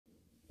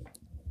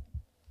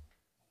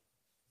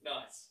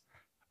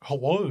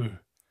Hello.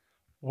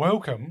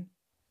 Welcome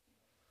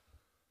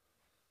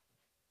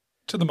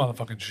to the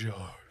motherfucking show.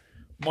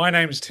 My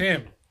name's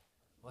Tim.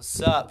 What's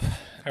up?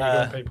 How we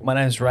doing, people? My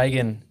name's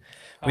Reagan.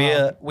 We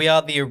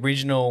are the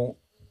original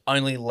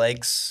Only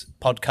Legs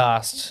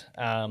podcast.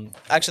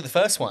 Actually, the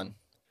first one.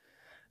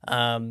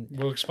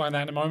 We'll explain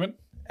that in a moment.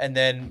 And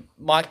then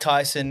Mike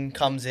Tyson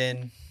comes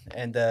in,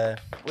 and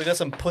we got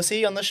some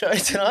pussy on the show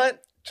tonight.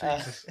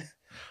 Jesus.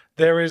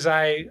 There is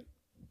a,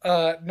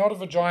 not a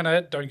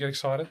vagina, don't get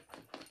excited.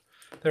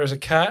 There is a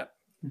cat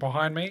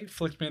behind me,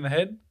 flicked me in the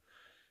head.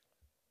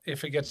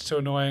 If it gets too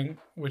annoying,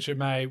 which it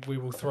may, we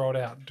will throw it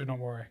out. Do not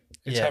worry.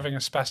 It's having a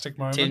spastic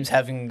moment. Tim's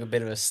having a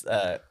bit of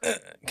a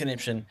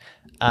conniption.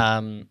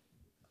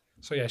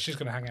 So yeah, she's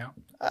going to hang out.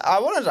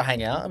 I wanted to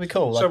hang out. It'd be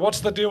cool. So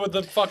what's the deal with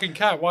the fucking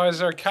cat? Why is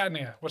there a cat in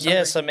here? What's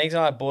Yeah, happening? so Megs and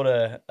I bought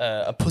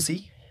a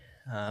pussy.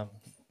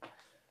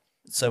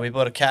 So we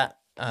bought a cat.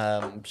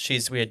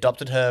 We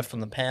adopted her from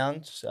the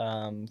pound,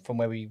 from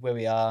where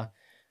we are.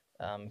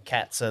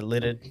 Cats are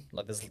littered,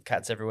 like there's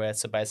cats everywhere.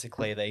 So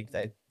basically,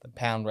 the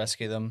pound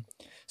rescue them,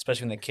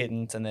 especially when they're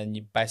kittens, and then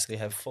you basically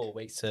have 4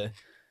 weeks to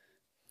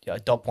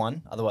adopt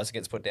one. Otherwise, it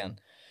gets put down.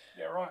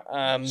 Yeah,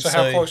 right. So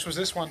so how close was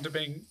this one to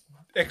being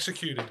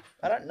executed?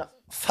 I don't know.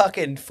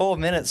 Fucking 4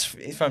 minutes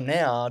from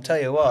now, I'll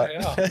tell you what.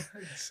 Yeah.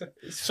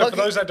 So for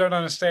those that don't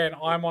understand,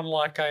 I'm on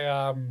like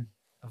a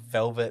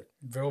velvet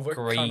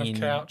green kind of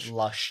couch,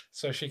 lush.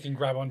 so she can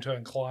grab onto it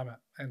and climb it,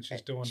 and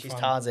she's doing. She's fun.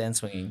 Tarzan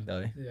swinging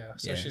though. Yeah,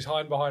 so she's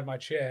hiding behind my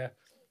chair,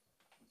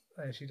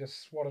 and she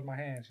just swatted my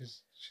hand.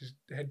 She's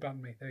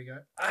headbutting me. There you go.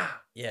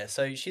 Ah. Yeah,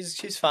 so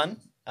she's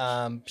fun.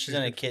 She's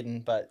only a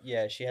kitten, but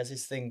yeah, she has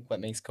this thing what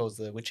Meeks calls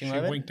the witching She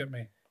moment. winked at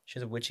me. She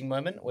has a witching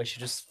moment where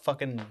she just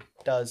fucking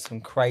does some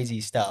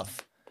crazy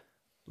stuff.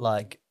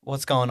 Like,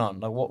 what's going on?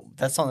 Like, what?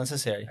 That's not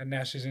necessary. And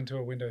now she's into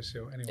a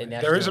windowsill. Anyway, And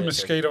now there she's is a into a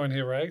mosquito in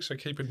here, Rag, so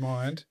keep in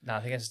mind. No,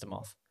 I think it's just a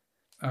moth.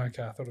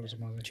 Okay, I thought it was a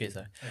mother. Cheers,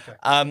 though.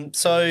 Okay.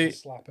 So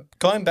Slap it.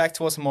 going back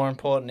to what's more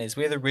important is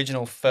we're the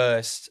original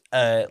first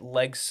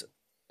legs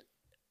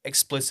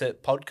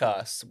explicit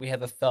podcast. We have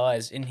the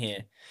thighs in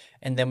here,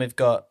 and then we've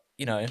got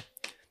the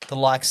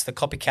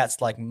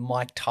copycats like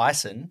Mike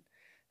Tyson,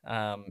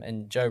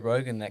 and Joe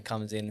Rogan that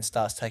comes in and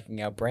starts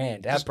taking our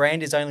brand. Our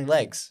brand is Only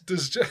Legs.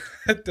 Does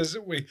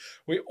it?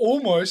 We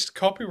almost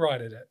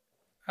copyrighted it.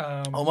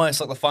 Almost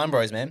like the Fine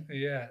Bros, man.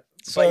 Yeah.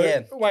 So But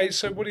yeah. wait.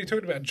 So what are you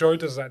talking about? Joe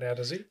does that now,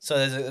 does he?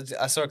 So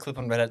I saw a clip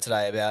on Reddit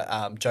today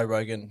about Joe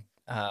Rogan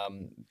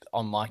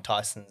on Mike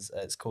Tyson's.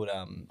 It's called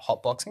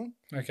Hot Boxing.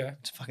 Okay.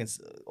 It's a fucking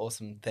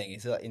awesome thing.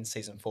 It's in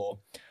season 4,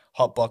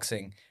 Hot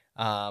Boxing,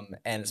 and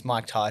it's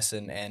Mike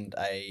Tyson and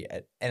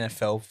a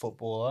NFL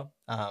footballer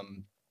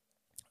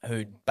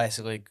who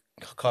basically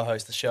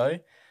co-host the show.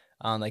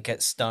 They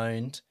get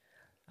stoned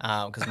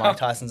because Mike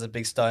Tyson's a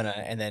big stoner,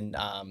 and then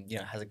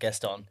has a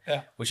guest on,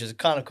 which is a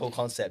kind of cool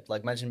concept.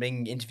 Like, imagine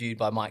being interviewed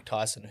by Mike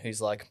Tyson, who's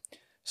like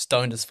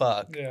stoned as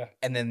fuck,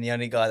 and then the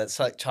only guy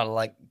that's like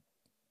trying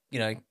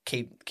to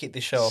keep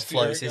the show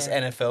afloat is this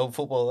NFL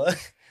footballer.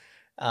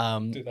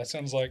 Dude, that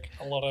sounds like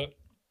a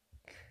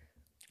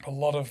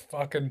lot of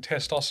fucking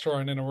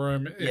testosterone in a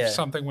room if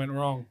something went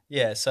wrong.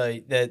 Yeah, so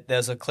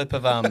there's a clip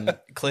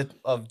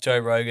of Joe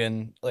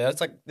Rogan.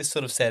 It's like this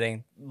sort of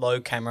setting, low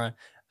camera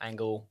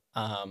angle,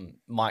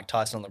 Mike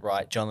Tyson on the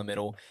right, Joe in the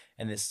middle,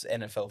 and this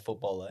NFL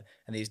footballer.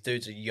 And these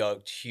dudes are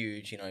yoked,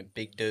 huge,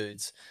 big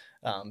dudes,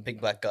 big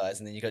black guys.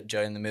 And then you got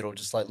Joe in the middle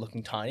just like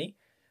looking tiny.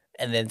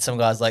 And then some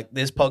guys like,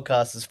 this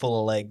podcast is full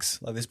of legs.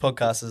 Like, this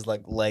podcast is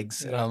like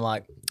legs. And I'm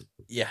like,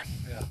 yeah.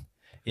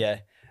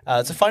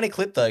 It's a funny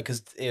clip though,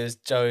 because it was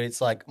Joe.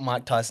 It's like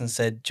Mike Tyson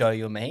said, "Joe,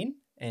 you're mean,"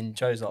 and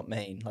Joe's not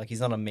mean. Like, he's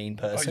not a mean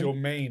person. Oh, you're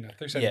mean. I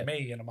thought you said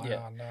me, and I'm like,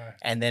 oh no.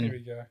 And then here we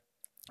go.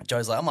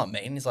 Joe's like, "I'm not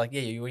mean." He's like,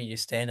 "Yeah, when you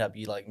stand up,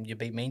 you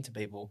be mean to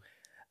people."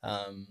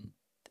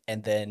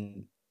 And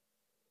then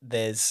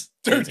there's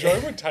Dude, Joe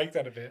would take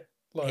that a bit.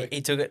 Like,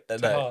 he took it. to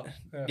No, heart.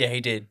 yeah,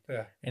 he did.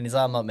 Yeah. And he's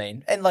like, "I'm not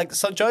mean." And like,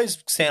 so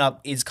Joe's stand up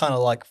is kind of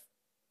like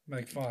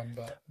Make fun,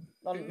 but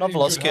not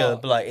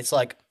Veloskiller, but like it's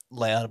like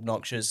loud,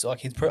 obnoxious.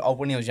 Like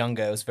when he was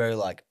younger, it was very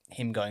like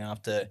him going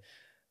after,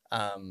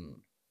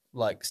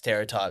 like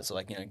stereotypes of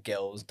like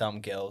girls,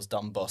 dumb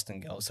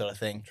Boston girls sort of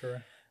thing. True.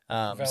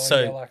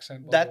 So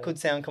accent, that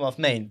could come off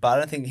mean, but I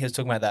don't think he was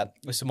talking about that.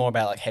 It was more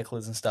about like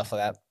hecklers and stuff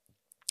like that.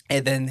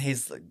 And then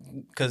he's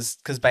because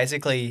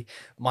basically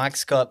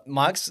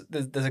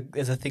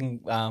there's a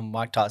thing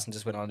Mike Tyson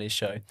just went on his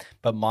show,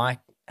 but Mike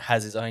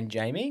has his own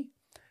Jamie,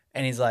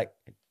 and he's like,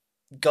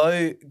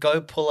 go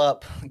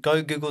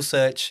Google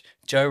search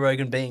Joe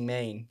Rogan being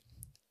mean,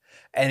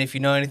 and if you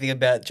know anything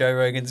about Joe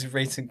Rogan's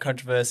recent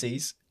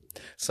controversies,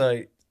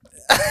 so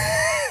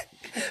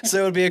it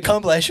would be a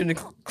compilation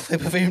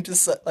clip of him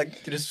just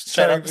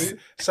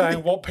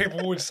saying what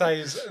people would say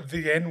is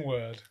the N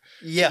word.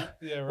 Yeah.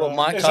 Yeah, right. Well,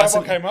 Mike Is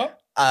Tyson, that what came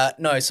up?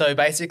 No, so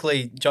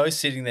basically Joe's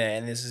sitting there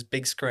and there's this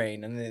big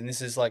screen and then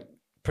this is like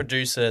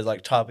producers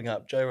like typing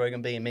up Joe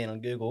Rogan being mean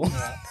on Google.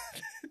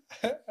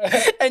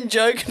 And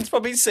Joe can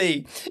probably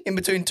see in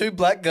between two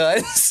black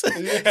guys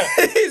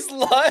his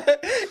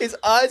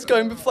eyes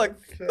going like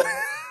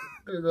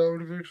Dude, that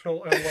would have been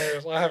so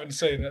hilarious. I haven't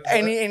seen it.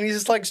 And he's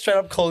just like straight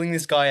up calling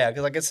this guy out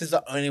because I guess this is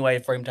the only way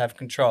for him to have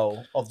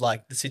control of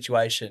like the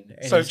situation.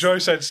 And so he's- Joe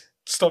said,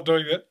 "Stop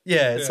doing it."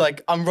 yeah, it's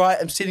like I'm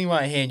sitting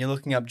right here, and you're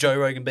looking up Joe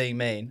Rogan being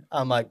mean.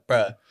 I'm like,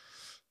 bruh,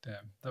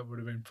 Damn, that would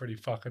have been pretty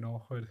fucking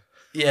awkward.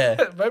 yeah,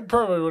 That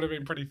probably would have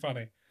been pretty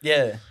funny.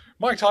 yeah,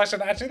 Mike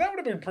Tyson, actually, that would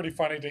have been pretty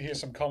funny to hear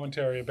some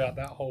commentary about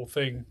that whole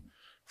thing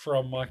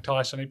from Mike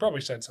Tyson. He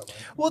probably said something.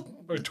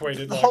 Well, Or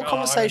tweeted the like, whole "Oh,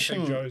 conversation- I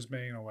don't think Joe's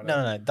mean or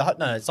whatever.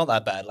 no, it's not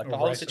that bad. Like Or the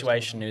whole racist or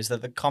situation is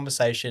that the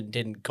conversation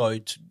didn't go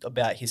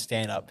about his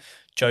stand up.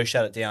 Joe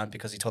shut it down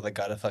because he told that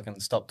guy to fucking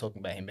stop talking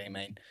about him being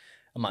mean.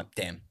 I'm like,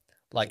 damn.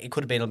 Like it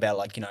could have been about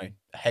like, you know,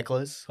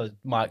 hecklers. So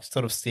Mike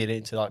sort of steered it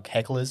into like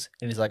hecklers,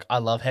 and he's like, I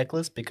love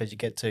hecklers because you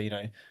get to, you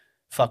know,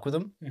 fuck with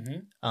them.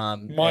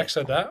 Mm-hmm. Mike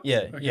said that?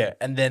 Yeah, Okay. yeah.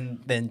 And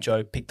then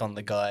Joe picked on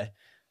the guy,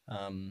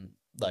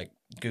 like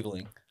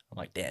Googling. I'm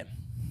like, damn.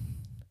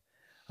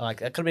 I'm like,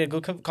 that could have been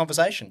a good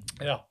conversation.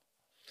 Yeah.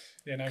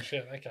 Yeah, no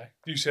shit. Okay.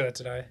 You said it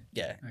today.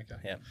 Yeah.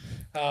 Okay.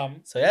 Yeah.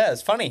 So yeah,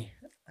 it's funny.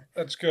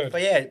 That's good.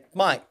 But yeah,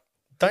 Mike,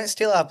 don't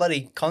steal our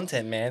bloody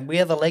content, man. We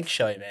are the leg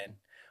show, man.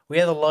 We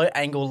are the low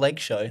angle leg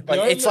show.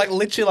 Like it's like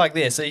literally like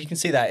this. So you can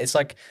see that. It's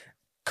like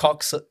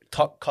cock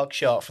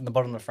shot from the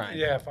bottom of the frame.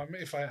 Yeah,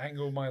 if I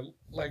angle my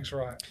legs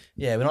right.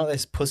 Yeah, we're not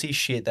this pussy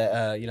shit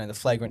that you know, the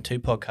Flagrant 2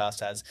 podcast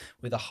has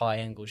with a high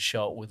angle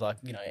shot with like,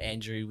 you know,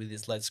 Andrew with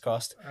his legs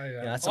crossed. Oh, yeah. You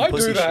know, that's some I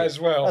pussy do that shit. as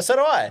well. Oh, so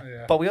do I.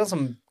 Yeah. But we got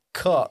some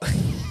cock.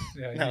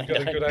 Yeah, No, you've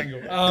got a no. good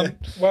angle.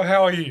 Well,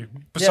 how are you?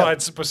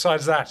 Besides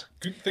that,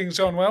 good things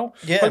going well.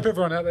 Yeah. Hope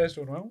everyone out there's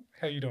doing well.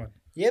 How you doing?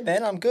 Yeah,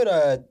 man, I'm good.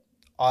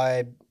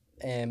 I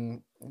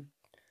am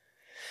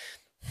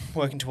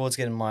working towards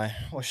getting my,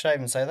 or should I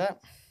even say that?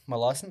 My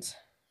license?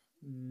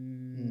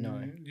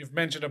 No. You've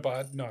mentioned it,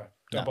 but no,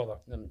 don't bother.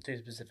 I'm too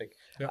specific.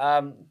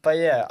 Yeah. But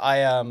yeah, I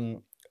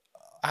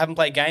haven't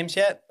played games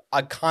yet.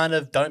 I kind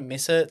of don't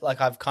miss it.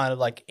 Like I've kind of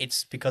like,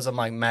 it's because I'm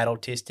like mad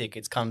autistic.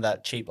 It's kind of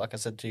that cheap, like I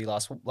said to you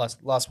last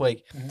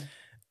week. Mm-hmm.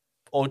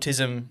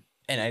 Autism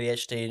and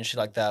ADHD and shit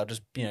like that.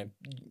 Just, you know,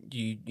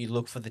 you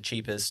look for the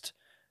cheapest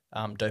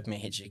dopamine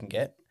hits you can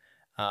get.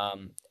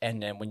 And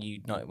then when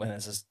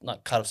there's this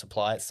like cut of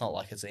supply, it's not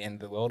like it's the end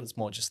of the world. It's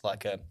more just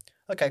like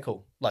okay,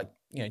 cool. Like,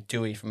 you know,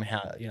 Dewey from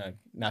how, you know,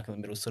 Malcolm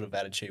in the Middle sort of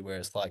attitude where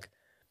it's like,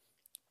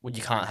 well,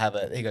 you can't have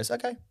it. He goes,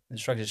 okay, and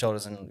shrugs his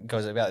shoulders and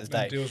goes about his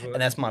day. deals with it.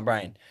 And that's my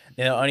brain.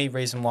 The only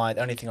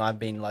thing I've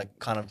been like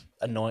kind of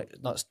annoyed,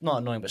 not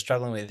annoying, but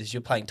struggling with is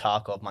you're playing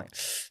Tarkov. I'm like,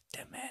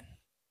 damn, man.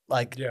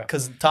 Like, Yeah.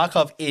 because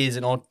Tarkov is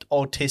an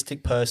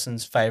autistic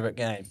person's favorite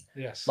game.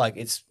 Yes. Like,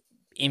 it's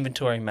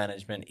inventory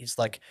management. It's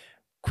like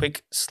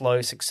quick,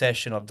 slow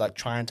succession of like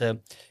trying to,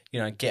 you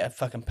know, get a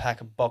fucking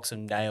box of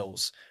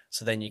nails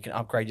so then you can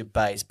upgrade your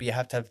base. But you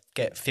have to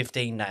get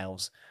 15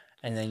 nails.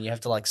 And then you have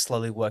to like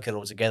slowly work it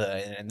all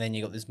together. And then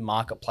you got this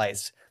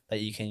marketplace that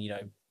you can, you know,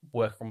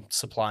 work from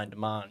supply and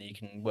demand. You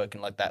can work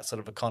in like that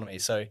sort of economy.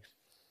 So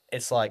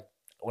it's like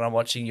when I'm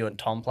watching you and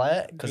Tom play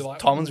it, because like,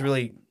 Tom's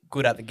really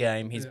good at the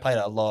game. He's played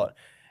it a lot.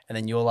 And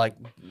then you're like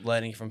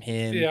learning from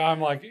him. Yeah, I'm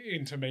like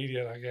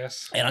intermediate, I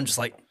guess. And I'm just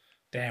like,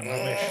 Damn, I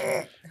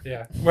wish.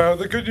 Yeah. Well,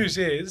 the good news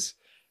is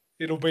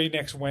it'll be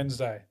next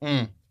Wednesday.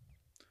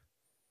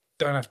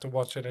 Don't have to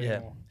watch it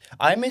anymore.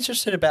 I'm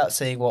interested about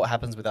seeing what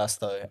happens with us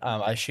though.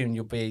 I assume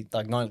you'll be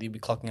like, not you'll be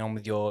clocking on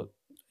with your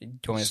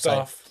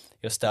Stuff.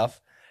 Your stuff.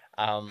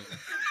 I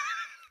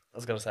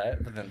was gonna say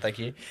it, but then thank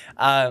you.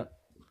 I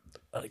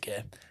don't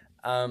care.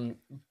 But I Did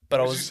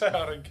you was say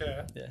I don't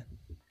care?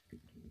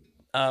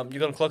 you're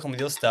gonna clock on with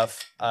your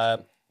stuff.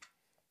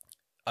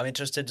 I'm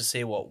interested to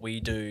see what we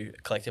do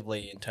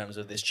collectively in terms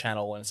of this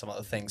channel and some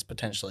other things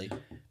potentially,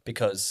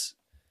 because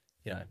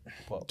you know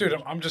what. Dude,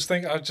 I'm just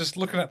thinking. I was just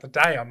looking at the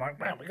day. I'm like,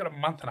 man, we got a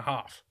month and a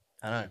half.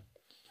 I know.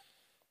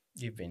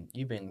 You've been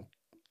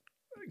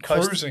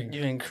Cruising.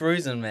 You've been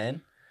cruising,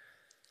 man.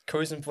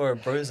 Cruising for a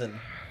bruising.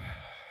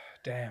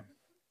 Damn.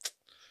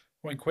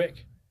 Went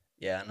quick.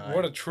 Yeah, I know.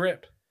 What a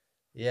trip.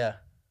 Yeah.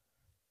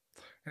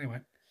 Anyway.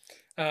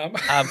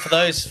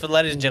 For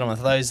ladies and gentlemen,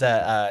 for those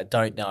that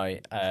don't know,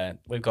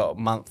 we've got a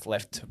month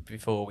left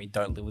before we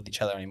don't live with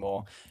each other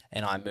anymore,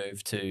 and I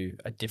move to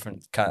a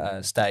different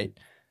state.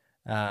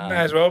 May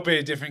as well be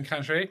a different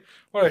country.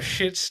 What a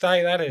shit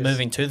state that is.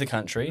 Moving to the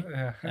country.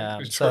 Yeah,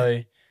 it's So,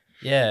 true.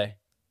 yeah.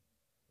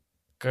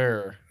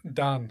 Grr.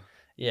 Done.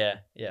 Yeah,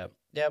 yep.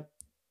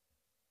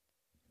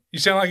 You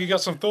sound like you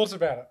got some thoughts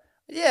about it.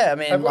 Yeah, I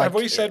mean, Have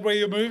we said where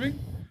you're moving?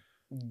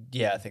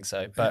 Yeah, I think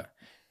so. But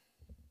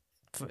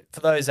for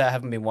those that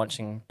haven't been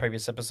watching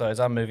previous episodes,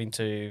 I'm moving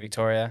to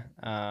Victoria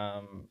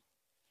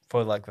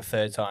for like the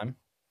third time.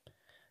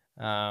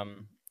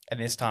 And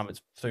this time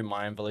it's through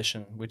my own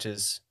volition, which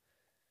is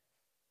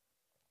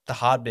the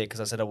hard bit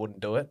because I said I wouldn't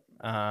do it.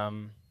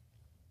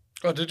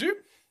 Oh, did you?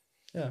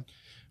 Yeah.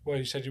 Well,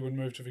 you said you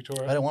wouldn't move to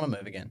Victoria. I don't want to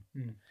move again.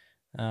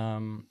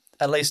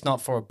 At least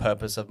not for a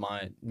purpose of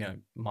my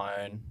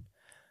own.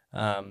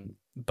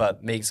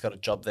 But Meg's got a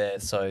job there,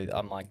 so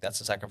I'm like,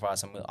 that's a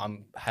sacrifice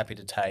I'm happy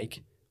to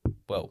take.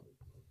 Well,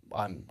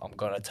 I'm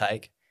gonna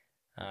take.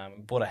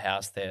 Bought a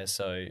house there,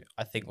 so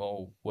I think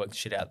we'll work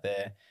shit out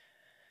there.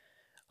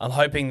 I'm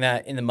hoping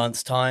that in the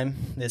month's time,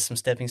 there's some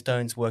stepping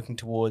stones working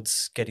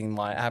towards getting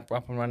my app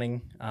up and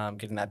running,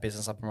 getting that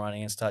business up and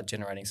running, and start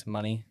generating some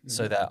money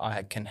so that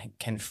I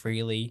can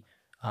freely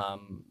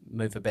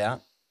move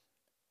about,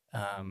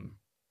 and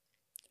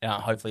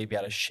I'll hopefully be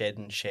able to shed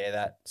and share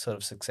that sort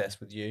of success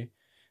with you.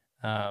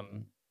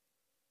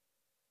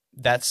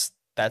 That's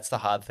the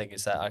hard thing,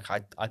 is that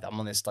I'm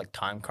on this like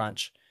time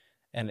crunch,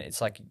 and it's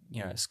like,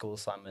 you know, a school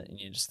assignment, and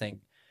you just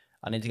think,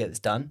 I need to get this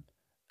done.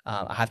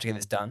 I have to get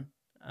this done.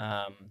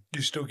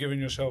 You're still giving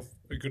yourself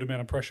a good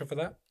amount of pressure for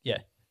that? Yeah.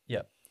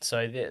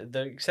 So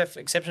the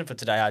exception for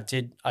today, I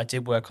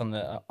did work on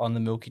the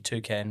Milky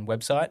Toucan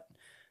website,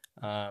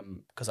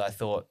 because I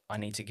thought I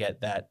need to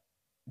get that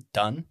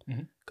done,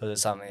 because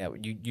it's something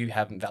that you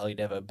haven't valued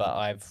ever, but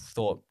I've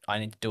thought I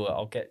need to do it.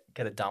 I'll get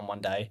it done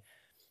one day.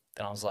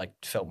 Then I was like,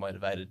 felt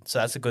motivated. So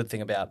that's a good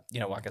thing about, you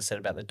know, like I said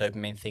about the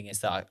dopamine thing, is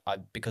that I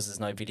because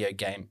there's no video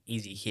game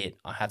easy hit,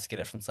 I have to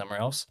get it from somewhere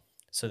else.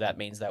 So that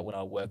means that when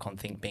I work on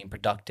things being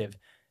productive,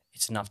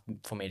 it's enough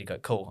for me to go,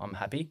 cool, I'm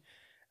happy.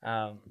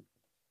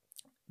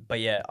 But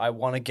yeah, I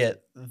want to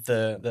get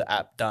the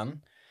app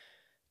done.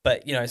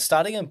 But, you know,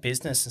 starting a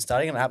business and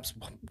starting an app's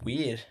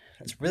weird.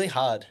 It's really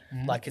hard.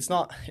 Like, it's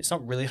not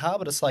really hard,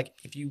 but it's like,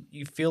 if you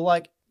feel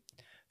like,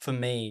 for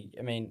me,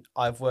 I mean,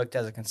 I've worked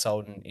as a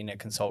consultant in a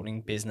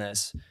consulting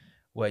business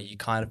where you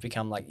kind of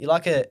become like, I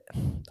don't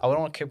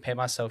want to compare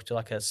myself to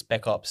like a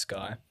spec ops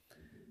guy,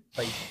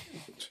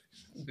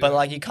 but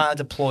like you kind of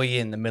deploy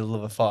in the middle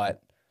of a fight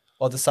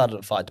or the start of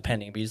the fight,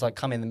 depending. But you just like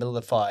come in the middle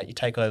of the fight, you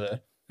take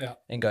over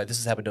and go, this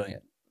is how we're doing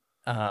it.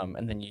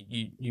 And then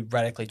you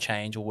radically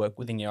change or work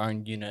within your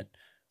own unit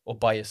or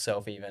by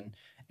yourself even,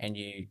 and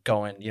you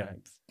go and, you know,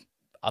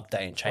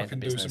 update and change the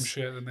business. Do some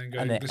shit and then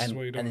go, this is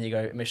what you're doing. And then you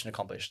go, mission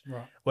accomplished.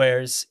 Right.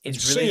 Whereas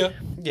it's really...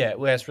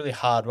 where it's really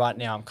hard right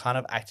now, I'm kind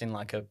of acting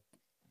like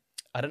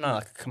like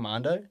a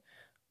commando,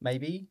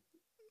 maybe,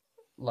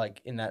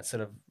 like in that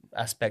sort of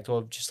aspect,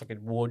 or just like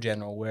a war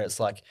general, where it's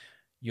like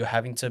you're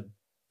having to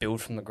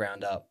build from the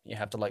ground up. You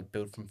have to like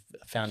build from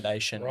a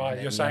foundation.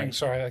 Right. You're saying,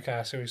 sorry, okay,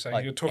 I see what you're saying.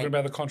 Like, you're talking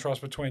about the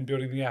contrast between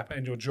building the app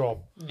and your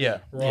job. Yeah.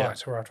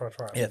 Right.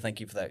 Yeah,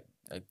 thank you for that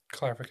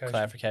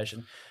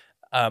clarification.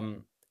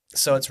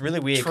 So it's really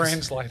weird.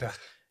 Translator.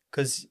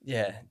 Because,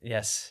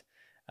 yes.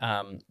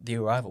 The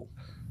Arrival.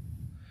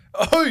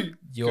 Oh!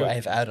 You're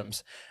Ava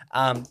Adams.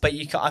 But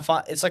I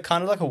find it's like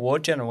kind of like a war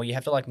general where you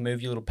have to like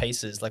move your little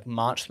pieces, like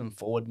march them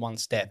forward one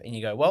step, and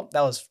you go, well,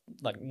 that was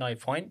like no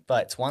point,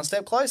 but it's one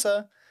step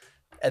closer.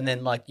 And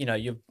then like, you know,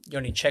 you're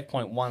only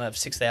checkpoint 1 of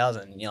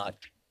 6,000, and you're like,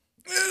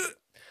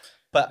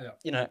 but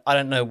you know, I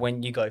don't know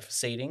when you go for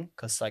seeding,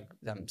 because like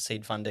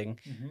seed funding,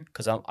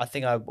 because I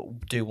think I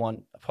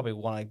probably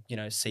want to, you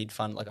know, seed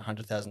fund like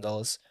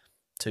 $100,000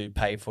 to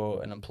pay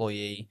for an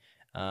employee,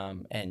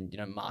 and, you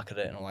know, market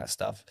it and all that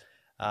stuff.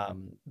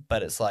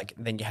 But it's like,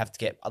 then you have to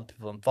get other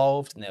people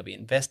involved, and there'll be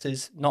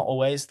investors. Not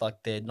always,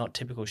 like they're not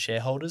typical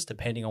shareholders,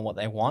 depending on what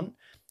they want.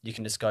 You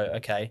can just go,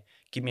 okay,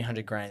 give me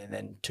 $100,000, and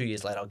then 2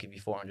 years later, I'll give you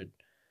 400.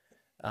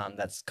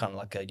 That's kind of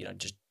like a, you know,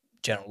 just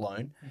general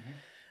loan.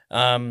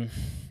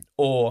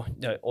 Or,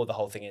 you know, or the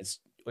whole thing is,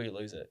 or you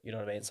lose it. You know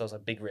what I mean? So it's a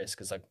big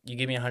risk. It's like, you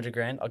give me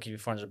 $100,000, I'll give you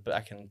 400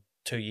 back in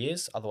 2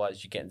 years.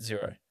 Otherwise, you get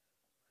zero.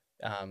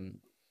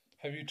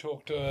 Have you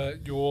talked to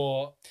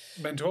your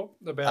mentor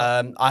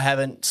about? I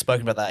haven't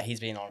spoken about that. He's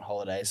been on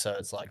holiday, so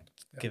it's like,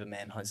 give a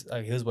man.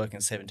 He was working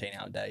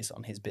 17-hour days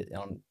on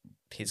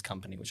his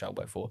company, which I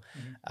work for.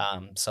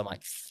 So I'm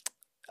like,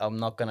 I'm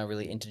not gonna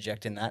really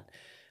interject in that.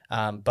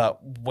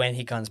 But when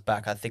he comes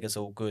back, I think it's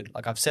all good.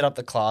 Like, I've set up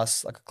the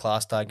class, like a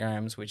class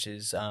diagrams, which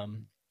is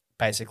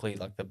basically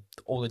like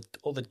all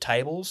the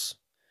tables,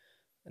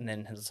 and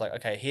then it's like,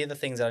 okay, here are the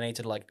things that I need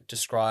to like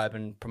describe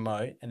and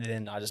promote, and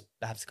then I just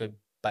have to go.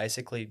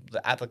 Basically,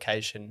 the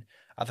application,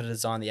 I have to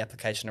design the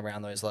application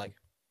around those like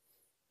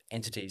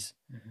entities.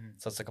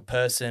 So it's like a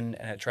person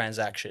and a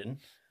transaction.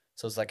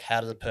 So it's like,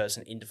 how does a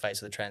person interface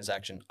with the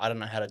transaction? I don't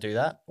know how to do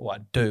that. Well,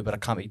 I do, but I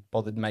can't be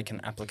bothered making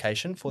an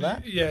application for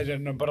that. Yeah,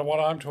 no, but what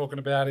I'm talking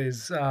about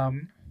is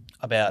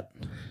about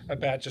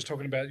just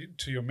talking about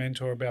to your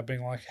mentor about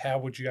being like, how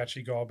would you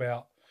actually go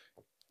about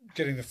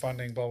getting the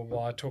funding, blah, blah,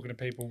 blah, talking to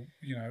people,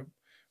 you know,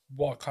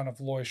 what kind of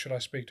lawyer should I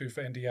speak to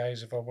for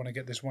NDAs if I want to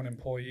get this one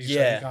employee so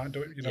you can't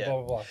do it, you know, blah,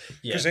 blah, blah.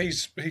 Because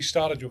he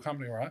started your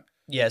company, right?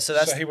 Yeah, so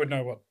he would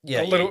know what,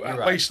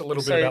 least a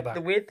little bit about that.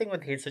 The weird thing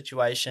with his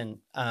situation,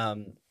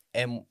 and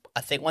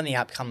I think when the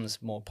app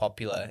becomes more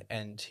popular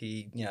and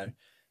he, you know,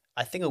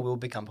 I think it will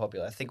become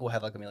popular. I think we'll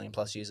have like 1 million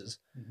plus users.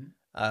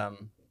 I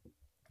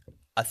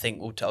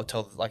think I'll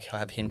tell, like, I'll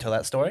have him tell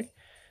that story.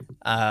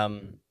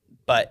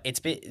 But it's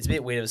a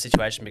bit weird of a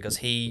situation because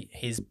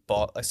his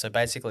bot, so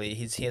basically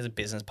he has a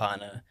business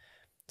partner.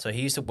 So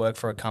he used to work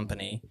for a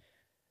company,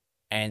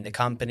 and the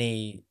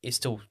company is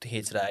still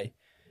here today.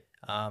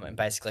 And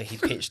basically he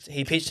pitched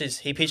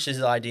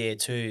his idea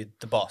to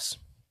the boss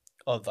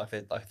of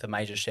the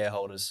major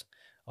shareholders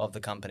of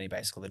the company,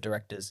 basically the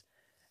directors.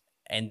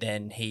 And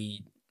then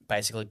he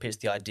basically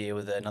pitched the idea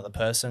with another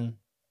person,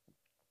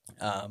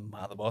 my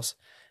other boss.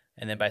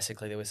 And then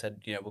basically they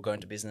said, we'll go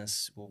into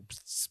business, we'll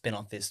spin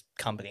off this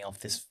company off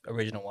this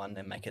original one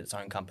and make it its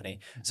own company.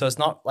 So it's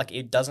not like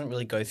it doesn't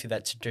really go through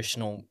that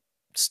traditional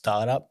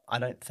startup, I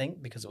don't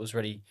think, because it was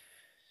already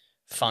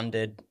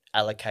funded,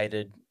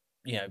 allocated,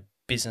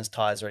 business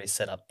ties already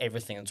set up,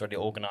 everything is already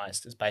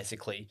organized. It's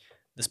basically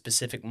the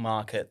specific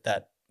market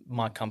that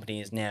my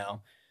company is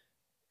now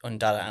on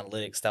data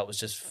analytics. That was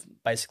just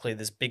basically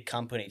this big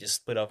company just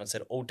split off and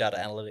said all data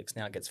analytics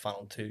now gets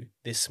funneled to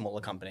this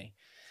smaller company.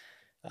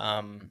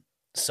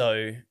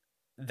 So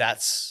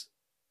that's,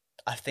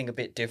 I think, a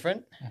bit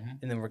different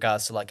in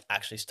regards to like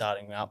actually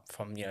starting up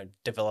from,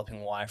 developing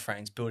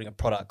wireframes, building a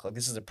product. Like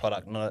this is a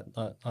product, not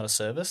a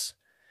service.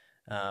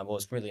 Well,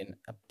 it's really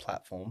a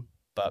platform,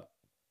 but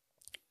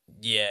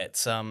yeah,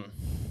 it's,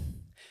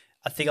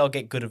 I think I'll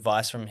get good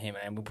advice from him,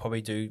 and we'll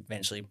probably do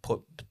eventually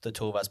the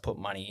two of us put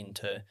money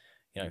into,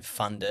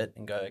 fund it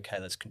and go, okay,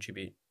 let's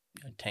contribute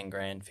 10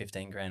 grand,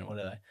 15 grand,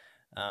 whatever,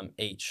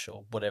 each,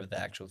 or whatever the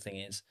actual thing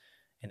is.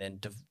 And then,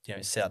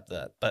 set up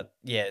that. But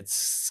yeah,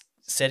 it's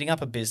setting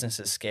up a business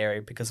is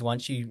scary because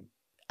once you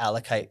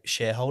allocate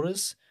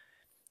shareholders,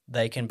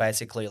 they can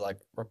basically like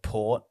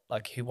report,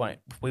 like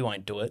we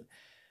won't do it.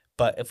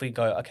 But if we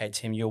go, okay,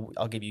 Tim,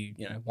 I'll give you,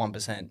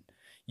 1%,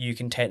 you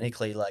can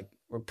technically like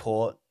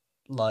report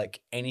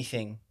like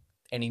anything,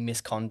 any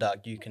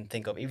misconduct you can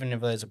think of, even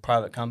if there's a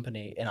private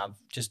company and I've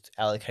just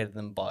allocated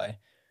them by,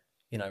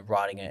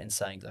 writing it and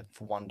saying like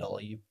for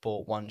 $1 you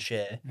bought one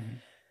share.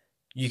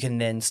 You can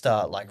then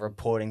start like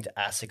reporting to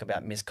ASIC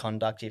about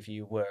misconduct if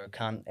you were a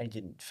cunt and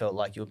you felt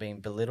like you were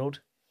being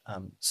belittled.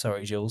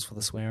 Sorry, Jules, for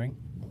the swearing,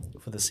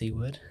 for the C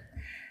word.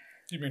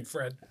 You mean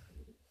Fred?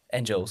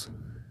 And Jules.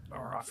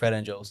 All right. Fred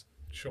and Jules.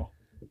 Sure.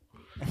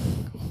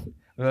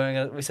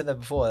 We said that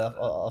before.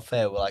 Off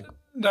fair, we're like...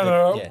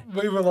 No. Yeah.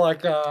 We were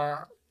like,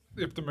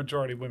 if the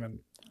majority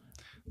women,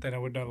 then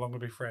it would no longer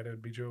be Fred, it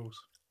would be Jules.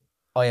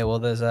 Oh, yeah, well,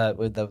 there's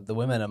with the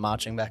women are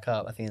marching back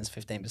up. I think it's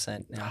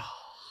 15% now.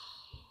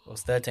 It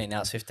was 13,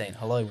 now it's 15.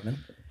 Hello, women.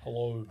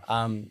 Hello.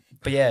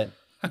 But yeah,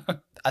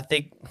 I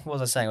think what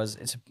was I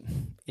saying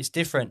it's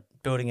different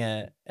building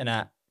an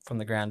app from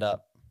the ground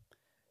up.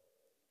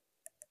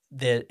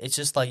 It's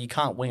just like you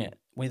can't wing it.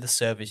 With a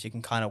service, you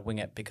can kind of wing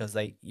it because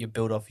you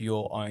build off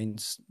your own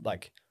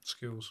like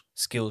skills,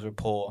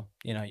 rapport,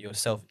 your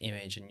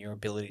self-image and your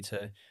ability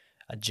to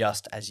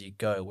adjust as you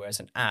go.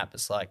 Whereas an app,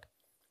 it's like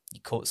you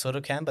sort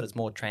of can, but it's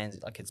more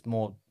transit, like it's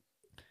more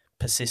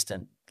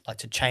persistent. Like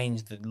to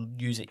change the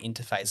user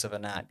interface of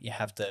an app, you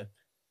have to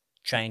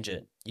change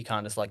it. You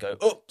can't just like go,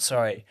 oh,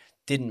 sorry,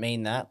 didn't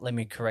mean that. Let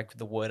me correct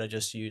the word I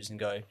just used and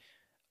go,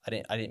 I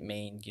didn't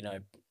mean,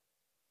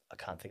 I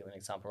can't think of an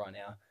example right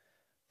now.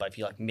 But if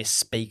you like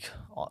misspeak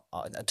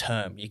a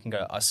term, you can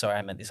go, oh, sorry,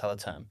 I meant this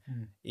other term.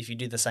 If you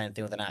do the same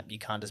thing with an app, you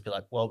can't just be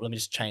like, well, let me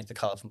just change the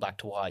color from black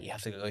to white. You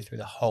have to go through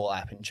the whole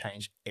app and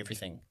change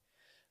everything.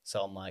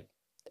 So I'm like,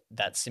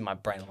 that's in my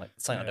brain. I'm like,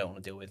 something I don't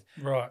want to deal with.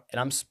 Right.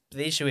 And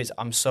the issue is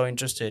I'm so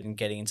interested in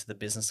getting into the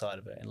business side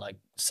of it and like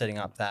setting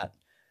up that,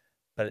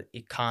 but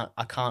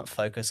I can't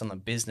focus on the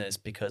business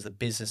because the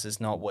business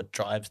is not what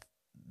drives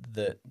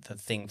the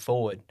thing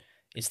forward.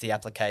 It's the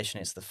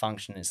application, it's the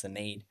function, it's the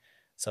need.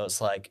 So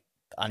it's like,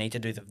 I need to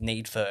do the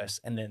need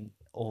first and then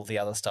all the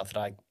other stuff that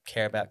I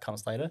care about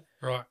comes later.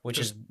 Right. Which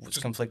is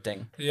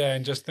conflicting. Yeah.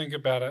 And just think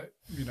about it,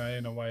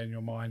 in a way in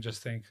your mind,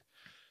 just think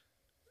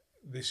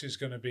this is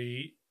going to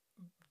be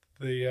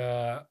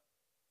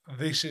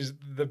this is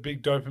the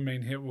big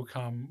dopamine hit will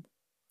come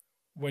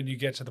when you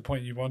get to the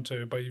point you want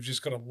to, but you've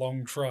just got a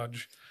long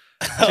trudge.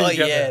 Oh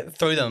yeah,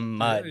 through the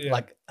mud,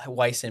 like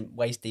waist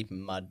deep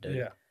in mud, dude.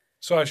 Yeah.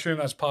 So I assume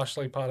that's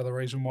partially part of the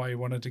reason why you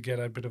wanted to get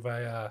a bit of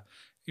a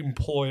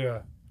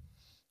employee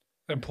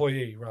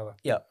rather.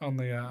 Yeah.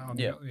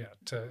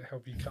 To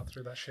help you cut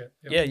through that shit.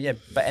 Yep. Yeah.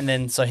 But and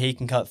then so he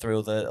can cut through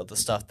all the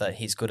stuff that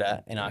he's good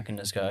at, and I can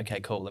just go, okay,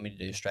 cool, let me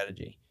do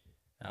strategy.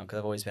 Because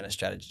I've always been a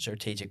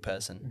strategic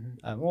person.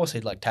 I'm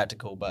also like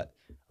tactical, but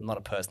I'm not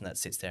a person that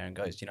sits there and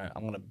goes,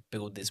 I'm going to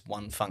build this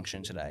one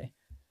function today.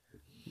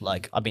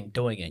 Like I've been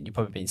doing it. You've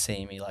probably been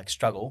seeing me like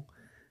struggle,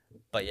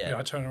 but yeah.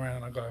 I turn around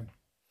and I go,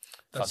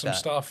 that's some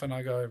stuff, and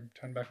I go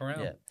turn back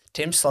around. Yeah.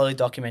 Tim's slowly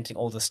documenting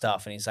all the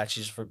stuff, and he's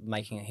actually just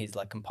he's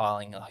like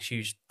compiling a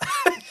huge.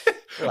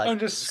 I'm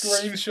just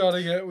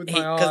screenshotting it with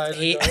my eyes.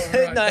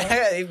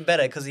 Even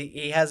better because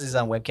he has his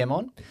webcam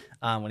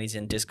on when he's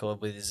in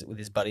Discord with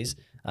his buddies.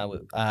 I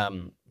want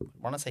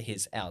to say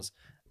ours.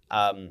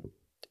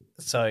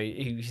 So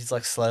he's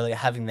like slowly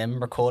having them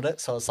record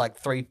it. So it's like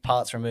 3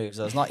 parts removed.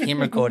 So it's not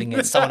him recording it,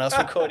 it's someone else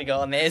recording it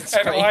on their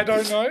screen. And I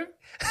don't know.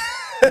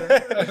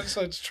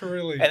 So it's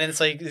truly. And then it's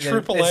like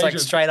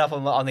straight up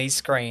on these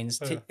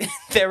screens.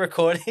 They're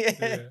recording it.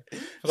 Yeah.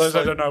 For those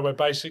that don't know, we're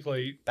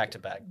basically back to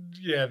back.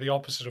 Yeah, the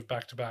opposite of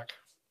back to back.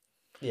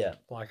 Yeah.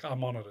 Like our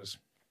monitors.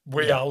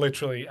 We are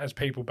literally as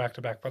people back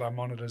to back, but our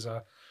monitors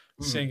are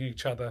seeing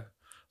each other.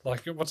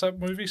 Like, what's that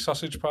movie?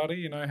 Sausage Party?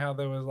 You know how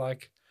there was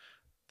like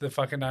the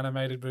fucking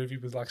animated movie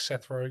with like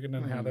Seth Rogen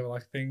and how there were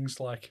like things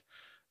like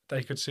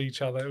they could see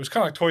each other. It was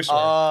kind of like Toy Story.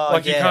 Oh,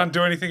 like you yeah. can't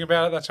do anything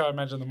about it. That's how I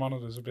imagine the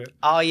monitors a bit.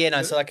 Oh yeah,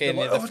 no. So like in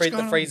They're like, the, "Oh, what's going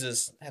the on?"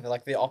 freezers have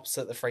like the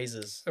opposite. The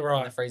freezers, in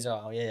Right. the freezer.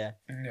 Oh yeah,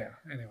 Yeah.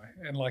 Anyway,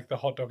 and like the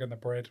hot dog and the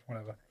bread,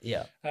 whatever.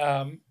 yeah.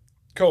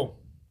 Cool.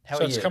 How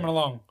so are it's you? coming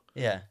along.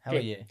 Yeah. How Good.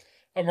 are you?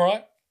 I'm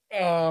right.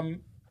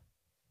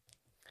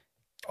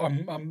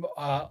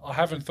 I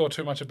haven't thought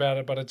too much about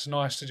it, but it's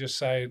nice to just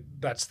say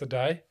that's the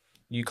day.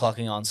 You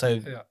clocking on. So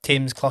Yeah.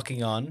 Tim's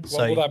clocking on. What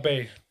So will that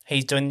be?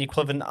 he's doing the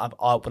equivalent of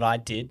what I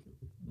did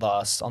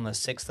on the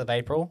 6th of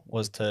April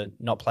was to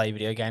not play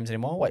video games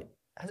anymore. Wait,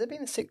 has it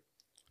been the 6th?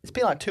 It's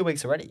been like 2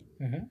 weeks already.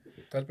 Mm-hmm.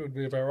 That would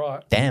be about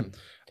right. Damn.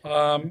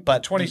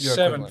 But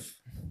 27th.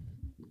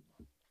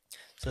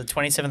 So the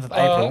 27th of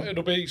April.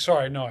 It'll be.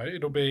 Sorry, no.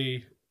 It'll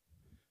be.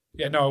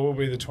 Yeah, no. It will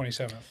be the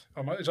 27th.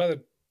 It's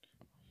either.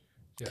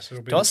 Yes,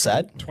 it'll be. That was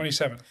sad.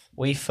 27th.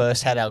 We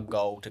first had our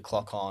goal to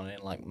clock on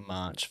in like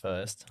March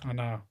 1st. I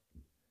know.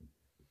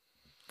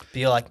 But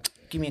you're like,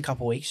 give me a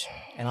couple of weeks,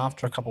 and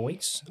after a couple of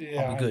weeks,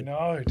 Yeah, I'll be good. I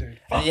know, dude.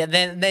 And yeah,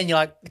 then you're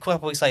like a couple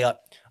of weeks later, you're like,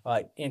 all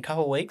right, in a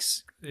couple of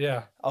weeks,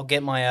 Yeah. I'll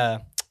get my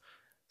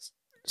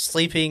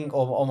sleeping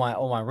or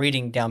my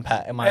reading down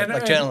pat and my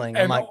journaling.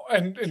 I'm like,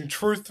 and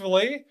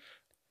truthfully,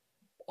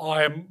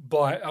 I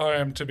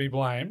am to be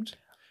blamed,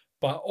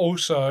 but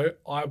also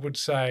I would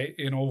say,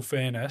 in all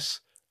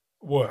fairness,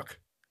 work.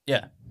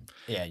 yeah.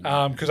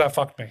 Because that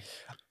fucked me.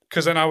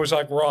 Because then I was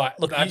like, right,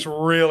 Look, that's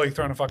really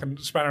throwing a fucking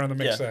spanner in the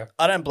mix there.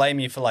 I don't blame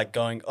you for like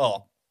going,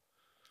 oh,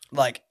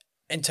 like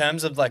in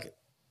terms of like,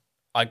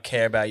 I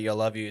care about you, I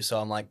love you, so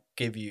I'm like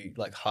give you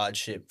like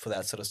hardship for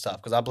that sort of stuff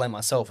because I blame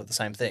myself for the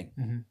same thing.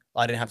 Mm-hmm.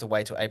 I didn't have to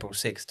wait till April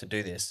 6th to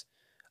do this.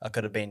 I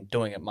could have been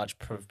doing it much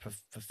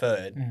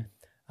preferred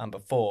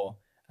before.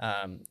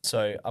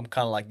 So I'm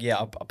kind of like, yeah,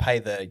 I'll pay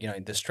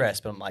the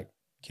stress, but I'm like,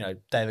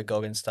 David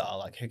Goggins style,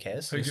 like who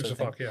cares? Who gives a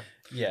fuck? Yeah.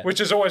 Yeah. Which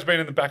has always been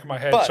in the back of my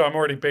head, But- so I'm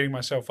already beating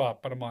myself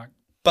up. But I'm like,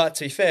 But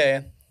to be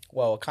fair,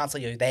 well, I can't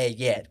say you're there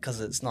yet because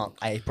it's not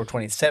April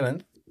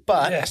 27th.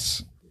 But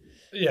yes.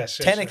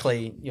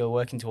 technically, you're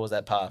working towards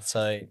that path.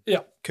 So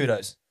Yeah.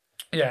 kudos.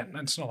 Yeah, and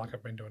it's not like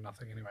I've been doing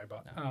nothing anyway,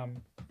 but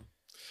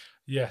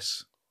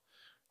yes.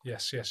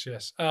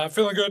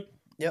 Feeling good.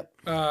 Yep.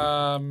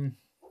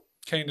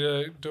 Keen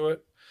to do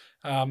it.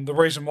 The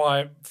reason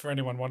why, for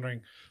anyone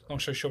wondering, long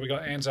story short, we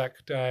got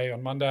Anzac Day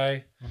on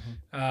Monday.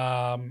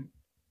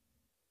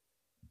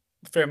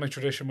 Family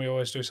tradition, we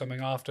always do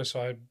something after,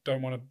 so I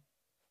don't want to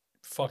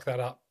fuck that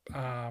up.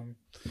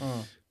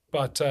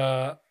 But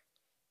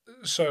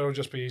so it'll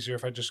just be easier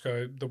if I just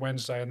go the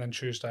Wednesday and then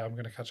Tuesday. I'm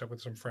going to catch up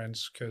with some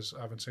friends because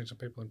I haven't seen some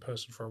people in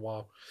person for a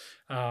while.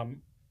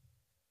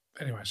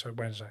 Anyway, so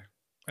Wednesday,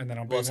 and then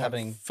I'll be What's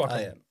happening? Fuck Oh,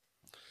 yeah.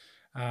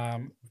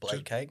 just-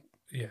 Blade cake.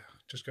 Yeah,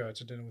 just go out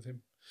to dinner with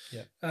him.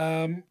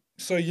 Yeah.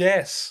 So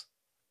yes,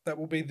 that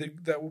will be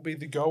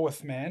the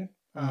goeth, man.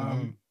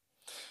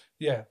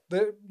 Yeah,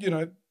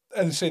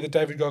 and see the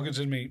David Goggins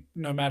in me,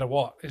 no matter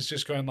what, is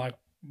just going like,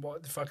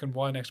 what the fucking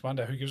why next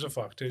Monday? Who gives a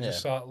fuck, dude? Just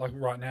start like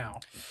right now,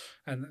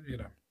 and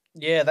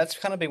Yeah, that's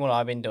kind of been what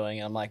I've been doing.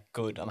 And I'm like,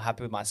 good. I'm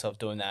happy with myself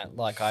doing that.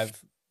 Like I've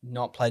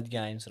not played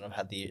games and I've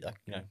had the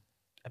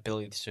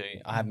ability to.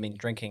 I haven't been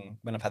drinking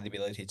when I've had the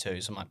ability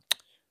to. So I'm like,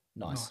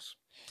 nice.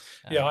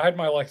 Yeah, I had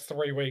my like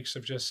 3 weeks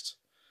of just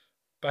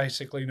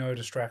basically no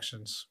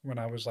distractions when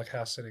I was like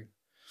house sitting,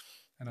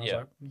 and I was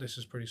like, this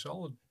is pretty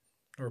solid,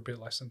 or a bit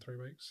less than 3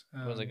 weeks.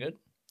 Was it good?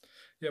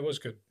 Yeah, it was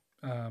good.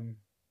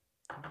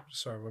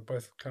 Sorry, we're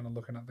both kind of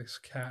looking at this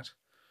cat.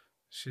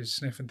 She's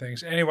sniffing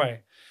things.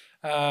 Anyway,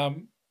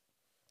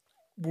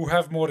 we'll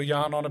have more to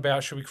yarn on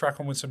about. Should we crack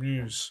on with some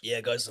news?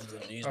 Yeah, go to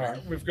the news. All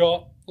right, we've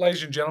got,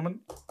 ladies and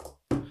gentlemen,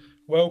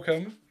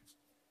 welcome.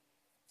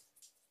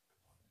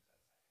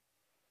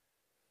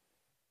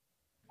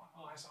 My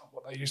eyes aren't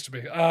what they used to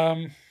be.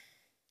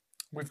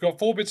 We've got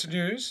 4 bits of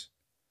news.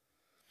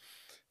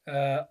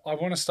 I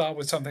want to start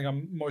with something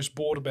I'm most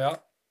bored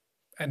about,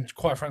 and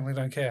quite frankly,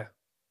 don't care.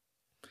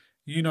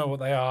 You know what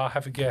they are.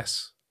 Have a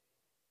guess.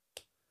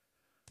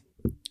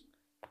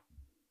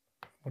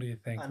 What do you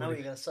think? I know what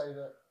you're going to say,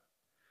 but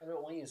I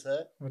don't want you to say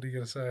it. What are you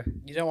going to say?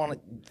 You don't want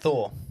it,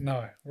 Thor.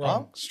 No,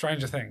 wrong. Huh?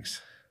 Stranger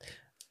Things.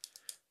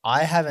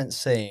 I haven't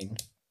seen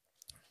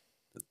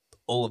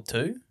all of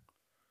 2,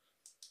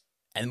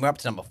 and we're up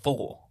to number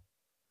 4.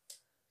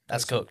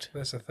 That's cooked.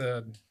 That's a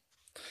third.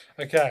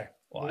 Okay.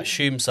 Well, I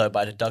assume so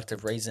by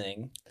deductive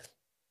reasoning.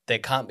 There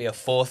can't be a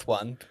 4th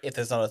one if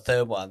there's not a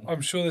 3rd one.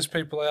 I'm sure there's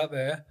people out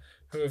there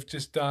who have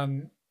just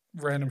done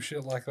random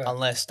shit like that.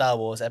 Unless Star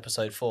Wars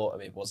Episode 4, I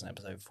mean, it wasn't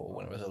Episode 4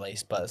 when it was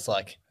released, but it's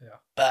like, Yeah,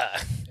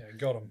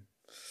 got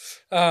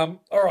them.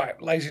 All right,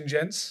 ladies and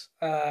gents,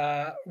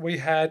 we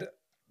had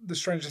the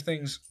Stranger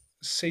Things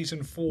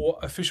Season 4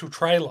 official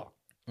trailer.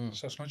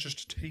 So it's not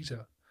just a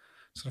teaser.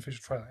 It's an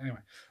official trailer. Anyway,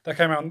 that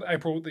came out on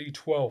April the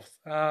 12th.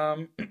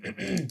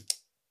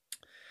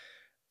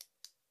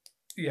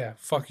 Yeah,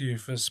 fuck you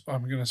for...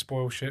 I'm going to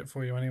spoil shit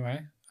for you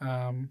anyway.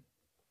 oh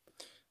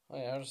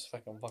yeah, I'll just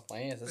fucking block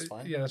my ears, that's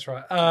fine. Yeah, that's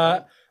right.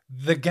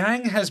 The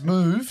gang has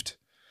moved.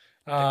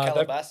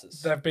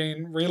 Calabasas. They've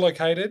been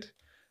relocated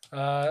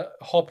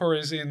Hopper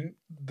is in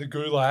the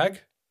gulag,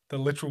 the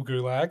literal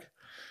gulag,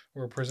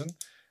 or a prison,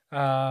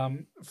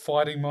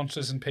 fighting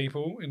monsters and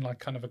people in like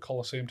kind of a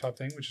coliseum type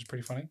thing, which is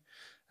pretty funny.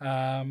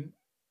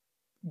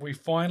 We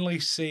finally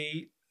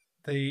see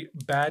the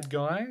bad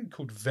guy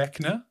called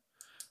Vecna.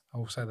 I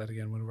will say that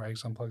again when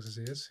Rags unplugs his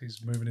ears.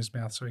 He's moving his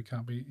mouth so he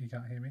can't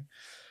hear me.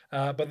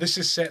 But this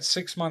is set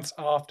 6 months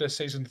after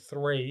season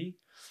 3.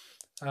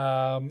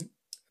 Now,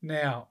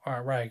 all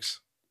right, Rags,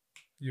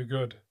 you're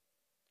good.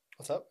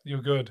 What's up?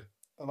 You're good.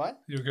 Am I?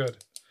 You're good.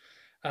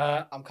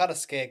 I'm kind of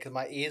scared because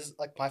my ears,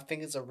 like my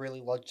fingers are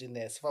really lodged in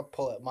there. So if I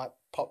pull it, it might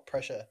pop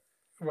pressure.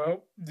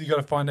 Well, you got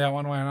to find out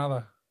one way or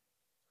another.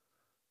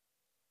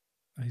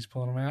 He's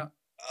pulling them out.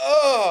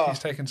 Oh! He's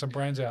taking some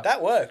brains out.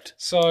 That worked.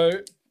 So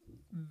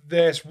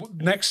there's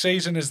next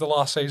season is the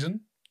last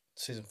season.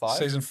 Season 5?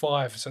 Season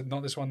 5. So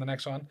not this one, the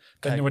next one.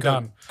 Then Okay, we're good.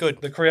 done.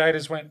 Good. The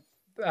creators went,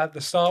 at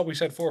the start we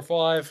said 4 or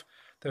 5.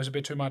 There was a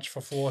bit too much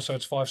for 4, so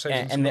it's 5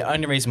 seasons. And the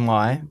only reason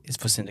why is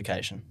for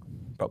syndication,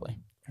 probably.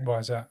 Why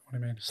is that? What do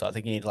you mean? So I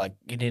think you need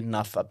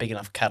a big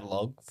enough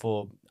catalog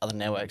for other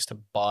networks to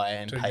buy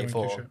and So pay you can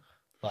for. push it.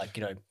 Like,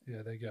 you know,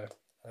 Yeah, there you go.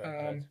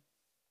 Okay.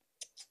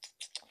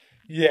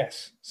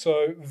 Yes.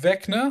 So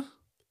Vecna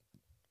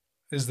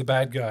is the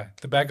bad guy.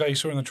 The bad guy you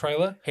saw in the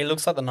trailer. he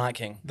looks like the Night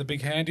King. The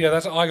big hand. Yeah,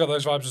 I got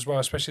those vibes as well,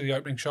 especially the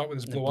opening shot with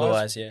his The blue, blue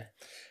eyes. eyes, yeah.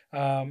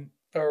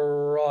 All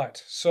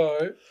right.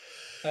 So,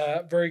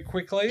 very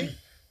quickly,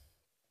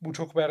 we'll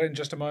talk about it in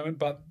just a moment,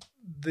 but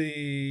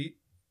it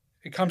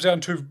comes out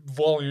in 2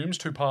 volumes,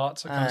 2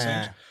 parts, it kind of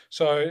seems.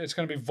 So it's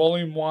going to be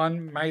volume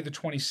 1, May the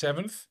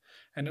 27th.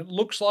 And it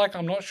looks like,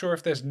 I'm not sure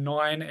if there's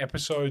 9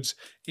 episodes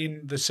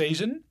in the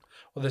season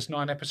or there's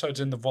 9 episodes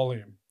in the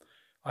volume.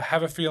 I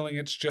have a feeling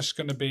it's just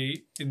going to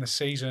be in the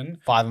season.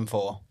 5 and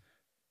 4.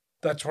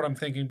 That's what I'm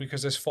thinking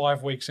because there's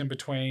 5 weeks in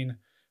between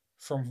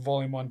from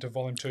volume 1 to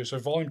volume 2. So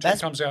volume 2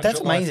 comes out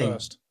July amazing.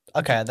 1st.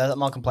 Okay, I'm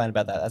not complaining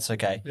about that. That's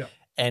okay. Yeah.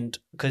 And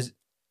because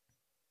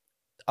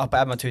I'll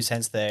add my 2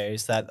 cents there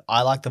is that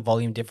I like the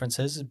volume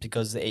differences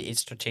because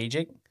it's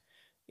strategic.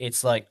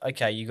 It's like,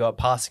 okay, you got a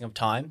passing of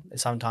time.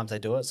 Sometimes they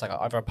do it. It's like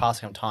over a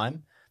passing of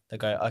time. They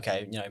go,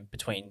 okay,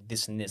 between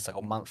this and this, like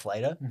a month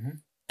later. Mhm.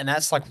 And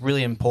that's like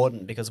really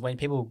important because when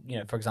people,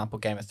 for example,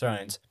 Game of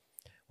Thrones,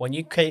 when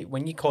you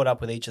caught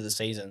up with each of the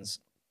seasons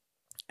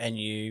and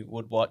you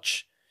would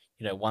watch,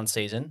 one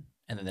season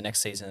and then the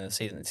next season and the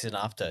season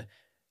after,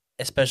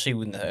 especially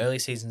in the early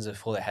seasons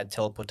before they had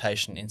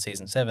teleportation in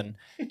season 7,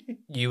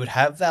 you would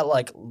have that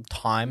like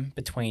time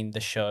between the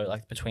show,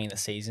 like between the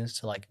seasons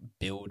to like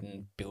build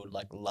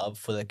like love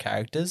for the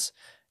characters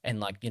and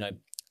like,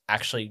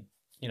 actually,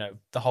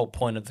 the whole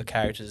point of the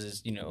characters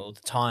is, all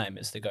the time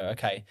is to go,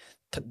 okay,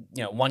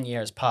 1 year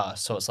has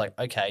passed. So it's like,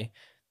 okay,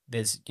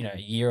 there's, a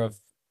year of,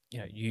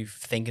 you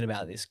thinking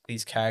about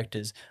these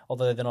characters,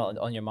 although they're not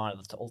on your mind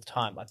all the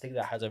time. I think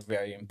that has a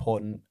very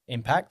important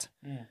impact.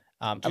 Mm.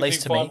 At Do you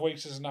least think to 5 me.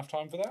 weeks is enough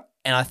time for that?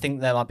 And I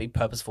think that might be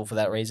purposeful for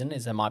that reason.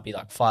 Is there might be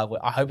like 5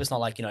 weeks. I hope it's not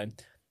like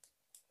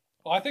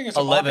I think it's 11.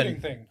 a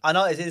marketing thing. I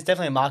know it's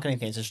definitely a marketing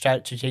thing. It's a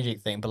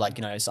strategic thing. But like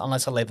it's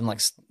unless 11,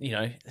 like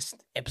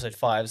episode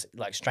 5's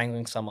like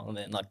strangling someone, and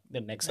then like the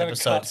next Then it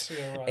episode, cuts,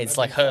 yeah, right, it's that'd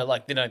like be her, fun.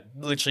 like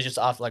literally just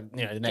after like the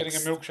Getting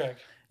next a milkshake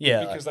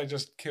yeah. because they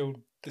just killed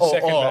the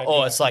second bad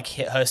Or guy. it's like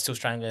her still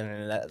strangling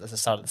and that's the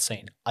start of the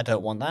scene. I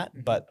don't want that,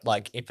 Mm-hmm. but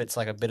like if it's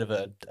like a bit of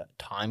a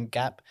time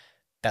gap,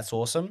 that's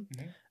awesome.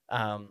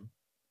 Mhm.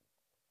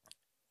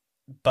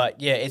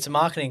 But yeah, it's a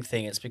marketing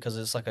thing. It's because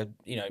it's like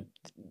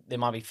there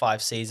might be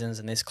 5 seasons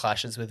and this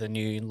clashes with a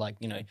new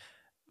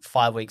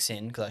 5 weeks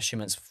in because I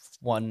assume it's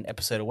 1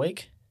 episode a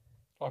week.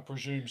 I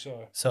presume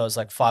so. So it's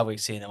like 5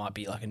 weeks in, there might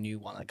be like a new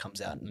one that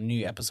comes out, a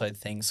new episode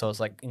thing. So it's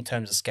like in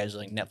terms of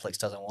scheduling, Netflix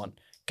doesn't want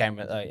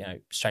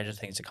Stranger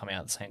Things to come out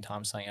at the same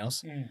time, something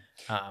else. Mm.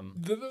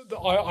 Um,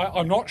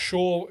 I'm not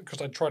sure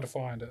because I tried to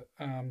find it,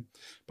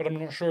 but I'm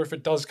not sure if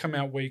it does come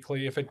out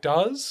weekly. If it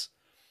does,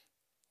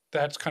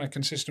 that's kind of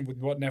consistent with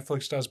what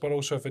Netflix does. But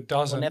also, if it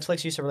doesn't, well,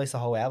 Netflix used to release the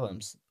whole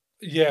albums.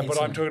 yeah. But I'm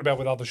Instantly. talking about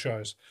with other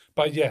shows.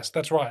 But yes,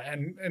 that's right.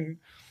 And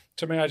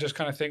to me, I just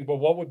kind of think, well,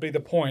 what would be the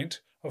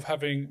point of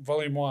having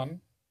Volume 1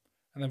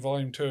 and then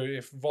Volume 2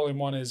 if Volume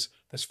 1 is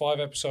there's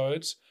 5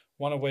 episodes,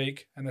 1 a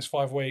week, and there's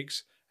 5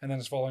 weeks, and then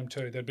it's Volume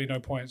 2. There'd be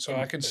no point. So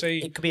I can see.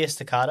 It could be a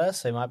staccato,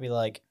 so it might be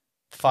like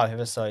 5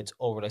 episodes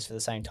all released at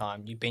the same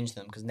time. You binge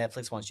them because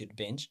Netflix wants you to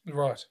binge.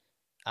 Right.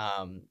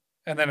 Um,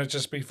 And then it'd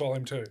just be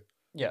Volume 2.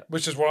 Yeah.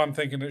 Which is what I'm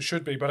thinking it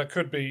should be, but it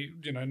could be,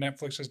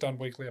 Netflix has done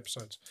weekly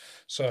episodes.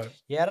 So,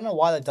 yeah, I don't know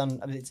why they've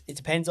done. I mean, it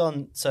depends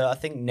on. So I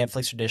think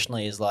Netflix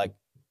traditionally is like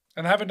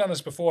and they haven't done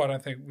this before, I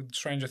don't think, with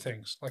Stranger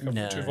Things, like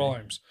No. 2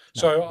 volumes.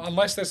 So,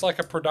 unless there's like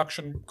a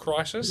production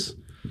crisis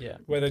yeah.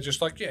 where they're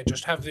just like, yeah,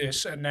 just have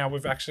this, and now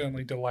we've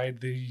accidentally delayed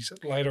these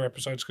later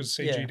episodes because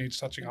CG Yeah. needs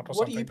touching up or What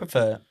something. do you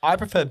prefer? I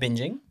prefer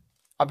binging.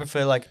 I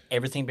prefer like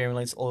everything being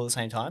released all at the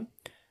same time.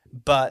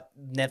 But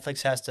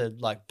Netflix has to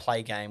like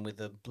play game with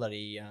the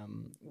bloody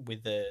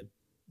with the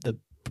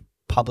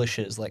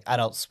publishers like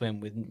Adult Swim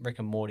with Rick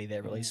and Morty.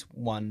 They release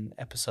 1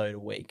 episode a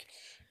week.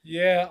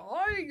 Yeah,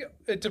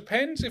 it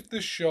depends if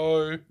the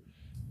show,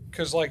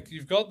 because like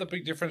you've got the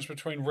big difference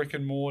between Rick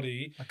and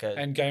Morty Like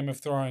and Game of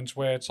Thrones,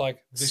 where it's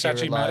like this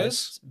actually matters.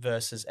 serialized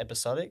versus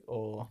episodic,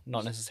 or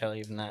not necessarily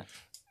even that.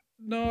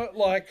 No,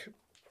 like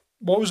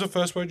what was the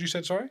first word you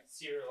said? Sorry,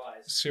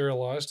 Serialized.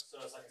 serialized. So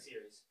it's like a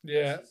series.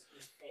 Yeah. Versus,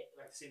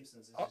 like The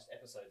Simpsons, it's just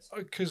episodes.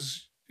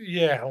 Because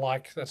yeah,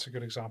 like that's a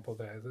good example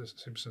there. The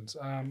Simpsons.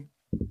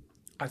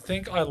 I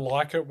think I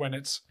like it when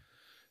it's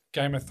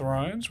Game of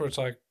Thrones, where it's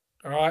like,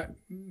 all right,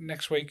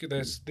 next week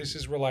this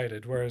is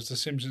related. Whereas The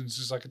Simpsons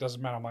is like it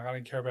doesn't matter. I'm like I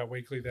don't care about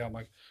weekly there. I'm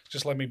like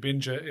just let me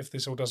binge it if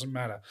this all doesn't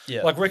matter.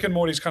 Yeah. Like Rick and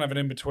Morty's kind of an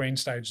in between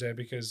stage there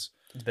because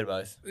It's a bit of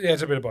both. yeah,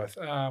 it's a bit of both.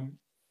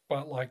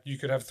 But like you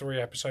could have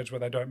 3 episodes where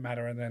they don't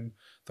matter, and then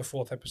the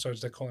 4th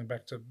episodes they're calling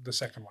back to the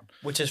second one.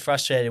 Which is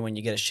frustrating when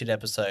you get a shit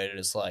episode and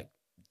it's like,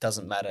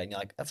 doesn't matter. And you're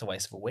like, that's a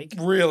waste of a week.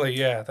 Really,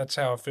 yeah, that's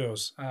how it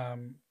feels.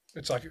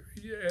 It's like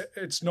yeah,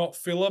 it's not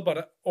filler, but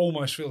it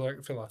almost feels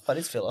like filler. But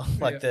it's filler.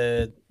 Like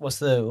what's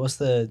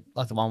the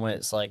like the one where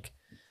it's like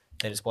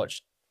they just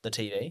watch the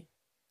TV?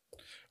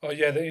 Oh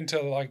yeah, the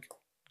inter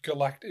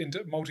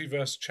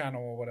multiverse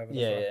channel or whatever.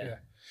 Yeah.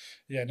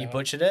 You No,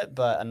 butchered it,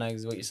 but I know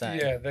what you're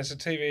saying. yeah, there's a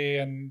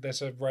TV and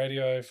there's a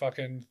radio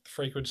fucking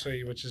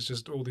frequency, which is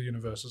just all the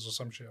universes or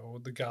some shit, or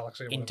the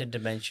galaxy, or whatever.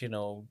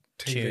 Interdimensional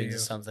TV tunes or or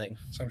something.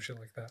 Some shit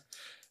like that.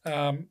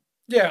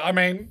 Yeah, I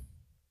mean,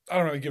 I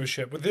don't really give a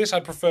shit. With this,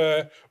 I'd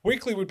prefer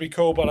weekly would be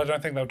cool, but I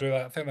don't think they'll do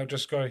that. I think they'll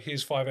just go,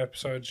 here's 5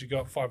 episodes, you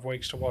got 5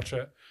 weeks to watch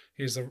it.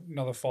 Here's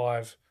another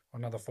 5 or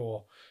another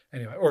 4.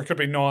 Anyway, or it could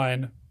be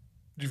 9.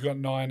 You've got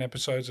 9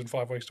 episodes and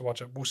 5 weeks to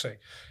watch it. We'll see.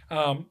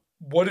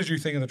 What did you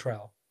think of the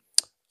trailer?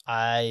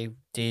 I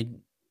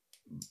did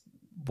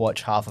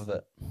watch half of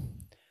it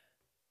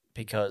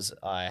because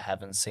I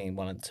haven't seen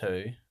 1 and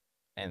 2,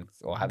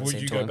 or haven't Will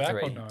seen you 2 go and back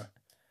 3 or no?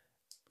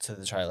 to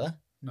the trailer.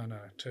 No,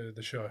 to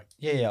the show.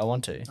 Yeah, I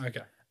want to.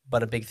 Okay.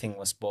 But a big thing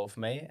was spoiled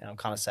for me, and I'm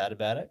kind of sad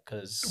about it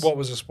because What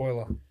was a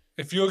spoiler?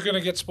 If you're going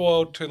to get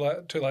spoiled, too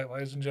late,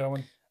 ladies and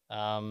gentlemen.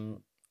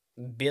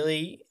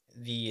 Billy,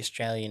 the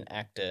Australian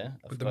actor,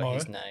 I With the forgot mo?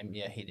 his name.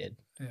 Yeah, he did.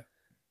 Yeah.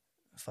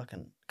 I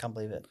fucking can't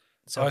believe it.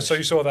 Oh, so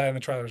you saw that in the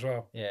trailer as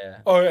well? Yeah.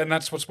 Oh, and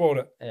that's what spoiled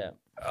it? Yeah.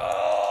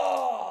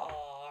 Oh,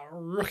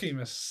 rookie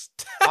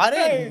mistake. I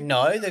didn't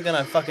know they're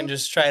gonna fucking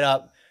just straight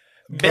up,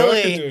 Murder,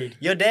 Billy, dude.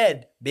 you're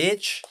dead,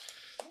 bitch.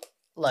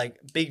 Like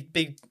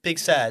big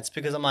sads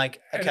because I'm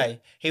like,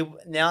 okay, he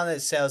now that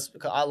it sells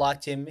because I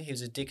liked him. He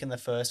was a dick in the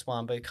first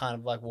one, but kind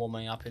of like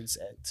warming up in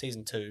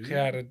season 2. He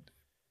had a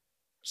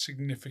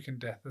significant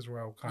death as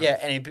well. Yeah,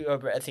 and I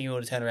think he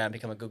would have turned around and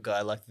become a good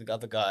guy like the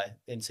other guy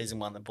in season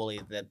 1, the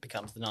bully that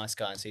becomes the nice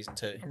guy in season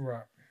 2.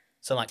 Right.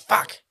 So I'm like,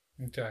 fuck.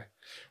 Okay.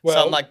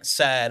 So I'm like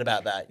sad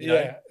about that. You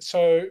know?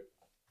 So,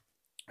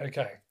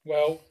 okay.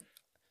 Well,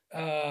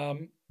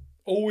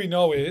 all we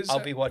know is I'll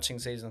be watching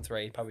season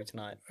 3 probably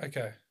tonight.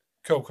 okay.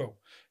 Cool.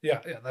 Yeah,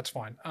 that's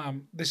fine.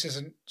 This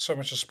isn't so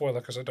much a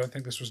spoiler because I don't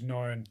think this was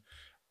known,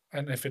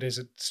 and if it is,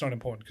 it's not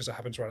important because it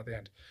happens right at the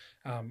end.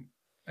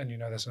 And you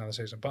know there's another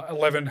season, but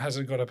 11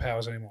 hasn't got her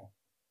powers anymore.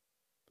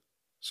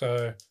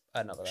 So I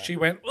don't know about that. she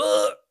went,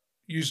 "Ugh,"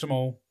 used them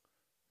all.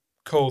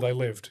 Cool, they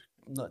lived.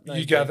 No,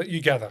 You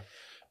gather.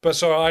 But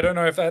so I don't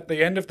know if at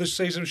the end of the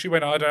season she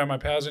went, I don't have my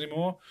powers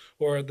anymore,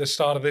 or at the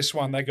start of this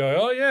one they go,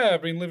 oh yeah,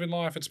 I've been living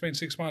life. It's been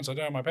 6 months. I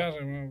don't have my powers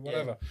anymore.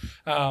 Whatever.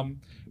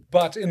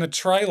 But in the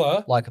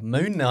trailer, like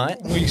Moon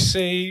Knight. we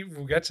see.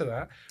 We'll get to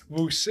that.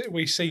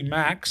 We see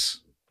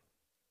Max.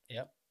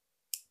 Yep.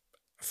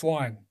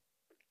 Flying.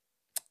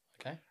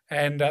 Okay.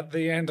 And at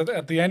the end I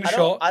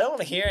shot. don't want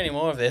to hear any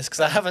more of this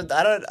because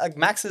I don't. Like,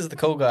 Max is the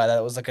cool guy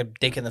that was like a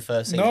dick in the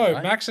first season. No,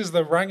 right? Max is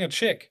the Ranger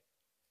chick.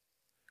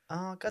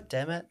 Oh, god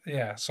damn it.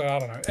 Yeah, so I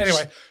don't know.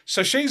 Anyway,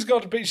 so she's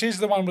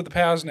the one with the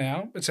powers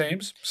now, it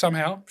seems.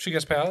 Somehow she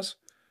gets powers.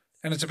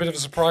 And it's a bit of a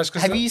surprise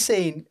because Have you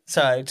seen?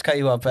 Sorry to cut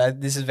you off, but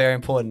this is very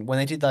important. When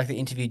they did like the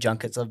interview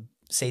junkets of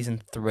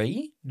season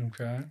 3,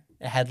 Okay.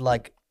 it had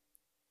like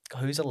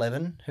who's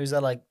 11? Who's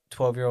that like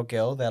 12-year-old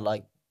girl that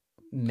like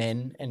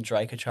men and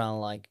Drake are trying to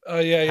like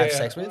have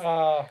sex with?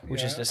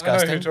 Which is I know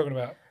disgusting. who you're talking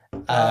about.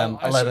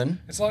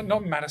 11. It's like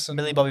not Madison.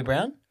 Millie Bobby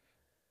Brown.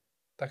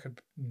 That could.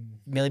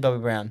 Millie Bobby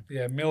Brown.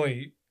 Yeah,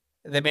 Millie.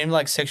 They've been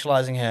like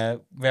sexualizing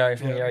her from a very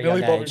Millie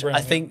young Bobby age. Brown,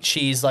 I think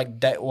she's like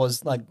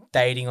was like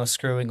dating or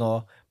screwing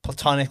or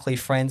platonically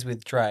friends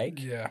with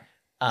Drake. Yeah.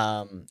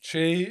 Um,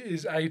 She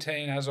is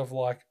 18 as of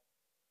like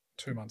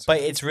 2 months but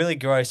ago. it's really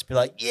gross to be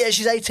like, yeah,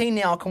 she's 18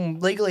 now. I can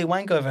legally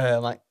wank over her.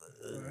 I'm like,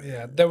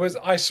 Yeah,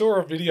 I saw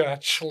a video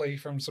actually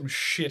from some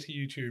shit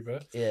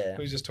YouTuber yeah.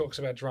 who just talks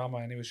about drama,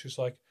 and he was just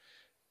like,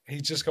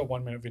 he's just got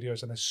 1 minute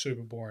videos and they're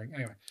super boring.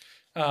 Anyway,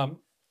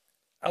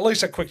 at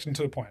least they're quick and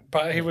to the point.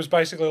 But he was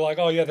basically like,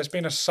 oh yeah, there's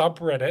been a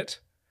subreddit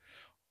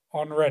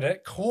on Reddit.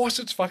 Of course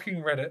it's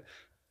fucking Reddit,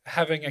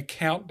 having a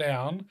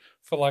countdown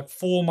for like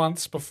 4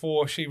 months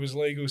before she was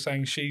legal,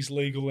 saying she's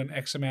legal in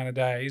X amount of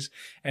days,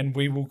 and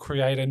we will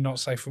create a not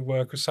safe for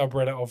work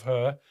subreddit of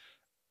her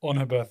on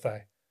her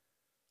birthday.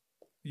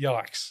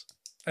 Yikes.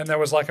 And there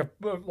was like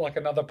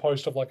another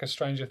post of like a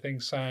Stranger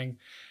Things saying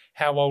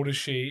how old is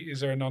she? Is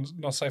there a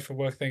not safe for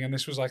work thing? And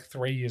this was like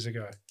 3 years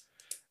ago.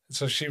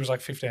 So she was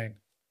like 15.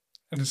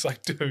 And it's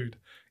like, dude,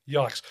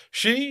 yikes.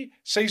 She,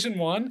 season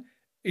 1,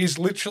 is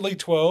literally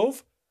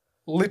 12,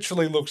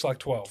 literally looks like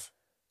 12.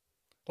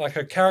 Like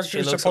her character She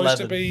is looks supposed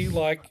 11. to be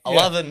like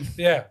 11.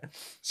 Yeah.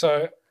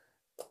 So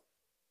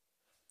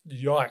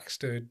yikes,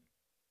 dude.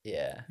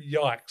 Yeah.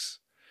 Yikes.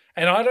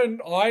 And I don't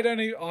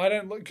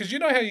look, because you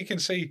know how you can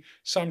see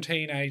some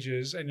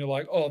teenagers and you're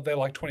like, oh, they're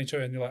like 22,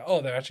 and you're like,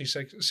 oh, they're actually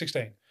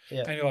 16.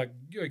 Yeah. And you're like,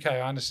 okay,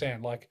 I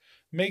understand. Like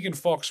Megan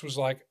Fox was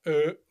like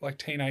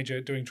teenager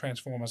doing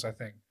Transformers, I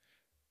think.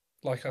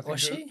 Like I think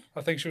Was she?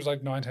 I think she was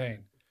like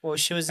 19. Well,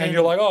 she was And in.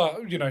 you're like,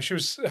 oh,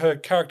 her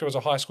character was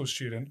a high school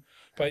student,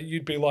 but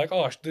you'd be like,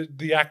 oh,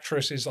 the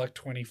actress is like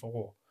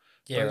 24.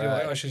 yeah, But you're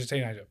like, right. oh, she's a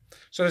teenager.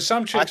 So there's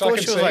some I chicks I, thought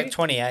can she was see. like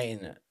 28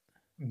 in it.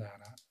 No.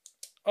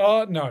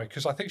 Oh, no,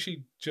 because I think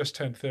she just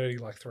turned 30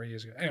 like 3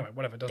 years ago. Anyway,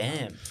 whatever. Doesn't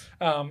Damn.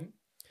 matter.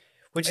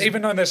 Which is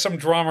Even though there's some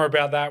drama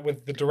about that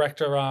with the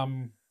director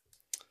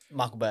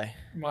Michael Bay.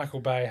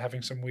 Michael Bay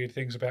having some weird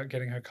things about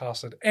getting her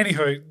casted.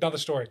 Anywho, another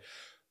story.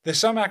 There's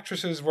some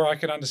actresses where I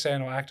can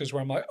understand, or actors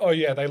where I'm like, oh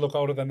yeah, they look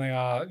older than they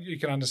are. You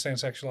can understand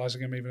sexualizing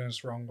them even if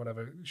it's wrong,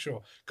 whatever.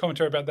 Sure.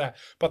 Commentary about that.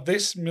 But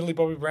this Millie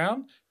Bobby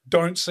Brown,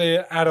 don't see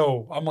it at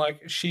all. I'm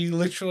like, she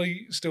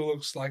literally still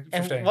looks like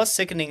 15. And what's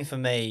sickening for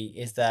me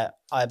is that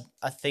I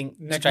think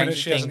Next Stranger minute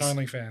she has an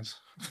Things. OnlyFans.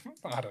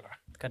 I don't know.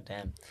 God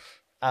damn.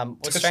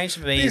 What's strange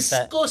for me is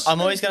that Disgusting. I'm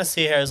always going to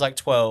see her as like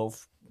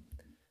 12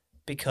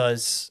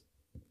 because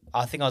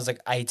I think I was like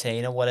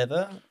 18 or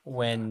whatever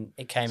when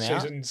it came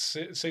out.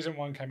 Season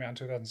 1 came out in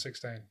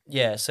 2016.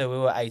 Yeah, so we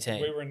were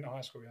 18. We were in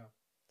high school, yeah.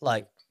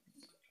 Like,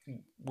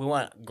 we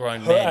weren't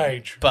grown Her men.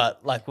 age.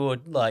 But like we were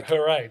like.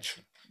 Her age.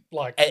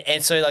 Like,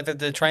 And so like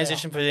the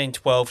transition between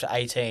 12 to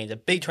 18, the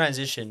big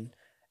transition.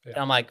 Yeah.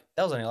 And I'm like,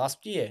 that was only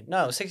last year.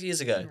 No, it was 6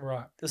 years ago.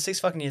 right. It was 6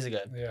 fucking years ago.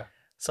 Yeah.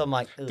 So I'm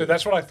like, Dude,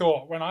 that's what I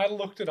thought. When I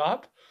looked it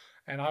up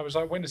and I was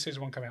like, when did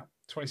season 1 come out?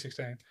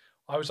 2016.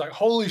 I was like,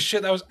 holy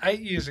shit, that was 8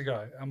 years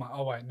ago. I'm like,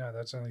 oh wait, no,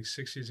 that's only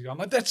 6 years ago. I'm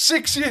like, that's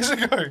 6 years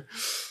ago.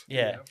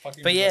 yeah.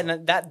 Fucking But yeah, bizarre.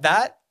 no,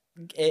 that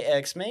it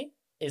irks me.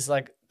 Is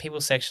like people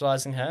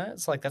sexualizing her.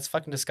 It's like that's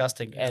fucking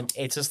disgusting. Yeah. And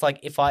it's just like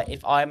if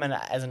I'm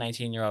as an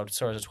 18-year-old,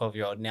 saw her as a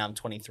 12-year-old, now I'm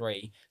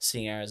 23,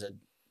 seeing her as a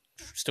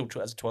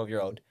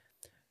 12-year-old.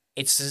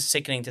 It's just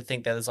sickening to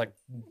think that there's like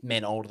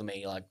men older than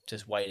me like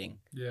just waiting.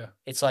 Yeah.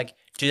 It's like,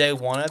 do they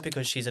want her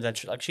because she's an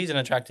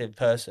attractive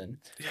person?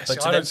 Yeah, But see,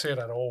 to I them- don't see it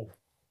at all.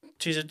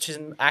 She's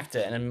an actor,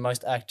 and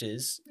most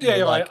actors, Yeah, who are,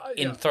 yeah, like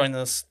yeah. throwing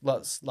the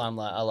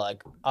limelight are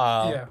like,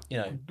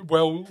 Yeah.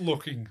 Well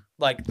looking,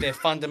 like they're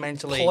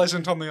fundamentally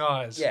pleasant on the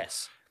eyes.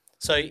 yes.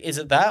 So is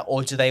it that,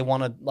 or do they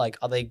want to like?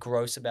 Are they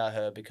gross about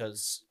her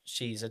because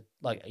she's a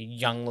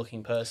young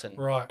looking person,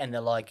 Right. and they're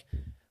like,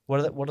 what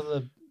are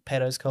the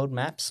pedos called?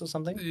 Maps or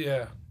something?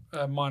 Yeah.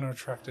 Minor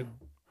attracted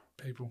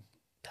people.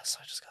 That's so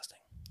disgusting.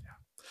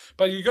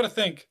 But you got to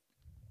think,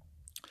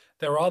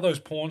 there are those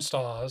porn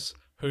stars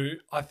who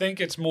I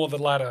think it's more the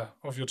latter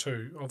of your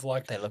two. Of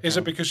like, They look is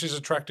young. it because she's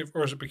attractive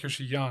or is it because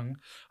she's young?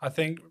 I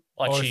think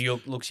Like both- she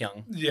looks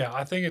young. Yeah,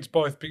 I think it's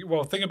both.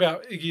 Well, think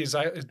about Iggy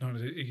Azalea. Not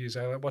Iggy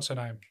Azalea. What's her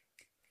name?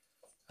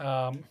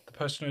 The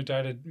person who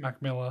dated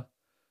Mac Miller.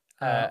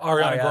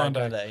 Ariana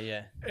Grande.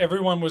 Yeah.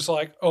 Everyone was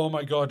like, "Oh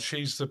my god,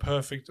 she's the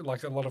perfect."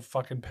 Like a lot of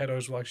fucking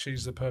pedos were like,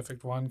 "She's the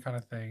perfect one," kind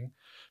of thing,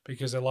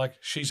 because they're like,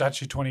 she's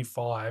actually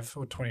 25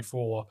 or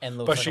 24, And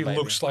looks but like she a baby.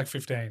 looks like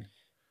 15,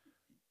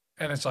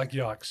 and it's like,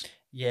 yikes.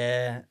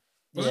 Yeah.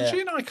 Wasn't yeah. she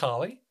in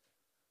iCarly?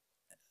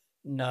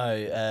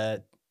 No.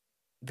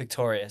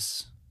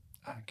 Victorious.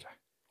 Okay,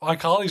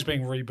 iCarly's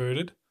being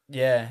rebooted.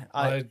 Yeah.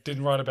 I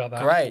didn't write about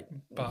that. Great.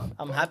 but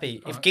I'm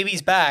happy. If I-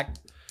 Gibby's back,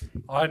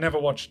 I never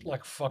watched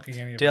like fucking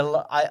any of dude,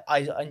 it.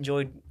 I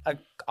enjoyed.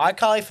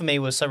 iCarly for me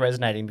was so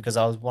resonating because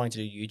I was wanting to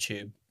do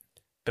YouTube.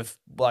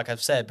 Like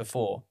I've said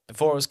before it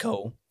was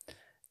cool,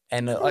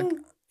 and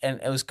and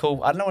it was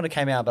cool. I don't know when it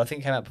came out, but I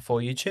think it came out before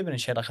YouTube, and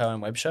she had like her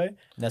own web show, and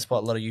that's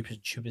what a lot of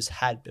YouTubers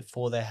had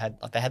before they had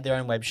their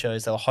own web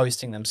shows. They were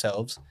hosting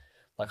themselves,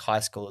 like high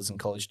schoolers and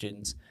college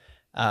students.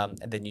 And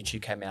then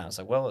YouTube came out. I was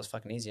like, well, it's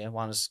fucking easier.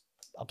 Why not just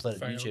upload it to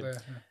Failed YouTube?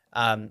 there,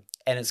 yeah.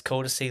 And it's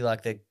cool to see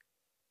like the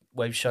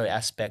web show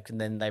aspect,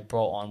 and then they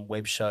brought on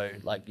web show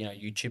like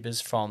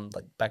YouTubers from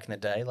like back in the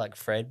day, like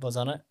Fred was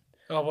on it.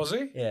 Oh, was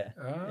he? Yeah,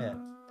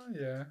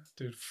 Yeah.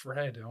 Dude,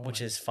 Fred. Oh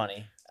which my- is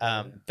funny.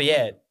 But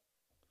yeah,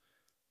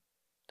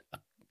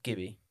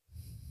 Gibby.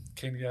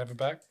 Keen to have him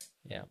back.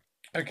 Yeah.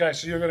 Okay,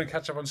 so you're going to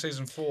catch up on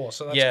season 4,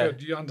 so that's Yeah.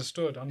 good. You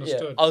understood.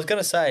 Yeah, I was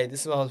gonna say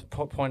this is what I was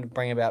point to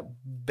bring about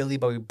Billy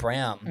Bobby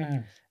Brown.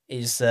 Mm.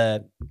 Is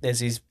there's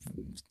these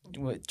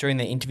during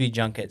the interview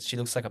junkets, she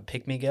looks like a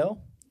pick me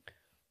girl,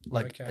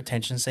 like Okay.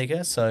 attention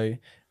seeker. So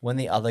when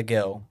the other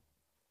girl,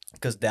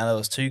 because now there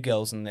was 2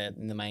 girls in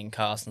the main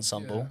cast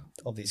ensemble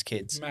of these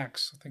kids,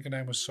 Max, I think her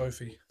name was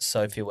Sophie.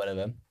 Sophie or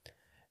whatever,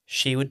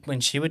 when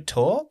she would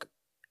talk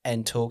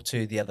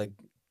to the other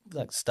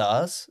like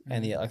stars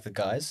and the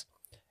guys,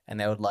 and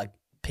they would like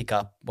pick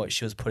up what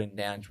she was putting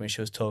down when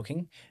she was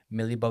talking,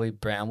 Millie Bobby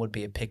Brown would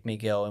be a pick me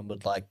girl and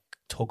would like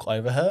talk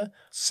over her.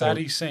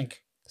 Sadie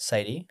Sink.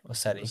 Sadie or Or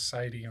Sadie.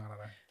 Sadie, I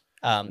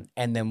don't know.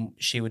 And then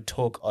she would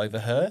talk over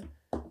her,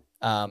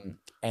 and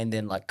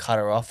then like cut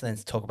her off and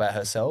then talk about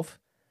herself.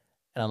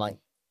 And I'm like,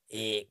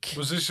 ick.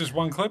 Was this just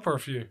one clip or a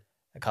few?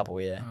 A couple,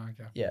 yeah. Oh,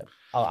 okay. Yeah.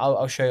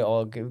 I'll show you.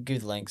 I'll give you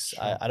the links.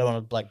 Sure. I don't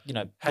want to like Hey,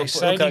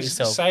 look at it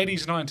yourself.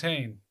 Sadie's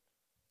 19.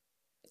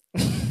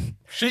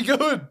 She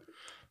good.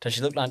 Does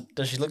she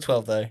look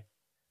 12 though?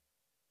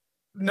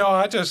 No,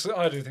 I do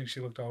think she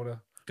looked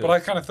older. Good. But I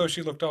kind of thought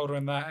she looked older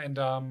in that, and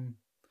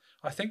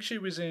I think she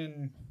was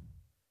in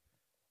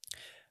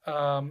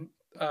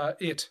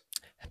It.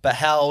 But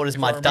how old is If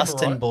I my remember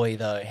Dustin right. boy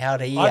though? How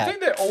did he I act?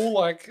 think they're all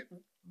like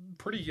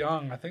pretty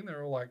young. I think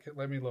they're all like.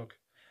 Let me look.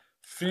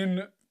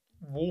 Finn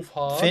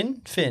Wolfhard.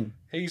 Finn.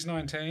 He's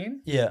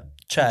 19. Yeah.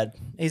 Chad.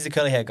 He's the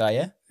curly hair guy,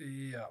 yeah?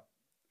 Yeah.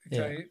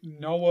 Okay.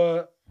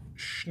 Noah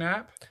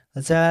Schnapp.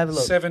 Let's have a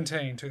look.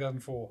 17,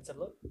 2004. Let's have a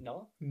look.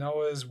 Noah?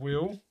 Noah's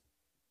Will,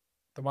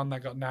 the one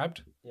that got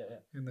nabbed Yeah.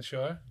 in the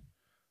show.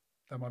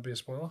 That might be a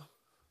spoiler.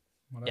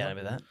 Yeah, Whatever.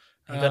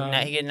 I remember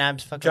that. He get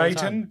nabs fucking all the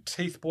time. Gayton,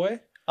 Teeth Boy.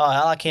 Oh,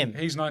 I like him.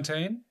 He's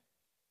 19.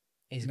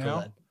 He's a good now.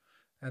 lad.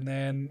 And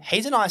then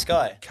He's a nice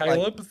guy. Like,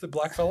 Caleb, the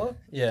black fella,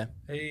 yeah.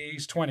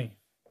 he's 20.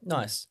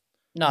 Nice.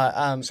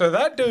 No, So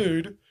that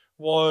dude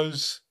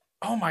was,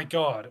 oh my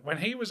God, when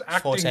he was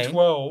acting 14?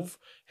 12,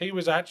 he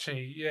was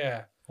actually,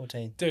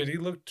 14. dude, he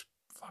looked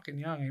fucking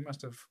young. They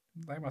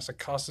must have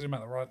casted him at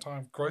the right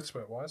time, growth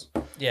spurt wise.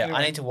 Yeah, Anyway.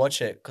 I need to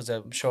watch it because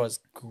I'm sure it's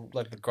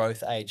like the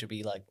growth age will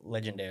be like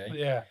legendary.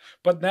 Yeah,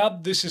 but now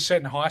this is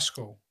set in high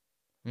school.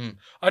 Mm.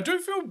 I do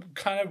feel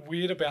kind of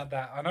weird about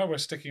that. I know we're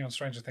sticking on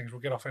Stranger Things.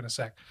 We'll get off in a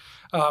sec.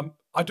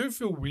 I do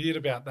feel weird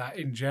about that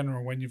in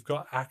general when you've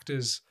got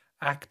actors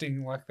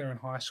acting like they're in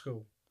high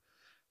school.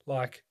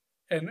 Like,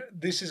 and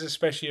this is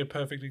especially a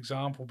perfect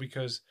example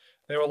because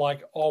they were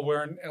like, oh,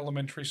 we're in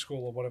elementary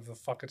school or whatever the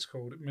fuck it's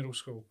called, middle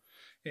school.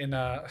 In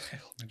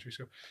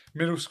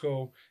middle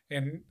school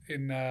in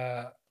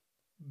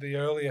the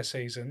earlier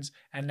seasons,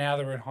 and now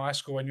they're in high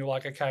school, and you're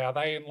like, okay, are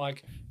they in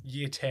like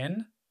year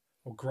 10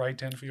 or grade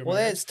 10 for your Well,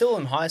 movie? they're still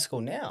in high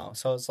school now,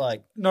 so it's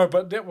like. No,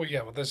 but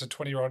there's a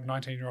 20-year-old,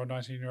 19-year-old,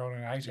 19-year-old,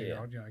 and an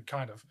 18-year-old,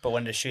 kind of. But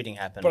when the shooting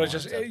happened, But it's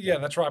just,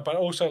 that's right. But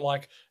also,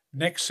 like,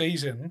 next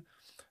season,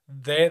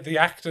 the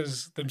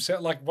actors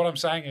themselves, like, what I'm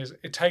saying is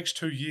it takes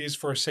 2 years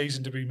for a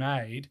season to be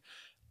made.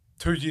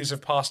 2 years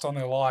have passed on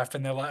their life,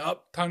 and they're like,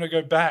 oh, time to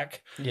go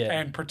back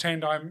and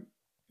pretend I'm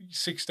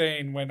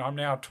 16 when I'm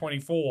now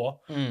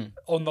 24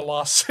 on the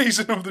last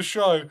season of the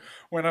show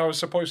when I was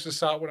supposed to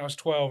start when I was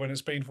 12, and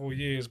it's been 4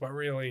 years, but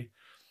really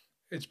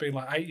it's been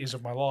like 8 years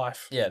of my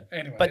life. Yeah.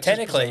 Anyway, But it's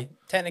just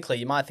technically,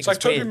 you might think it's like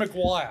Tobey weird.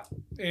 Maguire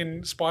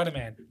in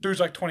Spider-Man. Dude's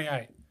like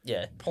 28,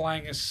 Yeah.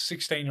 playing a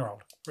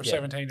 16-year-old or Yeah.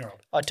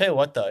 17-year-old. I'll tell you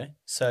what though.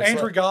 So it's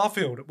Andrew like-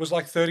 Garfield was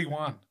like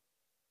 31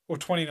 or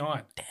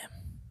 29. Damn.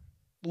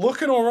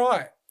 Looking all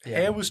right. Yeah.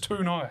 Hair was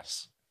too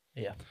nice.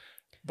 Yeah.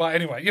 But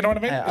anyway, you know what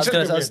I mean? I It's was just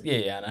a gonna, bit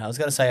weird. I know. I was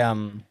gonna say,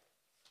 I'll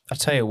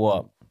tell you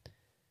what,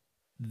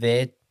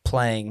 they're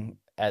playing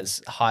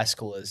as high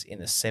schoolers in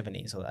the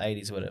 70s or the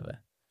 80s or whatever.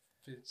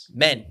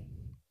 Men.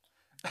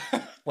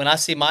 When I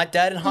see my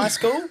dad in high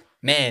school,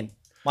 man,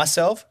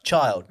 myself,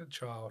 child. Good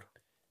child.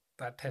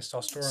 That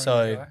testosterone.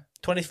 So guy.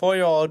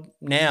 24-year-old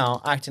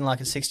now acting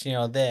like a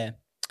 16-year-old there,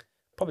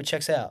 probably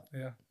checks out.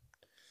 Yeah.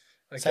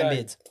 Same Okay.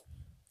 beards.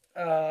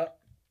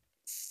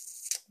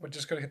 We're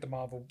just gonna hit the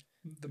Marvel.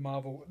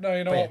 No,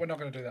 you know But what? yeah. We're not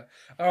gonna do that.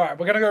 All right,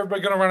 we're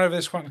gonna run over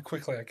this one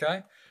quickly.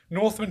 Okay.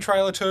 Northman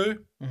trailer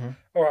 2. Mhm.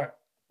 All right.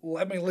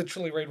 Let me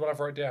literally read what I've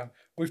wrote down.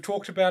 We've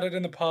talked about it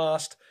in the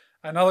past.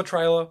 Another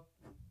trailer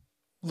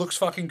looks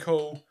fucking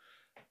cool.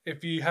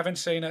 If you haven't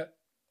seen it,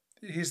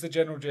 here's the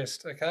general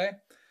gist. Okay.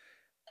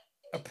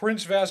 A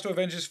prince vows to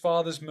avenge his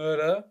father's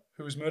murder,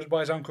 who was murdered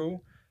by his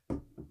uncle.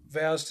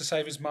 Vows to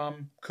save his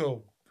mum.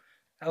 Cool.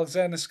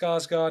 Alexander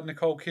Skarsgård,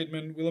 Nicole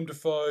Kidman, Willem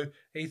Dafoe,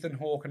 Ethan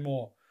Hawke, and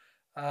more.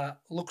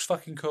 Looks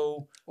fucking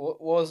cool. What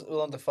was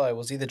Willem Dafoe?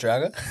 Was he the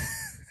Dragon?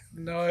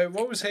 No,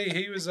 what was he?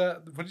 He was,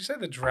 what did you say?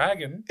 The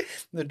dragon?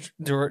 the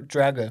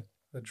Drago.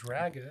 The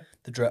Dragger?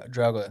 The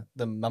Drago.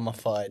 The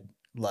mummified,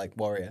 like,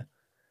 warrior.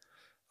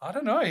 I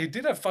don't know. He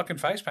did have fucking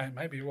face paint.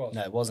 Maybe he was.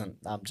 No, it wasn't.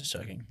 I'm just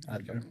joking.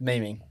 Okay. I'm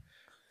memeing.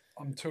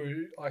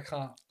 I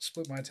can't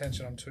split my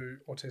attention. I'm too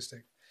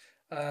autistic.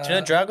 Do you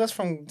know Dragos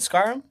from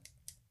Skyrim?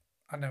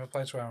 I never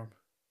played Skyrim.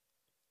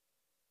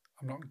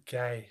 I'm not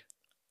gay.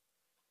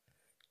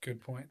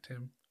 Good point,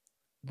 Tim.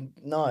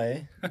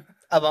 No.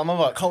 I'm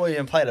like, can't believe you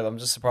even played it. I'm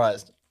just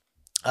surprised.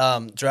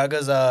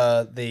 Dragos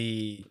are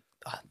the...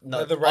 no,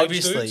 They're the rage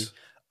obviously, dudes?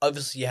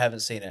 obviously you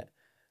haven't seen it.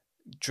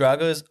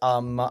 Dragos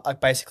are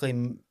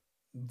basically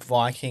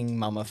Viking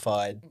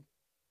mummified.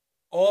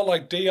 Oh,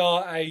 like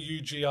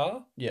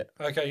Draugr? Yeah.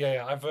 Okay,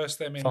 yeah. I versed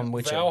them in From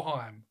Witcher.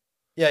 Valheim.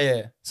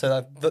 Yeah.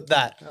 So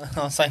that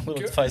I was saying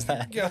Willem Good. Dafoe's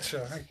that.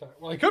 Gotcha. Okay.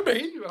 Well, he could be.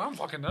 I don't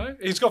fucking know.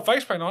 He's got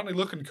face paint on. He's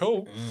looking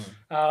cool.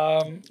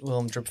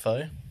 Willem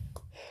Dafoe.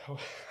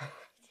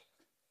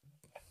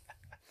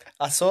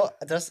 I saw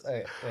just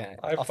I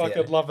off the fucking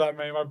air. love that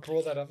meme. I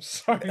brought that up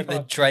so The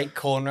much. Drake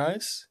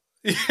cornrows.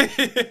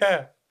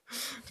 Yeah.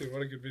 Dude,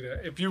 what a good video.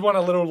 If you want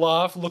a little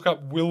laugh, look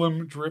up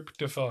Willem Drip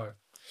Defoe.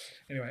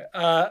 Anyway,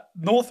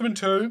 Northman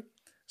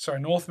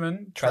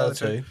Trailer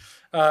 2.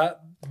 2.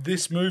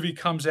 This movie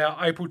comes out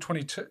April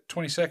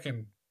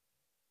 22nd.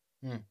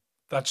 Hmm.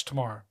 That's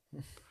tomorrow.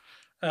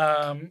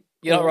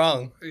 You're not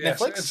wrong.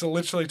 Yes, Netflix? it's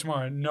literally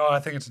tomorrow. No, I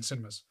think it's in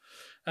cinemas.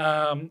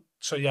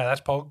 So yeah,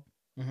 that's Pog.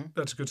 Mhm.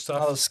 That's good Oh,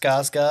 stuff.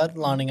 Skarsgård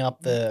lining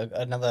up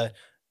another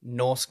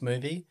Norse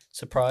movie.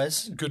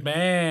 Surprise. Good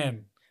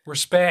man.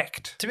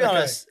 Respect. To be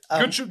honest,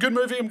 good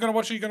movie. I'm gonna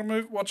watch it. You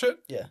gonna watch it?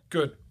 Yeah.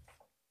 Good.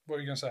 What are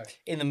you gonna say?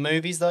 In the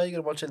movies, though, you got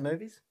to watch it in the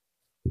movies?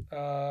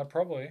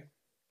 Probably.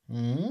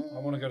 Mm. I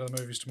want to go to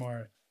the movies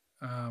tomorrow.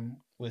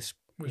 With,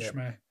 Which yeah.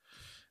 may.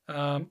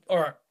 All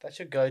right. That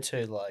should go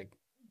to, like,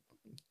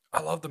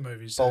 I love the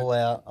movies. dude. bowl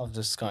out of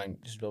just going,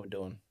 just what we're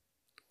doing.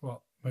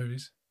 What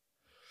movies?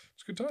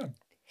 It's a good time.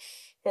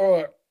 All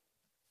right.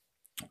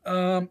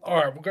 All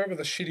right. We'll go with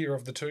the shittier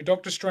of the two.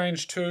 Doctor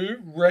Strange 2,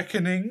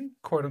 Reckoning,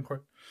 quote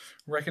unquote,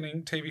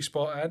 Reckoning TV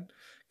spot ad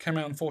came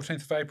out on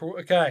 14th of April.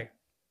 Okay.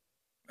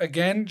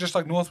 Again, just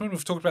like Northman,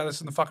 we've talked about this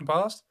in the fucking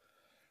past.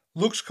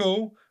 Looks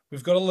cool.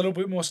 We've got a little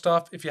bit more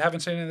stuff. If you haven't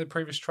seen any of the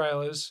previous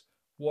trailers,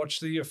 watch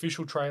the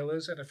official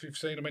trailers. And if you've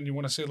seen them and you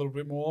want to see a little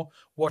bit more,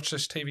 watch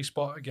this TV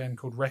spot again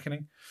called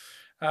Reckoning.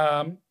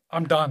 I'm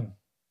done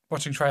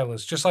watching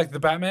trailers. Just like the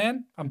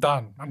Batman, I'm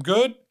done. I'm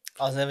good.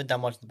 I was never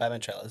done watching the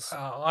Batman trailers.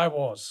 I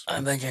was.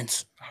 I'm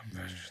vengeance. I'm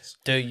vengeance.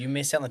 Dude, you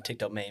missed out on the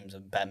TikTok memes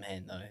of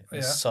Batman, though. It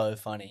was Yeah. so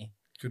funny.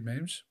 Good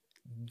memes.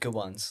 Good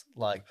ones.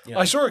 Like, you know,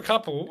 I saw a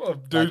couple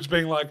of dudes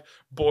being like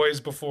boys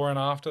before and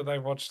after they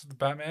watched the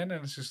Batman,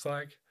 and it's just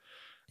like,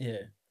 yeah.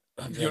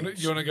 you want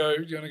to go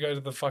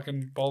to the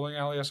fucking bowling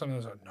alley or something? I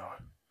was like, no.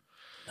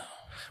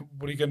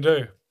 What are you gonna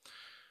do?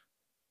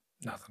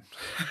 Nothing.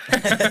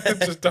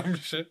 Just dumb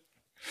shit.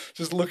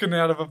 Just looking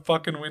out of a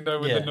fucking window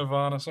with Yeah. the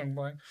Nirvana song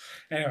playing.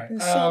 Anyway,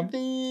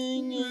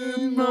 Something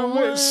in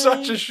the it's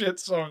such a shit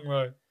song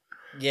though.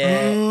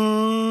 Yeah.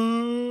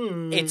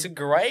 It's a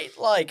great,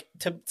 like,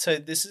 so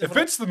this is It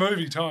fits the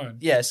movie tone.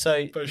 yeah,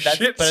 so But that's,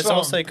 shit but it's song.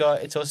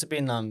 also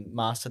been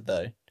mastered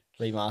though,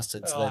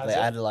 remastered. So Oh, they has it?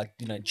 added like,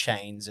 you know,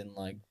 chains and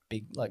like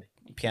big like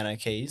piano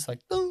keys, like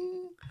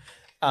ding,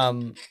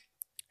 and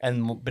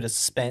a bit of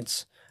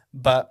suspense.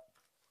 But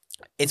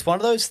it's one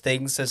of those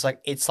things that's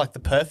like it's like the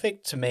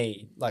perfect to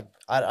me. Like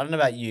I don't know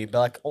about you, but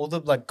like all the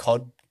like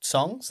COD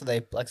songs, so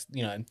they like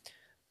you know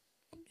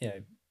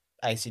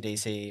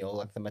AC/DC or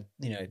like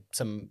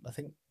some I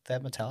think they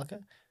have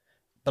Metallica.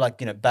 But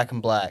like, you know, Back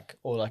in Black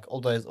or like all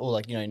those, or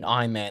like, you know, in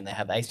Iron Man, they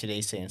have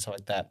AC/DC and stuff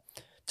like that.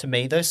 To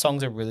me, those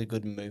songs are really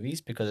good in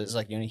movies because it's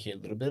like you only hear a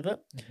little bit of it.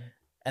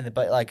 Mhm.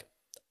 But like,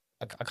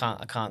 I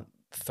can't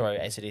throw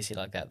AC/DC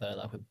like that though,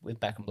 like with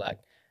Back in Black.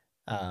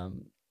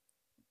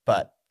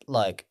 But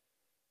like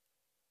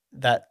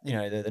that, you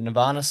know, the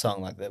Nirvana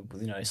song, like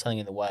you know, Something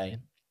in the Way.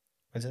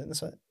 Is it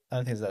this way? I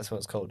don't think that's what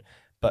it's called.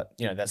 But,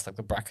 you know, that's like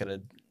the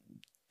bracketed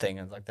thing.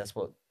 And like, that's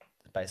what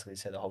it basically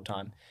said the whole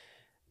time.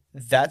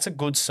 That's a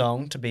good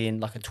song to be in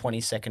like a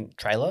 20-second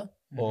trailer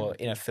or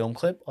in a film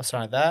clip or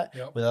something like that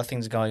Yep. with other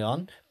things going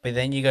on. But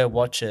then you go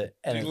watch it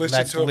and You it's listen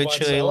like to it by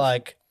literally itself?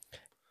 like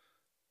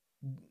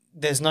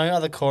there's no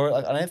other chorus.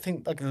 Like, I don't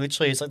think like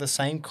literally it's like the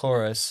same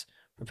chorus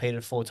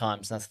repeated 4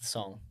 times and that's the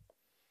song.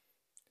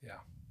 Yeah.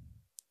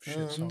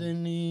 Shit song.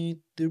 Underneath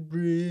the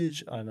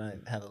bridge. I don't know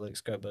how the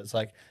lyrics go, but it's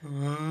like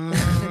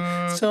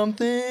Uh,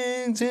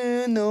 something's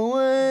in the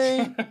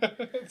way.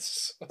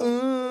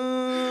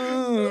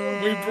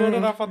 we brought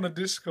it up on the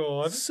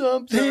Discord.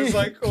 Something. So it was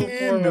like all 4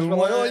 of us in were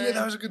like, the oh yeah, way.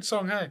 that was a good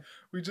song. Hey,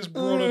 we just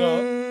brought it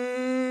up.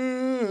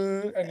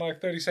 And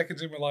like 30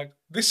 seconds in, we're like,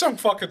 this song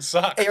fucking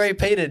sucks. It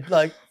repeated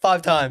like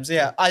 5 times.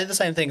 Yeah, I did the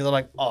same thing because I'm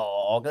like,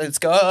 oh, let's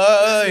go.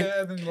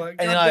 Yeah, and then you're like,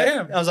 And God then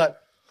damn. I was like,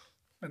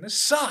 Man, this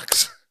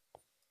sucks.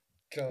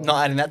 God.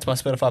 not adding that to my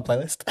Spotify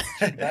playlist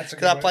That's a because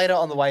good I way. played it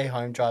on the way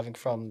home driving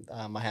from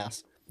my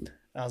house. And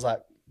I was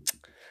like,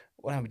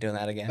 why am I doing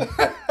that again?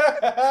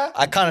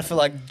 I kind of feel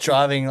like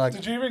driving like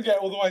Did you even get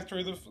all the way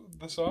through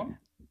the song?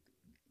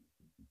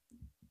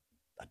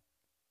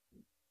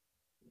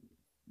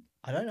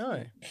 I don't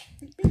know,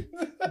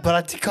 but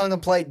I did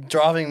contemplate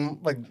driving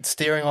like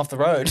steering off the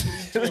road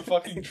To a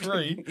fucking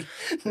tree.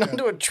 not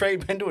into a tree,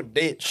 but into a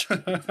ditch.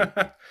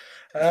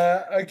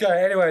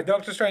 Okay, anyway,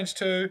 Doctor Strange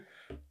 2.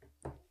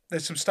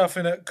 There's some stuff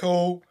in it.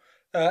 Cool.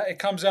 It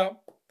comes out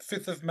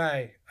 5th of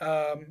May.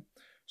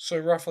 So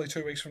roughly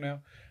 2 weeks from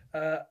now.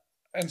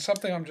 And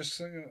something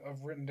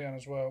I've written down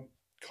as well.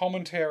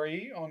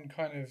 Commentary on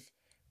kind of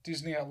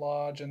Disney at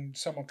large and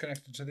somewhat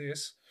connected to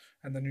this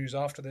and the news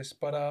after this.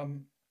 But I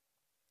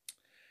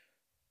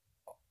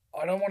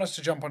don't want us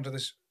to jump onto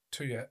this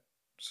too yet.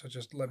 So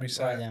just let me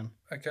say Write it it. down.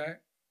 Okay?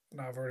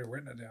 No, I've already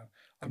written it down.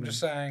 I'm just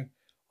saying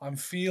I'm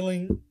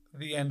feeling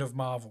the end of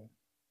Marvel.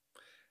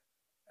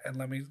 And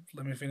let me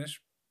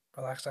finish.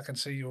 Relax, I can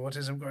see your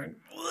autism going.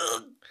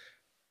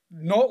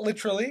 Not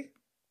literally,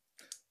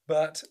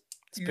 but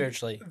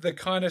Spiritually. the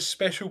kind of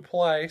special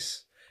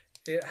place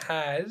it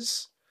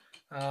has.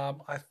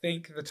 I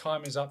think the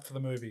time is up for the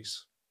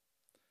movies.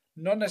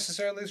 Not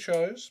necessarily the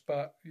shows,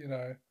 but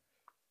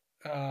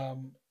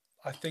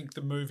I think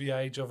the movie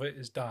age of it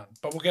is done.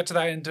 But we'll get to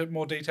that into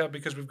more detail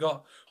because we've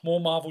got more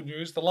Marvel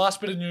news. The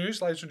last bit of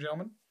news, ladies and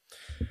gentlemen.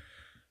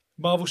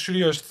 Marvel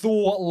Studios'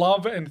 Thor: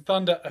 Love and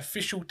Thunder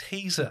official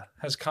teaser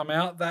has come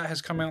out. That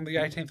has come out on the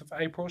 18th of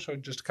April, so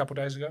just a couple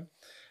of days ago.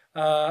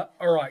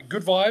 All right,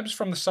 good vibes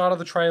from the start of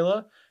the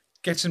trailer.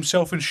 Gets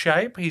himself in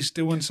shape. He's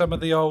doing some of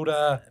the old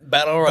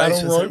Battle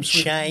ropes with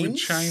chains. with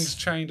chains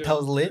chained. That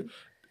was lit.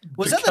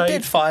 Was the that the cave-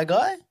 dead fire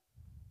guy?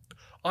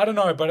 I don't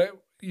know, but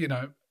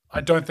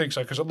I don't think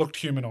so because it looked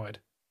humanoid,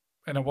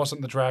 and it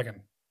wasn't the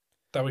dragon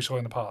that we saw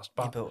in the past.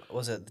 Yeah, But but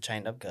was it the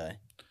chained up guy?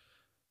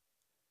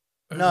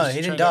 who No, was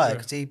he didn't chained up die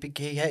there?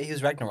 because he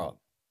was Ragnarok.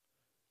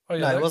 Oh,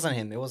 yeah, No, that- it wasn't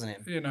him. It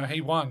wasn't him.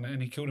 He won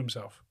and he killed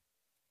himself.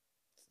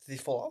 Did he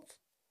fall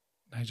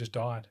off? He just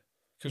died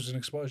because of an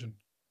explosion.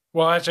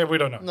 Well, actually, we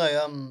don't know.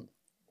 No,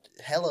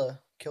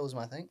 Hela kills him,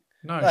 I think.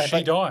 No, No, she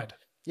but- died.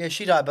 Yeah,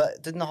 she died,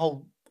 but didn't the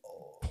whole...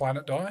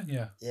 Planet die?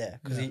 Yeah. Yeah.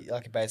 Because he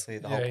basically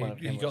the whole point of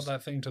he him got was,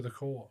 that thing to the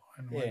core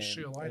and went,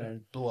 see you later.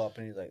 blew up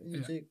and he's like,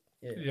 Yeah. sick.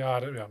 Yeah. Yeah, I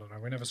don't know.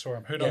 We never saw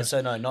him. Who yeah. knows?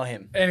 So no, not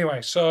him.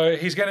 Anyway, so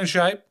he's getting in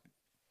shape.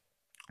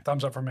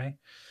 Thumbs up from me.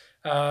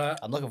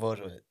 I'm looking forward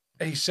to it.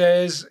 He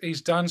says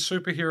he's done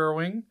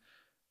superheroing.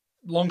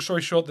 Long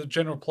story short, the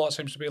general plot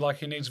seems to be like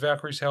he needs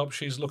Valkyrie's help.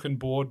 She's looking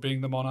bored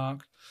being the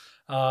monarch.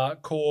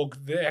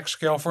 Korg, the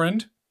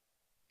ex-girlfriend.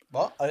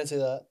 What? I didn't see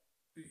that.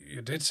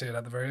 You did see it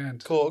at the very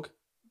end. Korg.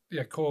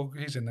 Yeah, Korg,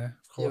 he's in there, of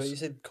Yeah, course. but you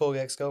said Korg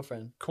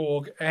ex-girlfriend.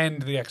 Korg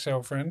and the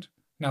ex-girlfriend,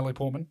 Natalie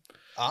Portman,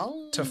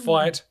 Oh. to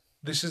fight.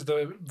 This is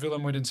the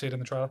villain, we didn't see it in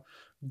the trailer.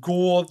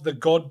 Gore the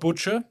God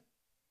Butcher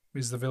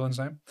is the villain's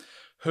name,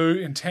 who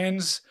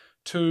intends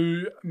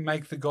to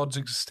make the gods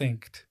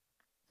extinct.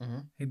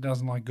 Mhm. He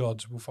doesn't like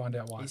gods. We'll find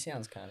out why. He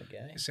sounds kind of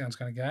gay. It sounds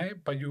kind of gay,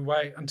 but you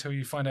wait until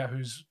you find out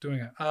who's doing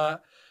it.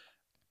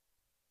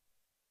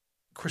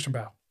 Christian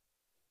Bale.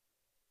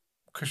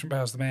 Christian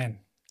Bale's the man.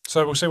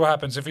 So we'll see what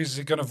happens. If he's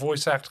going to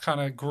voice act kind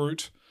of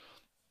Groot,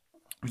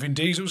 Vin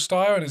Diesel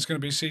style, and it's going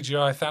to be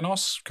CGI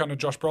Thanos, kind of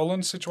Josh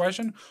Brolin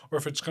situation, or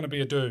if it's going to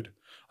be a dude.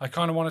 I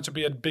kind of want it to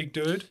be a big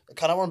dude. I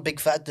kind of want a big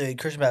fat dude.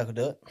 Christian Bale could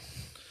do it.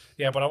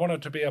 Yeah, but I want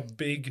it to be a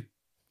big,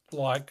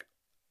 like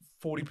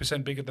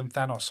 40% bigger than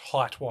Thanos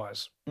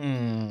height-wise.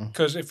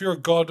 Because if you're a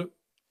god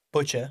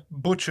Butcher.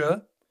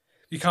 butcher,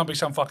 you can't be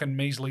some fucking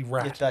measly You have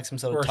rat to be like some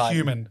sort or of a titan.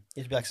 human.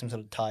 You have to be like some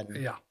sort of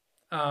titan. Yeah.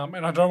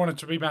 And I don't want it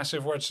to be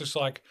massive where it's just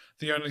like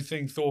the only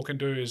thing Thor can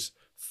do is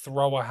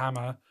throw a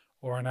hammer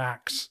or an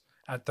axe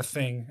at the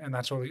thing, and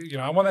that's all.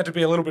 I want that to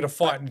be a little bit of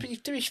fighting.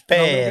 But to be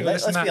fair, bit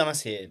less let's than be that.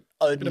 honest here.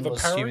 Odin of a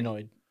was parry?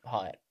 humanoid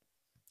height.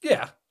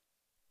 Yeah.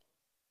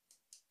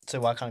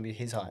 So why can't it be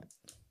his height?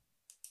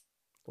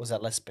 Was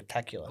that less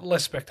spectacular?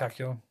 Less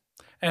spectacular.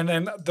 And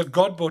then the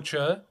God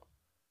Butcher,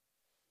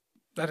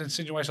 that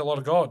insinuates a lot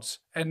of gods.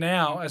 And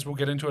now, as we'll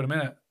get into in a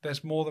minute,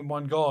 there's more than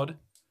one god.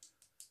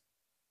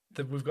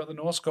 We've got the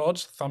Norse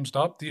gods, thumbs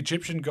up. The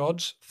Egyptian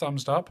gods,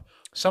 thumbs up.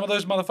 Some of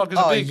those motherfuckers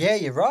are Oh, big. yeah,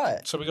 you're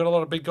right. So we got a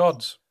lot of big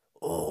gods.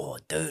 Oh,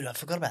 dude, I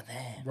forgot about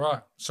that.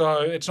 Right.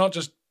 So it's not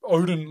just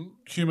Odin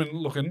human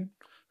looking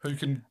who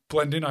can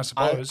blend in, I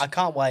suppose. I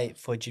can't wait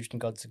for Egyptian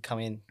gods to come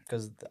in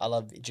because I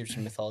love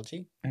Egyptian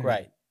mythology. Mm.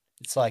 Great.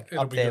 It's like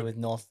It'll up be there good.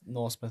 with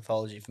Norse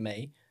mythology for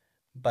me.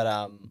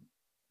 But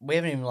we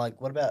haven't even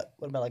what about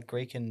like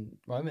Greek and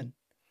Roman?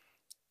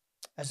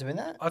 Has there been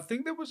that? I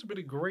think there was a bit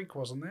of Greek,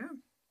 wasn't there?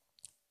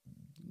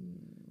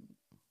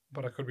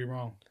 But I could be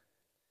wrong.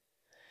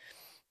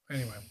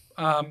 Anyway,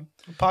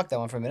 We'll park that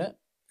one for a minute.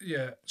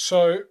 yeah.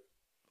 So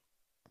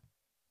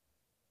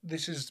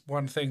this is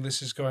one thing.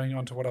 This is going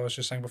on to what I was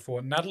just saying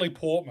before. Natalie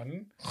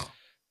Portman.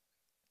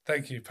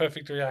 Thank you.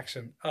 Perfect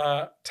reaction.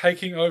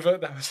 Taking over.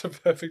 That was a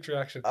perfect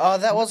reaction. Oh,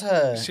 that was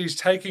her. She's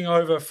taking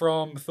over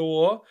from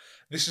Thor.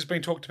 This has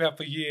been talked about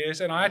for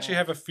years. And I actually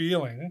have a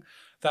feeling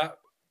that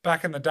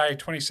back in the day,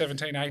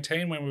 2017,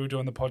 18, when we were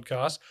doing the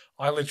podcast,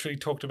 I literally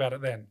talked about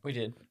it then. We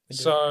did.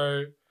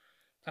 So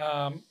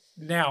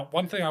now,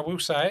 one thing I will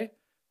say,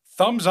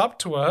 thumbs up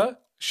to her.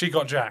 She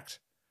got jacked.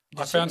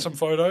 I found some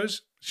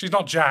photos. She's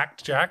not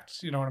jacked,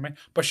 you know what I mean?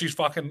 But she's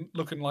fucking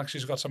looking like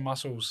she's got some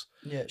muscles.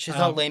 Yeah, she's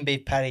not lean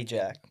beef patty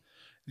Jack.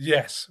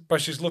 Yes, but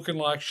she's looking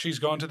like she's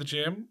gone to the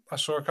gym. I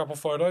saw a couple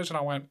photos and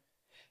I went,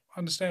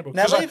 understandable.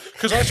 Natalie-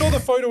 Because I saw the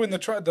photo in the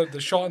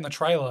shot in the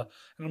trailer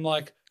and I'm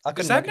like, I is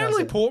couldn't that recognize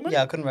Natalie it. Portman?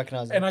 Yeah, I couldn't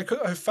recognize it. And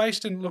her face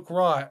didn't look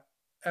right.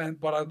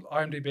 But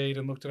I IMDb'd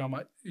and looked at it. I'm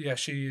like, yeah,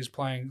 she is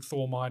playing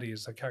Thor Mighty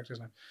is the character's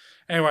name.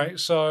 Anyway,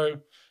 so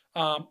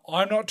I'm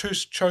not too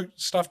chuffed.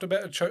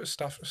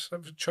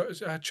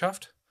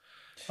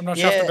 I'm not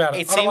chuffed about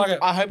it. I don't like it.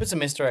 I hope it's a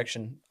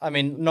misdirection. I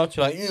mean, not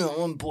to like, I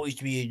want boys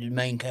to be the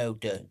main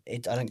character. I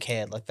don't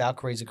care. Like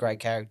Valkyrie's a great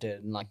character,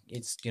 and like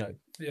it's Yeah.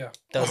 I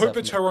does hope that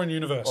it's for me. her own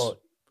universe. Or,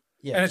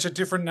 yeah. And it's a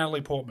different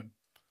Natalie Portman.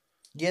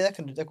 yeah, that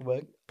could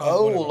work. But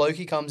Oh, whatever.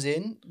 Loki comes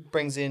in,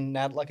 brings in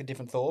like a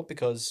different Thor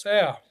because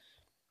Yeah.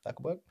 That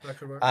could work. That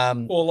could work.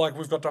 Um, Or like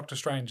we've got Doctor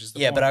Strange. Is the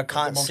yeah, point but I of the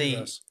can't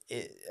multiverse.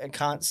 I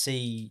can't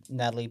see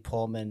Natalie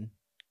Portman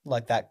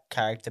like that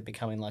character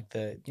becoming like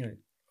the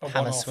A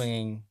hammer one-off.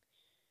 swinging.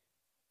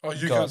 Oh,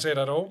 you God. can't see it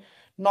at all.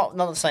 Not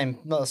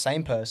the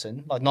same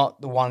person, like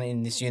not the one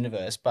in this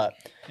universe, but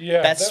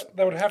Yeah, That's-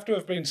 that would have to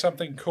have been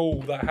something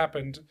cool that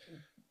happened,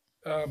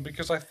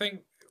 because I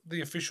think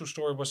the official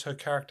story was her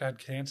character had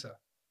cancer,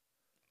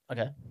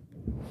 okay.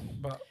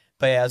 but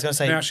But yeah, I was gonna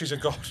say now she's a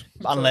god.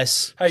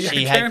 unless Hey, you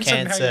she had had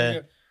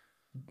cancer,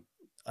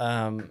 now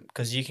cancer,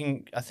 because you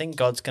can. I think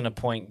God's gonna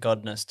point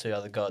godness to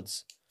other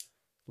gods,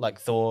 like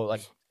Thor.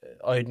 Like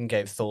Odin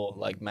gave Thor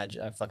like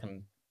magic,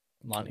 fucking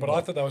lightning. But I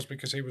bolt. thought that was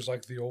because he was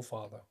like the All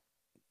Father,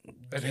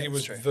 and Yeah, he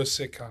was that's true. the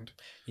sick cunt.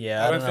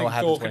 Yeah, I don't know think what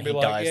happens Thor can when be he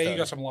like, dies. yeah, though. you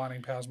got some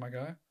lightning powers, my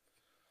guy.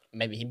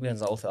 Maybe he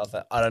becomes the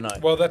author. I don't know.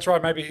 Well, that's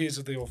right. Maybe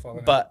he's the All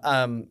Father. now. But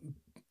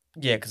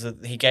yeah, because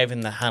he gave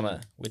him the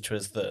hammer, which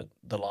was the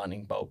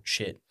lightning bolt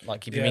shit.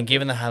 Like if you've Yeah. been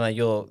given the hammer,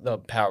 you're the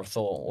power of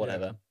Thor or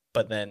whatever.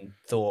 But then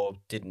Thor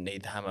didn't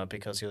need the hammer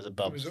because he was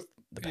above It was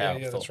the yeah, power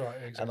yeah, of Thor. that's right.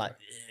 Exactly. And like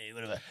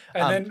whatever.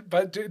 And Um, then,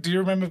 but do you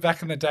remember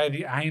back in the day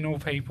the anal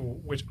people,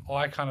 which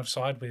I kind of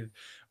side with,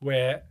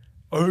 where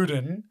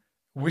Odin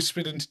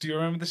whispered into? Do you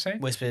remember the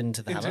scene? whispered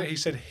into the hammer. He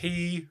said,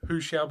 "He who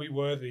shall be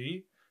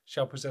worthy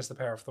shall possess the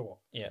power of Thor."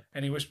 Yeah.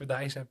 And he whispered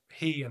that. He said,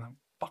 "He," and then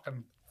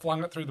fucking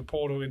flung it through the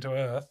portal into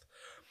Earth.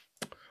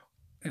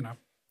 You know,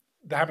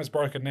 the hammer's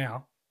broken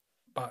now,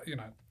 but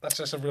that's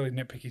just a really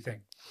nitpicky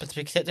thing. But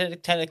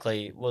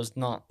technically, it was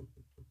not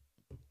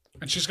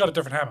And she's got a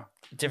different hammer.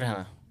 a different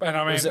hammer. And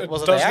I mean, Was it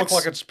was does the look axe?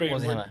 like it's Or being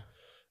was it hammer?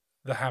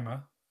 the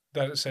hammer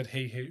that it said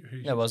he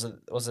who. No, was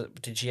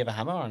it? Did she have a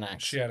hammer or an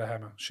axe? She had a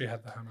hammer. She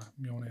had the hammer,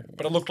 Mjolnir.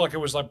 But it looked like it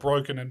was like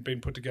broken and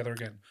been put together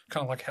again.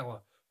 Kind of like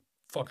Hela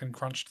fucking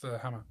crunched the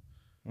hammer.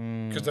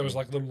 Because there was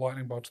like little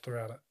lightning bolts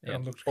throughout it. Yeah.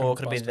 And it looked Or it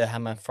could have been busted. the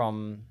hammer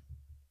from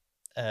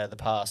the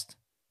past.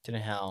 Do you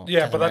know how?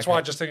 Yeah, Captain but that's why I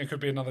America- just think it could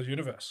be another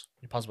universe.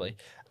 possibly.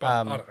 But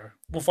I don't know.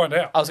 We'll find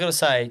out. I was gonna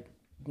say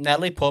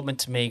Natalie Portman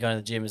to me going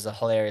to the gym is a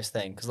hilarious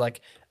thing because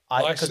like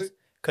I see-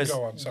 because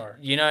Go on, sorry.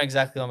 you know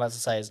exactly what I'm about to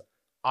say is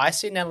I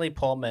see Natalie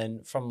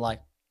Portman from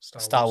like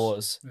Star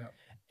Wars. Yeah.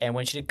 And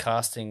when she did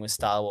casting with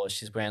Star Wars,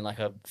 she's wearing like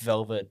a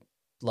velvet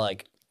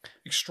like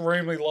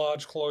Extremely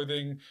large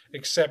clothing,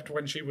 except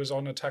when she was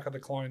on Attack of the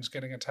Clones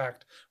getting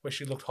attacked, where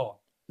she looked hot.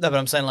 no, but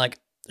I'm saying like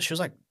she was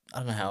like I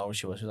don't know how old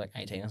she was. She was like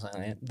 18 or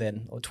something like that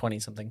then, or 20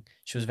 something.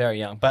 She was very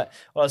young. But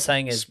what I was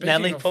saying is, Speaking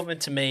Natalie of- Portman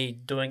to me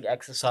doing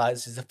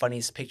exercise is the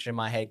funniest picture in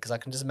my head because I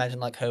can just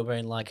imagine like her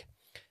wearing like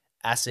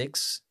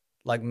Asics,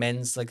 like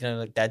men's like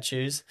like dad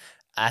shoes,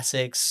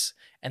 Asics,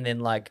 and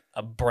then like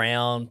a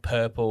brown,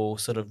 purple,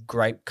 sort of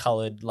grape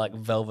colored like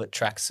velvet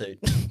tracksuit,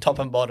 top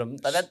and bottom.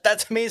 Like, that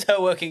to me is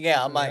her working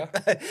out. I'm like,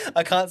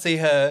 I can't see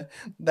her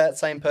that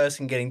same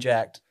person getting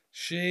jacked.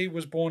 She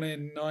was born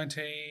in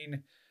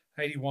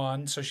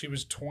 1981, so she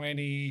was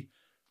 20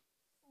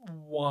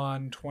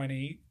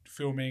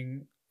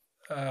 filming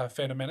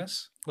Phantom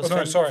Menace. Was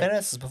no, sorry.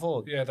 Fennis is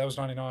before. Yeah, that was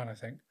 99, I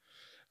think.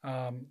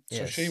 So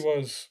Yes. she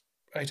was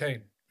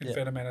 18 in Yeah.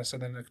 Phantom Menace,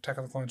 and then Attack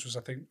of the Clones was,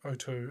 I think,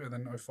 02, and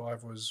then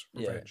 05 was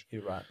Revenge. Yeah,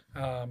 you're right.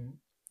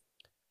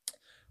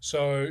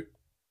 So,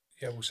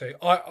 yeah, we'll see.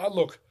 I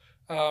look,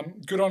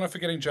 good on her for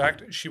getting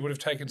jacked. She would have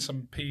taken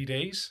some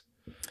PEDs,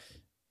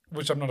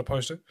 which I'm not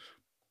opposed to,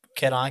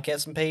 Can I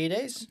get some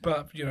PEDs?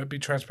 but, be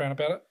transparent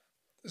about it.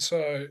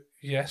 So,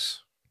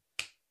 yes,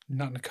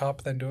 nut in a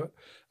cup, then do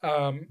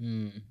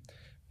it.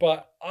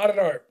 But I don't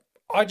know.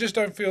 I just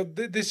don't feel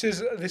this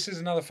is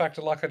another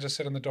factor, like I just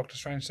said in the Doctor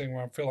Strange thing,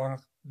 where I feel like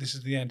this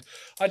is the end.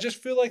 I just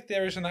feel like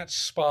there isn't that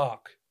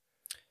spark.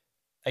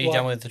 Are you Like-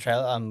 done with the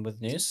trailer?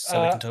 With news,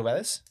 so we can talk about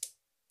this.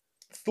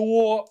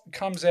 Thor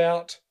comes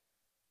out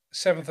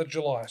 7th of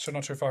July, so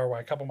not too far away,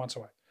 a couple months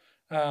away.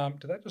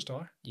 Did that just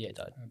die? Yeah, it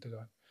died. Did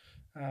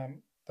I?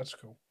 That's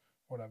cool.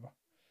 Whatever.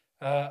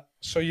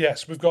 So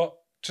yes, we've got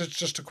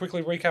just to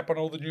quickly recap on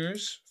all the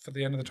news for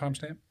the end of the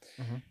timestamp.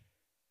 Mhm.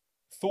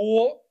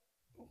 Thor: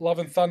 Love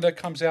and Thunder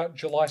comes out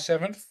July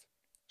 7th.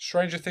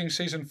 Stranger Things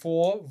Season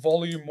 4,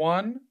 Volume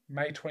 1,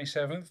 May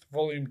 27th.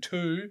 Volume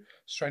 2,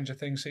 Stranger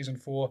Things Season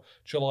 4,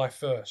 July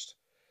 1st.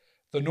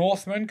 The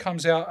Northman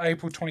comes out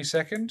April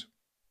 22nd.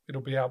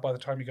 It'll be out by the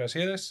time you guys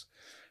hear this.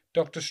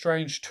 Doctor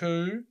Strange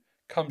 2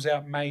 comes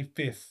out May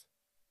 5th.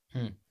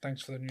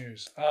 Thanks for the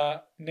news.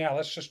 Now,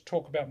 let's just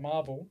talk about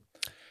Marvel.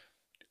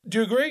 Do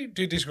you agree?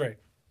 Do you disagree?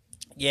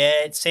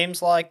 Yeah, it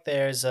seems like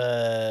there's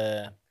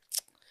a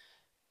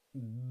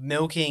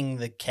milking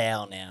the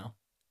cow now.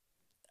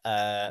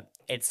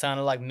 It's kind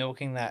of like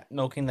milking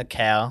the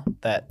cow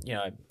that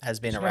has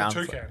been It's around.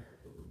 not a toucan.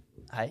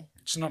 Hey,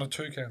 It's not a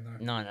toucan,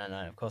 though.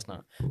 no, of course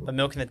not. But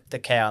milking the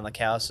cow, and the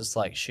cow's just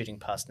like shooting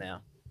pus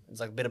now. It's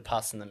like a bit of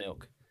pus in the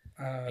milk.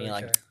 Okay. you're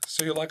like-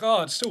 So you're like,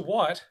 oh, it's still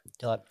white.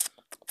 You're like,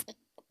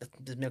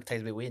 this milk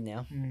tastes a bit weird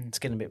now. It's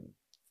getting a bit.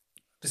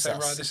 This ain't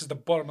sus. right. This is the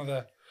bottom of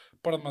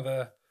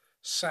the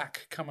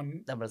sack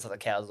coming. No, but it's like the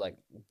cow's like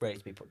ready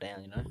to be put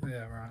down.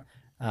 Yeah,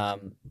 right.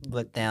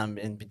 Let down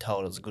and be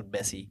told it was a good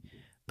Bessie.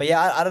 But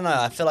yeah, I don't know.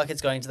 I feel like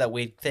it's going to that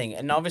weird thing,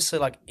 and obviously,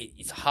 like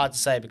it's hard to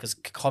say because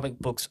comic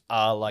books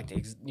are like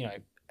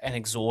an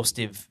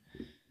exhaustive,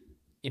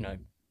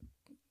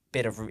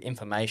 bit of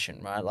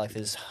information, right? Like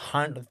there's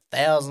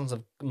thousands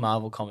of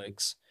Marvel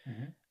comics.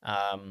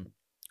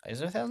 Is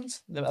there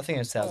thousands? I think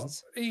there's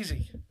thousands.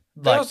 Easy.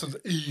 Like, Thousands,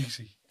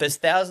 easy. there's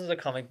thousands of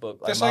comic book,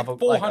 like There's Marvel,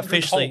 like 400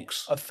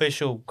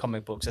 official Hulks.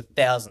 comic books, are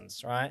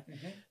thousands, right?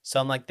 Mm-hmm.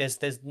 So I'm like, there's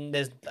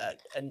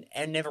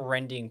a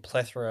never-ending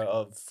plethora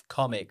of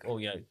comic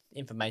or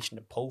information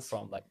to pull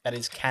from, like that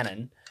is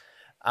canon.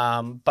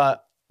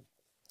 But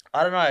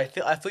I don't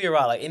know. I feel you're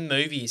right. Like in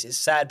movies, it's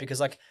sad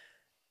because like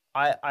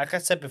like I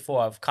said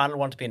before, I've kind of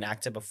wanted to be an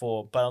actor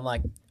before, but I'm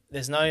like,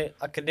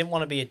 I didn't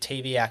want to be a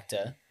TV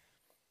actor.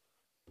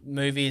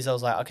 Movies, I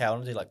was like, okay, I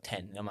want to do like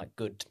 10. And I'm like,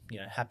 good,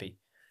 happy.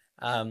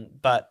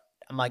 But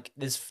I'm like,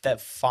 there's that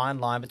fine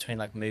line between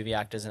like movie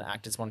actors and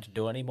actors wanting to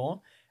do it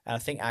anymore. And I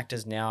think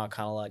actors now are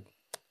kind of like,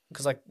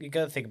 because like you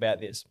got to think about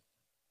this.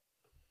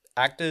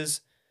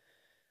 Actors,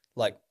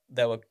 like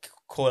they were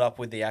caught up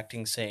with the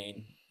acting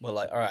scene. Were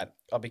like, all right,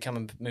 I'll become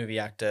a movie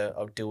actor.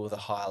 I'll deal with a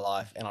higher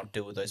life and I'll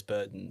deal with those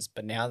burdens.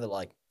 But now they're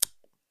like,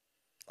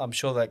 I'm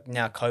sure like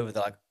now COVID,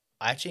 they're like,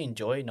 I actually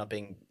enjoy not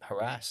being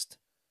harassed.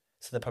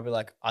 So they're probably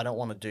like, I don't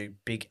want to do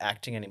big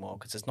acting anymore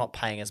because it's not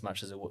paying as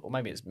much as it would. Or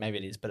maybe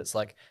it is, but it's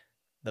like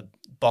the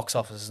box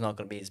office is not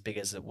going to be as big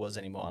as it was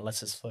anymore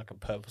unless it's like a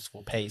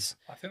purposeful piece.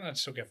 I think they'd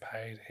still get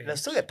paid. They'll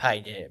still get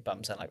paid, yeah. But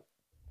I'm saying like,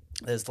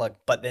 there's like,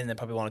 but then they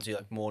probably want to do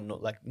like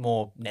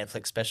more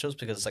Netflix specials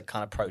because it's like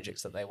kind of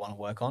projects that they want to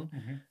work on,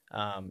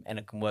 and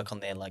it can work on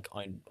their like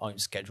own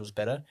schedules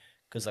better.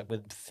 Because like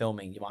with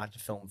filming, you might have to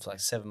film for like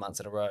 7 months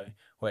in a row,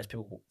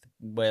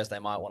 whereas they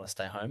might want to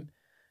stay home.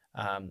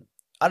 I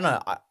don't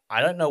know.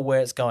 I don't know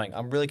where it's going.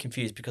 I'm really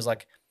confused because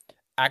like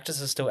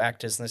actors are still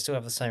actors and they still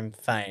have the same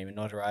fame and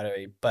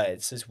notoriety, but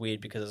it's just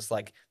weird because it's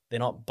like they're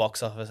not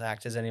box office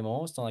actors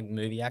anymore. It's not like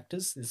movie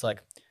actors. It's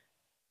like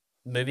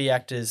movie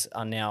actors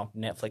are now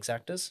Netflix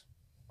actors.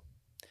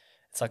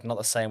 It's like not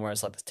the same where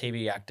it's like the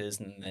TV actors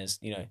and there's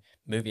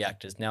movie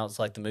actors. Now it's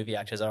like the movie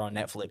actors are on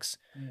Netflix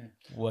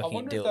working I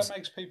wonder deals. if that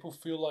makes people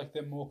feel like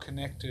they're more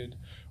connected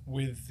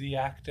with the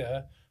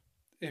actor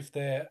if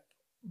they're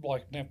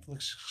like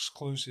Netflix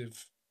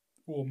exclusive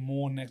or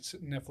more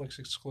Netflix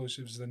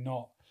exclusives than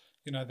not.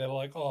 They're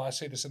like, oh, I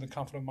see this in the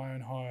comfort of my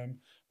own home,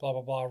 blah,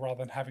 blah, blah, rather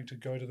than having to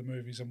go to the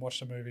movies and watch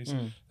the movies.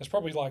 There's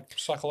probably like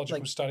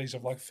psychological studies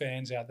of like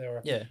fans out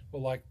there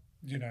or like,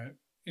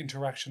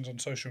 interactions on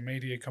social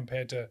media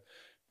compared to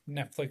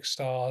Netflix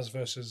stars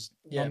versus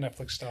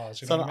non-Netflix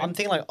stars. So I'm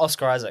thinking like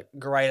Oscar Isaac,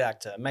 great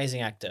actor,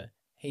 amazing actor.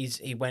 He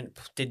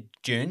did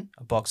Dune,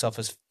 a box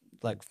office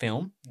like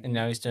film, and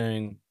now he's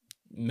doing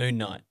Moon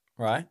Knight,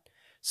 right?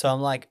 So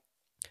I'm like,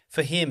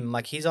 for him,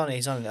 like he's on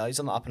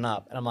the up and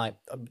up, and I'm like,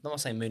 I'm not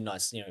saying Moon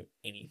Knight's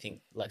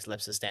anything like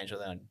less substantial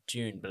than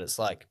Dune, but it's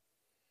like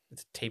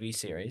it's a TV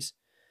series.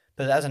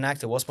 But as an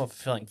actor, what's more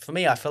fulfilling for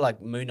me? I feel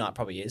like Moon Knight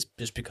probably is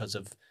just because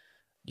of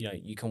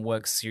you can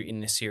work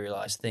in a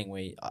serialized thing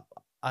where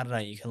I don't know,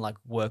 you can like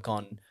work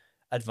on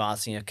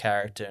advancing your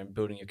character and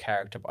building your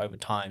character over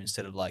time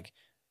instead of like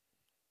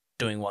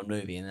doing one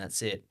movie and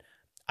that's it.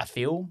 I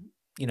feel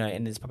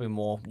and there's probably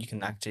more you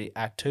can actually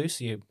act to,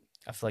 so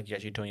I feel like you're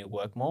actually doing your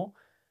work more.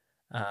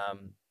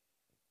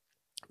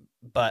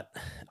 But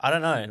I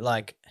don't know,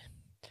 like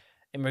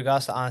in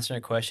regards to answering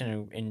a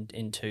question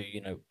into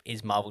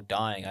is Marvel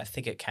dying? I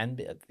think it can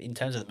be in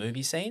terms of the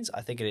movie scenes.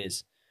 I think it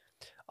is.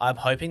 I'm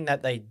hoping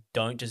that they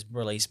don't just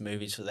release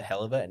movies for the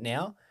hell of it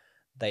now.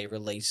 They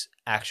release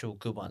actual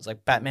good ones.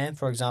 Like Batman,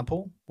 for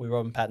example, with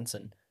Robert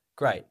Pattinson.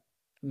 Great.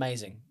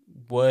 Amazing.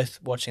 Worth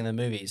watching the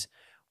movies.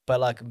 But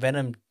like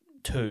Venom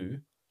 2,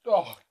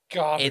 oh,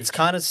 garbage. It's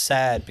kind of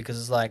sad because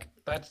it's like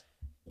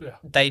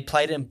they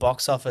played it in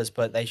box office,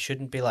 but they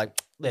shouldn't be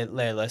like,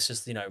 let's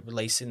just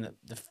release in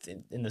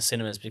the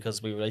cinemas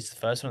because we released the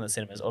first one in the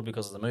cinemas or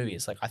because of the movie.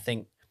 It's like I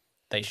think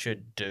they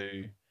should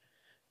do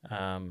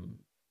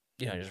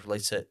just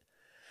release it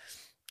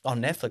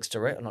on Netflix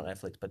direct, not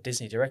Netflix, but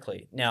Disney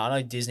directly. Now I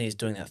know Disney is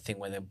doing that thing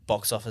where they're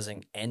box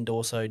officing and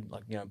also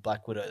like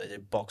Black Widow, they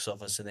did box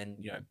office and then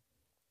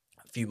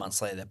a few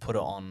months later they put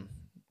it on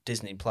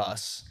Disney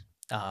Plus,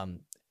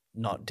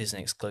 not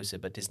Disney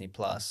exclusive but Disney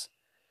Plus.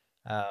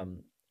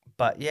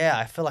 But yeah,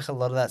 I feel like a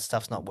lot of that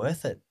stuff's not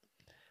worth it.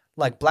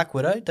 Like Black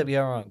Widow, don't be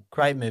wrong,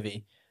 great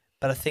movie,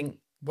 but I think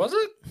was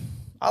it?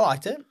 I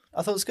liked it.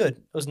 I thought it was good.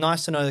 It was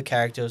nice to know the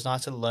character. It was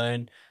nice to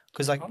learn.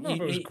 Because like I don't know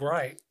if it was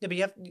great. Yeah,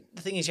 but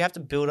the thing is, you have to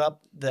build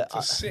up the.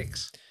 It's a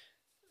 6.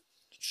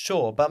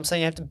 Sure, but I'm saying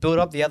you have to build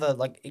up the other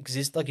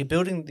you're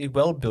building the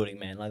world building,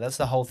 man. Like that's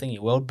the whole thing.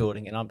 You're world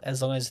building, and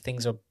as long as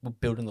things are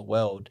building the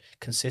world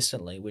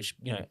consistently, which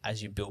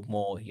as you build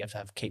more, you have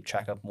to keep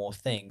track of more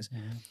things.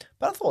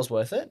 But I thought it was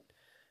worth it.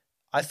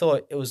 I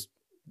thought it was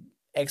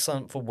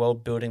excellent for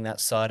world building. That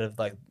side of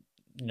like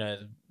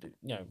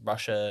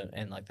Russia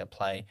and like that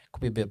play could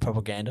be a bit of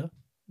propaganda,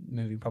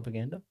 movie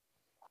propaganda.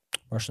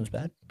 Russians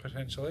bad?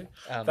 Potentially.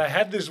 They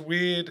had this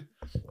weird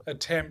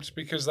attempt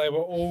because they were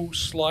all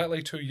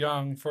slightly too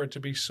young for it to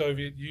be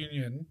Soviet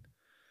Union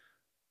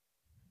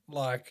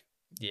like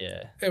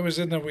Yeah. it was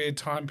in a weird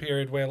time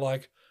period where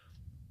like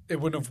it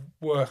wouldn't have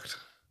worked.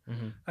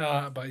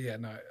 But yeah,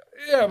 no,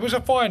 yeah, it was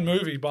a fine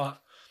movie,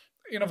 but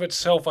in of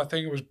itself, I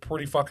think it was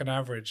pretty fucking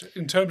average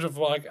in terms of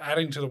like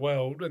adding to the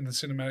world and the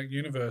cinematic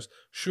universe.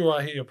 Sure,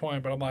 I hear your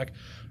point, but I'm like,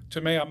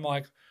 to me, I'm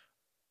like,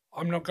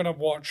 I'm not gonna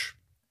watch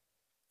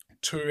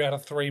 2 out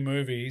of 3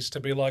 movies to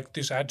be like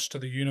this adds to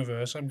the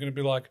universe. I'm gonna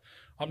be like,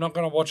 I'm not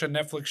gonna watch a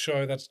Netflix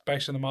show that's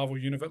based in the Marvel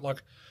universe.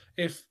 Like,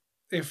 if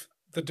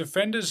the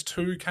Defenders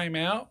 2 came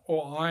out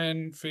or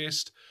Iron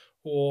Fist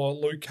or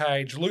Luke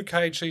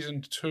Cage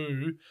season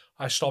 2,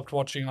 I stopped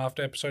watching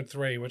after episode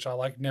 3, which I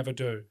like never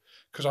do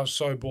because I was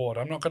so bored.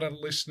 I'm not going to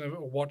listen to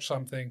or watch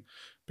something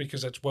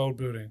because it's world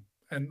building.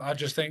 And I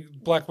just think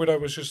Black Widow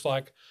was just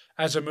like,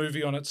 as a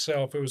movie on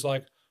itself, it was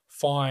like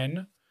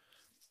fine.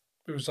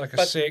 It was like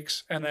a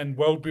 6, and then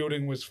world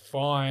building was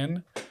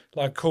fine.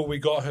 Like, cool, we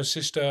got her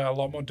sister a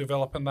lot more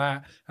developed in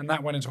that, and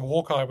that went into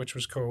Hawkeye, which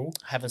was cool.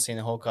 I haven't seen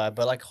the Hawkeye,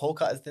 but like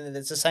Hawkeye,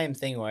 it's the same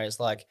thing where it's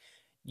like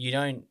you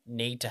don't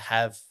need to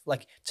have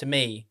like, to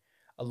me,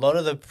 a lot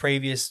of the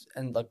previous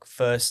and like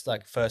first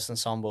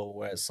ensemble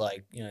where it's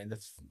like, you know, the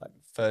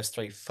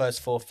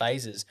first 4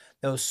 phases,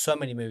 there was so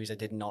many movies that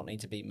did not need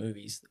to be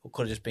movies, or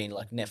could have just been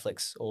like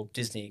Netflix or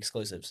Disney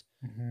exclusives.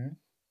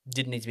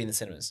 Didn't need to be in the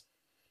cinemas.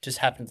 Just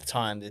happened at the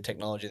time, the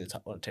technology,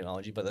 not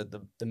technology, but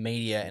the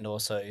media and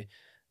also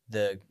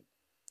the,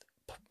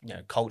 you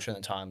know, culture in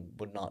the time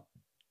would not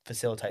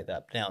facilitate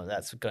that. Now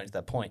that's going to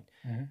that point.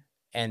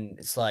 And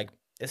it's like,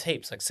 there's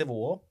heaps. Like Civil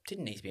War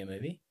didn't need to be a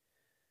movie.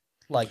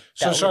 Like,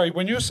 so sorry,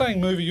 when you're saying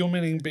movie, you're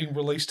meaning being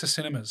released to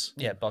cinemas.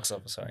 Yeah, box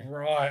office. Sorry.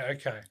 Right.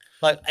 Okay.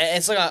 Like,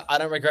 it's like I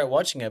don't regret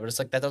watching it, but it's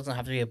like that doesn't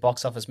have to be a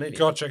box office movie.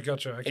 Gotcha.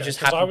 Okay. It just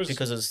happened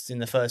because it was in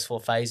the first 4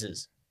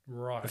 phases.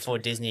 Right. Before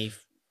Disney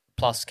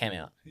Plus came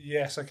out.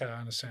 Yes. Okay. I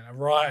understand.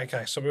 Right.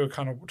 Okay. So we were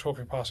kind of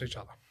talking past each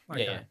other.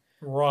 Okay. Yeah.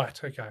 Right.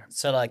 Okay.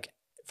 So like,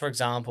 for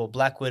example,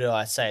 Black Widow,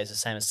 I say is the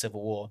same as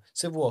Civil War.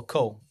 Civil War,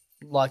 cool.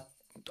 Like,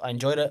 I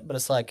enjoyed it, but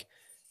it's like,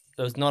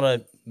 it was not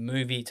a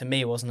movie. To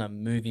me, it wasn't a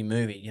movie,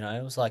 you know?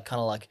 It was like,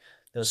 kind of like...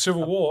 There was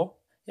Civil War?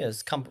 Yeah,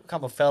 there's a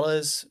couple of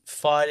fellas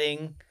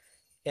fighting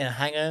in a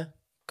hangar.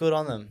 Good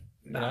on them,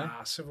 you know?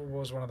 Civil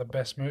War is one of the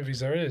best movies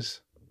there is.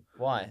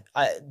 Why?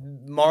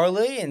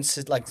 Morally and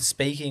like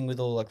speaking with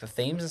all like the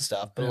themes and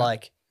stuff, but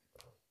like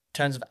in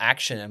terms of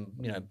action and,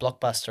 you know,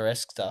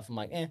 blockbuster-esque stuff, I'm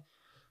like,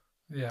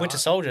 Yeah. Winter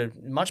Soldier,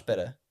 much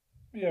better.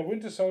 Yeah,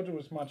 Winter Soldier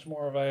was much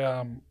more of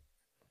a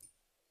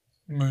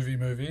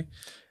movie.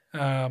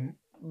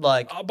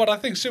 But I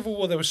think Civil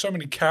War, there were so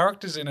many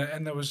characters in it,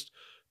 and there was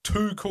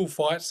 2 cool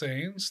fight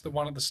scenes. The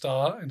one at the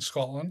start in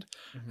Scotland,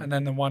 and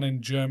then the one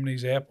in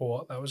Germany's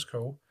airport. That was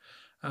cool.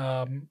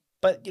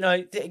 But, you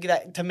know,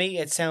 that, to me,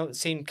 it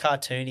seemed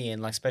cartoony,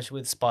 and like,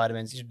 especially with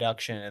Spider-Man's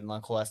introduction and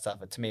like all that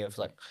stuff. But to me, it was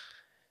like,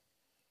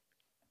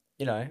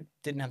 you know,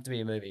 didn't have to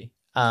be a movie.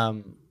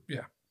 Well,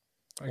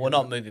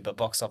 not movie, but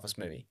box office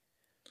movie.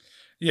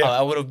 Yeah,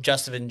 I would have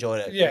just have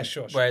enjoyed it. Yeah,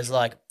 sure. Whereas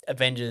like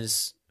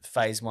Avengers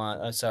Phase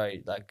 1,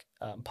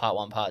 Part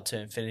 1, Part 2,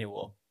 Infinity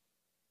War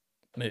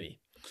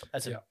movie.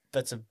 That's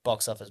a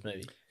box office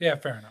movie. Yeah,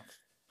 fair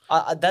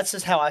enough. That's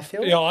just how I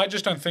feel. Yeah, I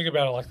just don't think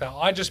about it like that.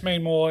 I just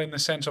mean more in the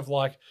sense of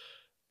like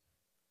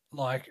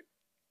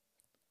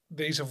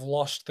these have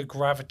lost the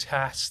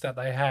gravitas that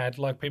they had.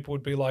 Like, people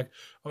would be like,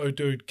 "Oh,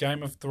 dude,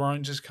 Game of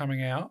Thrones is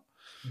coming out.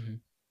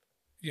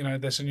 You know,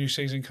 there's a new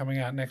season coming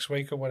out next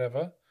week or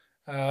whatever."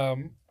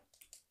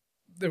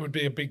 There would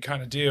be a big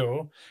kind of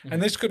deal,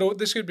 and this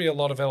could be a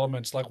lot of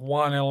elements. Like,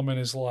 one element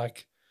is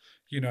like,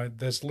 you know,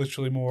 there's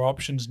literally more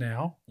options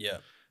now. Yeah.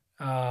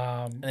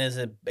 And there's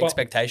an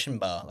expectation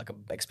bar, like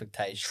an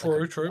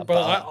expectation. True.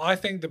 But I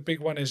think the big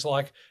one is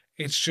like,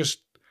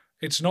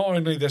 it's not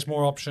only there's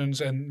more options,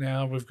 and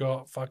now we've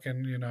got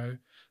fucking, you know,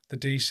 the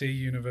DC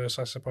universe,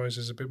 I suppose,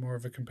 is a bit more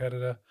of a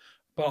competitor.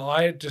 But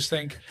I just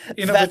think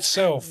in of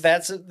itself,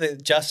 the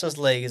Justice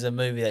League is a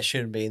movie that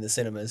shouldn't be in the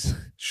cinemas.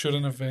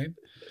 Shouldn't have been.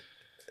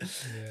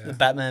 Yeah. The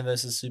Batman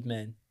versus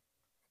Superman.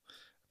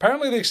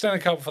 Apparently, the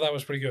extended cut for that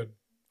was pretty good.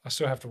 I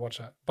still have to watch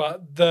that.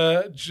 But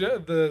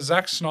the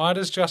Zack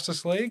Snyder's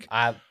Justice League,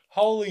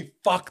 holy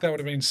fuck, that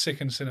would have been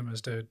sick in cinemas,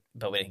 dude.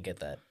 But we didn't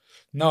get that.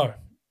 No.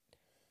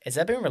 Has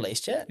that been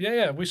released yet?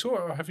 Yeah, we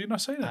saw it. Have you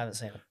not seen it? I haven't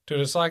seen it. Dude,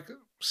 it's like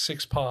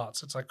 6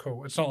 parts. It's like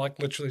cool. It's not like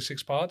literally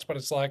 6 parts, but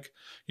it's like,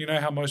 you know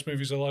how most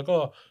movies are like,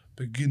 oh,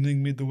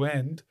 beginning, middle,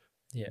 end.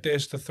 Yeah.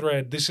 There's the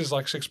thread. This is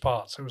like 6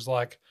 parts. It was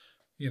like,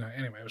 you know,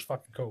 anyway, it was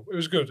fucking cool. It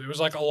was good. It was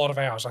like a lot of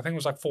hours. I think it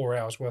was like 4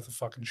 hours worth of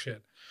fucking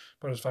shit,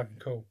 but it was fucking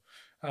cool.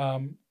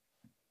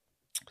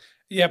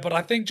 Yeah, but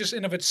I think just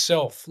in of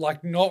itself,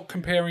 like, not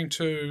comparing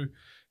to,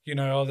 you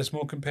know, oh, there's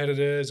more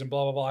competitors and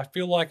blah, blah, blah. I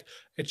feel like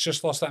it's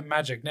just lost that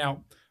magic.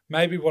 Now,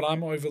 maybe what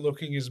I'm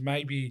overlooking is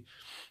maybe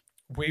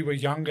we were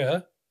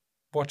younger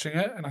watching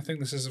it, and I think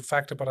this is a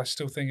factor, but I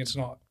still think it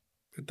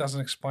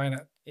doesn't explain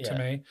it to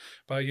me.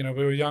 But, you know,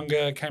 we were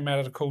younger, came out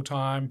at a cool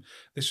time.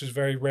 This was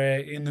very rare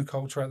in the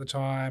culture at the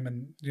time.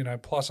 And, you know,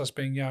 plus us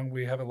being young,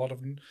 we have a lot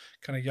of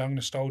kind of young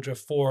nostalgia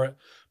for it.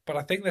 But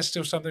I think there's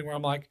still something where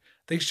I'm like,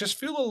 these just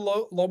feel a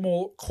lot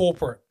more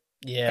corporate,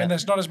 Yeah. and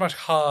there's not as much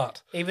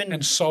heart Even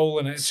and soul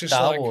in it. It's just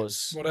Star like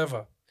Wars.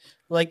 whatever.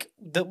 Like,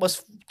 that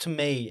was, to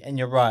me, and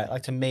you're right,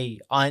 like, to me,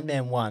 Iron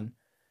Man 1,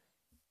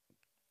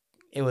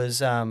 it was,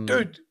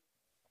 Dude,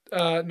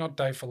 not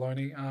Dave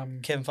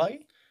Filoni. Kevin Feige?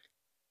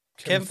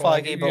 Kevin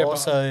Feige, but yeah,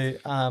 also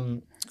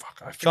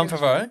fuck, I John forget his-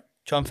 Favreau.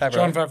 John Favreau.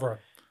 John Favreau.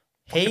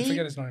 I can He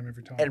forget his name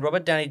every time. and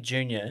Robert Downey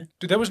Jr.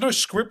 Dude, there was no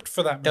script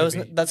for that There was,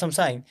 movie. that's what I'm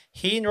saying.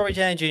 He and Robert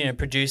Downey Jr.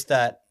 produced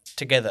that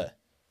together.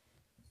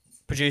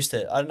 Produced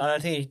it. I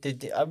don't think he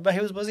did.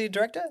 But was he a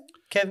director?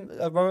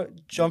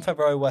 John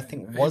Favreau, I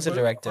think, was a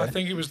director. I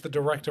think he was the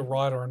director,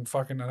 writer, and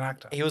fucking an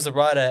actor. He was the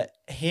writer.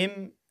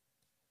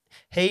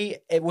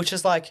 Which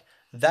is like,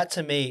 that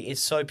to me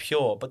is so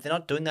pure, but they're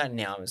not doing that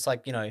now. It's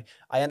like, I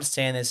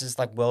understand this is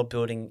like world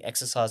building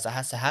exercise that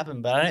has to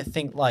happen, but I don't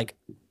think like.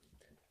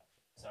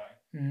 Sorry.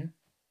 Mm-hmm.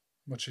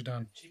 What's she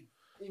done? She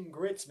in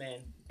grits, man.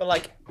 But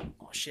like,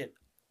 oh shit.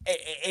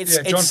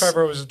 John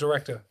Favreau was a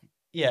director.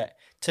 Yeah,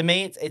 to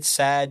me, it's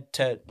sad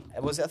to.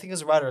 I think it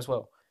was a writer as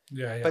well.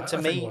 Yeah. But to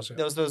I think me, it was, yeah.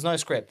 there was no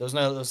script. There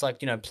was like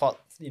plot.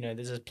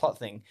 There's a plot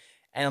thing,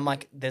 and I'm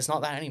like, there's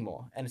not that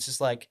anymore. And it's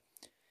just like,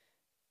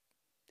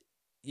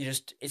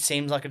 it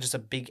seems like just a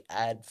big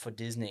ad for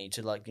Disney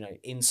to like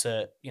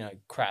insert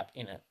crap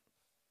in it.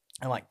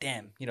 I'm like,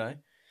 damn,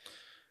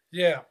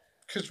 Yeah,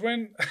 because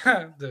when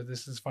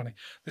this is funny.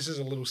 This is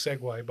a little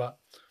segue, but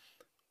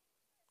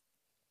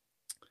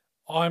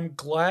I'm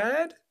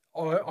glad.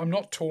 I'm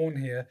not torn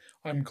here.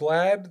 I'm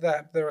glad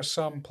that there are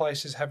some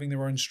places having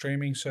their own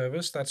streaming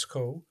service. That's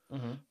cool.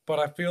 Mm-hmm. But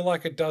I feel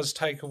like it does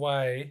take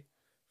away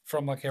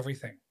from like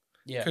everything.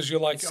 Yeah, Because you're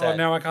like, it's oh, sad.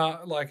 now I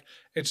can't. Like,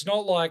 it's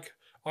not like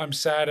I'm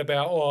sad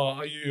about, oh,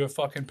 are you a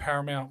fucking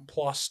Paramount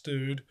Plus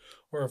dude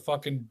or a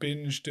fucking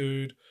Binge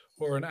dude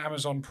or an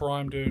Amazon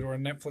Prime dude or a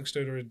Netflix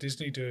dude or a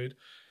Disney dude.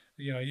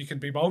 You can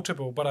be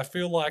multiple. But I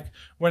feel like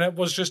when it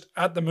was just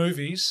at the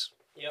movies,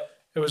 Yep.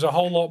 it was a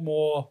whole lot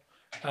more.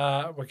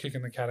 We're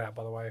kicking the cat out,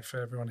 by the way,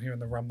 for everyone hearing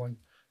the rumbling.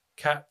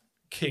 Cat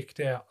kicked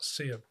out.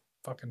 See ya,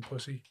 fucking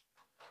pussy.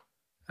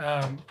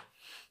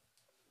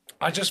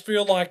 I just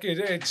feel like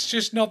it's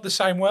just not the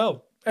same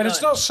world. And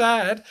it's No. not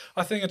sad.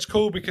 I think it's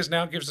cool because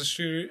now it gives the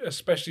studio,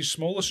 especially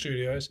smaller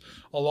studios,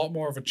 a lot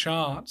more of a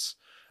chance.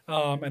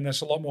 And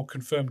there's a lot more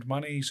confirmed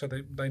money, so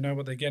they know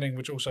what they're getting.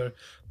 Which also,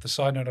 the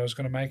side note I was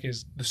going to make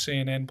is the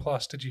CNN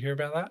Plus. Did you hear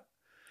about that?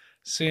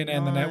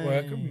 CNN, the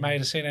network,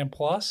 made a CNN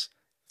Plus,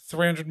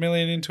 300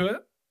 million into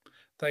it.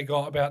 They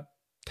got about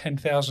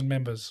 10,000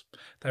 members.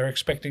 They're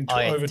expecting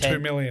over 2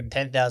 million.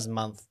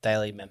 10,000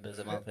 daily members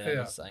a month.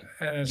 Yeah. Saying.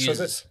 And so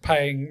that's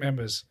paying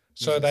members.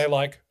 So Users. they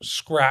like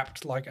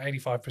scrapped like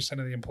 85%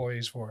 of the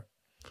employees for it.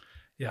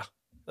 Yeah.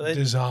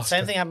 Disaster.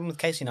 Same thing happened with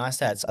Casey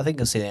Neistat. I think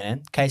it was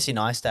CNN. Casey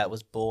Neistat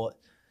was bought.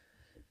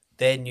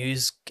 Their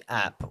news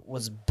app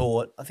was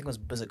bought. I think it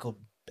was it called?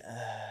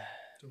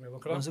 Did we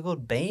look it up? Was it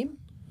called Beam?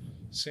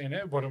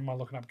 CNN. What am I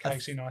looking up?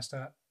 Casey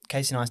Neistat.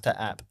 Casey Neistat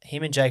app.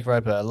 Him and Jake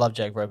Roper. I love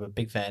Jake Roper.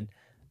 Big fan.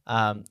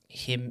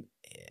 Casey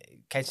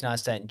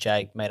Neistat and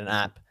Jake made an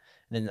app,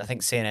 and then I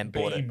think CNN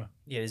bought it. Beam.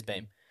 Yeah, it is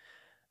Beam.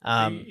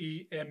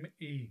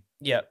 BEME.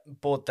 Yeah,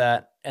 bought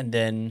that, and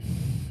then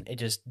it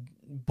just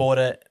bought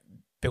it,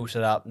 built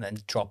it up, and then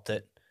dropped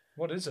it.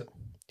 What is it?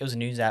 It was a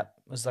news app.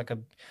 It was like so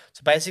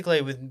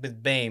basically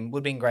with Beam would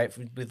have been great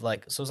with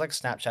like, so it was like a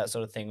Snapchat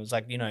sort of thing. It was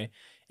like,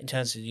 in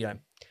terms of,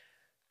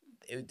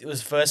 it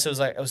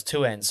was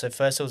two ends. So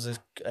first it was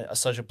a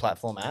social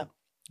platform app,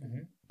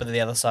 Mhm. but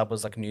the other side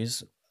was like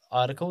news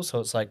articles. So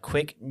it's like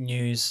quick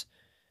news,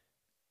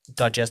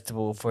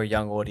 digestible for a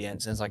young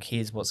audience. And it's like,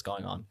 here's what's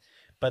going on.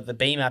 But the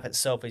Beam app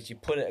itself is you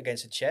put it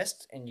against a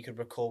chest and you could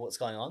recall what's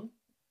going on.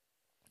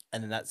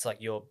 And then that's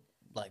like your,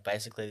 like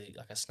basically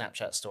like a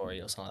Snapchat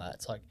story or something like that.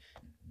 It's like,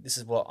 this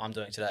is what I'm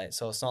doing today.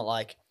 So it's not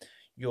like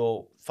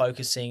you're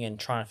focusing and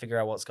trying to figure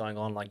out what's going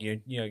on. Like you're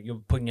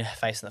putting your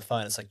face in the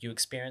phone. It's like you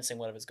experiencing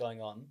whatever's going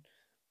on,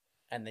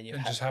 and then you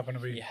just happen to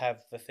be. you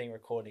have the thing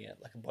recording it,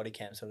 like a body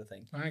cam sort of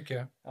thing. Okay.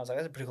 I was like,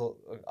 that's a pretty cool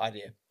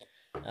idea.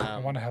 I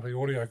wonder how the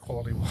audio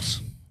quality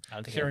was. I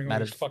don't think Hearing it all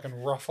mattered. these fucking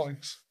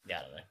rufflings. Yeah,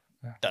 I don't know.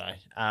 Yeah. Don't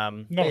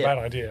know. Not but a yeah, bad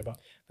idea, but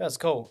that was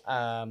cool.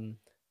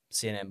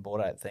 CNN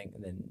bought it, I think,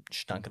 and then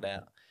stunk it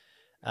out.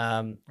 I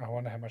I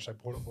wonder how much they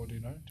bought it for. Do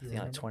you know? Do you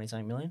think like remember?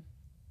 20-something million.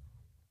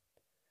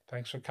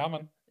 Thanks for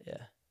coming.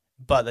 Yeah,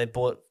 but they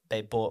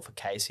bought for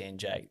Casey and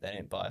Jake. They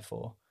didn't buy it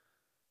for.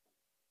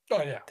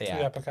 Oh yeah, The for the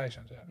app.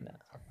 applications. Yeah. No.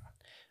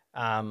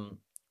 Fuck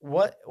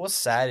no. What's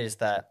sad is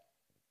that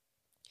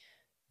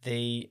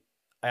I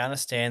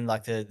understand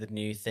like the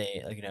new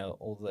thing, like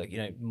all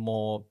the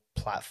more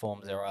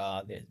platforms there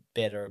are, there's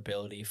better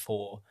ability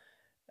for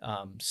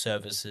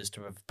services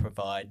to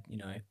provide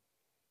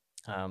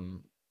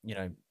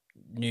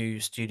new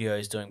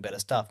studios doing better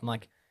stuff. I'm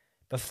like,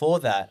 before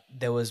that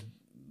there was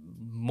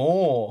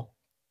more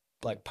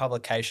like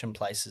publication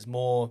places,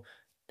 more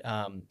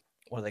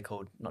what are they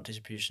called? Not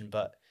distribution,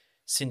 but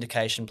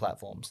syndication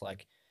platforms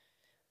like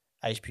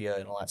HBO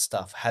and all that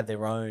stuff had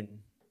their own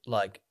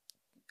like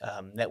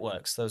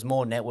networks. There was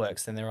more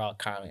networks than there are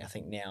currently, I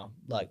think now,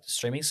 like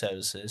streaming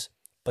services,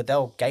 but they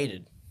were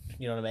gated.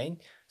 You know what I mean?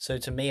 So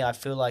to me, I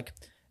feel like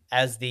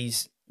as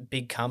these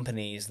big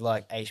companies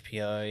like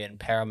HBO and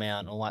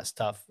Paramount and all that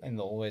stuff, and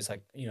always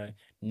like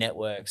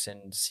networks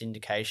and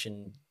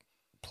syndication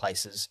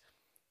places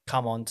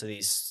come onto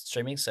these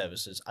streaming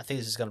services, I think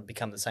this is going to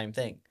become the same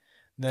thing.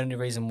 The only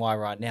reason why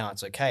right now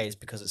it's okay is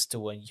because it's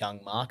still a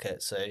young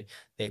market, so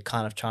they're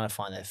kind of trying to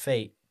find their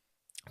feet.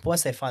 But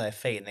once they find their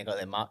feet and they got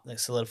they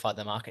solidified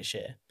their market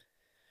share,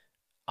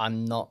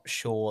 I'm not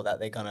sure that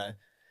they're gonna,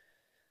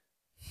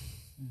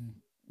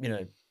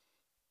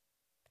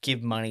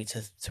 give money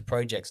to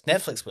projects.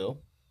 Netflix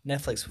will.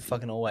 Netflix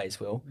fucking always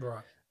will.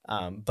 Right.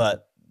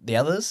 But the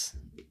others,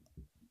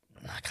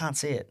 I can't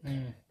see it.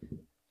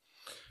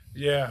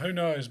 Yeah, who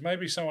knows?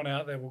 Maybe someone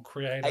out there will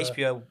create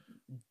HBO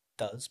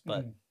does,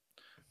 but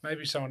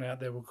maybe someone out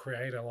there will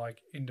create a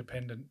like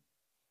independent,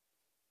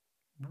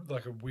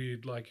 like a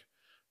weird like,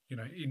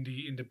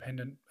 indie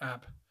independent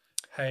app.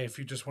 Hey, if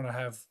you just want to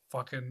have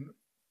fucking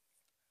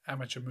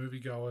amateur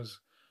moviegoers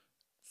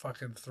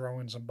fucking throw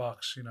in some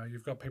bucks,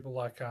 you've got people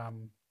like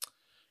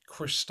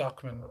Chris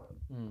Stuckman,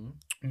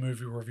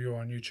 movie reviewer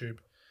on YouTube.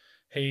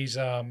 He's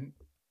got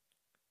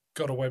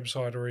a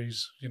website, or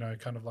he's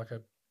kind of like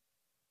a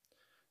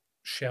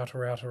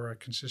shouter-outer, a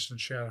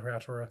consistent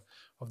shouter-outer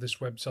of this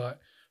website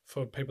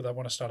for people that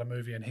want to start a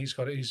movie, and he's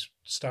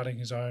starting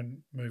his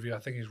own movie. I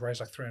think he's raised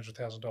like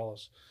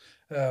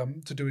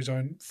 $300,000 to do his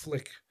own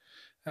flick.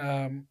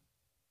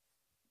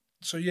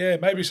 So yeah,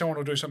 maybe someone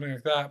will do something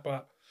like that,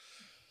 but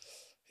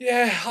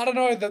yeah, I don't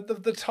know.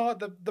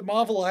 The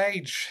Marvel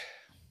age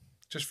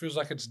just feels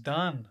like it's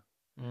done.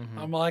 Mm-hmm.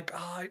 I'm like,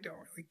 I don't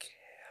really care.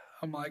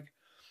 I'm like,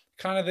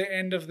 kind of the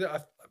end of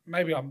the.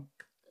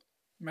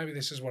 Maybe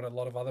this is what a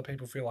lot of other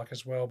people feel like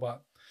as well.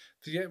 But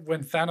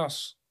when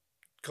Thanos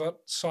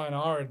got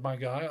sayonara'd, my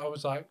guy, I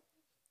was like,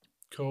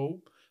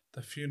 cool.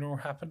 The funeral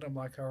happened. I'm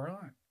like, all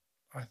right.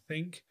 I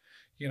think,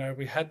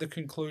 we had the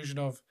conclusion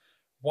of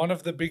one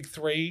of the big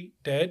three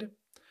dead,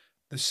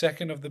 the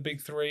second of the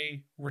big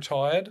three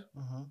retired,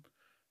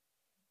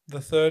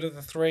 the third of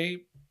the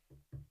three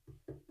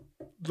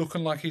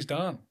looking like he's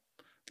done.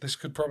 This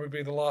could probably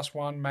be the last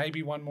one,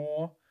 maybe one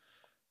more,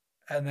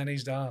 and then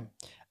he's done.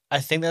 I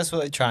think that's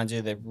what they're trying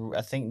to do.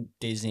 I think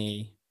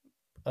Disney,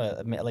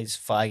 at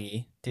least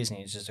Feige,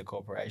 Disney is just a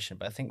corporation,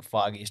 but I think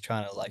Feige is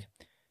trying to like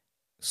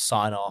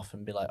sign off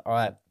and be like, all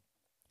right,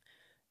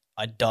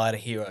 I died a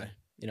hero.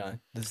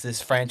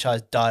 This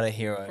franchise died a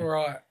hero.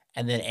 Right.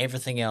 And then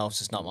everything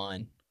else is not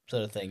mine,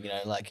 sort of thing.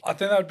 Like I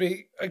think that would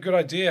be a good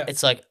idea.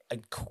 It's like a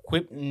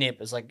quip nip.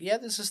 It's like, yeah,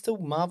 this is still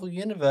Marvel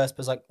Universe, but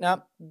it's like,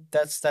 no,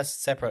 that's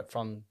separate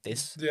from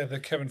this. Yeah, the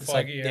Kevin It's Feige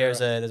like era.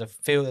 there's a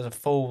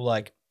full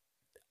like,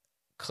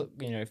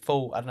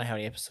 full. I don't know how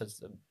many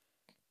episodes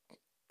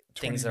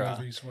things there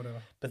movies,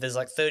 whatever. but there's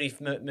like 30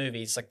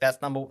 movies. Like that's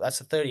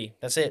the 30.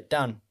 That's it,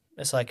 done.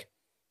 It's like,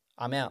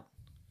 I'm out.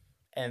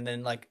 And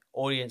then like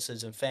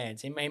audiences and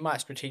fans, he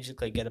might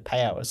strategically get a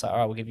payout. It's like, all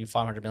right, we'll give you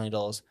 $500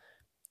 million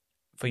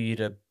for you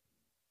to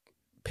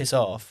piss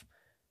off,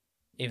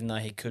 even though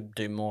he could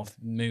do more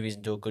movies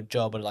and do a good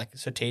job. But like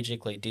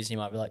strategically, Disney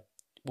might be like,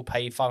 we'll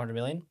pay you $500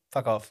 million,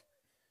 fuck off,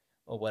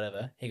 or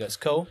whatever. He goes,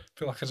 cool. I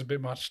feel like it's a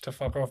bit much to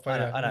fuck off.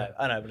 But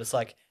I know, but it's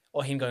like,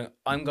 or him going,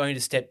 I'm going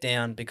to step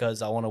down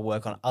because I want to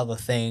work on other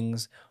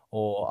things,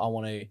 or I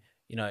want to,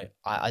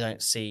 I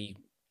don't see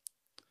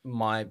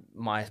my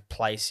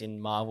place in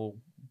Marvel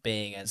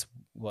being as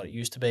what it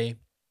used to be,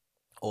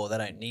 or they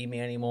don't need me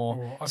anymore.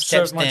 Or I've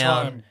Steps served my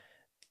down. time.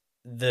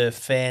 The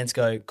fans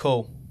go,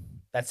 cool.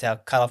 That's our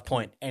cutoff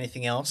point.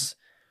 Anything else?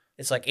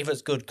 It's like, if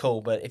it's good,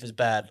 cool. But if it's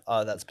bad,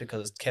 that's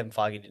because Kevin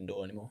Feige didn't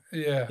do it anymore.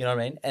 Yeah. You know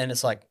what I mean? And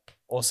it's like,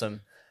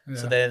 awesome. Yeah.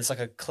 So then it's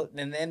like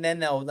and then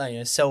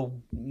they'll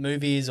sell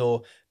movies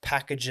or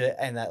package it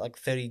and that like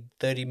 30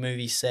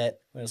 movie set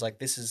where it's like,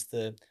 this is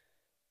the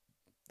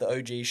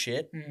OG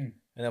shit.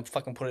 And they'll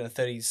fucking put it in a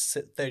 30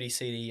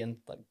 CD and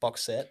like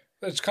box set.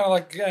 It's kind of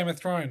like Game of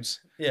Thrones.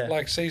 Yeah.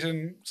 Like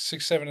season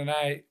 6, 7, and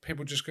 8,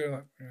 people just go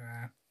like,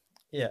 nah,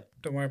 yeah.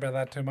 Don't worry about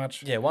that too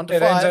much. Yeah, 1 to It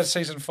 5. ends at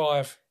season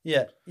 5.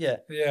 Yeah. Yeah.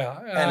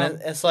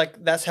 And it's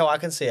like, that's how I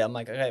can see it. I'm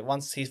like, okay,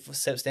 once he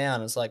steps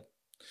down, it's like,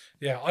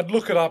 yeah, I'd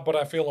look it up, but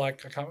I feel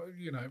like I can't,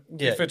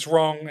 if it's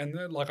wrong,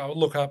 and like I would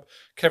look up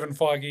Kevin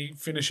Feige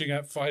finishing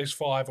at phase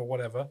 5 or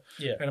whatever,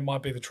 and it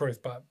might be the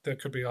truth, but there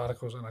could be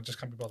articles and I just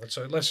can't be bothered.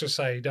 So let's just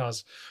say he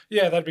does.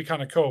 Yeah, that'd be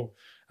kind of cool.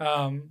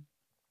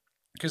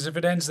 Because if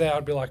it ends there,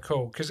 I'd be like,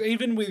 cool. Because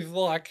even with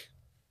like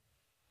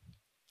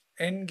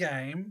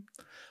Endgame,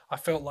 I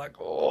felt like,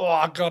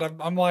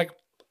 I'm like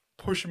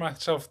pushing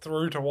myself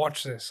through to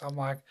watch this. I'm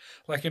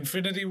like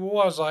Infinity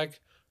War, I was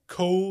like,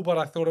 cool, but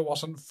I thought it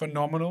wasn't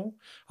phenomenal.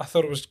 I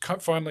thought it was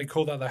finally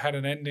cool that they had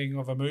an ending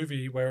of a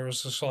movie where it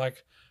was just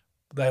like,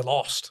 they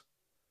lost.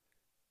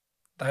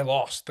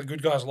 The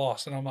good guys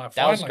lost. And I'm like,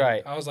 that was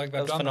great. I was like,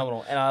 that was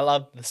phenomenal. And I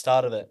loved the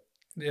start of it.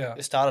 Yeah.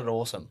 It started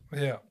awesome.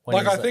 Yeah.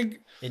 When I think...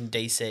 in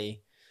DC.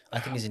 I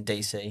think he's in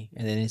DC.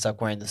 And then he's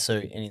like wearing the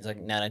suit and he's like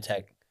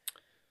nanotech.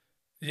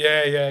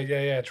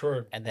 Yeah.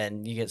 True. and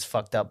then he gets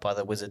fucked up by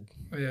the wizard.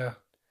 Yeah.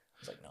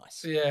 It's like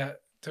nice. Yeah,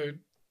 dude.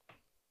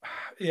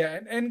 Yeah,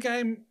 and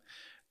Endgame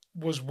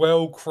was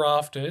well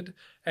crafted,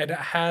 and it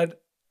had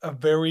a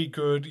very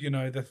good,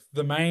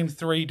 the main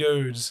three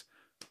dudes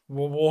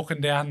were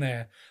walking down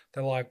there.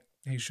 They're like,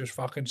 he's just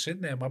fucking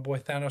sitting there. My boy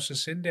Thanos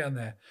is sitting down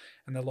there.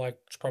 And they're like,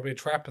 it's probably a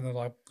trap. And they're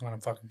like, I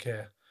don't fucking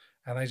care.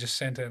 And they just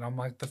sent it. And I'm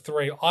like, the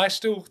three. I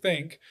still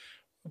think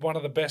one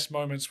of the best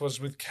moments was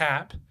with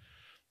Cap.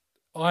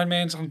 Iron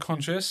Man's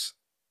unconscious.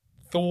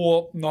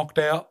 Thor knocked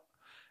out.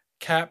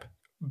 Cap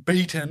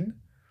beaten.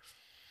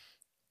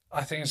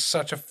 I think it's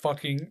such a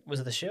fucking Was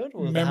it the shield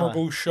or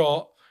memorable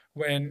shot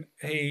when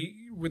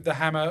he, with the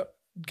hammer,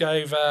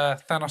 gave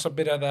Thanos a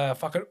bit of the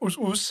fucking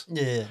us. the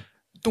hammer? Yeah.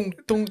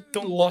 Dunk, dunk,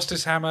 dunk. Lost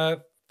his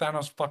hammer.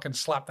 Thanos fucking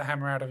slapped the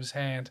hammer out of his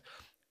hand,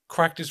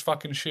 cracked his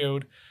fucking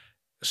shield,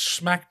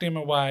 smacked him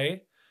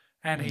away,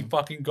 and he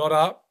fucking got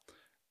up,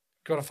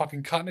 got a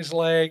fucking cut in his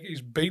leg.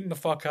 He's beaten the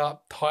fuck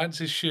up, tightens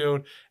his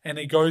shield, and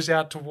he goes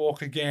out to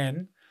walk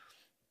again.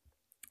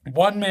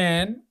 One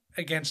man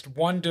against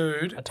one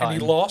dude, and he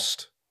Titan.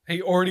 lost.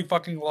 He already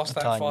fucking lost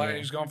that Titan, fight. yeah. He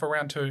was going for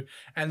round 2.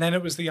 And then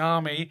it was the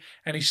army,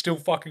 and he still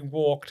fucking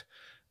walked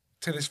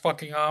to this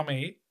fucking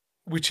army,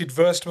 which he'd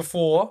versed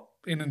before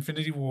in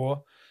Infinity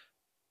War,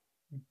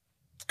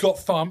 got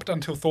thumped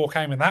until Thor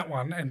came in that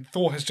one, and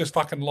Thor has just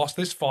fucking lost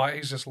this fight.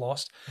 He's just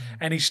lost,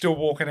 and he's still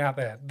walking out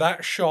there.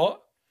 That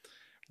shot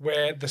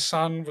where the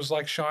sun was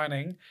like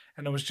shining,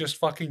 and it was just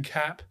fucking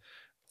Cap.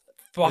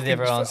 Fucking,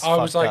 everyone's I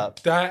was fucked like,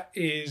 up. that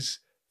is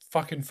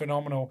fucking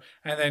phenomenal.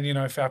 And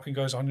then, Falcon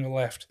goes on your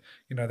left.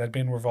 They'd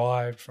been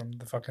revived from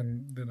the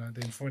fucking, the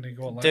Infinity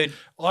Gauntlet. Dude.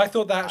 I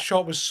thought that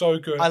shot was so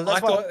good. I that's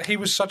thought he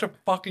was such a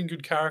fucking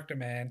good character,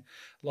 man.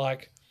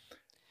 Like,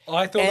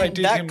 I thought they And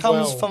did that him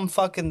comes well. from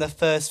fucking the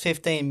first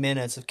 15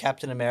 minutes of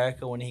Captain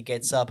America when he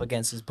gets up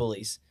against his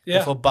bullies Yeah.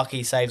 before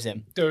Bucky saves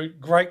him. Dude,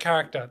 great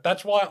character.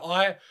 That's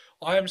why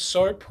I am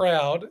so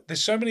proud.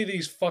 There's so many of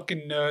these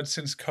fucking nerds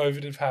since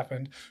COVID have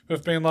happened who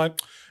have been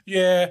like,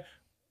 yeah,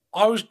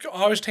 I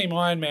was Team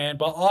Iron Man,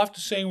 but after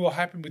seeing what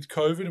happened with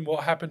COVID and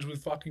what happens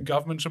with fucking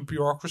governments and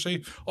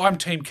bureaucracy, I'm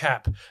Team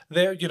Cap.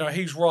 There,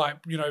 he's right.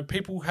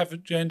 People have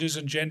agendas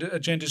and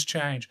agendas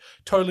change.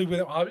 Totally with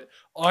him.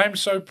 I'm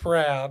so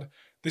proud.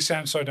 This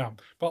sounds so dumb,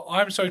 but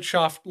I'm so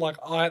chuffed. Like,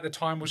 I at the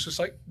time was just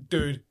like,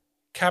 dude,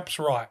 Cap's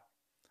right.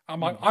 I'm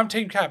like, I'm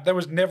Team Cap. There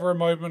was never a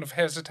moment of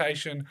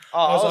hesitation. Oh,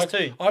 I was like,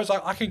 too. I was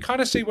like, I can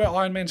kind of see where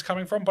Iron Man's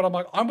coming from, but I'm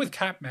like, I'm with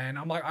Cap, man.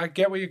 I'm like, I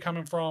get where you're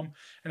coming from,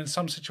 and in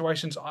some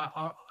situations,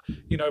 I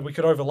we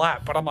could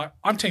overlap, but I'm like,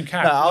 I'm Team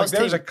Cap. No, I Like, was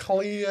there was a team-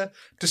 clear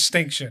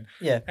distinction.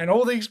 Yeah. And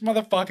all these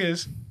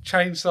motherfuckers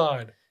change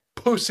side.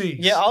 Pussies.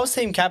 Yeah, I was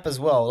Team Cap as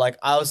well. Like,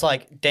 I was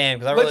like, damn,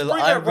 because Let's bring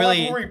that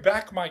rivalry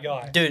back, my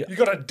guy. Dude. You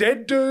got a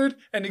dead dude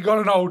and you got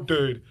an old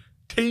dude.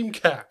 Team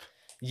Cap.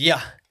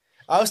 Yeah.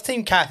 I was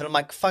Team Cap, and I'm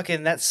like,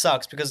 fucking, that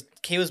sucks because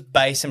he was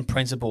base and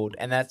principled,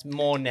 and that's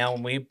more now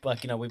when we,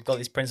 like, we've got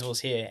these principles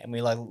here and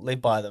we, like, live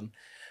by them.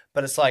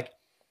 But it's like,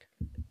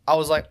 I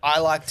was like, I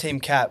like Team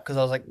Cap because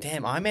I was like,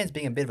 damn, Iron Man's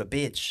being a bit of a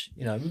bitch.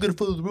 We gotta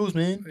follow the rules,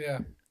 man. Yeah.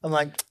 I'm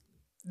like,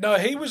 No,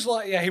 he was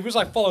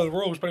like, follow the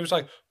rules, but he was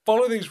like,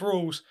 follow these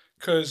rules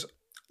because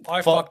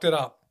I fucked it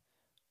up.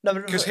 no,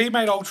 but Because he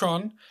made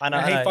Ultron and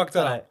he fucked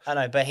it up. I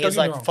know, but he Don't was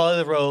get me like, wrong. follow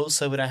the rules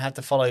so we don't have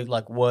to follow,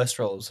 like, worse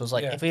rules. So it was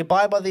like, Yeah. if we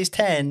abide by these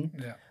 10,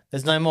 Yeah.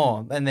 there's no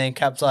more. And then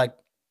Cap's like,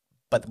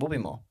 but there will be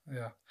more.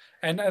 Yeah.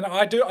 And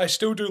I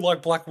still do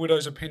like Black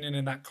Widow's opinion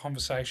in that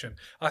conversation.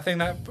 I think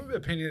that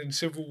opinion in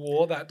Civil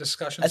War, that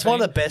discussion. It's one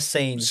of the best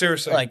scenes.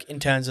 Seriously. Like, in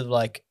terms of,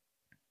 like,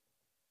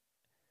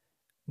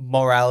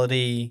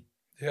 morality,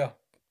 Yeah.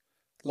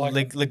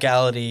 Like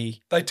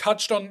legality. they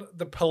touched on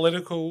the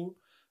political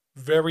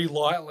very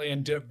lightly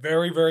and did it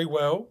very, very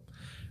well.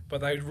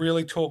 But they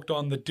really talked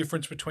on the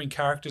difference between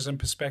characters and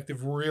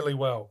perspective really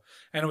well.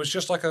 And it was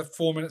just like a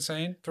 4-minute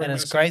scene. 3 And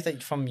minutes. it's great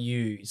that from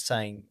you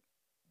saying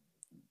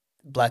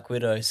Black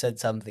Widow said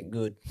something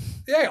good.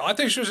 Yeah, I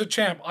think she was a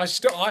champ. I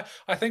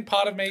think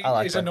part of me I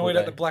like is Black annoyed Widow.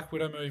 at the Black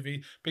Widow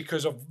movie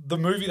because of the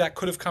movie that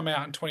could have come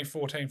out in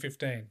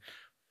 2014-15.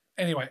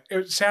 Anyway,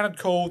 it sounded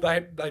cool.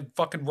 They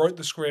fucking wrote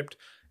the script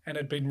and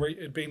it'd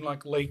been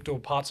like leaked, or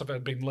parts of it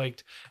had been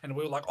leaked, and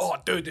we were like, oh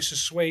dude, this is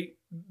sweet.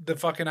 The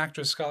fucking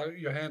actress Scarlett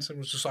Johansson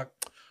was just like,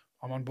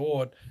 I'm on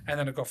board, and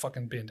then it got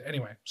fucking binned.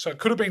 Anyway, so it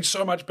could have been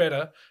so much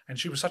better, and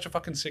she was such a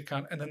fucking sick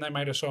cunt, and then they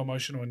made her so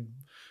emotional and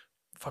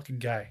fucking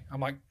gay. I'm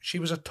like, she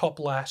was a top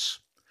lass.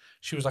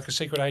 She was like a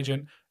secret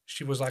agent.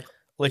 She was like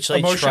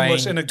Literally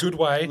emotionless trained, in a good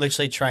way.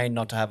 literally trained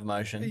not to have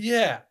emotion.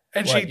 Yeah.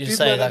 And What, she you did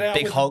say let it that out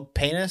big with- hog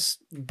penis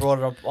brought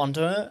it up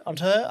onto her?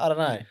 I don't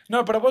know.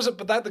 No, but it wasn't.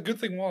 But that the good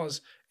thing was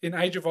in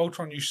Age of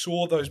Ultron, you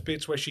saw those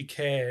bits where she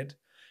cared,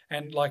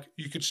 and like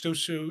you could still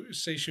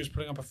see she was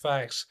putting up a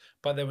face,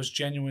 but there was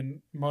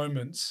genuine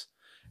moments,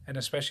 and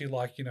especially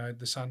like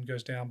the sun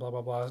goes down, blah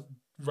blah blah,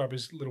 rub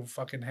his little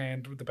fucking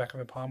hand with the back of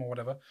her palm or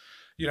whatever.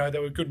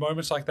 There were good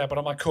moments like that. But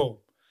I'm like,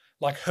 cool,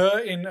 like her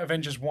in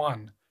Avengers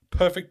 1,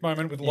 perfect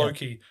moment with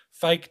Loki,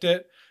 faked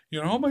it.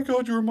 Oh my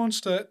god, you're a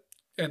monster.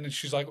 And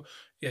she's like,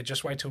 yeah,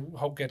 just wait till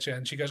Hulk gets you.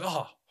 And she goes,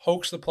 oh,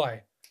 Hulk's the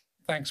play.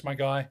 Thanks, my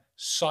guy.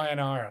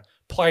 Sayonara.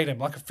 Played him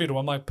like a fiddle.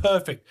 I'm like,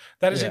 perfect.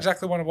 That is Yeah.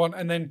 exactly what I want.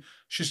 And then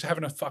she's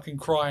having a fucking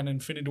cry in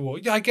Infinity War.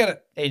 Yeah, I get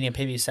it. Eating a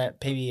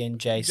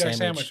PB&J Joe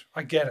sandwich.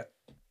 I get it.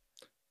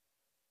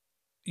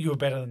 You were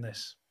better than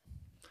this.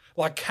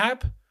 Like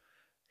Cap,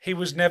 he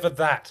was never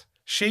that.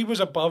 She was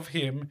above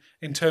him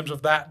in terms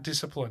of that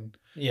discipline.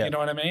 Yeah. You know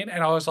what I mean?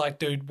 And I was like,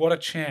 dude, what a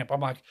champ. I'm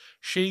like,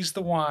 she's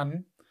the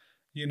one,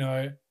 you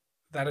know,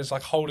 that is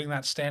like holding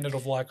that standard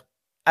of like,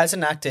 As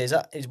an actor,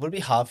 would it be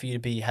hard for you to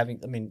be having?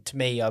 I mean, to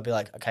me, I'd be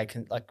like, okay,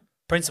 like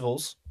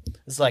principles.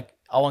 It's like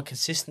I want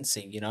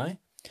consistency, you know.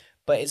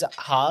 But is it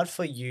hard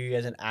for you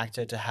as an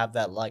actor to have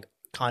that like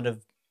kind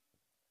of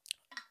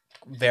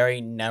very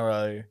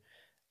narrow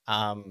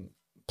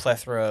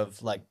plethora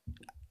of like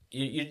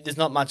there's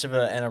not much of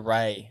an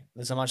array.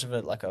 There's not much of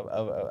a like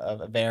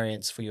a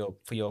variance for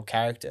your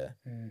character,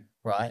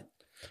 right?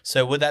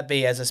 So would that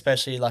be as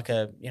especially like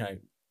a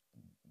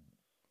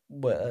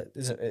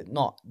is it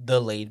not the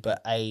lead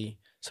but a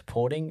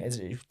supporting? Is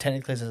it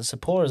technically as a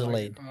support or as a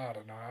lead? I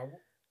don't know.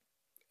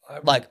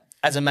 Like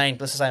as a main,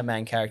 let's just say a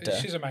main character.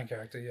 She's a main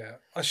character,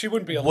 yeah. She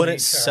wouldn't be a Would lead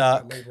it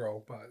suck? lead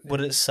role, but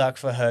Would it suck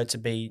for her to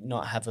be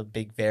not have a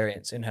big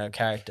variance in her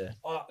character?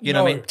 You no.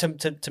 know what I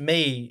mean? To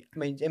me, I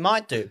mean, it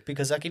might do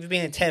because like if you've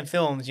been in 10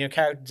 films, your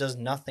character does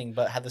nothing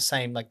but have the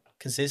same like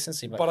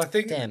consistency. But I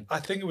think damn, I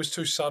think it was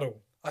too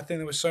subtle. I think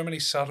there were so many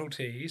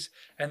subtleties,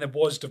 and there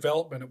was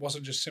development. It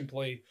wasn't just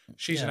simply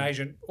she's an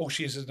agent, all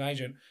she is an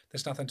agent.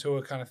 There's nothing to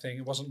her kind of thing.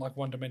 It wasn't like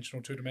one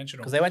dimensional, two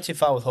dimensional. because they went too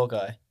far with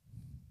Hawkeye.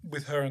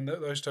 With her and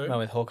those two, No,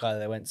 with Hawkeye,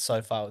 they went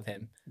so far with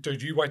him.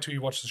 dude, you wait till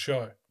you watch the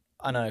show.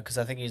 I know because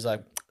I think he's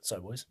like, so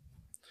boys.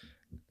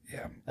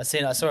 Yeah, I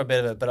saw a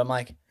bit of it, but I'm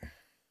like,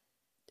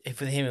 if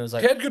with him it was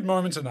like he had good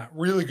moments in that,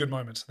 really good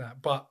moments in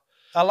that. But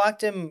I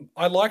liked him.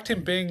 I liked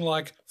him being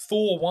like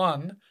Thor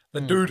 1,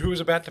 the dude who was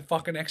about to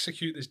fucking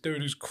execute this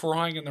dude who's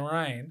crying in the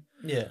rain.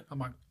 Yeah, I'm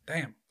like,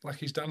 damn, like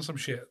he's done some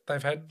shit.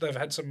 They've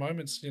had some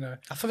moments, you know.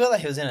 I forgot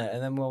that he was in it,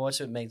 and then when I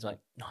watched it, Meg's like,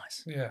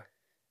 nice. Yeah.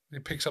 He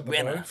picks up the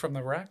Winner. bow from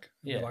the rack.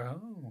 And Yeah. You're like,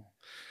 oh.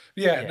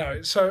 Yeah,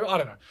 no. So I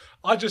don't know.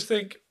 I just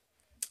think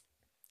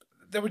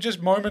there were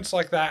just moments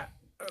like that.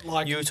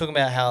 Like You were talking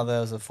about how there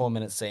was a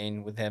 4-minute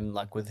scene with him,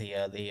 like with the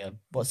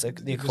what's the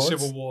the Accords?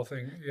 Civil War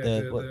thing. Yeah,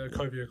 The- what- the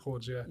Sokovia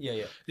Accords, yeah.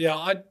 Yeah.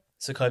 Yeah,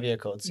 Sokovia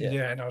Accords. yeah.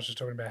 Yeah. And I was just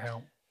talking about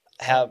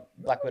How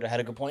Black Widow had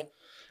a good point.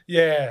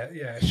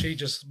 yeah. She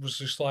just was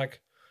just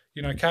like,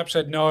 you know, Cap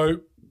said,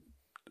 no,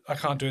 I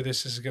can't do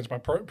this. This is against my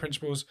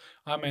principles.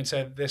 Iron Man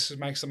said, this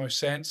makes the most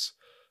sense.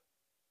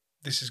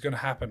 This is going to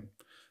happen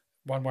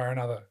one way or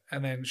another.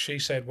 And then she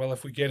said, well,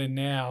 if we get in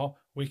now,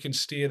 we can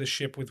steer the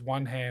ship with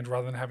one hand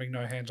rather than having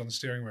no hands on the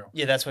steering wheel.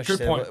 Yeah, that's what she Good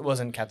said. point. It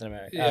wasn't Captain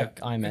America. Yeah.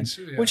 Iron Man.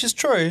 Yeah. Which is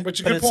true.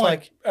 Which is a but good it's point.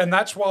 like, And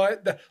that's why,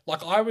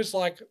 I was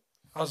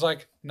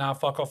like, nah,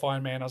 fuck off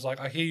Iron Man. I was like,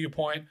 I hear your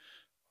point.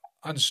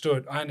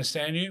 Understood. I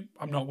understand you.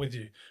 I'm not with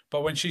you.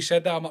 But when she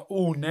said that, I'm like,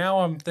 oh, now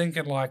I'm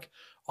thinking like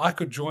I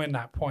could join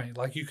that point.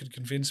 Like you could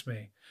convince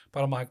me.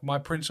 But I'm like, my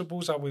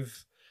principles are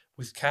with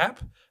Cap.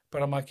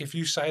 But I'm like, if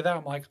you say that,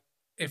 I'm like,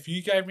 if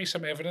you gave me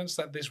some evidence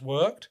that this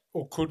worked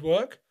or could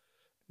work,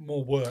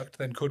 more worked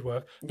than could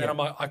work, then I'm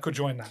like, I could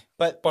join that.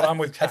 but I'm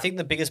with Cap. I think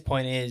the biggest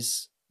point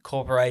is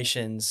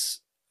corporations,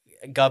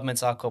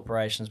 governments are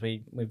corporations.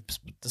 We've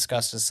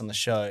discussed this on the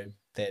show.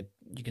 That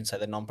you can say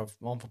they're non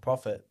for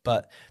profit,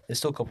 but they're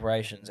still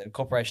corporations. And a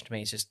corporation to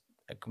me is just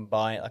a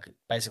combined, like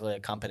basically a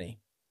company.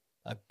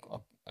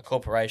 A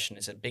corporation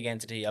is a big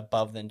entity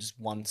above than just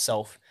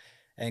oneself,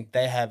 and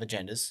they have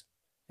agendas,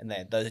 and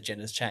those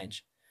agendas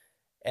change.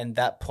 And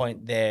that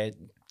point there,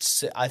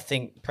 I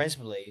think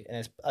principally,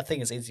 and I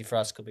think it's easy for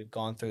us because we've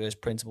gone through those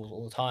principles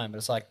all the time. But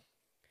it's like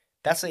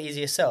that's the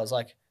easiest sell. It's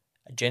like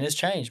agendas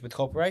change with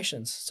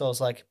corporations, so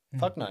it's like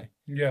fuck no.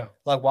 Yeah.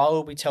 Like, why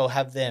would we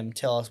have them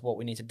tell us what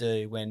we need to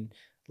do when,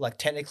 like,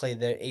 technically,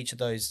 each of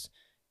those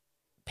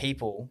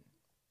people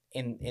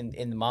in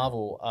the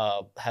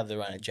Marvel have their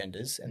own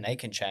agendas and they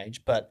can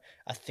change. But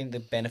I think the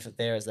benefit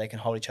there is they can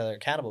hold each other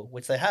accountable,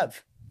 which they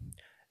have,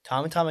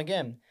 time and time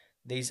again.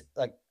 These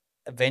like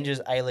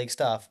Avengers A-League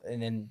stuff,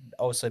 and then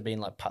also being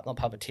like not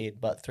puppeteered,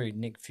 but through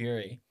Nick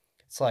Fury.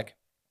 It's like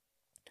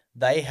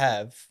they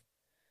have,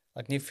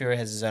 like Nick Fury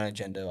has his own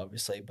agenda,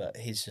 obviously, but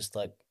he's just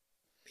like.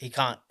 He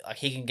can't. Like,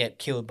 he can get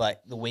killed by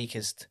the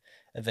weakest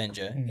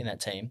Avenger in that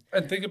team.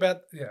 And think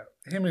about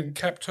him and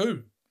Cap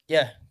too.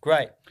 Yeah,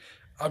 great.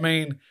 I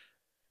mean,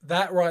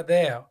 that right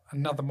there,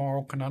 another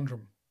moral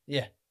conundrum.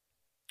 Yeah,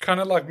 Kind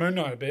of like Moon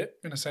Knight a bit,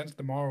 in a sense,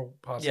 the moral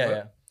part of it.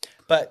 yeah.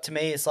 But to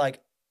me, it's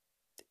like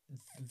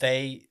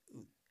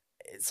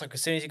it's like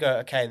as soon as you go,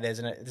 okay, there's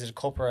a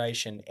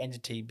corporation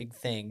entity, big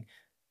thing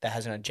that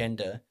has an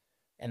agenda,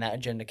 and that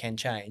agenda can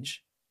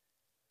change.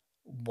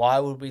 Why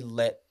would we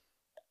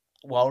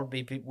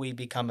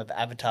become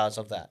avatars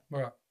of that?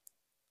 Right.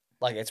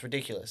 Like, it's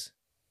ridiculous.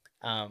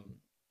 And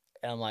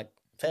I'm like,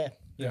 fair,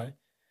 you Yeah. know?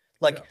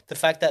 Like, Yeah. the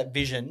fact that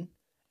Vision,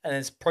 and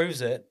it proves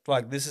it,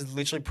 like, this is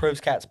literally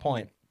proves Cat's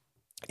point,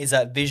 is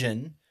that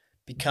Vision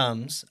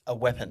becomes a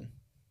weapon.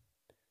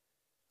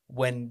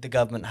 when the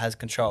government has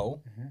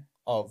control Mhm.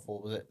 of,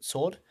 what was it,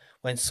 Sword?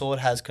 When Sword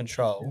has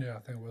control, Yeah, I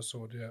think it was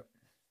Sword. Yeah.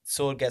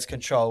 Sword gets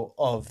control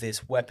of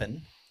this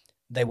weapon,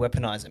 they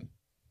weaponize him.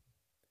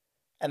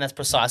 And that's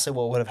precisely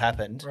what would have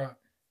happened Right.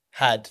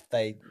 had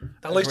they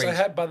At least they agreed.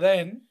 had, but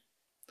then,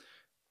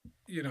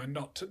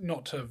 not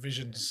to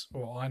Vision's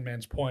or Iron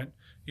Man's point,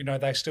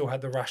 they still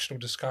had the rational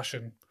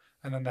discussion,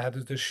 and then they had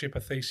the ship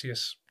of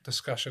Theseus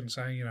discussion,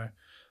 saying,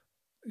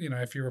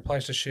 if you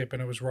replaced a ship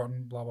and it was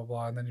rotten, blah blah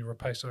blah, and then you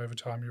replace it over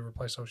time, you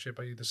replace the whole ship,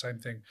 are you the same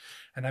thing?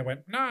 And they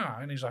went, nah,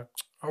 and he's like,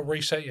 I'll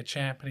reset your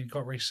champ, and he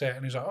got reset,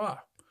 and he's like, oh,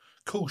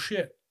 cool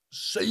shit,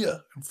 see ya,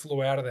 and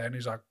flew out of there, and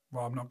he's like,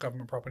 well, I'm not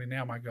government property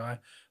now, my guy.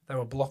 They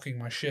were blocking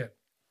my shit.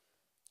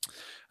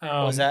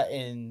 Was that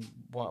in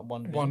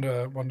one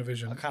Division? One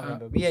Division? I can't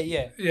remember. But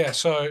yeah. Yeah.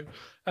 So,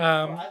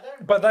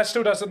 but that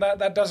still doesn't.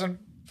 That doesn't.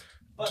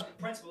 But the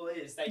principle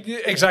is they. Yeah,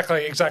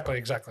 exactly.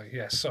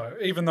 Yes. So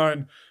even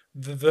though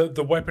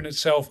the weapon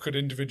itself could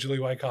individually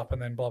wake up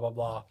and then blah blah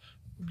blah,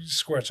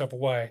 square itself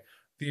away,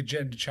 the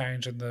agenda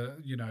change and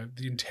the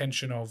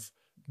intention of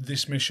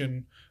this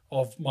mission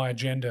of my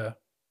agenda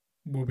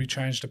will be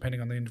changed depending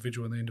on the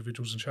individual and the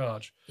individuals in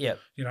charge. Yeah.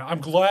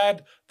 I'm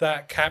glad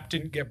that Cap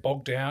didn't get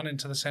bogged down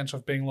into the sense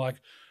of being like,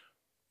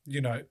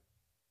 the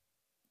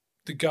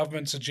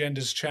government's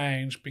agendas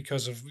change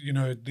because of,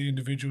 the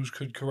individuals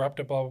could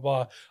corrupt it, blah, blah,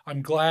 blah.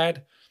 I'm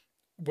glad,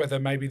 whether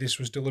maybe this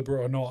was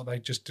deliberate or not, they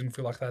just didn't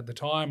feel like that at the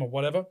time or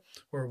whatever,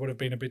 or it would have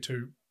been a bit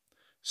too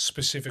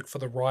specific for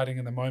the writing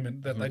in the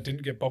moment that they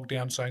didn't get bogged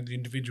down saying the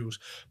individuals.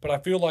 But I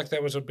feel like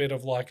there was a bit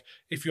of like,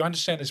 if you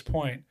understand this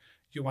point,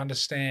 you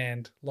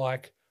understand,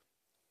 like,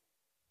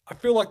 I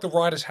feel like the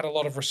writers had a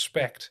lot of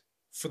respect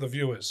for the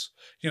viewers.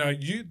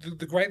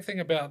 The great thing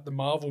about the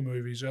Marvel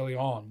movies early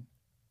on,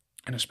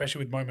 and especially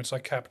with moments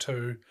like Cap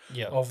 2,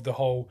 of the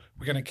whole,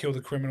 we're going to kill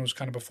the criminals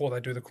kind of before they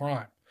do the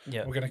crime.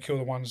 Yeah. We're going to kill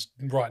the ones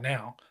right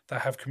now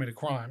that have committed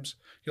crimes.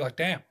 You're like,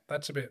 damn,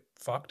 that's a bit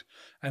fucked.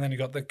 And then you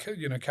got the,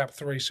 Cap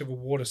 3 Civil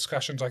War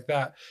discussions like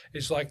that.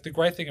 It's like the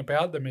great thing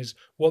about them is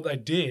what they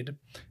did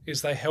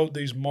is they held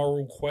these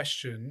moral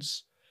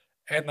questions.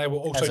 And they were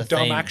also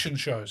dumb theme. action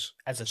shows.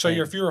 So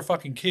if you're a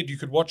fucking kid, you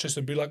could watch this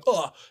and be like,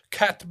 oh,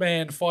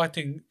 Catman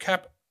fighting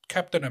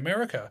Captain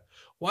America.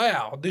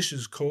 Wow, this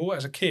is cool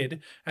as a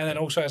kid. And then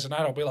also as an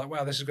adult, be like,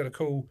 wow, this has got a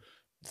cool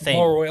theme.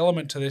 Moral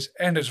element to this.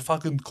 And it's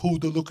fucking cool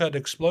to look at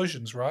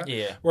explosions, right?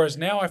 Yeah. Whereas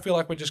now I feel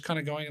like we're just kind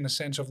of going in the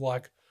sense of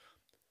like,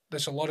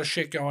 there's a lot of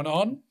shit going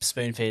on.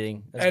 Spoon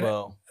feeding as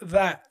well. And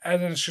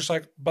then it's just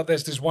like, but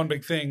there's this one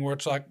big thing where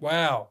it's like,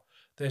 wow,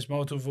 there's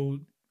multiple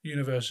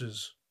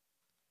universes.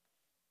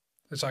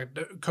 It's like,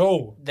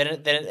 cool. Then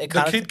it The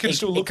kind kid of can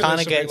still look it at kind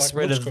this of and be gets like,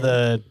 rid looks of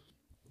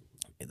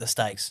cool. the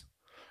stakes.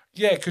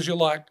 Yeah, because you're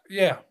like,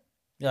 yeah.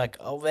 You're like,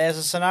 oh, there's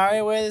a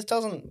scenario where this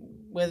doesn't,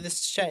 where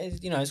this,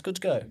 it's good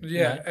to go.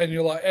 Yeah, and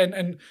you're like,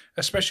 and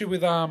especially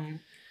with,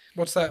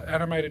 what's that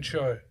animated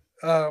show?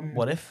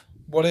 What if?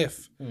 What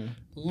If? Mm.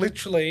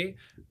 Literally,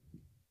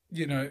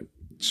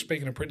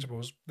 speaking of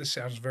principles, this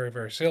sounds very,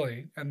 very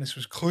silly, and this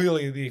was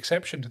clearly the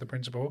exception to the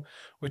principle,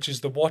 which is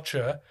the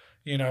Watcher.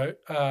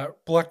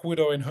 Black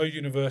Widow in her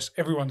universe,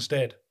 everyone's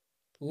dead.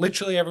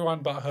 Literally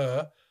everyone but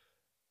her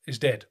is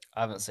dead.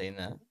 I haven't seen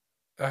that.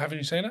 Haven't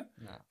you seen it?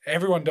 No.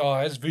 Everyone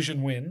dies,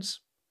 Vision wins,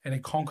 and he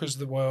conquers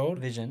the world.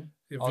 Vision.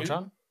 Yeah,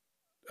 Ultron?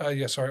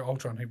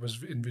 Ultron. He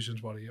was in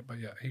Vision's body, but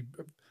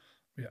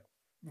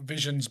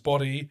Vision's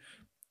body,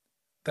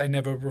 they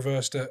never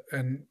reversed it,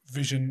 and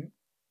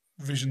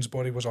Vision's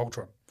body was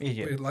Ultron,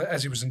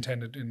 as he was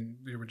intended in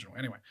the original.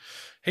 Anyway,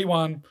 he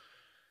won,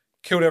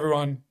 killed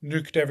everyone,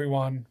 nuked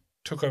everyone,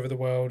 took over the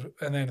world,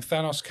 and then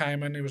Thanos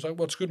came and he was like,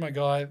 "What's good, my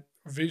guy?"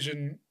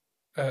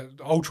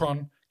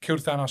 Ultron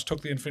killed Thanos,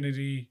 took the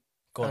Infinity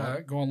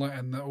Gauntlet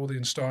and all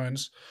the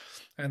stones,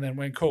 and then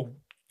went, cool,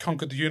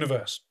 conquered the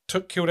universe,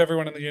 killed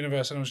everyone in the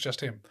universe, and it was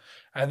just him.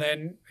 And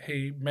then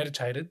he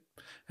meditated,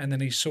 and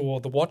then he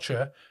saw the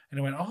Watcher, and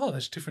he went, oh,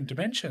 there's different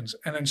dimensions,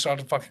 and then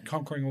started fucking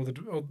conquering all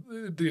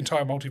the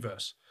entire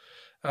multiverse.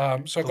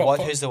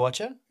 Who's the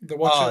Watcher? The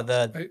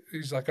Watcher. Oh,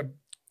 he's like a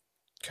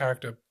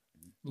character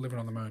living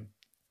on the moon.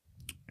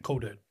 Cool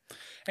dude.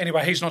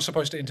 Anyway, he's not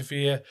supposed to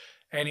interfere.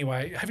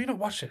 Anyway, have you not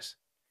watched this?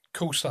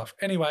 Cool stuff.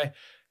 Anyway,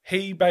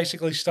 he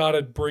basically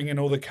started bringing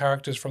all the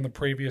characters from the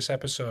previous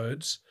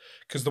episodes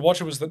because the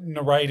Watcher was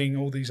narrating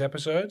all these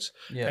episodes.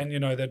 Yeah. And,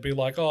 they'd be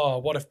like, oh,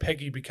 what if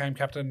Peggy became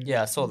Captain?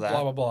 Yeah, I saw that.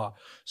 Blah, blah, blah.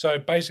 So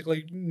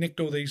basically nicked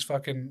all these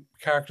fucking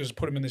characters,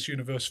 put them in this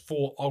universe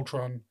for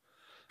Ultron.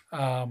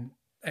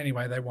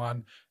 Anyway, they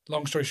won.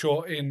 Long story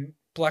short, in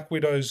Black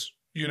Widow's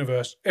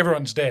universe,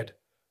 everyone's dead.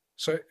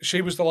 So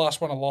she was the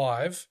last one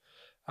alive.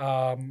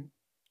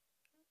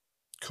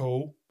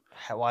 Cool.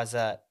 Why is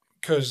that?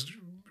 Because...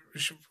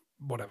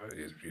 whatever,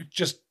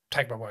 just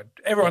take my word.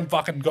 Everyone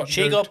fucking got.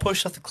 She nuked. got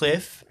pushed off the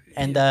cliff,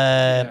 and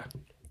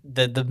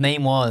the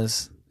meme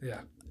was,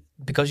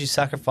 because you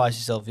sacrifice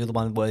yourself, you're the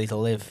one worthy to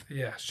live.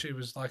 Yeah, she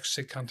was like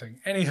sick hunting.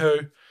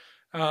 Anywho,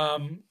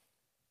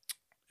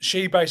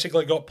 she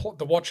basically got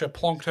the Watcher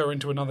plonked her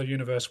into another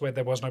universe where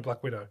there was no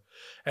Black Widow,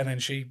 and then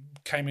she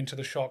came into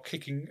the shop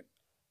kicking,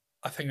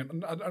 I think,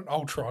 an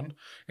Ultron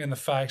in the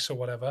face or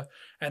whatever,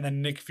 and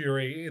then Nick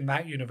Fury in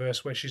that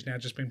universe where she's now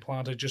just been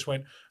planted just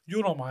went,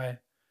 "You're not my,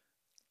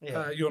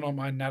 you're not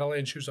my Natalie,"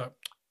 and she was like,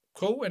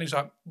 "Cool," and he's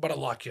like, "But I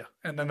like you,"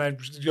 and then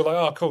you're like,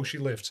 "Oh, cool, she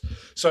lived."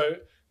 So,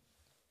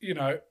 you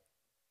know,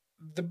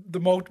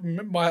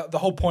 the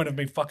whole point of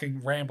me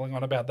fucking rambling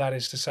on about that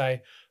is to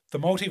say the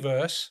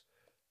multiverse.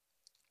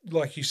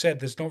 Like you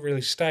said, there's not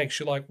really stakes.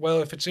 You're like,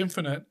 well, if it's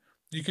infinite,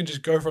 you can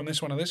just go from this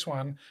one to this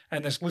one,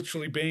 and there's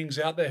literally beings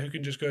out there who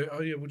can just go,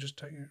 oh yeah, we'll just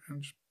take you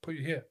and just put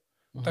you here.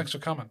 Mm-hmm. Thanks for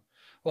coming.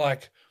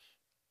 Like,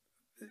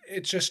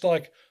 it's just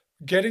like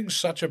getting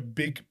such a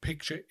big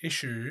picture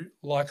issue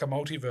like a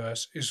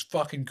multiverse is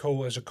fucking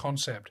cool as a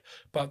concept.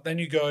 But then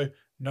you go,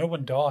 no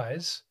one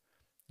dies.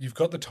 You've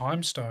got the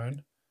time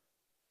stone.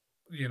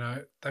 You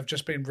know, they've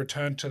just been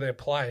returned to their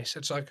place.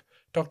 It's like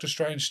Doctor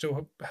Strange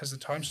still has the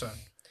time stone.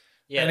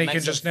 Yeah, and it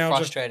makes it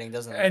frustrating,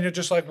 doesn't it? And you're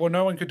just like, well,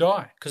 no one could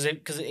die because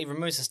it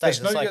removes the stakes.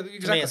 It's like, exactly.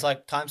 To me, it's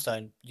like time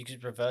stone. You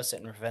could reverse it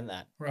and prevent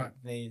that, right?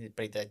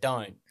 But they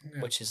don't,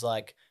 which is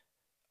like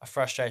a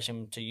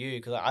frustration to you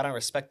because I don't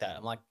respect that.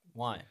 I'm like,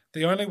 why?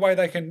 The only way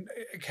they can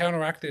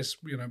counteract this,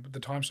 you know, the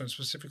time stone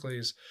specifically,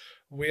 is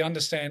we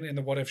understand in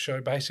the What If show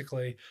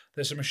basically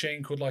there's a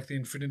machine called like the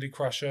Infinity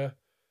Crusher.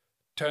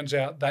 Turns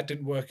out that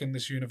didn't work in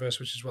this universe,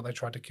 which is what they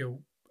tried to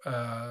kill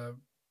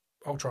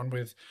Ultron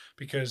with,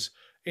 because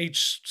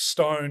each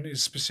stone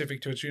is specific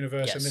to its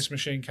universe, and this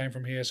machine came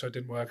from here, so it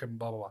didn't work, and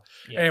blah blah blah.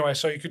 Yeah. Anyway,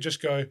 so you could just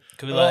go.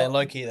 Could be like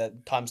Loki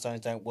that time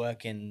stones don't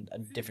work in a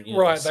different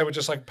universe. Right, they were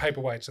just like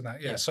paperweights and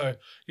that. Yeah. So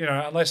you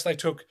know, unless they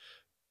took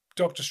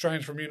Doctor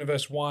Strange from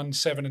Universe 1,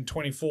 7, and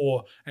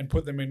 24 and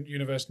put them in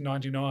Universe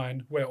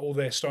 99, where all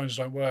their stones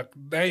don't work,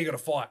 there you got to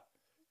fight.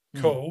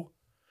 Cool,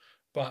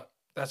 but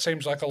that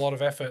seems like a lot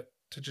of effort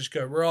to just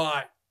go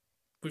right.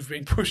 We've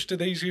been pushed to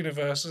these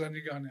universes, and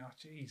you're going, oh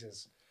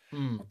Jesus.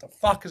 What the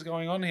fuck is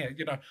going on here?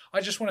 You know, I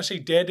just want to see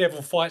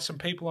Daredevil fight some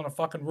people on a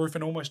fucking roof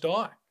and almost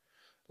die.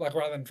 Like,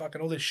 rather than fucking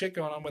all this shit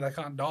going on where they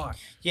can't die.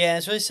 Yeah,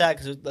 it's really sad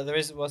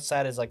because what's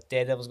sad is like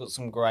Daredevil's got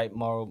some great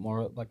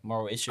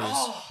moral issues.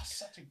 Oh,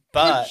 such a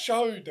good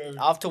show, dude.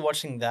 After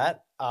watching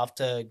that,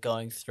 after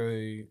going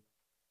through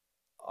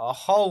a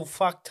whole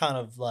fuck ton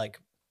of like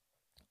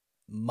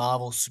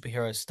Marvel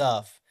superhero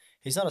stuff,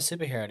 he's not a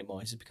superhero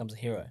anymore. He just becomes a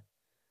hero.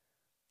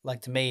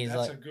 Like, to me, he's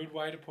that's a good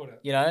way to put it.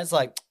 You know, it's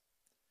like,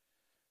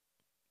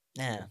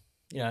 yeah,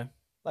 you know,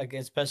 like,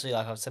 especially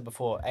like I've said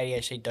before,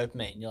 ADHD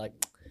dopamine. You're like,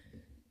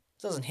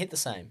 it doesn't hit the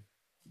same,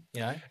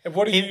 you know. And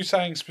what are you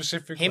saying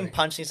specifically? Him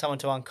punching someone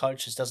to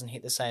unconscious doesn't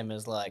hit the same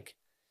as like,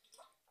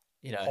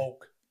 you know,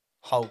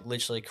 Hulk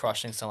literally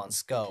crushing someone's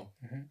skull,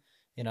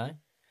 you know.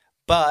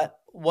 But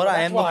what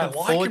I am looking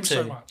forward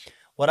to,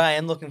 what I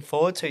am looking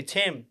forward to,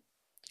 Tim,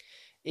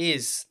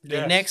 is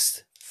the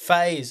next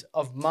phase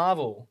of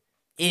Marvel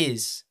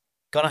is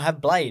gonna have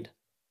Blade.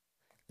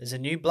 There's a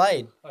new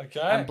Blade. Okay.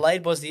 And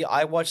Blade was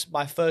I watched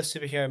my first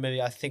superhero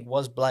movie, I think,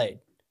 was Blade.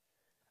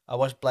 I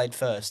watched Blade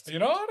first. You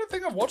know, I don't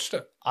think I've watched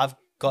it. I've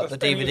got the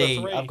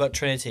DVD. I've got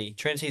Trinity.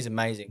 Trinity is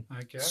amazing.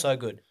 Okay. So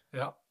good.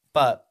 Yeah.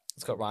 But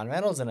it's got Ryan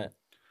Reynolds in it.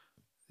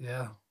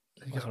 Yeah.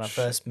 When I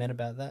first met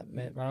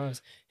Ryan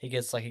Reynolds, he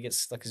gets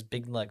his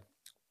big not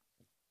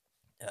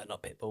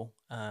Pitbull.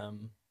 I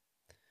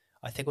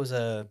think it was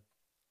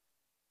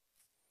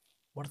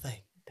what are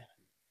they?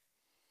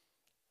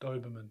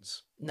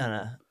 Dobermans.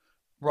 No.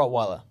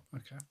 Rottweiler.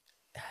 Okay.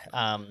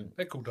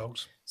 They're cool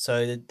dogs.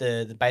 So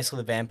the basically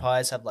the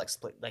vampires have like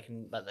split. They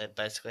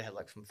basically have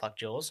like some fuck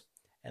jaws,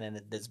 and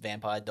then there's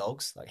vampire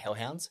dogs like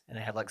hellhounds, and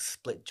they have like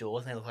split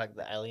jaws, and they look like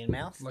the alien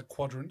mouth, like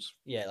quadrants.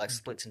 Yeah, like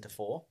splits into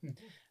four.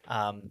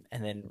 And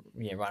then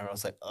Ryan Reynolds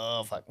was like,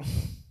 oh fuck.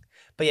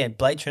 But yeah,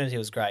 Blade Trinity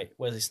was great.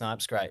 Wesley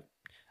Snipes great.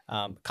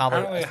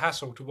 Apparently a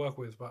hassle to work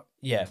with, but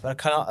yeah,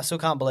 but I still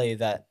can't believe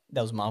that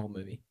was a Marvel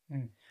movie.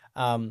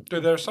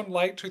 Dude, there are some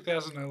late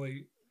 2000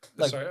 early.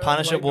 Like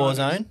Punisher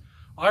Warzone.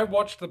 I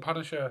watched the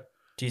Punisher.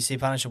 Do you see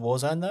Punisher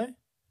Warzone though?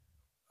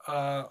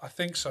 I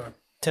think so.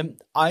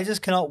 I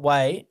just cannot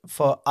wait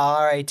for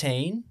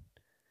R18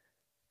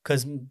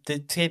 because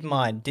keep in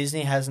mind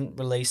Disney hasn't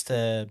released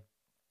I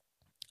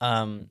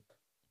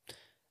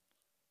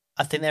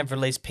think they've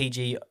released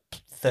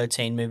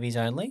PG-13 movies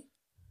only.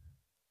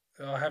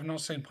 I have not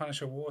seen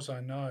Punisher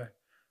Warzone. No,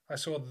 I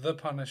saw The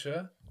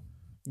Punisher.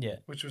 Yeah,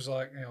 which was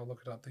like, I'll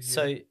look it up.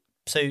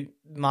 So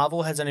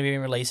Marvel has only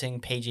been releasing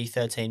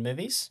PG-13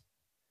 movies.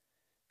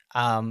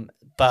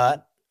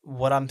 But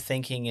what I'm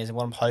thinking is,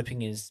 what I'm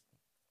hoping is,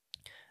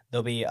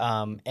 there'll be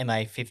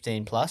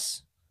MA15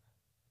 plus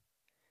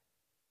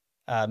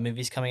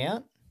movies coming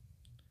out.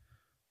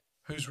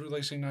 Who's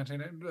releasing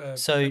 19?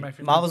 So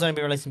MA15 Marvel's only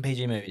been releasing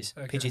PG movies,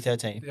 okay.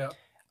 PG-13. Yeah.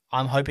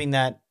 I'm hoping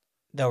that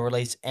they'll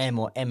release M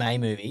or MA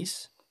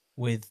movies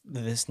with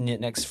this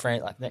next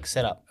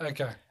setup.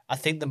 Okay. I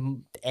think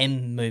the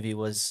M movie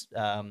was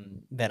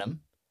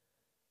Venom,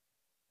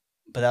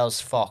 but that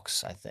was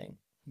Fox, I think.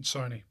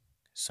 Sony.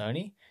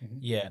 Sony? Mm-hmm.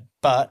 Yeah.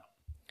 But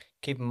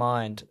keep in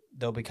mind,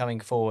 they'll be coming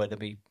forward. It'll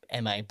be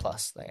MA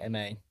plus, like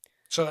MA.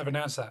 So they've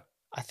announced that.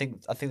 I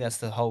think that's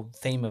the whole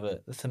theme of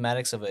it. The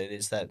thematics of it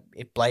is that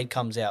if Blade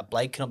comes out,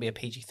 Blade cannot be a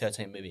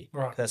PG-13 movie.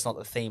 Right. 'Cause that's not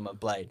the theme of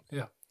Blade.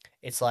 Yeah.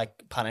 It's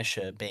like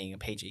Punisher being a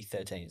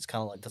PG-13. It's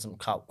kind of like doesn't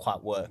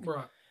quite work.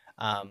 Right.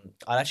 I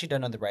actually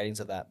don't know the ratings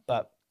of that,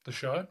 but The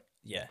show?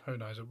 yeah. Who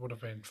knows? It would have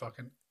been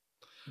fucking.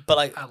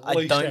 But At I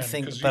least don't 10,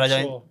 think, 'cause but I you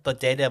don't. saw- But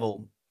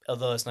Daredevil,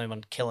 although it's not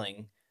even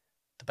killing,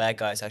 the bad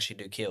guys actually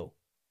do kill,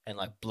 and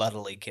like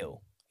bloodily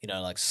kill. You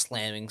know, like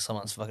slamming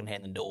someone's fucking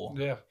hand in the door.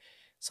 Yeah.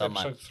 So I'm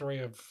Episode like, 3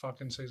 of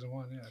fucking season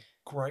 1. Yeah.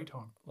 Great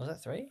time. was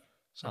that 3? I was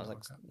Something like,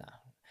 like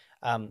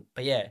that. no.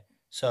 But yeah,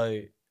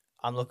 so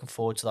I'm looking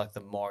forward to like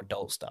the more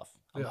adult stuff.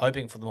 I'm Yeah.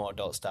 hoping for the more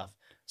adult stuff.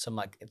 So I'm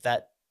like,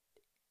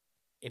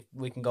 if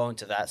we can go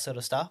into that sort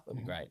of stuff, it'd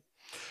be Mhm. great.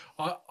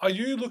 Are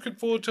you looking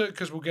forward to it?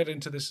 Because we'll get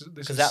into this.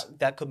 This Because is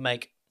that could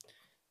make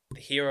the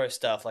hero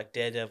stuff like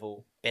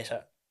Daredevil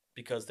better,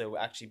 because there will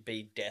actually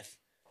be death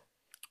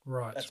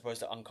right. as opposed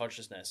to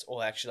unconsciousness,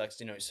 or actually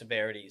like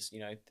severities.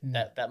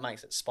 Mm. That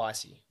makes it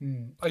spicy.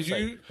 Are So,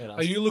 you who knows?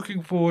 are you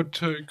looking forward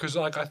to? Because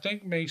like I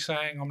think me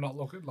saying I'm not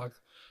looking like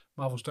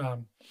Marvel's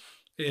done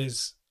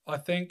is I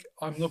think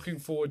I'm looking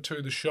forward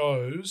to the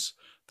shows.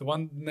 The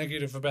one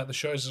negative about the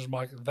shows is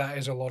like that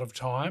is a lot of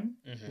time.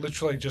 Mhm.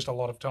 Literally just a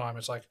lot of time.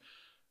 It's like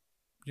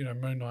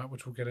Moon Knight,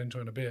 which we'll get into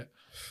in a bit.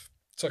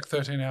 It's like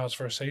 13 hours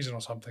for a season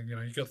or something.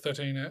 You got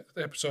 13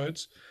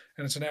 episodes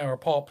and it's an hour a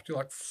pop. You're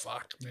like,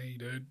 fuck me,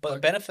 dude. But the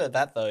Like, benefit of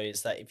that though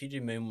is that if you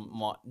do Moon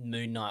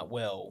Knight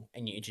well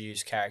and you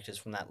introduce characters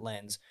from that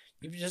lens,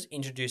 you've just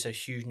introduced a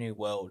huge new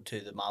world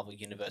to the Marvel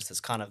universe that's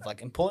kind of like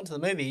important to the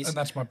movies. and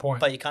that's my point.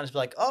 But you can't just be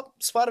like, oh,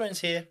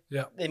 Spider-Man's here.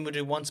 Yeah. Then we'll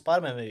do one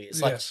Spider-Man movie.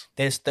 It's like Yes.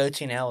 there's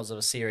 13 hours of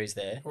a series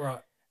there.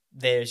 Right.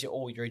 There's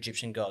all your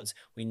Egyptian gods.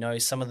 We know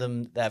some of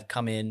them that have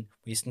come in.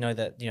 We just know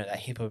that that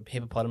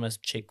hippopotamus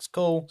chick's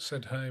cool.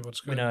 Said, hey,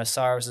 what's We good? know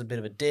Osiris is a bit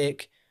of a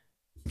dick,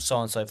 so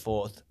on and so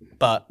forth.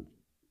 But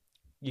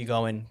you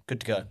go in,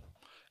 good to go.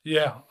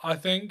 Yeah, I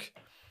think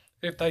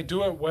if they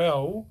do it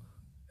well,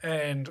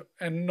 and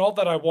not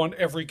that I want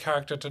every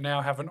character to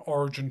now have an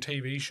origin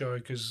TV show,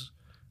 because,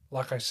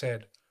 like I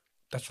said,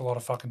 that's a lot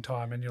of fucking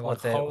time, and you're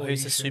like, holy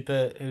Who's the shit.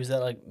 super? Who's that?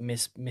 Like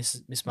Miss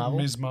Marvel?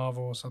 Ms.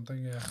 Marvel or something,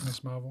 yeah,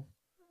 Miss Marvel.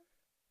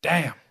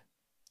 Damn.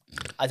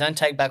 I don't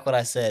take back what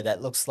I said.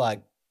 That looks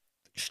like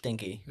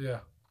stinky. Yeah.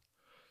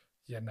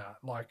 Yeah, nah,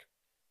 like,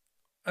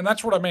 and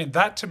that's what I mean.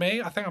 That to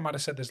me, I think I might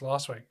have said this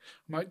last week.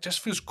 I'm like,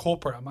 just feels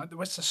corporate. I'm like,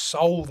 where's the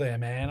soul there,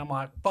 man? I'm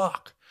like,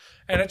 fuck.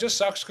 And it just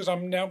sucks because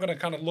I'm now going to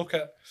kind of look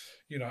at,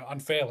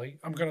 unfairly,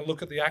 I'm going to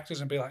look at the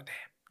actors and be like, damn,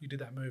 you did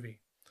that movie.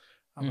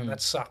 I'm like,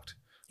 that sucked.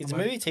 It's a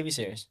I'm like, movie, TV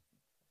series.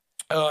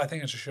 I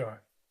think it's a show.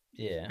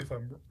 Yeah. If I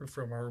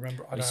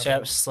remember, I We don't straight know.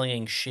 up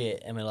slinging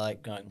shit, and we're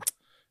like going.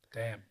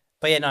 Damn.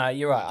 But yeah, no,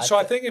 you're right. So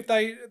I think if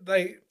they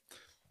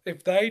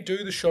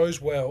do the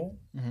shows well,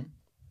 Mhm.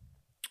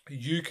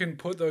 you can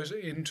put those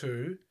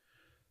into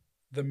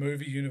the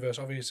movie universe.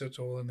 Obviously, it's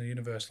all in the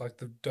universe. Like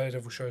the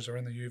Daredevil shows are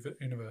in the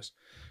universe.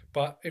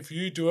 But if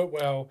you do it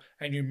well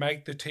and you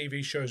make the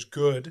TV shows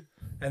good,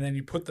 and then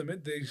you put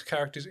these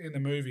characters in the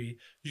movie,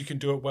 you can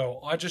do it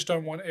well. I just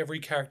don't want every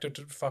character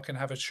to fucking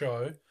have a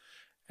show,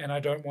 and I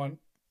don't want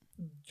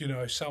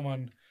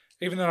someone.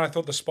 Even though I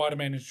thought the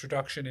Spider-Man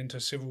introduction into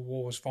Civil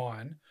War was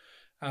fine,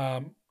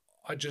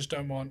 I just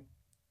don't want.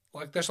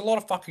 Like, there's a lot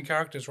of fucking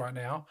characters right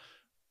now.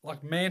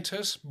 Like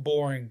Mantis,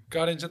 boring.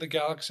 Guardians of the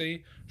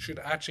Galaxy should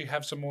actually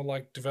have some more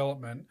like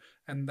development,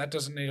 and that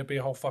doesn't need to be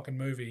a whole fucking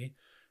movie,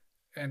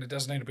 and it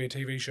doesn't need to be a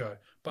TV show.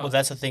 But Well,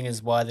 that's the thing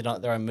is why they're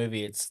not their own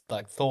movie. It's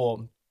like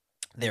Thor,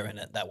 they're in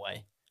it that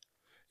way.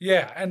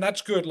 yeah, and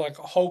that's good. Like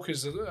Hulk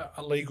is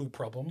a legal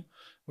problem,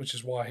 which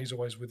is why he's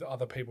always with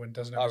other people and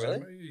doesn't have Oh, his really?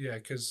 own. Yeah,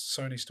 because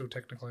Sony still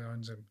technically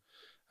owns him.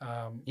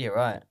 Yeah,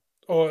 right.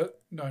 Or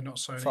no, not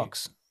Sony.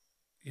 Fox.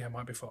 Yeah, it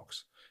might be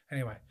Fox.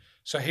 Anyway,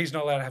 so he's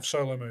not allowed to have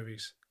solo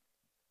movies.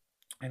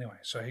 Anyway,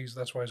 so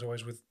that's why he's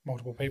always with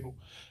multiple people.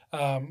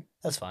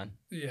 That's fine.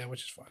 Yeah,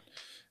 which is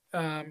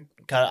fine.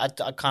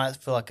 I kind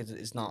of feel like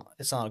it's not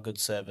a good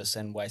service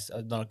and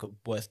not a good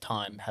worth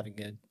time having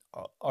an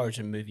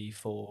origin movie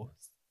for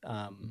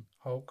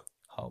Hulk.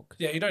 Hulk.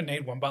 Yeah, you don't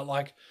need one, but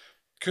like,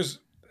 because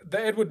the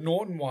Edward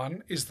Norton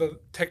one is the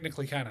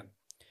technically canon.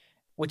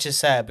 Which is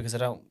sad because I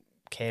don't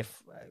care.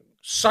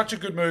 Such a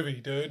good movie,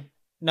 dude.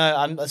 No,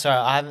 I'm sorry.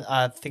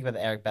 I think about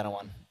the Eric Banner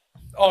one.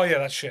 Oh yeah,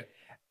 that's shit.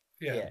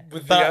 Yeah, Yeah.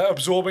 with But- the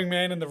absorbing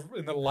man in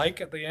the lake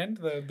at the end.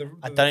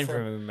 I don't even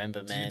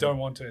remember, man. You don't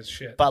want to. It's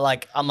shit. But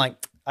like, I'm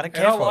like, I don't and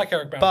care I for like it.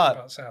 Eric Bana, but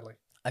but sadly,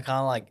 I kind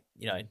of like,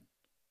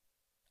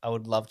 I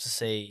would love to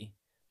see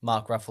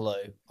Mark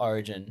Ruffalo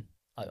origin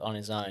like on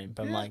his own.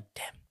 But I'm Yeah. like,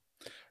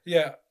 damn.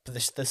 yeah, But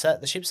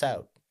the ship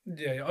sailed.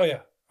 yeah, oh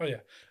yeah.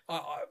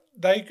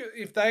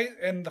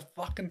 And the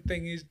fucking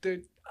thing is,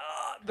 dude,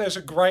 there's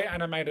a great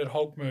animated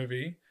Hulk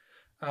movie,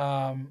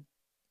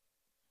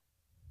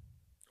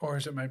 or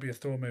is it maybe a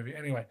Thor movie?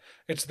 Anyway,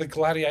 it's the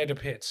Gladiator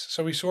Pits.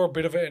 So we saw a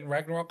bit of it in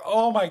Ragnarok.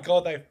 Oh my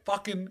god, they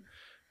fucking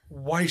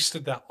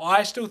wasted that.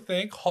 I still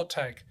think, hot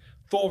take,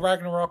 Thor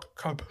Ragnarok,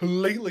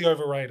 completely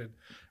overrated.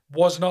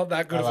 Was not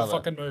that good I of a love it.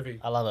 fucking movie.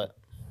 I love it.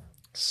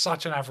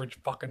 Such an average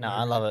fucking No, movie.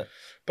 I love it.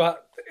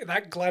 But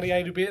that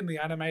gladiator bit in the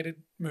animated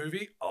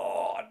movie,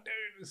 oh,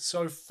 dude, it's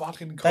so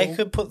fucking cool.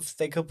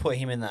 They could put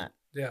him in that.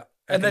 Yeah.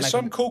 They And could there's make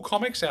some him- cool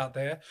comics out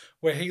there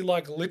where he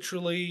like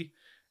literally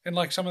in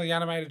like some of the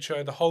animated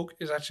show, the Hulk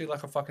is actually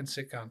like a fucking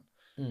sick gun.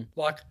 Mm.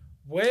 Like,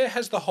 where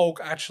has the Hulk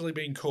actually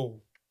been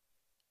cool?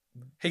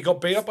 He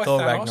got beat up by Thor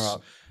Thanos.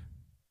 Ragnarok.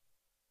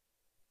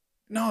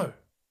 No.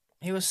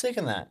 He was sick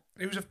in that.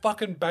 He was a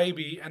fucking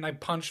baby and they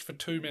punched for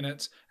 2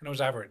 minutes and it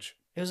was average.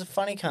 He was a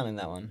funny cunt in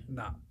that one.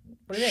 Nah.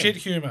 What do you Shit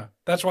mean? humor.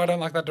 That's why I don't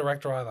like that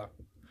director either.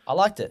 I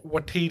liked it.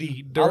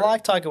 Watiti. I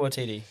like Taika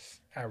Waititi.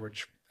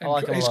 average. I And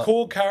like him a his lot.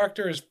 core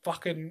character is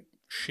fucking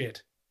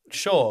shit.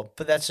 Sure,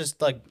 but that's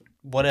just like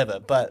whatever.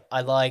 But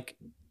I like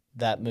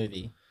that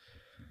movie.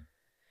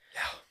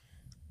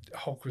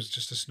 Hulk was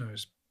just a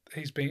snooze.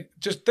 He's been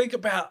just think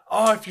about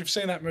if you've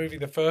seen that movie,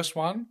 the first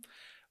one,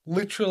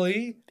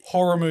 literally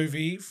horror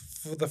movie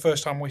for the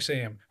first time we see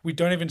him. We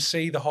don't even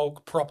see the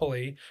Hulk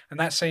properly, and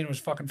that scene was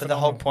fucking. But the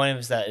whole phenomenal. point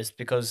of that is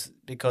because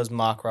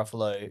Mark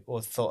Ruffalo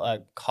or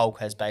Hulk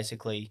has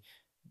basically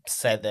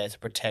said there to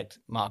protect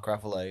Mark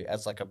Ruffalo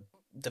as like a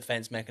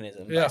defense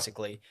mechanism. Yeah.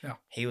 Basically, Yeah.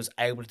 he was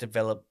able to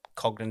develop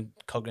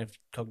cognitive.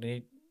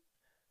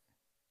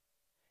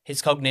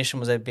 His cognition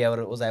was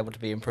able to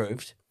be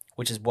improved,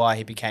 which is why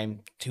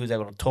he was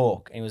able to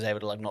talk and he was able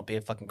to like not be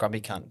a fucking grumpy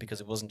cunt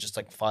because it wasn't just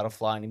like fight or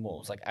fly anymore. It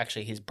was like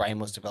actually his brain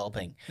was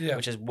developing, Yeah.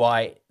 which is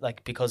why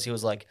like because he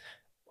was like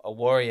a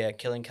warrior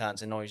killing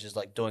cunts and now he's just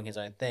like doing his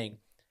own thing.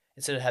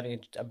 Instead of having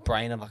a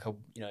brain of like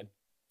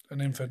An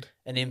infant.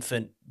 an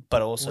infant,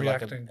 but also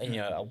Reacting, like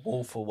a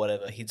wolf or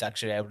whatever, he's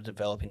actually able to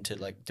develop into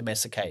like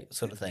domesticate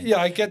sort of thing. Yeah,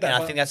 I get that. And I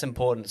but- think that's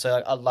important. So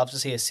like, I'd love to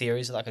see a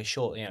series, like a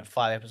short,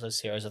 5-episode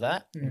series of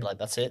that. Mm. Like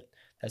that's it.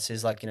 That's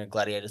his like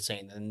gladiator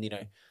scene, and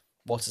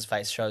what's his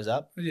face shows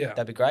up. yeah,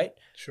 That'd be great.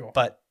 sure.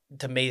 But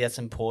to me, that's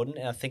important,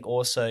 and I think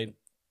also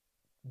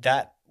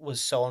that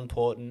was so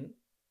important.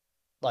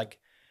 Like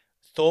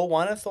Thor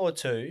 1 and Thor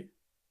 2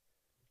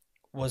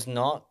 was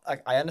not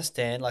like I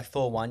understand like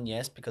Thor 1,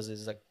 yes, because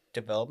there's like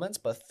developments,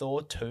 but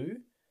Thor 2,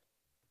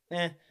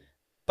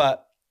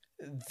 but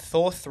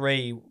Thor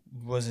 3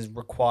 was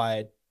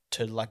required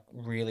to like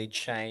really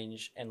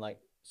change and like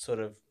sort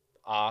of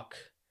arc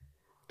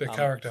the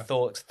character.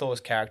 Thor's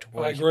character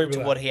I agree with to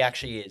that. what he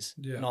actually is.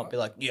 Yeah. Not be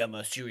like, yeah, I'm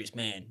a serious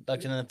man.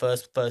 Like in the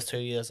first 2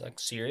 years, like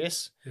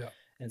serious. Yeah.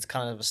 And it's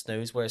kind of a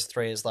snooze, whereas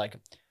 3 is like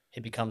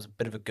he becomes a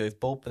bit of a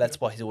goofball, but that's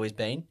what he's always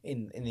been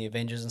in the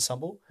Avengers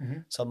ensemble.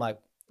 Mhm. So I'm like,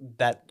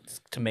 that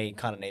to me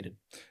kind of needed.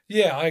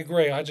 Yeah, I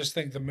agree. I just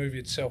think the movie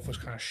itself was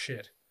kind of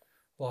shit.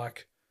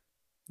 Like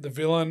the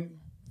villain,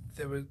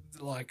 there was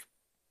like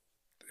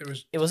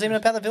It wasn't even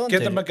about the villain.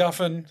 get the dude.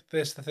 MacGuffin.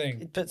 That's the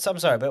thing. But I'm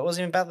sorry, but it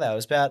wasn't even about that. It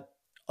was about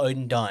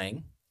Odin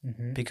dying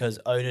Mm-hmm. because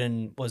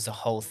Odin was the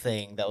whole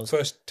thing. That was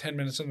First 10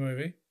 minutes of the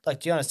movie. like,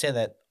 do you understand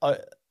that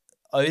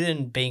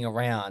Odin being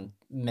around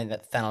meant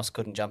that Thanos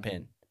couldn't jump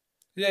in?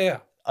 Yeah.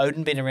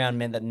 Odin being around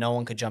meant that no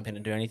one could jump in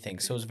and do anything.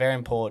 So it was very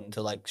important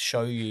to like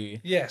show you.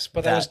 Yes,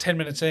 but that was 10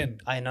 minutes in.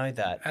 I know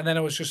that. And then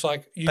it was just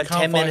like, you But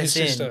can't 10 fight minutes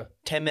his in, sister.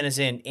 10 minutes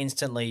in,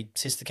 instantly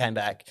sister came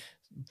back.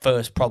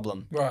 First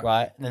problem.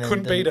 Right. And then,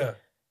 Couldn't beat her.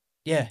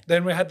 Yeah.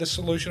 Then we had the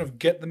solution of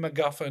get the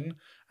MacGuffin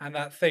and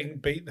that thing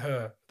beat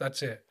her.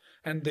 That's it.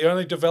 And the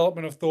only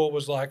development of Thor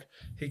was like,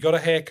 he got a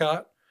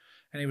haircut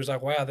and he was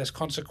like, wow, there's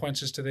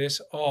consequences to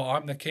this. Oh,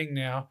 I'm the king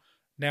now.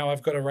 Now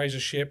I've got to raise a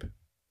ship.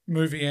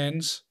 Movie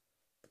ends.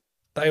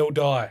 They all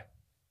die.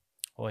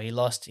 Well, he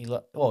lost.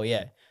 Well,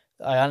 yeah.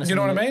 I understand. You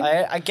know what I mean?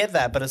 I get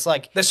that, but it's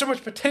like. There's so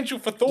much potential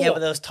for Thor. Yeah, but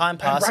there was time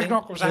passing.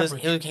 Ragnarok was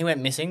he went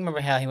missing.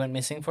 Remember how he went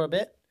missing for a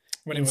bit?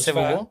 when he In was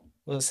Civil fat. War?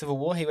 Was it Civil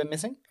War he went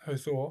missing? Who,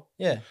 Thor?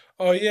 Yeah.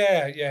 Oh,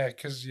 yeah,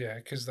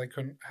 because they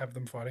couldn't have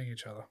them fighting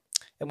each other.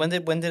 And when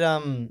did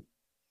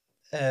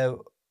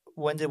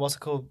what's it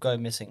called go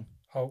missing?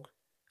 Hulk.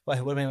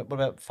 Wait, what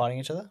about fighting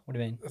each other? What do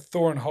you mean?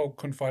 Thor and Hulk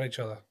couldn't fight each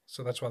other,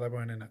 so that's why they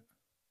weren't in it.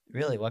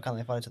 Really? Why can't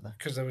they fight each other?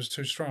 Because they was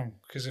too strong.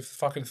 Because if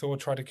fucking Thor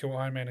tried to kill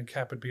Iron Man and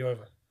Cap, it'd be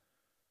over.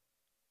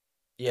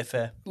 Yeah,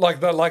 fair.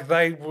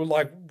 They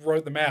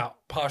wrote them out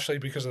partially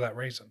because of that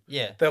reason.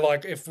 Yeah. They're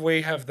like, if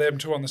we have them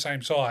two on the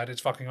same side,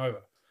 it's fucking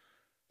over.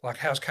 Like,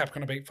 how's Cap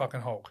going to beat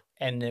fucking Hulk?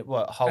 And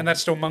Hulk? And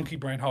that's still monkey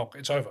brain Hulk.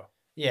 It's over.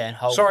 yeah, and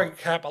Hulk. Sorry,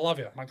 Cap, I love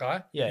you, my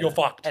guy. Yeah, You're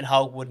fucked. And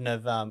Hulk wouldn't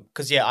have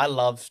because I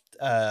loved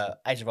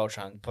Age of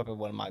Ultron. Probably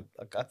one of my.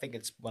 I think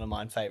it's one of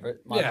my favorite.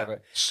 My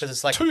favorite because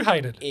it's like too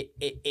hated.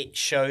 it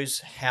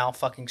shows how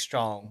fucking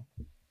strong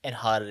and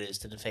hard it is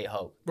to defeat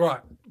Hulk. Right.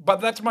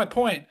 But that's my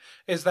point,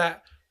 is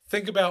that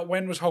think about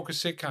when was Hulk a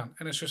sick cunt?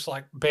 And it's just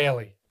like,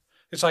 barely.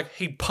 It's like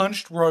he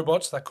punched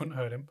robots that couldn't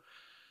hurt him.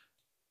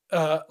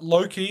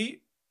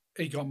 Loki,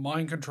 he got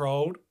mind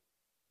controlled,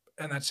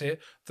 and that's it.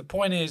 The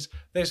point is,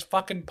 there's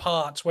fucking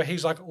parts where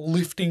he's like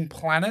lifting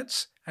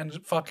planets and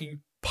fucking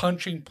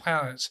punching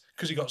planets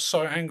because he got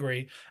so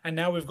angry. And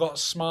now we've got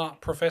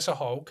smart Professor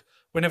Hulk.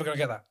 We're never going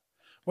to get that.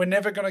 We're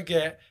never going to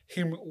get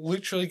him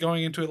literally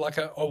going into like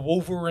a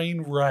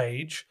Wolverine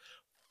rage,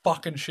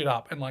 fucking shit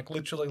up and like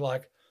literally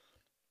like,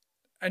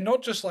 and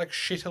not just like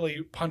shittily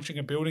punching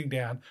a building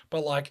down,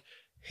 but like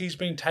he's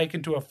been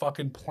taken to a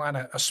fucking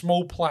planet, a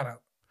small planet,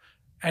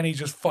 and he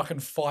just fucking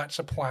fights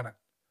a planet.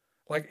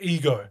 Like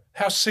Ego.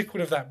 How sick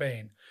would have that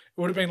been?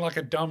 It would have been like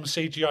a dumb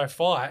CGI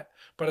fight,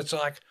 but it's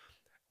like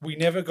we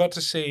never got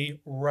to see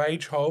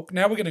Rage Hulk.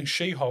 Now we're getting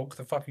She-Hulk,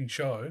 the fucking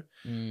show,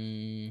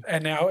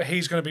 and now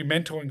he's going to be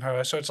mentoring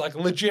her. So it's like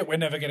legit, we're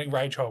never getting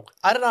Rage Hulk.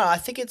 I don't know. I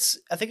think it's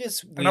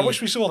weird. And I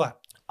wish we saw that.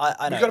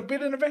 I know. We got a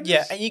bit in Avengers.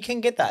 Yeah, and you can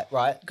get that,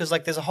 right? Because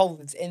like there's a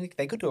whole, and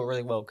they could do it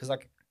really well. Because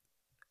like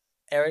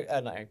not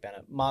Eric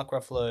Banner, Mark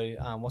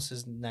Ruffalo, what's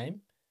his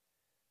name?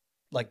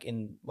 Like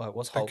in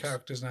what's the Hulk's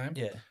character's name.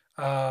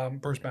 Yeah,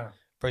 Bruce Banner.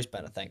 Bruce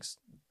Banner. Thanks,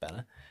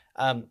 Banner.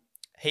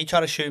 He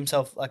tried to shoot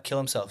himself, like kill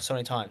himself, so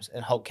many times,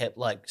 and Hulk kept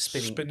like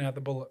Spitting out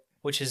the bullet.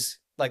 which is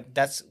like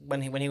that's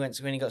when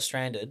he got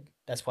stranded.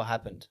 That's what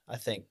happened. I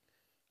think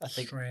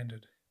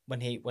Stranded.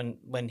 when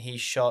he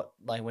shot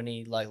when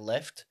he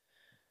left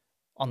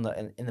on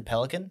in the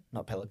Pelican,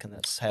 not Pelican.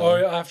 That's Oh,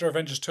 Halo. after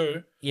Avengers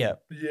 2. Yeah.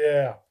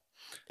 Yeah.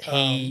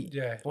 He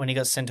when he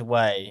got sent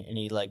away and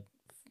he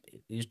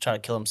was trying to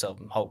kill himself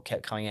and Hulk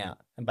kept coming out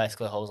and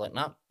basically Hulk was like,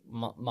 "Nah,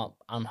 I'm not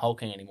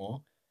unhulking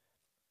anymore."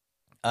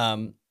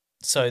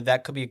 So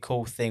that could be a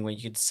cool thing where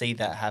you could see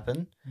that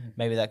happen.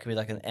 Maybe that could be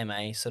like an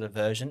MA sort of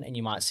version, and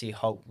you might see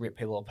Hulk rip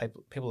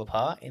people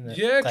apart in the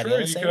Yeah, true.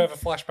 Gladiator You scene. could have a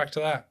flashback to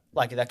that.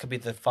 Like that could be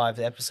the 5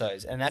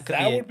 episodes, and that could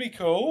That be would be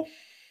cool.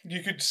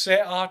 You could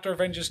set after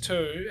Avengers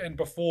 2 and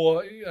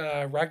before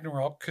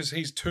Ragnarok because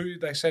he's 2.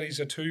 They said he's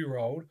a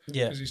 2-year-old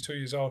Yeah. because he's 2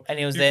 years old. and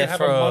he was You there could have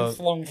for a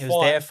month-long he was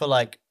fight. there for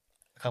like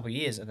a couple of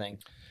years, I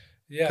think,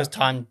 Yeah. because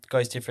time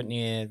goes different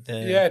near the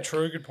Yeah,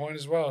 true. Good point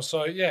as well.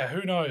 So, yeah,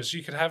 who knows?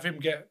 You could have him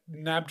get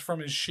nabbed from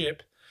his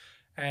ship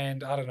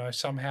and, I don't know,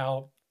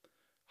 somehow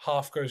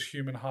half goes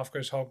human, half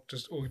goes Hulk,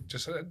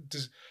 just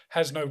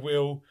has no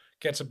will,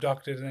 gets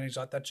abducted, and then he's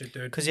like, that's it,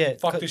 dude. 'Cause,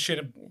 Fuck this shit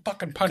and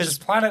fucking punches 'cause-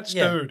 planets,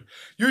 yeah. dude.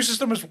 Uses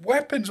them as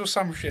weapons or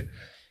some shit.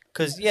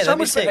 Because that'd So be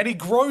much, sick. and he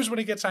grows when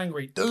he gets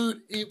angry.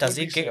 Dude, Does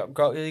he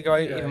grow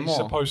Yeah, even he's more?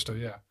 supposed to,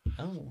 yeah.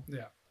 Oh,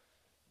 Yeah.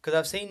 because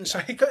I've seen. So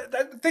think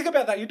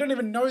about that. You don't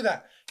even know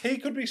that. He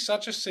could be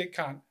such a sick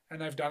cunt,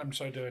 and they've done him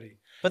so dirty.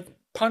 But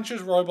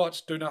Punches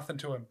robots, do nothing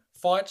to him.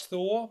 Fights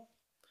Thor,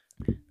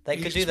 they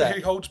could do that.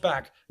 He holds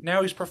back.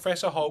 Now he's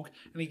Professor Hulk,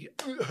 and he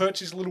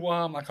hurts his little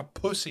arm like a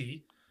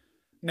pussy.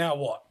 Now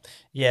what?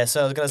 Yeah, so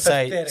I was gonna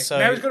say. Pathetic. So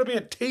Now he's got to be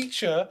a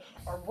teacher,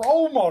 a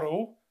role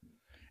model.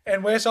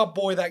 And where's our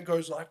boy that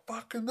goes like,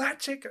 fucking that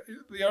chick?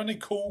 The only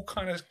cool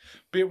kind of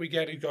bit we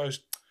get, he goes,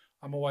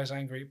 I'm always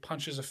angry,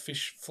 punches a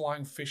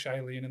flying fish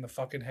alien in the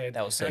fucking head.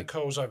 That was and sick. it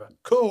curls over.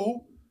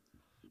 Cool.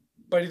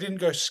 But he didn't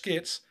go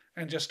skits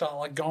and just start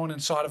like going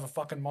inside of a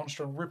fucking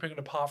monster and ripping it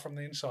apart from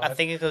the inside. I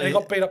think and he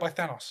got beat up by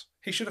Thanos.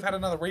 He should have had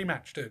another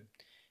rematch, dude.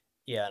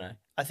 Yeah, I know.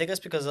 I think it's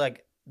because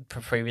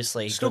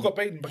previously Still got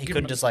beaten, but he give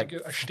couldn't him just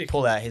a shtick.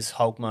 pull out his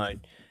Hulk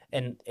mode,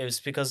 and it was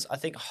because I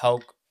think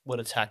Hulk would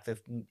attack the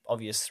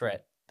obvious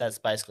threat. That's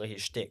basically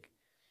his shtick.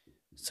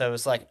 So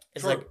it's like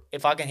True.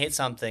 if I can hit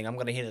something, I'm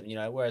gonna hit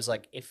it. Whereas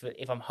like if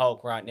I'm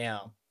Hulk right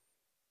now,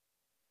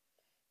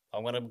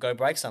 I'm gonna go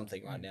break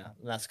something right now,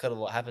 and that's kind of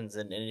what happens.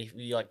 And if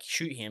you like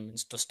shoot him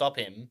to stop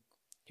him,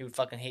 he would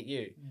fucking hit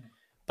you.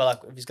 But like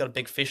if he's got a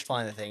big fish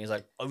flying the thing, he's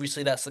like,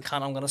 obviously that's the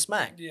cunt I'm gonna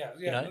smack. Yeah.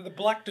 You know? The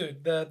black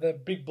dude, the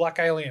big black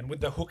alien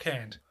with the hook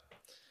hand.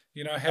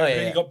 You know how Oh, yeah,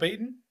 he yeah. got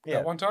beaten Yeah.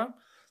 that one time?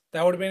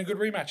 That would have been a good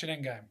rematch in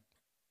Endgame.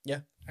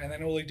 Yeah. And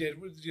then all he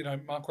did was,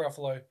 Mark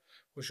Ruffalo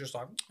was just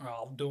like, oh,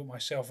 I'll do it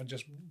myself, and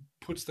just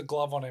puts the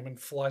glove on him and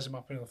flies him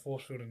up into the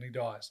force field and he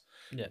dies.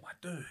 Yeah. My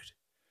dude.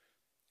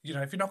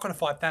 If you're not going to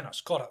fight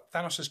Thanos, got it.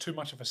 Thanos is too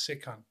much of a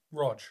sick cunt.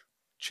 Rog,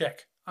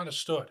 check.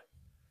 Understood.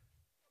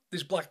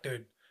 This black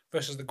dude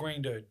versus the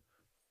green dude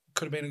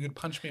could have been a good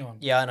punch me on.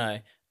 Yeah, I know.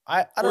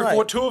 I Or don't if know.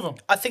 fought two of them.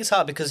 I think it's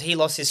hard because he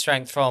lost his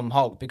strength from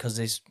Hulk because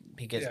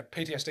he gets Yeah,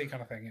 PTSD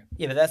kind of thing. Yeah.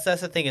 Yeah, but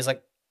that's the thing is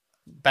like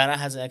Banner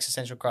has an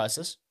existential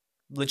crisis,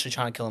 literally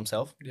trying to kill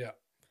himself. Yeah.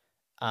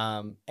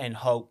 And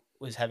Hulk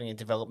was having a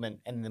development,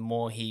 and the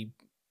more he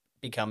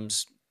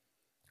becomes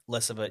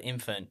less of an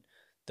infant,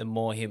 the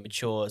more he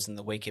matures and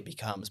the weaker it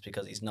becomes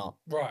because he's not.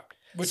 Right.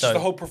 Which So- is the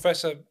whole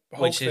Professor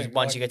Hulk Which is thing.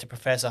 once you get to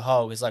Professor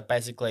Hulk, is like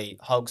basically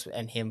Hulk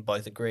and him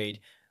both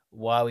agreed.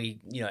 Why are we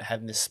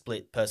having this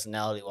split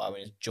personality? Why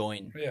we just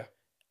join? Yeah.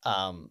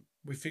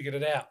 We figured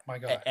it out, my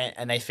guy.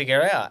 And they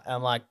figure it out. And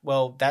I'm like,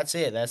 well, that's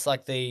it. That's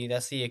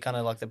the kind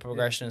of like the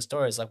progression of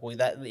stories. Like, well,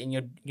 that and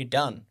you're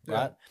done,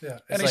 right? Yeah.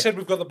 It's And he like- said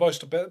we've got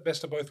the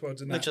best of both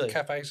worlds in that Literally.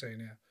 cafe scene,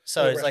 yeah.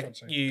 So Or it's like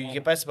restaurant scene. you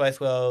get best of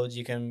both worlds.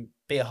 You can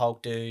be a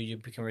Hulk dude. You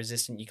become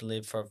resistant. You can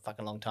live for a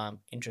fucking long time.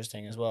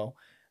 Interesting as well.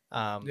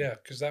 Yeah,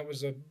 because that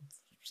was a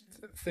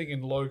thing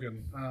in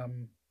Logan.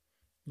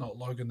 Not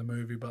Logan the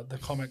movie, but the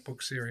comic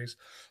book series.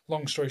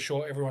 Long story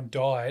short, everyone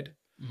died,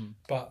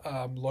 but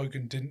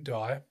Logan didn't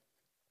die.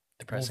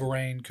 Depressing.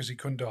 Wolverine, because he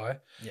couldn't die.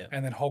 Yeah.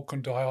 And then Hulk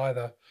couldn't die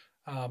either.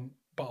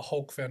 But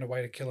Hulk found a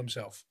way to kill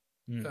himself,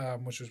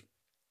 which was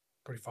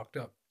pretty fucked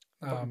up.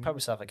 Probably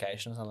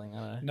suffocation or something. I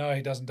don't know. No,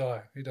 he doesn't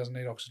die. He doesn't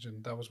need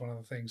oxygen. That was one of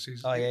the things.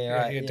 Oh, yeah,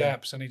 right, He yeah.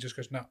 adapts and he just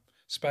goes, no,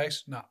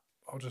 space, no,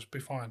 I'll just be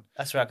fine.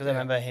 That's right, because Yeah. I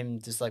remember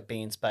him just like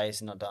being in space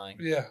and not dying.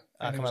 Yeah.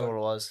 I And can't he was remember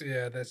what it was.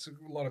 yeah, there's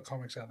a lot of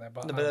comics out there,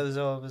 but, No, but it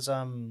was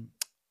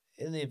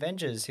in the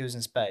Avengers he was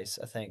in space,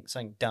 I think.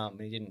 Something dumb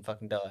and he didn't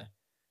fucking die.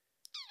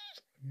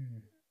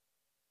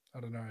 I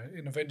don't know.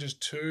 In Avengers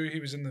 2, he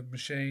was in the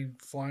machine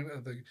flying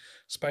the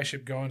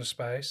spaceship going to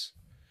space.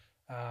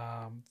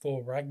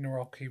 For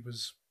Ragnarok, he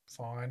was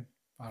fine.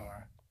 I don't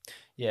know.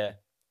 Yeah.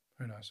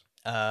 Who knows?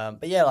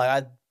 But yeah,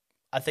 like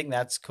I think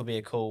that's could be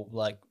a cool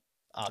like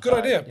archive, Good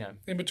idea. You know.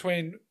 In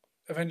between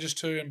Avengers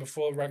 2 and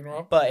before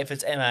Ragnarok, But if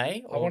it's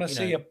MA, I want to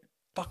see a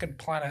fucking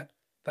planet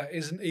that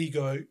isn't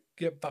Ego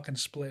get fucking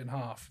split in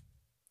half.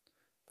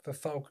 The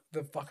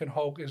fucking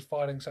Hulk is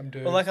fighting some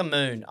dude. well, like a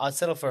moon. I'd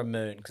settle for a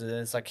moon because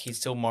it's like he's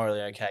still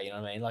morally okay. You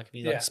know what I mean? Like if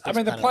he like yeah, I splits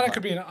mean the planet apart.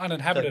 could be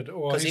uninhabited,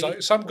 or 'cause he's he-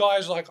 like some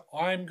guy's like,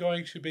 I'm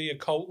going to be a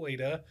cult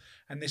leader,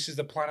 and this is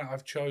the planet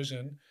I've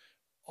chosen.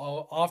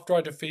 After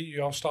I defeat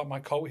you, I'll start my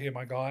cult here,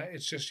 my guy.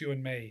 It's just you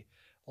and me.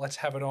 Let's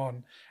have it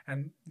on.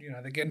 And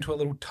they get into a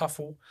little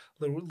tuffle,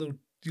 little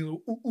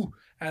ooh,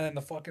 and then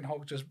the fucking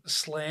Hulk just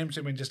slams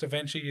him, and just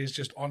eventually is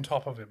just on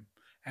top of him,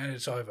 and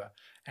it's over.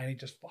 And he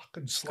just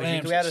fucking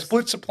slams, be able to-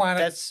 splits the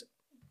planet. That's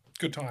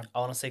Good time. I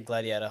want to see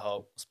Gladiator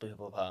Hulk split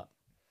people apart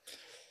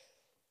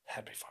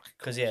That'd be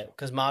fucking.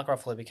 because Mark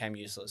Ruffalo became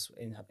useless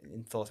in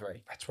Thor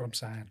 3 That's what I'm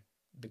saying.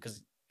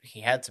 because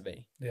he had to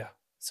be. Yeah.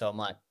 So I'm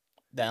like,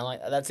 then like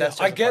that's Yeah, just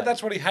I a get play.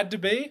 that's what he had to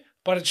be,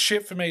 but it's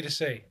shit for me to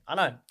see. I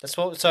know that's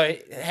what. So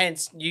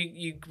hence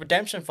you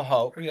redemption for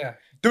Hulk. Yeah.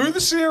 Do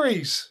the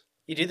series,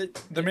 You do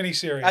the. the mini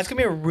series. That's gonna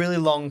be a really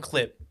long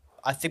clip.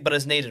 I think, but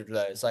it's needed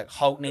though. It's like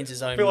Hulk needs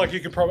his own. I feel like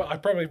I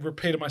probably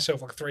repeated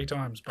myself like 3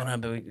 times. I know,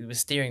 but we were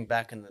steering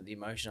back in the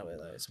emotion of it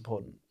though. It's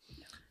important.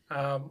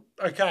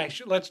 Okay,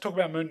 let's talk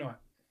about Moon Knight.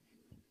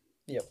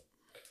 Yep.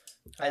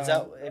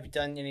 Have you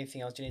done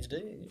anything else you need to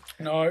do?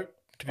 No,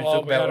 we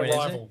talk we about had what it is?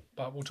 Arrival,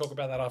 but we'll talk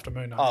about that after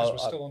Moon Knight because Oh, we're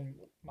still on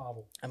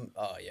Marvel.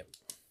 Oh yeah,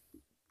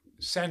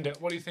 Send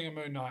it. What do you think of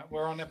Moon Knight?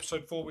 We're on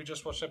episode 4. We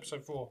just watched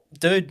episode 4.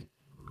 dude.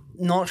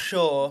 Not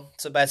sure.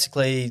 So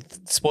basically,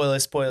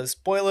 spoilers.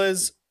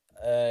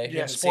 If you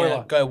haven't seen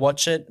spoiler. it, go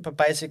watch it. But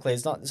basically,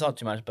 it's not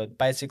too much. But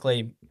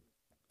basically,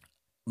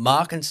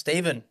 Mark and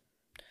Steven,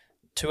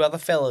 2 other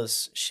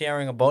fellas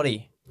sharing a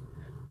body.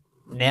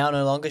 Now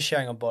no longer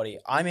sharing a body.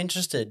 I'm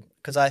interested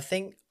because I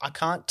think I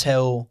can't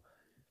tell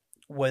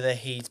whether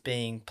he's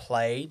being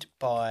played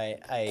by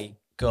a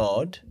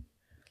god,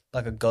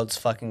 like a god's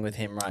fucking with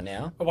him right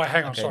now. Oh, wait,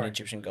 hang on. Like an Sorry.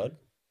 Egyptian god.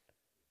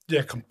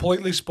 Yeah,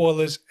 completely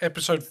spoilers.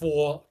 Episode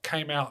 4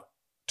 came out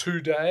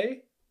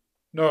today.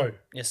 No,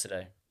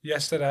 Yesterday.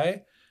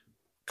 yesterday.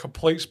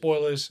 Complete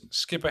spoilers.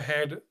 Skip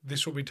ahead.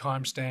 This will be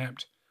time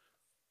stamped.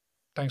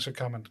 Thanks for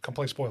coming.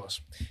 Complete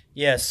spoilers.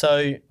 Yeah,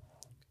 so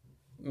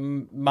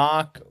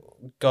Mark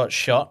got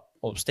shot,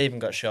 or Stephen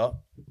got shot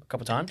a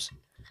couple times.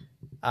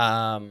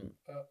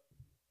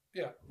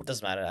 Yeah.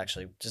 Doesn't matter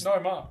actually. Just No,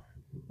 Mark.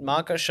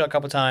 Mark got shot a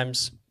couple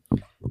times.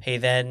 He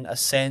then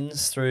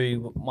ascends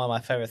through one of my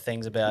favorite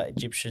things about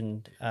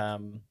Egyptian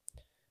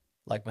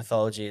like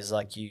mythology is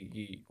like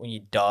you when you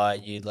die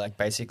you like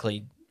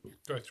basically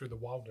Go through the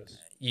wilderness.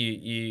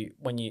 you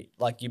when you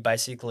like you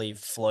basically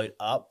float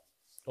up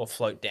or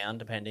float down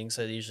depending.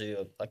 So usually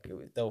like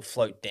they'll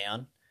float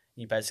down.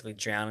 You basically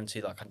drown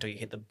into like until you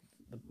hit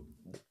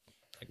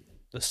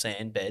the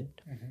sand bed,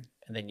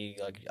 and then you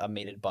like are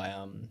meted by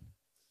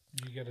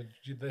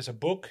There's a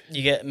book.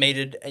 you get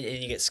meted and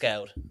you get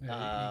scaled.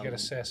 Yeah, you get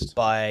assessed.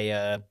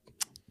 by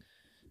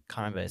can't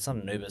remember. It's not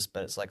Anubis,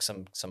 but it's like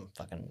some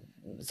fucking.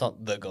 It's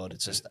not the god.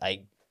 It's just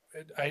a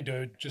A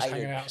dude just A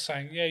hanging dude. out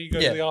saying, "Yeah, you go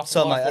to the yeah. afterlife."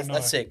 So I'm like, or that's, no.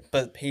 that's sick.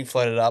 But he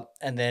floated up,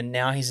 and then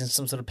now he's in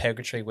some sort of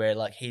purgatory where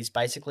like he's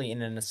basically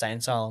in an insane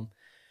asylum,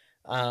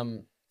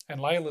 And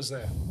Layla's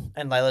there.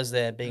 and Layla's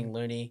there being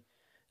loony,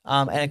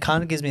 and it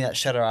kind of gives me that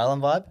Shutter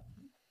Island vibe.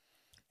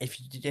 Have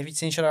you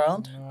seen Shutter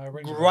Island? No, it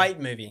rings a Great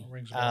bell. movie.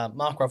 Rings a bell.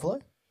 Mark Ruffalo.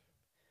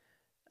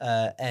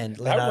 And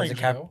Leonardo rings a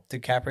bell.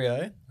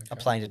 DiCaprio are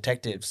playing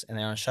detectives, and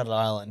they're on Shutter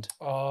Island.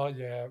 Oh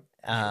yeah.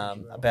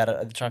 About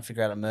they're trying to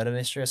figure out a murder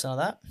mystery or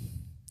something like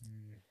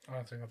I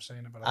don't think I've seen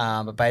it, but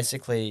that. But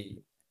basically,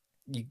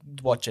 you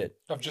watch it.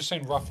 I've just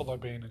seen Ruffalo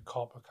being a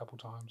cop a couple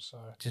times. So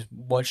Just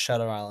watch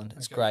Shutter Island.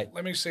 It's Okay, great.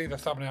 Let me see the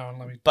thumbnail and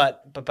let me.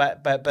 But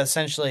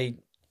essentially,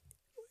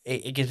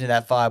 it gives me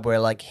that vibe where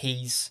like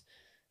he's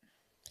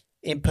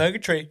in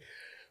purgatory,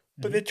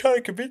 but they're trying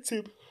to convince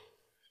him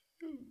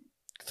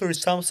through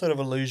some sort of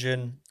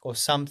illusion or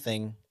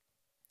something,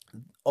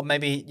 or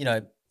maybe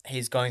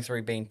he's going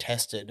through being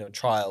tested or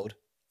trialed.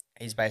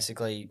 He's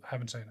basically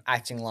Haven't seen it.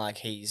 acting like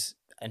he's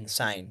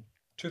insane.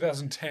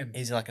 2010.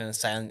 He's like an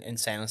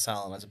insane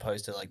asylum as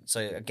opposed to like, so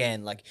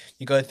again, like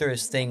you go through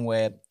this thing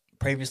where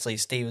previously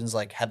Steven's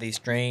like had these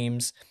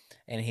dreams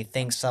and he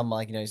thinks some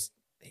like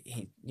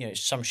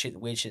some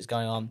weird shit's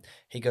going on.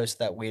 He goes to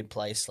that weird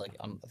place like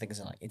I think it's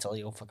in like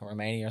Italy or fucking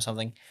Romania or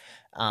something,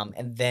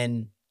 and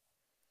then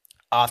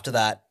after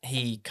that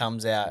he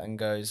comes out and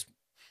goes,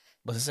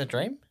 was this a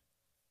dream?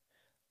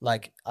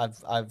 Like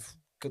I've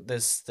got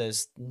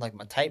there's like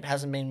my tape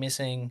hasn't been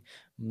missing.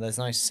 There's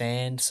no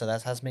sand, so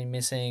that has been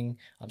missing.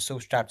 I'm still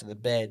strapped to the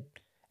bed.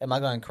 Am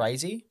I going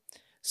crazy?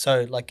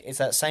 So like it's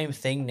that same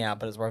thing now,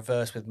 but it's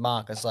reversed with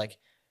Mark. It's like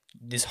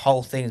this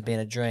whole thing has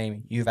been a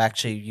dream. You've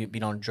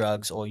been on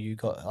drugs, or you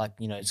got like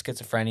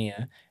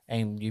schizophrenia,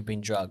 and you've been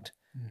drugged,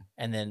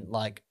 and then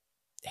like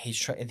he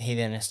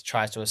then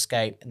tries to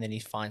escape, and then he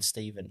finds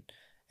Steven,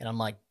 and I'm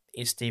like,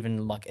 is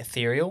Steven like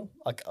ethereal?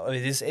 Like,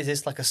 is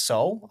this like a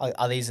soul?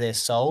 Are these their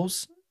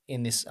souls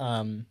in this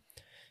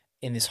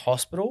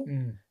hospital?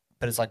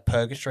 But it's like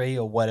purgatory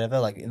or whatever,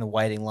 like in the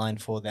waiting line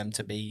for them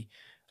to be,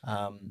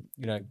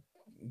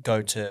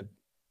 go to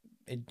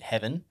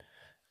heaven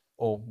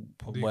or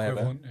The wherever.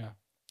 equivalent, yeah.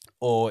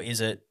 Or is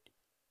it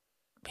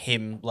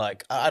him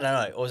like I don't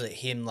know, or is it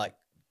him like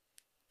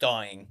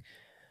dying,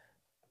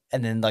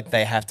 and then like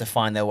they have to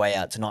find their way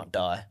out to not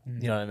die?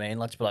 You know what I mean?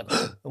 Like to be like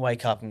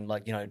wake up and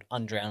like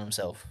undrown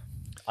himself.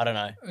 I don't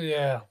know.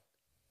 Yeah.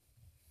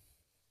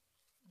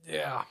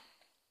 Yeah.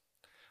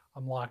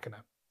 I'm liking it.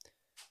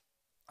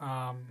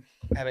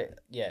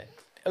 Yeah,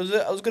 it was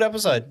a good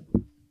episode.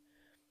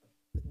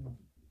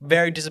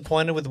 Very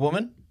disappointed with the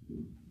woman.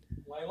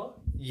 Layla?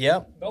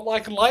 Yep. Not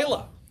liking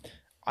Layla.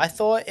 I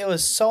thought it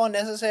was so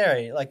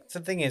unnecessary. Like the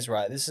thing is,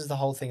 right, this is the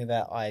whole thing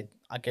that I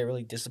get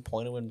really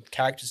disappointed when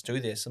characters do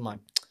this. I'm like,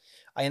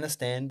 I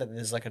understand that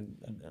there's like an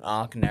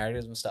arc and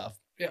narratives and stuff.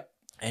 Yeah.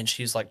 And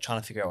she's like trying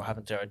to figure out what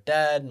happened to her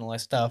dad and all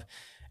that stuff,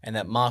 and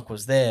that Mark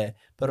was there.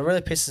 But what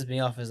really pisses me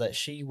off is that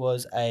she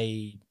was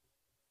a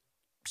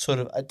sort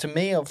of to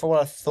me, for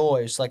what I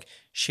thought, it's like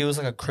she was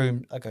like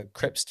a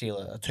crypt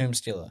stealer, a tomb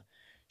stealer.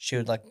 She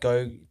would like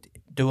go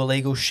do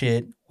illegal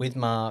shit with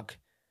Mark,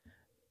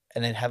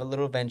 and then have a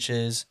little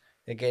adventures.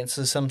 They get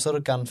into some sort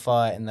of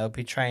gunfight, and they'll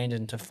be trained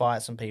and to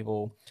fight some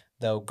people.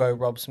 They'll go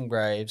rob some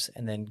graves,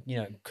 and then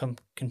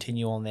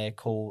continue on their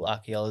cool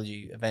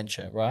archaeology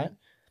adventure, right?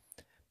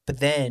 But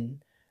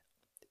then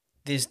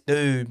this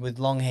dude with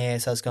long hair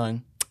starts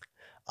going,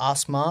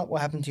 "Ask Mark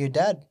what happened to your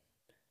dad.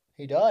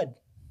 He died.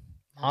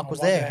 Mark was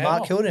what the there. hell?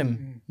 Mark killed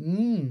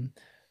him.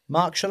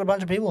 Mark shot a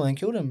bunch of people and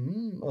killed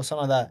him, or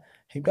something like that.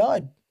 He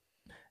died."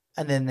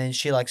 And then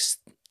she like,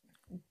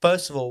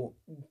 first of all,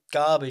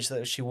 garbage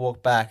that she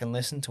walked back and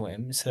listened to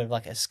him instead of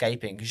like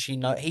escaping, because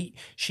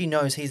she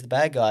knows he's the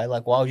bad guy.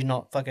 Like, why would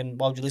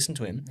you listen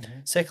to him?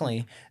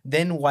 Secondly,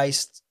 then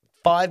waste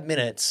 5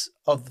 minutes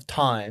of the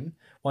time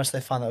once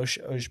they find the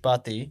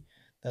Ushbati.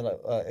 They're like,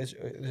 is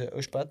it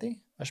Ushbati?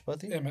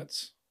 Ushbati?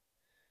 Emmett's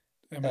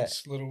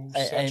little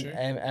statue.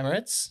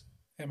 Emirates?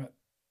 Emmett.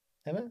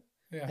 Emmett?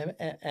 Yeah.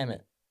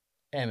 Emmett.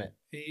 EMMIT.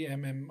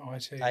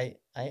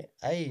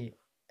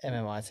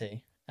 Emmit.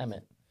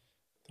 Emmett.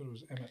 Thought it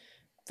was Emmett.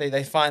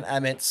 They find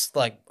Emmett's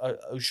like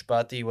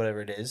Ushbati,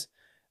 whatever it is.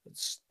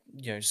 It's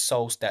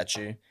soul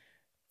statue.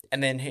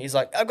 And then he's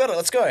like, "I've got it,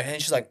 let's go."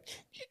 And she's like,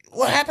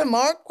 "What happened,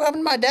 Mark? What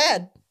happened to my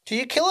dad? Did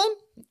you kill him?"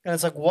 And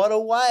it's like, what a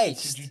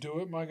waste. Did you do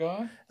it, my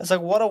guy? It's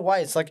like, what a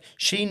waste. It's like,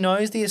 she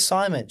knows the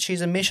assignment. She's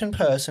a mission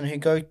person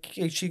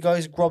she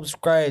goes robs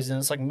graves, and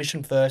it's like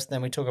mission first, and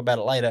then we talk about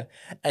it later.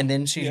 And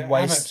then she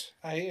wastes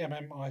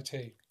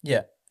AMMIT.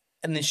 Yeah.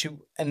 And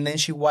then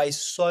she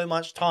wastes so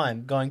much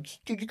time going,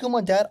 "Did you kill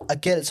my dad?" I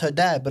get it's her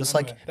dad, but it's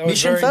like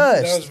mission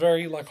first. That was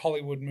very like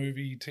Hollywood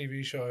movie,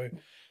 TV show.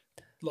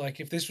 Like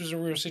if this was a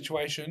real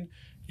situation,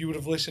 you would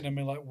have listened and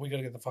been like, "We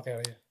gotta get the fuck out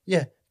of here."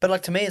 Yeah. But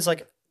like to me it's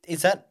like,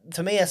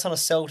 to me that's not a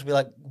sell to be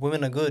like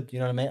women are good, you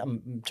know what I mean?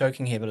 I'm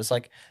joking here, but it's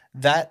like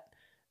that.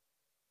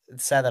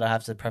 It's sad that I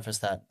have to preface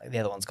that. The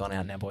other one's gone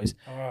out now, boys.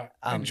 All right.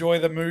 Enjoy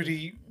the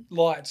moody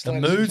lights. The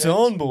mood's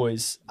on,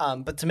 boys.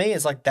 But to me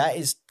it's like that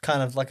is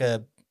kind of like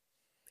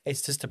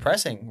it's just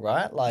depressing,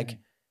 right? Like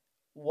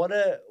what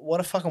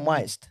a fucking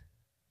waste.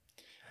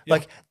 Yeah.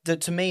 Like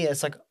to me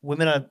it's like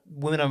women are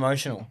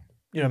emotional.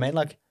 You know what I mean?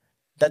 Like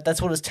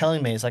that's what it's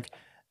telling me. It's like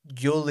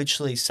you're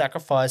literally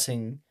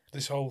sacrificing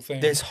this whole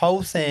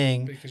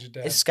thing because your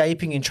dad.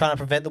 Escaping and trying to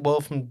prevent the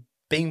world from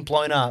being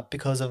blown up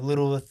because of a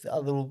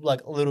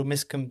little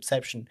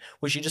misconception,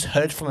 which you just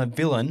heard from a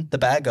villain, the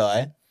bad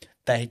guy,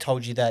 that he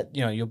told you that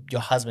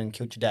your husband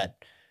killed your dad,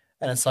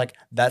 and it's like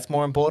that's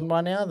more important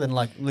right now than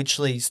like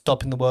literally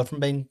stopping the world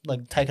from being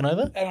like taken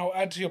over. And I'll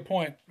add to your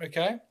point,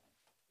 okay?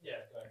 Yeah.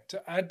 Go.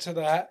 To add to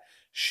that,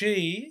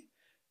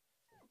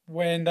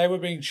 when they were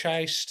being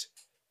chased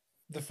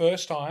the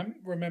first time,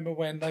 remember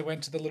when they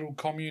went to the little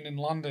commune in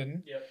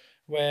London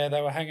where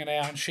they were hanging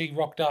out and she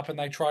rocked up and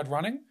they tried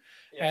running?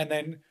 Yep. And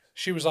then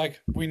she was like,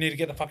 "We need to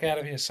get the fuck out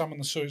of here. Summon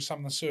the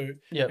suit.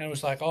 Yep. And it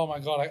was like, "Oh my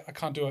God, I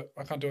can't do it.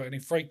 I can't do it." And he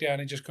freaked out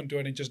and he just couldn't do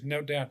it and he just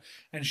knelt down.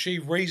 And she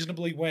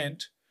reasonably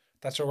went,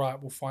 "That's all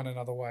right. We'll find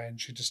another way." And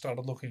she just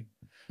started looking.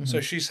 Mm-hmm.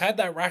 So she's had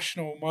that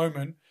rational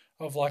moment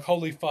of like,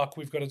 "Holy fuck,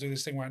 we've got to do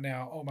this thing right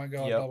now. Oh my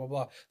God, blah, blah,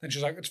 blah." Then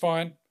she's like, "It's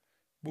fine.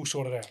 We'll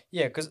sort it out."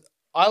 Yeah, because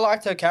I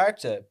liked her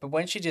character, but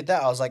when she did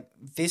that, I was like,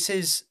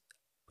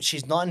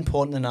 she's not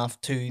important enough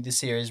to the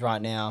series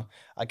right now.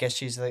 I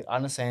guess I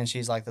understand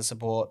she's like the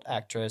support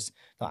actress,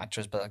 not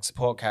actress, but like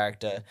support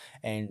character,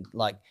 and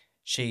like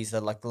she's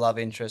the love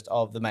interest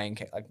of the main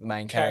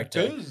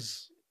character.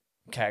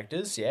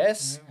 Characters,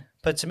 yes. Yeah.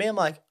 But to me, I'm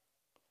like,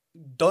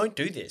 don't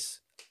do this.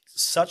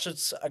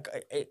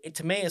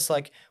 To me, it's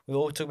like we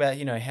all talk about,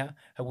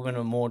 how women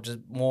are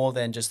more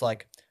than just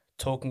like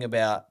talking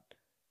about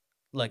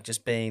like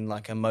just being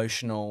like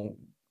emotional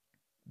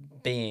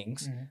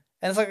beings, Mhm.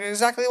 and it's like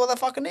exactly what that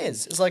fucking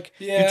is. It's like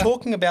Yeah. you're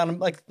talking about them.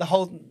 Like the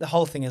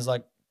whole thing is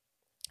like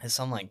there's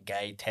some like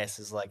gay test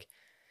is like,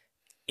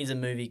 is a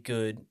movie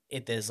good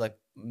if there's like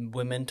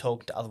women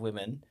talking to other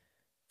women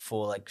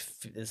for like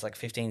there's like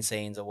 15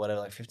 scenes or whatever,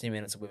 like 15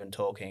 minutes of women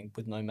talking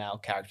with no male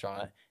character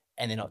on it,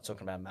 and they're not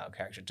talking about a male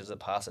character. Does it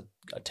pass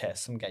a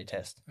test, some gay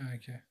test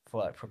Okay.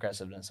 for like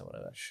progressiveness or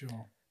whatever?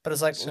 Sure. But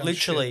it's like Sounds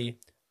literally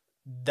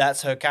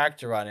that's her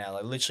character right now.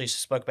 Like literally she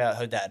spoke about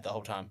her dad the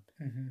whole time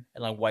Mm-hmm.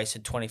 and like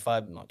wasted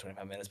not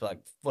 25 minutes, but like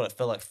what it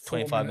felt like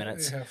 25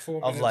 minutes Yeah, 4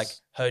 of minutes. like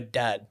her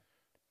dad.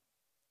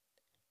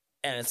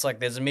 And it's like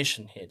there's a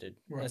mission here, dude.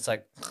 Right. And it's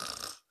like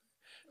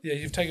Yeah,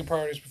 you've taken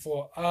priorities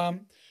before.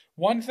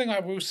 One thing I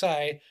will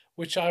say,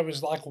 which I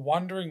was like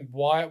wondering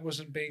why it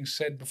wasn't being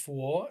said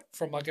before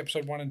from like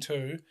episode 1 and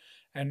 2,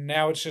 and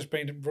now it's just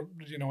been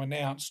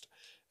announced.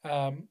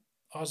 I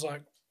was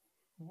like,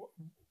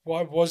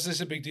 why was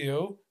this a big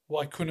deal?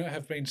 Why couldn't it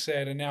have been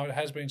said? And now it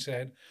has been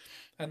said,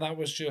 and that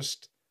was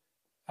just,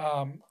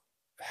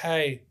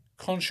 hey,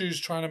 Khonshu's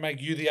trying to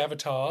make you the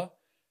Avatar.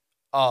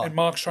 oh And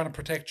Mark's trying to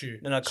protect you.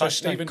 No, So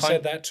Stephen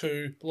said that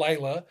to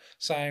Layla,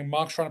 saying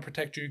Mark's trying to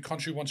protect you.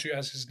 Khonshu wants you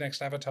as his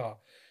next avatar.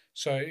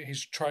 So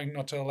he's trying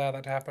not to allow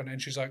that to happen.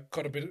 And she's like,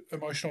 got a bit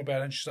emotional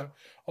about it. And she's like,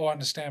 oh, I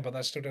understand, but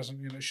that still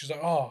doesn't, she's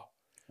like, oh.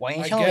 why are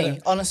you I telling get me?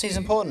 it. Honesty is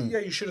important. Yeah,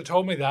 you should have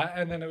told me that.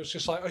 And then it was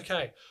just like,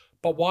 okay.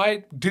 But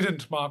why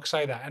didn't Mark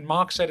say that? And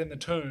Mark said in the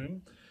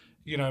tomb,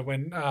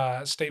 when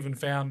Stephen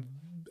found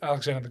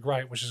Alexander the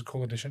Great, which is a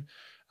cool addition,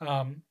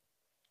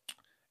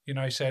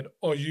 he said,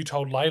 oh, you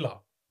told Layla.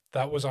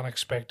 That was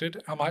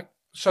unexpected. I'm like,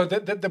 so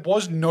there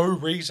was no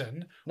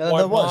reason. No, why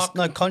there was. Mark,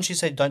 No, Khonshu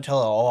said, don't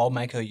tell her, I'll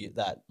make her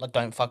that. Like,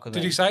 don't fuck with Did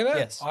me. he say that?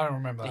 Yes. I don't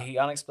remember that. He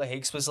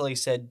explicitly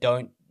said,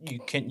 you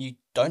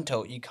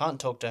can't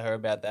talk to her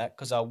about that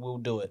because I will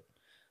do it.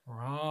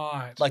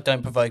 Right. Like,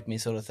 don't provoke me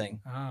sort of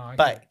thing. Oh, okay.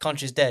 But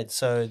Khonshu's dead,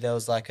 so there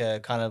was like a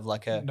kind of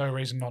like a... No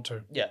reason not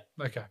to. Yeah.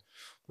 Okay.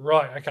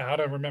 Right. Okay. I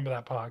don't remember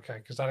that part. Okay.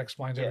 Because that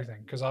explains Yeah.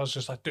 everything. Because I was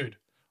just like, dude,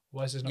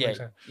 why is this not Yeah, making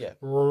sense? yeah.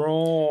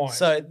 Right.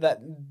 So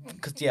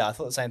because I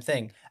thought the same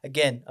thing.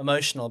 Again,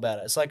 emotional about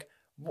it. It's like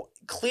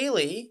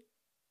clearly,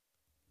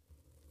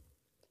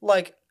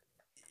 like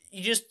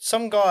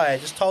some guy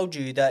just told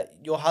you that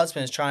your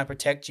husband is trying to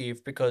protect you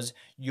because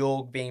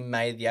you're being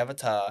made the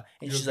avatar,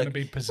 and You're she's going like, to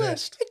be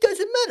possessed. Well, it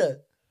doesn't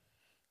matter.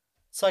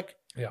 It's like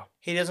Yeah.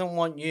 he doesn't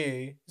want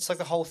you. It's like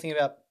the whole thing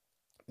about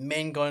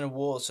men going to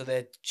war so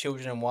their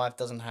children and wife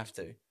doesn't have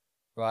to,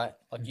 right?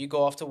 Like you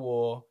go off to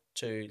war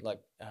to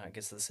I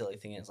guess the silly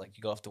thing is like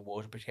you go off to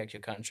war to protect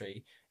your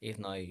country,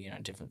 even though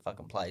different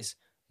fucking place,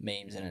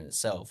 memes in it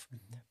itself,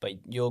 but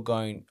you're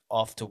going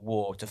off to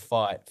war to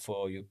fight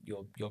for your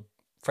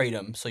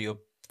freedom, so your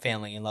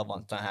family and loved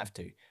ones don't have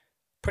to.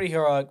 Pretty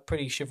heroic,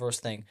 pretty chivalrous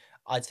thing.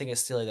 I think it's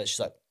silly that she's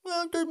like,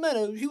 well, it doesn't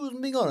matter. He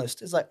wasn't being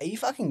honest. It's like, are you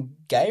fucking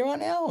gay right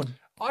now?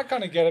 I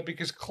kind of get it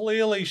because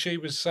clearly she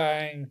was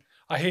saying,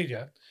 I hear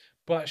you,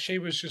 but she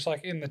was just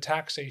like in the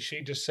taxi,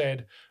 she just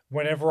said,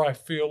 whenever I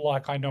feel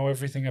like I know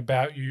everything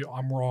about you,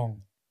 I'm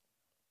wrong.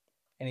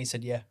 And he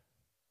said, yeah.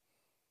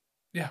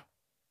 Yeah.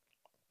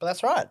 But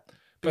that's right. But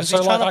Because so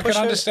he's trying like to I push can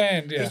her-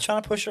 understand, yeah. He's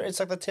trying to push her. It's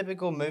like the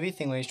typical movie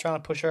thing where he's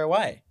trying to push her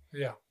away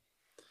Yeah.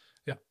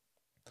 Yeah.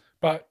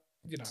 But,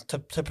 to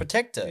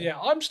protect her. yeah,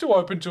 I'm still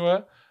open to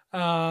it.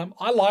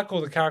 I like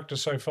all the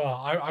characters so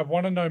far. I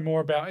want to know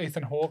more about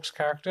Ethan Hawke's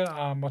character.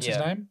 What's his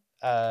Yeah.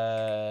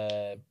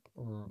 name?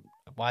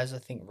 Why is I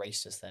think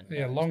racist then?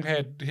 Yeah,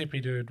 long-haired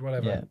hippie dude,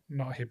 whatever. Yeah.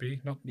 Not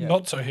hippie, Yeah.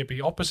 not so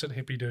hippie, opposite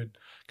hippie dude.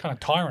 Kind of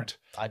tyrant.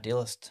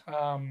 Idealist.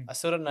 Um, I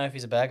still don't know if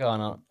he's a bad guy or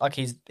not. Like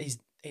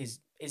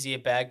is he a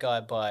bad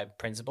guy by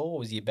principle,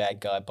 or is he a bad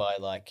guy by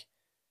like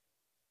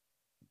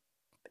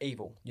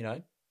evil?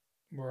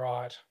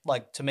 right.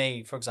 Like to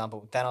me, for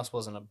example, Thanos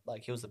wasn't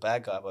he was the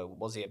bad guy, but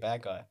was he a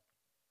bad guy?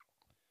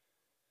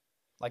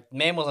 Like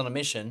man was on a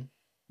mission,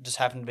 just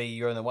happened to be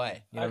you're in the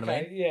way. You know what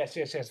I mean? Yes.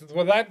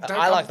 Well, that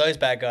I like those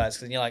bad guys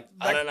because you're like,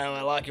 I don't know,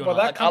 I like you. Or well,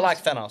 not. that Like, I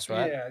like comes- Thanos,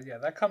 right? Yeah.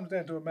 That comes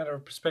down to a matter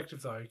of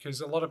perspective, though,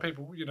 because a lot of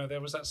people,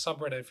 there was that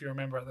subreddit, if you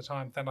remember at the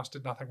time, Thanos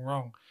did nothing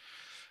wrong.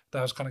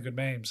 That was kind of good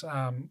memes.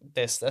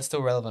 They're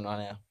still relevant right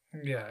now,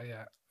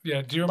 Yeah. Do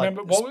you Like,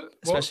 remember what?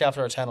 especially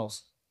after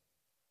Eternals.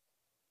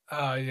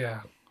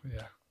 Yeah.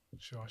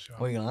 Sure.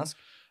 What are you gonna ask?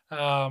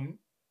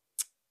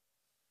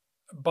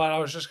 But I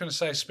was just going to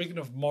say, speaking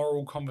of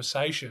moral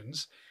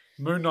conversations,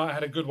 Moon Knight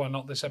had a good one,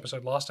 not this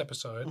episode, last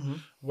episode,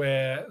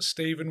 where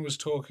Stephen was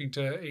talking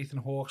to Ethan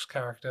Hawke's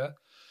character.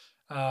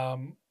 What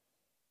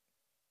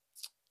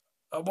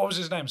was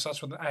his name?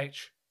 Starts with an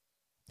H.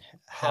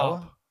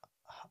 Harrow.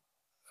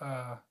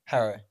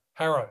 Harrow.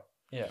 Harrow.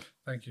 Yeah.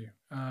 Thank you.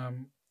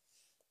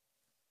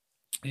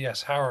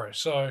 Yes, Harrow.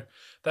 So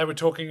they were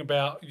talking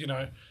about,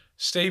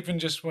 Stephen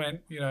just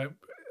went,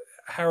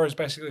 Harrow's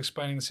basically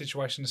explaining the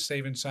situation to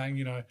Stephen,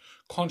 saying,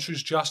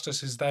 conscious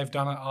justice is they've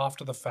done it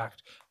after the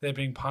fact. They're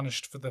being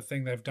punished for the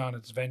thing they've done.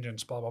 It's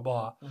vengeance, blah, blah,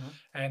 blah. Mm-hmm.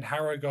 And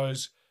Harrow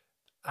goes,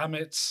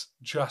 Amit's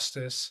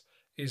justice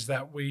is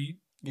that we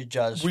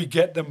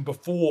get them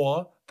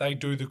before they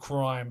do the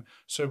crime.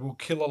 So we'll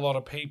kill a lot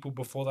of people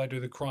before they do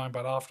the crime.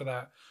 But after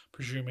that,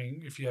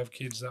 presuming if you have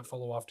kids that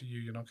follow after you,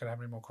 you're not going to have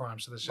any more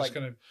crimes. So there's just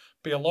going to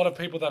be a lot of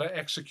people that are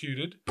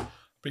executed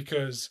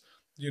because,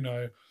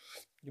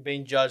 you're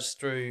being judged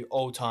through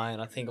all time.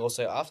 I think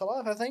also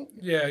afterlife,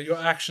 Yeah, your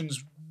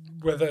actions,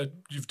 whether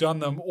you've done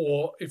them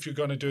or if you're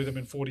going to do them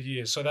in 40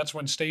 years. So that's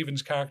when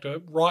Stephen's character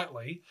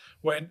rightly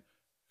went,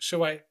 so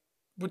wait,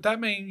 would that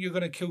mean you're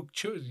going to kill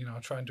children?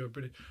 I'll try and do a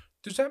British.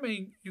 Does that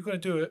mean you're going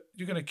to do it?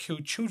 You're going to kill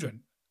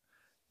children?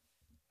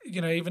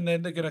 Even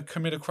then they're going to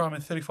commit a crime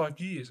in 35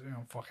 years.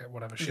 Fuck it,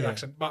 whatever, shit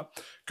accent. But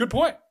good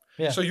point.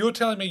 Yeah. So you're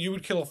telling me you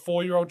would kill a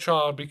 4-year-old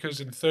child because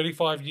in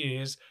 35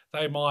 years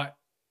they might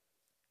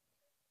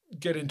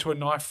get into a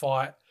knife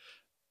fight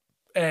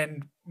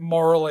and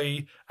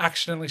morally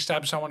accidentally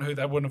stab someone who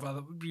they wouldn't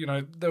have,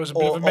 there was a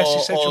bit of a messy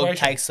situation. Or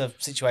takes a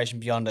situation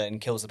beyond it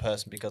and kills the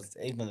person because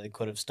even though they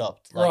could have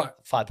stopped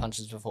 5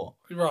 punches before.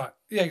 Right.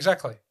 Yeah,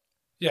 exactly.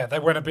 Yeah, they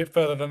went a bit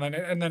further than they...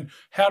 And then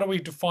how do we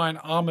define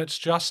Amit's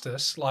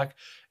justice? Like,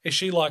 is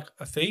she like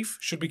a thief,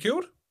 should be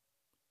killed?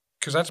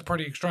 Because that's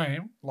pretty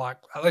extreme. Like,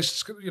 at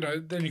least,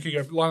 then you could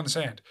go line in the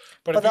sand.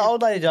 But the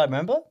old lady died,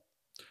 remember?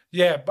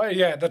 Yeah,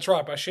 that's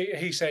right. But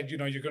he said, you're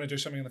going to do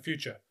something in the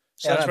future.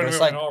 So Yeah, that's when we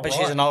but went, but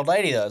she's an old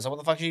lady though. So what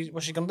the fuck?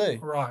 What's she gonna do?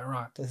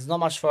 Right. There's not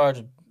much for her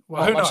to.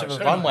 Well, not much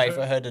of a runway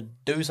for her to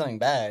do something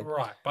bad.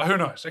 Right, but who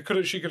knows?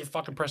 She could have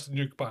fucking pressed the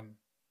nuke button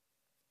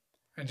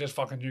and just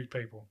fucking nuke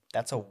people.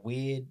 That's a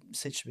weird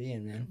situation to be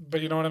in, man.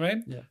 But you know what I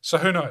mean? Yeah. So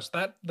who knows?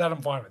 That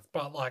I'm fine with.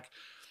 But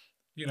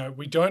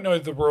we don't know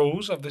the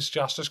rules of this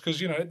justice because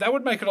that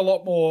would make it a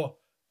lot more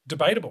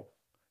debatable.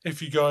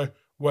 If you go,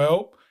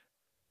 well,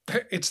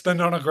 it's the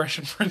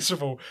non-aggression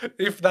principle.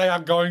 If they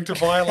are going to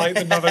violate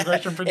the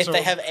non-aggression principle. If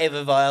they have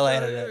ever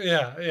violated it.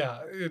 Yeah.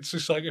 It's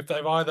just like if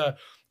they've either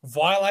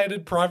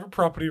violated private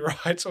property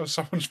rights or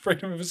someone's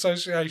freedom of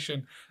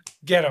association,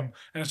 get them.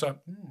 And it's like,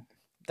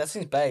 that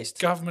seems based.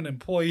 Government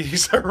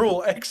employees are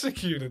all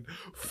executed.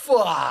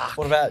 Fuck.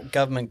 What about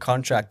government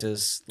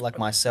contractors like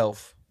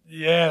myself?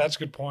 Yeah, that's a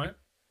good point.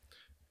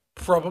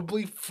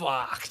 Probably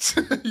fucked.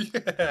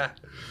 Yeah.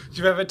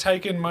 You've ever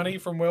taken money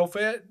from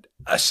welfare?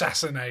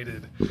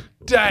 Assassinated.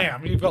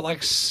 Damn, you've got like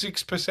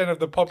 6% of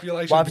the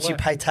population. Why would you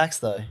pay tax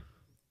though?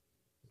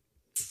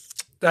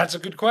 That's a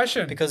good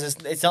question. Because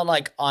it's not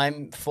like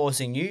I'm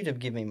forcing you to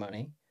give me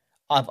money.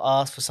 I've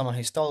asked for someone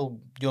who stole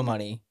your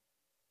money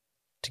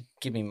to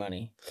give me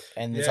money.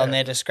 And it's on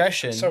their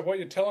discretion. So what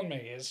you're telling me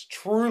is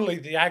truly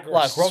the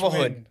agorists like Robert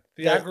Hood.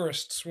 The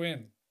agorists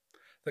win.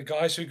 The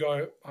guys who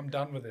go, I'm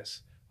done with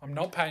this. I'm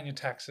not paying your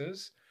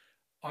taxes.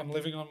 I'm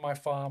living on my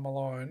farm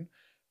alone.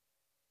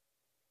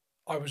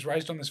 I was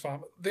raised on this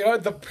farm.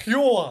 The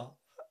pure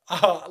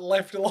are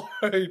left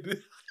alone.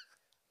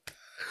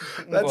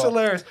 That's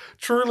hilarious.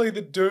 Truly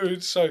the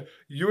dudes. So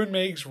you and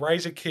Megs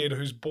raise a kid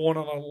who's born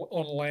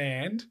on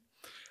land.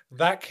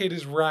 That kid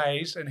is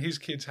raised and his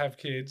kids have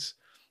kids.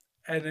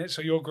 And then,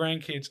 so your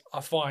grandkids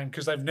are fine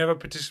because they've never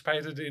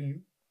participated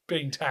in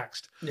being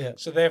taxed. Yeah.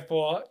 So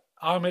therefore,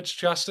 Amit's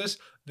justice,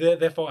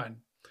 they're fine.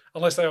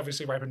 Unless they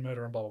obviously rape and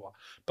murder and blah, blah, blah.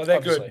 But they're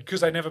good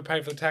because they never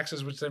paid for the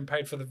taxes, which then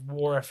paid for the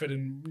war effort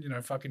in,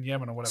 fucking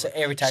Yemen or whatever. So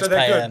every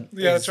taxpayer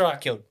that's right.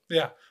 Killed.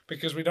 Yeah,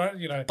 because we don't,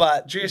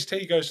 But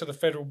GST goes to the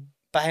federal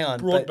but hang on,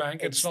 broad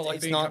bank. It's not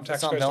like the income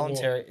tax goes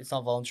voluntary. to law. It's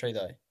not voluntary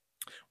though.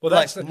 Well,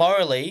 that's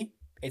morally,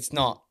 it's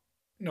not.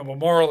 No, well,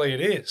 morally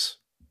it is.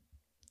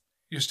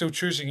 You're still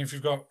choosing if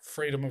you've got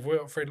freedom of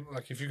will.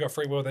 If you've got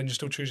free will, then you're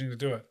still choosing to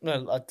do it.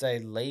 No, I'd say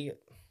legal.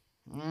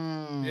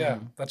 Yeah,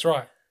 that's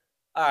right.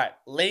 All right,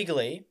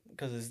 legally,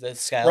 because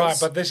there's scales. Right,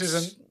 but this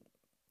isn't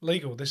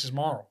legal. This is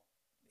moral,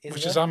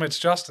 which is Amit's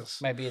justice.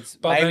 Maybe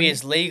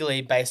it's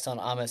legally based on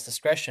Amit's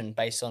discretion,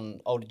 based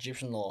on old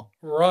Egyptian law.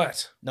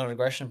 Right.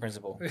 Non-aggression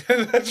principle.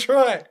 That's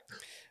right.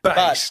 Based.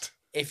 But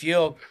if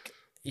you're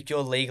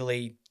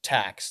legally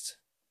taxed,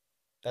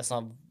 that's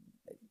not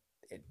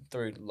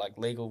through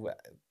legal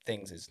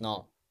things. It's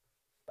not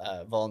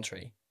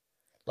voluntary.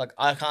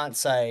 I can't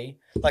say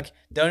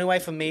the only way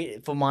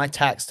for my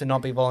tax to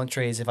not be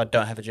voluntary is if I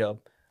don't have a job.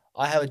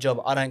 I have a job.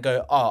 I don't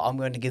go, I'm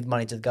going to give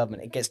money to the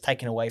government. It gets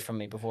taken away from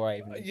me before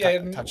I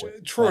even touch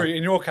it. True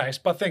in your case,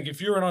 but think if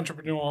you're an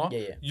entrepreneur,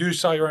 you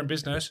start your own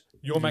business,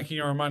 you're making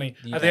your own money.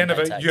 At the end of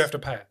it, you have to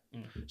pay it.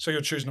 So you're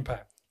choosing to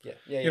pay it.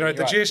 Yeah.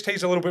 The GST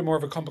is a little bit more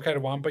of a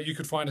complicated one, but you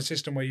could find a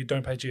system where you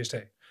don't pay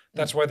GST.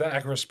 That's where the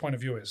agorist point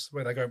of view is,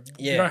 where they go,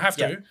 you don't have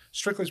to.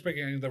 Strictly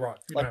speaking, they're right.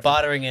 Like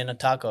bartering in a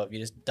Tarkov, you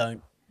just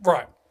don't.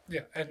 Right.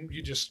 Yeah, and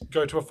you just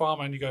go to a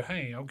farmer and you go,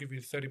 hey, I'll give you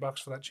 $30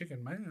 for that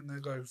chicken, man. And they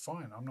go,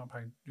 fine, I'm not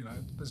paying,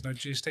 there's no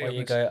GST. Or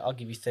you go, I'll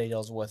give you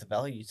 $30 worth of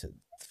value to.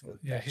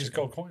 Here's a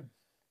gold coin.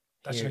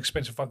 That's an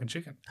expensive fucking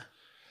chicken.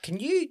 Can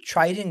you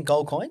trade in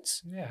gold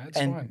coins Yeah, it's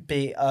and fine.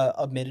 be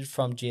omitted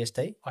from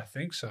GST? I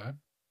think so.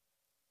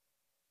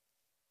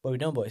 What are we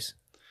doing, boys?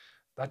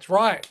 That's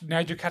right. Now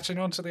you're catching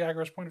on to the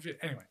Agorist point of view.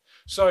 Anyway,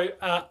 so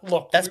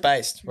look, That's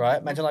based,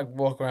 right? Imagine like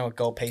walking around with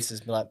gold pieces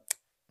and be like,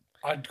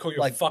 I'd call you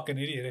like- a fucking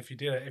idiot if you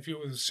did it. If you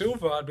was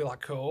silver, I'd be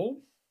like,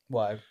 cool.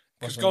 why?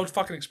 Because Wasn't- gold's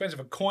fucking expensive.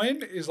 A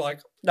coin is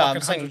like No, fucking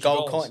I'm saying hundreds of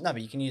gold dollars. coin. No,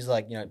 but you can use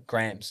like,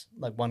 grams.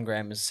 Like 1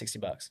 gram is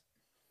 $60.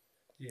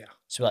 Yeah,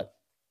 So like,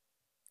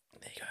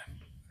 there you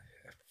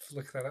go.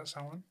 flick that at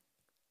someone.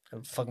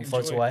 It fucking Enjoy.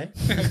 floats away.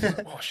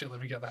 Oh shit, let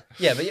me get that.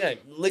 Yeah, but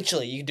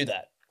literally, you can do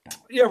that.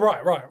 Yeah,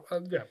 right.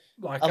 Yeah,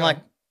 like I'm like,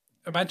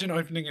 imagine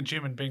opening a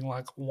gym and being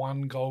like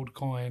 1 gold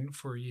coin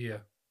for a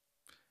year.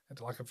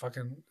 It's like a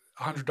fucking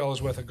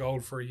 $100 worth of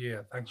gold for a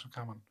year. Thanks for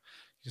coming.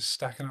 You're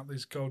stacking up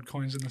these gold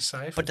coins in the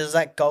safe. but does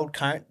that gold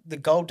count? The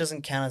gold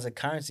doesn't count as a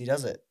currency,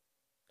 does it?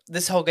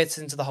 This whole gets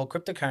into the whole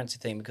cryptocurrency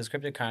thing because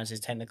cryptocurrency is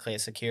technically a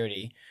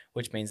security,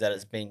 which means that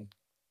it's been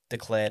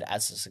declared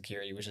as a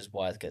security, which is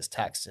why it gets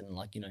taxed. And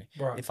like,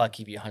 right. if I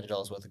give you $100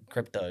 worth of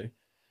crypto,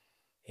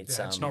 it's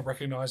Yeah, it's not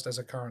recognized as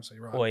a currency,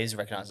 right? or is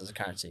recognized as a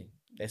currency.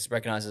 It's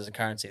recognized as a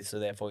currency, so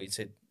therefore it's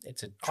a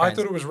I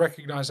thought it was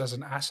recognized as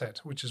an asset,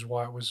 which is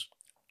why it was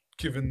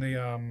given the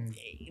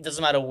it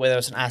doesn't matter whether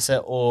it's an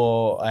asset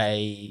or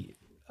a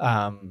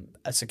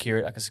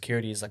security, like a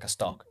security is like a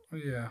stock.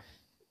 yeah.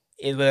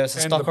 Whether it's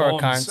a And stock the or a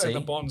bonds, currency, and the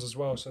bonds as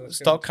well. So that's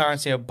stock,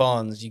 currency, or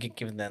bonds, you get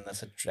given them.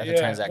 That's a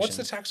transaction. What's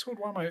the tax called?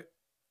 Why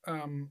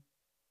am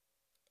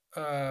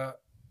I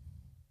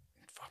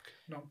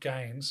not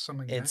gains,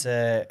 something It's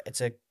gain.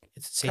 a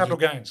Capital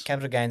gains.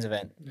 capital gains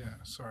event, Yeah,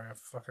 sorry, I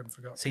fucking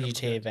forgot. CGT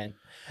Capital gains.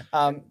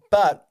 event.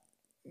 But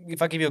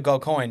if I give you a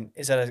gold coin,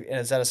 is that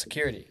a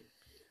security?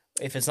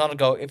 If it's not a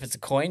gold, if it's a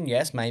coin,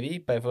 yes, maybe.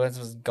 But if it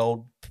was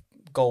gold,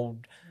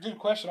 Good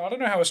question. I don't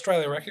know how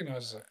Australia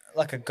recognises it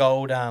like a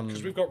gold,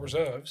 because we've got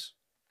reserves.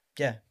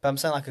 yeah. But I'm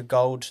saying like a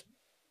gold.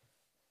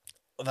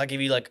 If I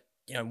give you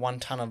 1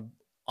 ton of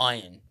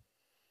iron,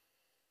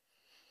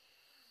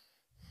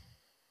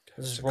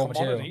 this It's is a raw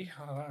material. commodity.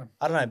 I don't know.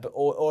 I don't know, but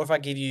or if I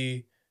give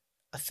you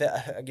a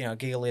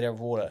gigaliter of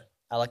water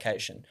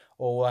allocation,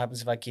 or what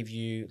happens if I give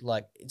you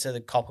instead of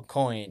a copper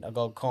coin, a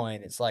gold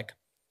coin, it's like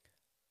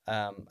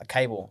a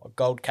cable, a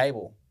gold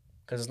cable,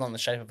 because it's not in the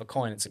shape of a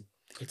coin. It's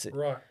a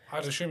Right.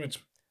 I'd assume it's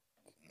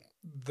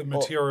the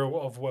material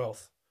of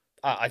wealth,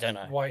 I don't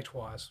know, weight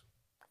wise.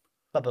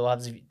 but what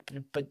happens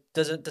but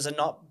does it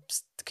not?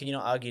 Can you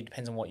not argue? It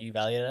depends on what you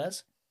value it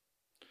as.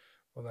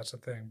 Well, that's the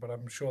thing. But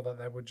I'm sure that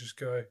they would just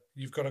go,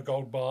 you've got a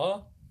gold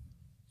bar,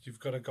 you've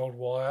got a gold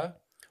wire.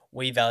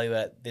 We value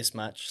it this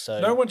much, so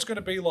No one's going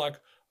to be like,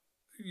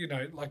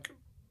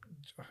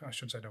 I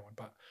shouldn't say no one,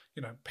 but,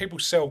 people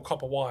sell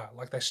copper wire.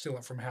 Like they steal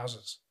it from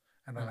houses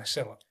and then they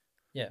sell it.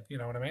 Yeah. You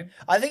know what I mean?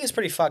 I think it's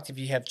pretty fucked if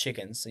you have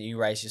chickens that you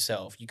raise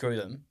yourself, you grew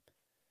them,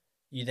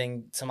 you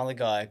then some other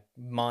guy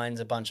mines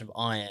a bunch of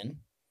iron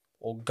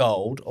or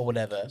gold or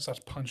whatever.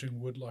 Starts punching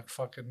wood like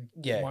fucking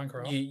Yeah,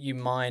 Minecraft. you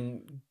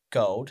mine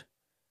gold,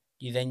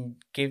 you then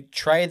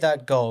trade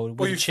that gold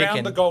Well, with you the chicken,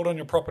 found the gold on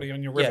your property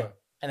on your river.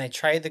 and they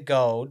trade the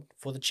gold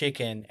for the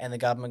chicken, and the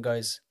government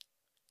goes,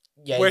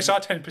 "Yeah, Where's our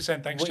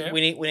 10%? Thanks, we champ.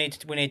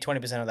 need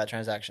 20% of that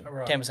transaction.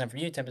 Right. 10% for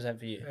you, 10%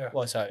 for you. Yeah.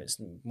 Well, so it's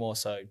more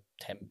so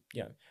 10.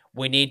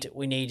 We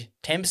need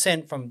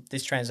 10% from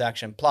this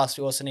transaction. Plus,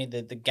 we also need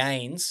the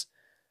gains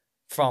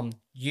from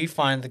you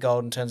finding the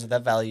gold in terms of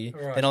that value.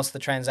 Right. Then also the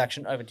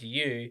transaction over to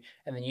you,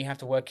 and then you have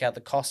to work out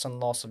the cost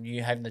and loss of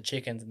you having the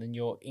chickens, and then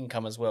your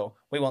income as well.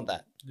 We want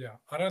that. Yeah.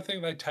 I don't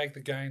think they take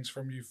the gains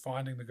from you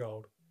finding the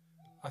gold.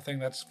 I think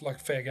that's like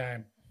fair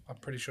game. I'm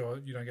pretty sure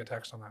you don't get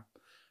taxed on that.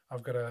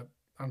 I've got a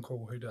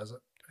uncle who does it.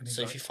 And he's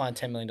So like, if you find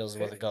 $10 million worth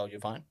of gold, you're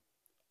fine.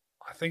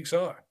 I think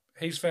so.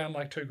 He's found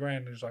like $2,000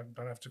 and he's like,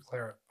 don't have to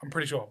declare it. I'm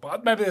pretty sure.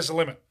 But maybe there's a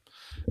limit.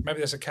 Maybe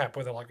there's a cap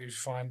where they're like, if you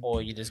find.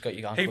 Or you just got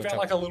your uncle. He found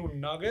like a little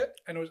nugget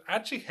and it was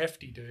actually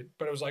hefty, dude.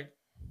 But it was like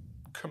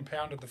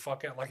compounded the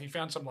fuck out. Like he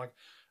found some like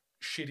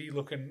shitty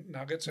looking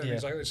nuggets and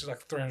he's like, this is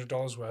like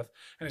 $300 worth.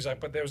 And he's like,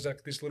 but there was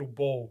like this little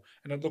ball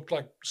and it looked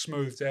like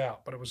smoothed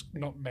out, but it was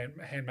not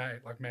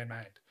handmade, like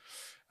man-made.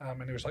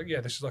 And he was like,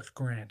 yeah, this is like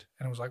 $1,000. And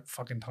it was like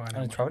fucking tiny.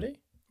 On property?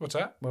 What's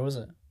that? Where was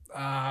it?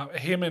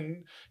 Him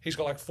and he's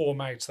got like 4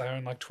 mates. They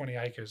own like 20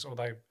 acres, or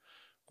they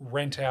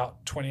rent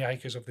out 20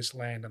 acres of this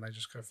land, and they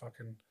just go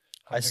fucking.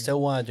 I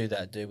still want to do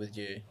that, dude, with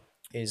you.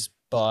 Is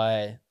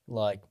buy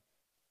like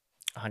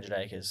 100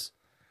 acres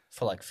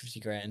for like 50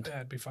 grand.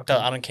 That'd be fucking.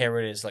 I don't care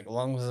where it is. Like as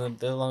long as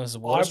the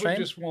water I stream. would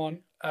just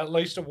want at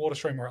least a water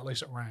stream, or at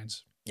least it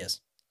rains. Yes,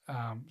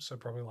 So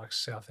probably like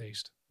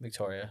southeast,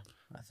 Victoria,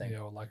 I think. yeah,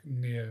 or like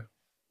near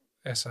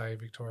SA,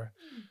 Victoria,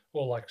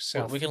 or like Well,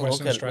 south. we can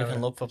Western look Australia. we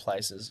can look for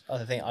places.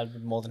 I think I'd be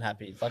more than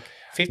happy. Like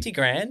 50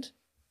 grand.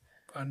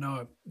 I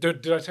know.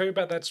 Did I tell you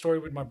about that story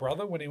with my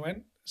brother when he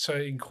went? So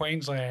in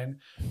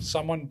Queensland,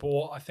 someone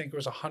bought, I think it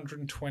was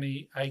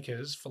 120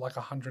 acres for like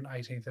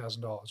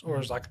 $118,000, or it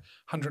was like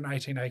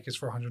 118 acres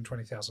for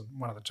 120,000,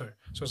 one of the two.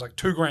 So it was like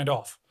 $2,000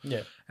 off.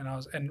 Yeah.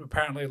 And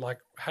apparently like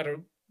had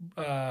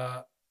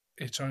a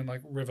its own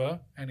like river,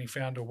 and he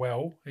found a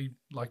well. He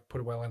like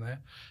put a well in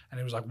there, and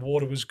it was like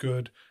water was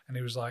good, and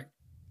it was like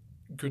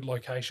good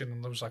location,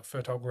 and there was like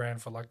fertile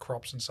ground for like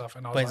crops and stuff.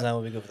 And I was Queensland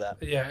like, will be good for that.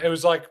 yeah, it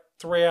was like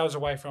 3 hours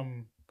away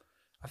from,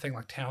 I think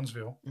like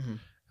Townsville. Mhm.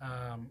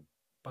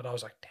 But I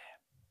was like, damn,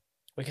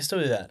 We can still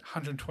do that.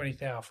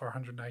 120,000 for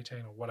 118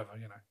 or whatever,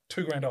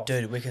 $2,000 off.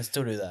 Dude, we can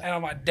still do that. And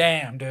I'm like,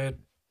 damn, dude.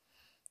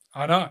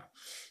 I know.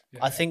 Yeah.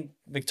 I think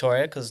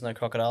Victoria, because there's no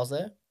crocodiles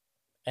there.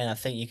 And I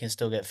think you can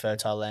still get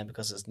fertile land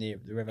because it's near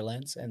the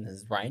riverlands and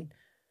there's rain.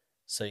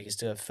 So you can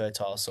still have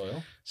fertile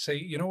soil. See,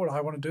 you know what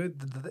I want to do?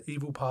 The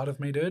evil part of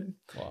me, dude,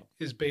 What?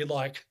 is be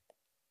like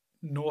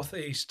not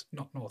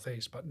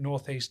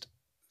northeast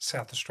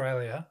South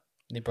Australia,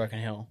 Near Broken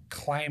Hill.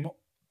 claim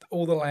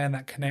all the land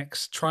that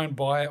connects, try and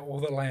buy all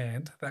the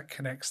land that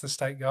connects the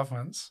state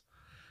governments,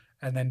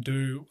 and then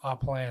do our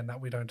plan that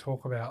we don't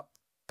talk about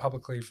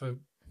publicly for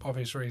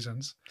obvious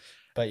reasons.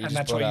 But you And just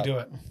that's why you do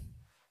it.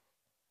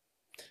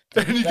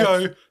 it. Then you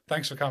go,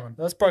 thanks for coming.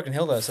 That's Broken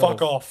Hill though.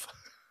 Fuck off.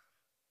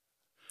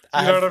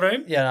 You know what I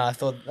mean? Yeah, no, I've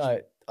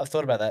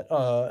thought about that.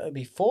 It'd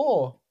be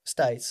 4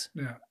 states.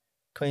 Yeah.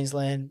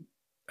 Queensland.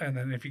 And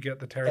then if you get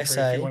the territory,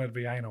 SA. if you wanted to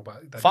be anal,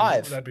 but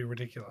 5. That'd be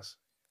ridiculous.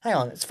 Hang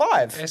on, it's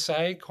 5.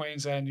 SA,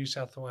 Queensland, New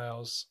South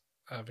Wales,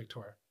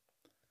 Victoria.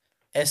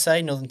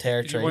 SA, Northern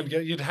Territory.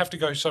 You'd have to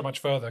go so much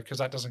further because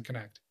that doesn't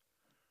connect.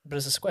 But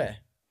it's a square.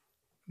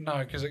 No,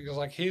 because it was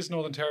like, here's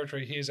Northern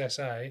Territory, here's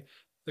SA.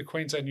 The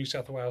Queensland, New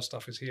South Wales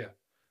stuff is here.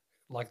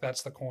 Like,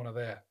 that's the corner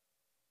there.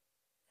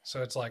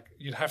 So it's like,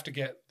 you'd have to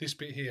get this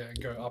bit here and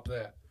go up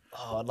there.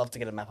 Oh, I'd love to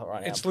get a map up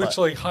right now. It's but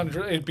literally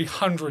it'd be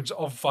hundreds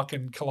of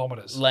fucking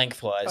kilometers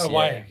lengthwise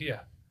away.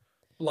 Yeah.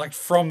 Like,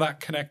 from that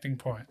connecting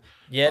point.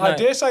 Yeah, I no,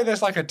 dare say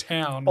there's like a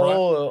town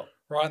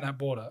right in that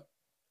border.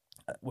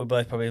 we're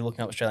both probably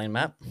looking up Australian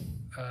map.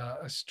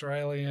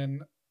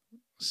 Australian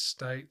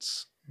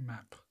states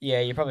map. Yeah,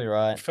 you're probably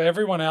right. For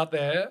everyone out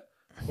there,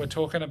 we're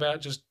talking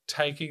about just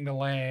taking the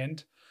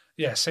land.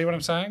 Yeah, see what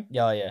I'm saying?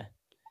 Yeah, yeah.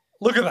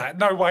 Look at that.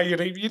 No way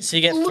you'd So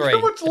you get look 3. how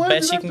much The land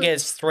best you'd you have can to- get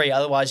is 3.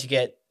 Otherwise, you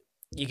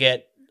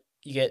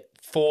get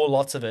 4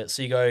 lots of it.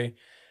 So you go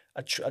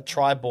a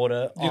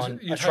tri-border on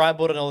You'd a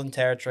tri-border Northern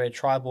Territory, a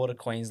tri-border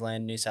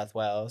Queensland, New South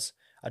Wales,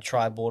 a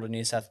tri-border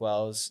New South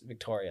Wales,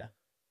 Victoria.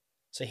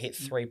 So hit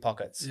 3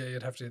 pockets. Yeah,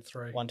 you'd have to hit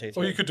 3. 1, 2, Or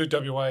 3. you could do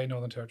WA,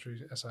 Northern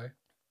Territory, SA.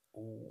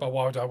 But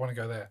why would I want to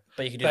go there?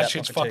 But you could do That that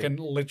shit's pocket too. fucking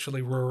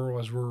literally rural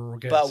as rural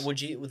gets. But would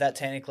that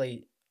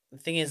technically? The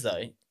thing is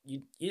though,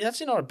 you're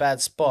actually not a bad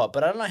spot.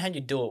 But I don't know how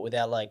you do it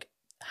without like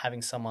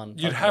having someone.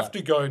 You'd have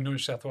to go New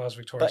South Wales,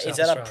 Victoria. But South is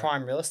that Australia. a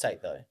prime real estate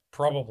though?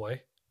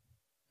 Probably.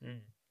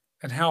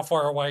 And how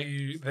far away are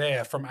you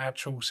there from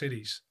actual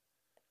cities?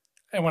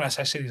 And when I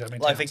say cities, I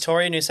mean Like towns.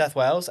 Victoria, New South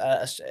Wales,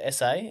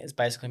 SA is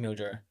basically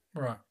Mildura.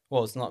 Right.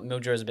 Well, it's not.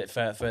 Mildura is a bit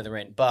further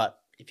in, but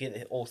if you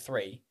hit all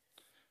 3,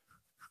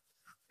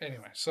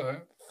 Anyway,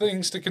 so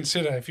things to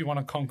consider if you want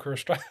to conquer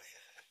Australia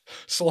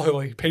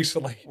slowly,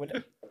 peacefully.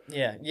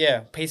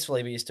 yeah,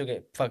 peacefully, but you still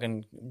get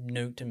fucking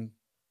nuked and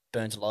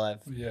burnt alive.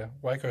 Yeah,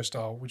 Waco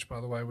style, which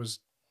by the way was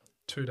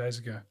 2 days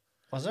ago.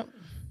 Was it?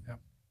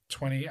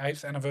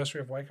 28th anniversary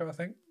of Waco, I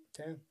think.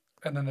 Damn.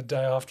 And then the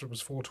day after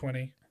was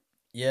 420.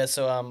 Yeah,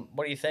 so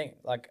what do you think?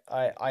 Like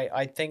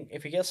I think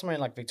if you get somewhere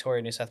in like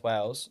Victoria, New South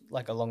Wales,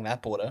 like along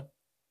that border,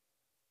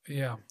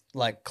 Yeah.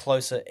 like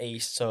closer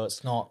east, so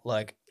it's not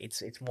like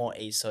it's more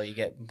east, so you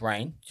get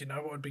rain. You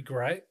know what would be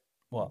great?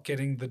 What?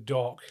 Getting the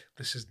dock.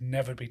 This has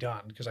never be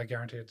done because I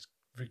guarantee it's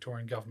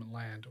Victorian government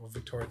land or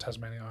Victoria,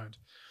 Tasmania owned.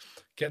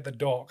 Get the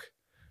dock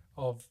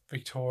of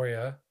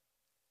Victoria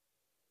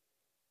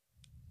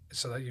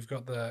so that you've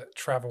got the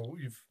travel,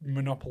 you've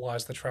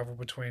monopolised the travel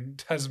between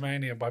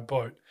Tasmania by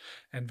boat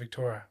and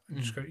Victoria. And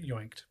you just got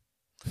yoinked.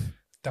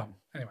 Dumb.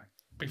 Anyway,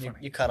 be funny.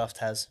 You cut off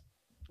Taz.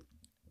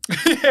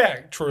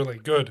 Yeah, truly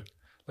good.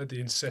 Let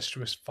the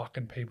incestuous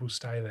fucking people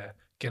stay there.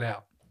 Get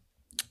out.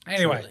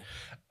 Anyway,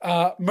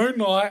 Moon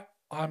Knight,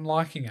 I'm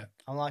liking it.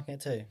 I'm liking it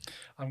too.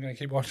 I'm going to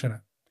keep watching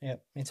it.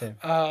 Yep, me too.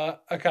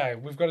 Okay,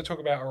 we've got to talk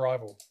about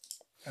Arrival,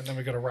 and then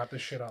we've got to wrap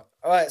this shit up.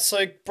 All right,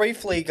 so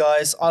briefly,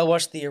 guys, I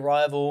watched The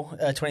Arrival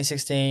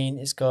 2016.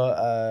 It's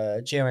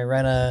got Jeremy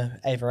Renner,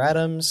 Ava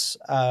Adams.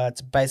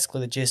 It's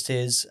basically the gist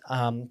is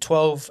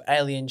 12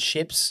 alien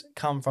ships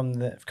come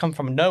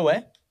from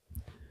nowhere.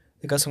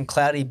 They've got some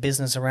cloudy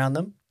business around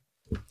them,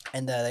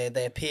 and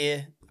they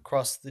appear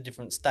across the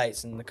different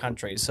states and the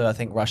countries. So I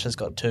think Russia's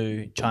got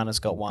 2, China's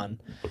got 1.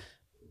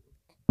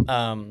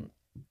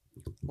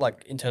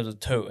 Like in terms of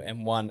 2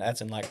 and 1,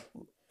 as in like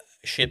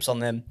ships on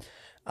them.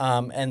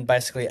 And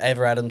basically,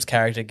 Ava Adams'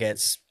 character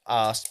gets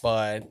asked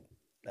by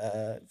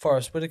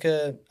Forrest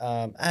Whitaker,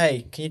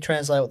 "Hey, can you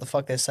translate what the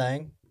fuck they're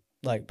saying?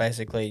 Like,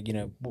 basically,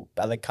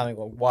 are they coming?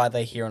 Why are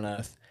they here on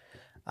Earth?"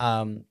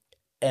 And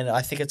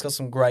I think it's got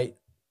some great,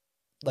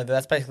 like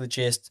that's basically the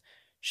gist.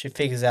 She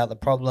figures out the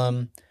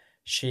problem.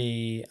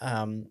 She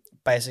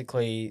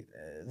basically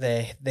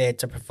they're there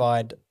to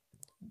provide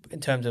in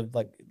terms of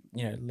like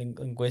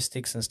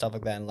linguistics and stuff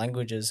like that and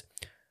languages.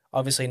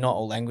 Obviously, not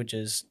all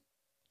languages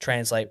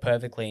translate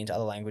perfectly into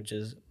other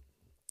languages,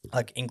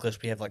 like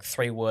English, we have like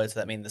 3 words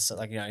that mean this,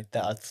 like,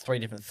 there are 3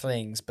 different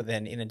things, but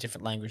then in a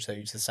different language, they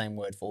use the same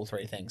word for all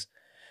 3 things.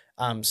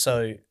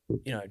 So,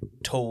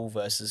 tool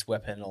versus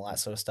weapon, all that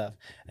sort of stuff.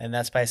 And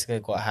that's basically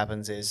what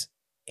happens is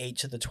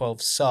each of the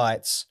 12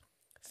 sites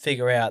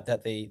figure out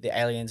that the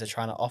aliens are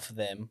trying to offer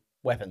them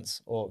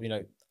weapons, or,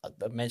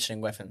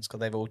 mentioning weapons, because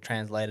they've all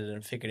translated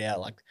and figured out,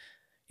 like,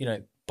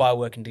 by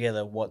working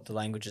together what the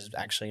languages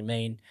actually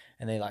mean,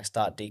 and they like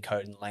start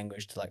decoding the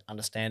language to like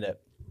understand it.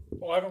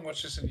 Well, I haven't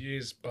watched this in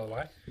years, by the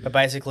way. But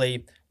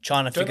basically,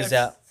 China Don't figures they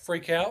out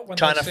freak out when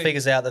China they see...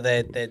 figures out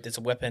that there's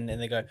a weapon, and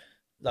they go,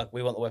 like,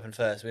 we want the weapon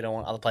first. We don't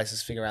want other places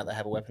to figure out they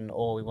have a weapon,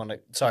 or we want to.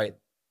 Sorry,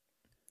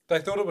 They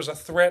thought it was a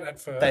threat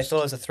at first. they thought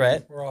it was a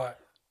threat, Right.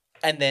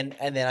 and then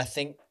I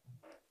think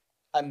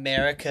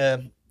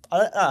America, I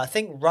don't know, I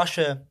think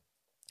Russia,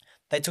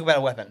 they talk about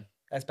a weapon.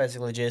 That's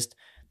basically just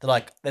they're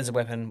like, there's a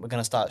weapon, we're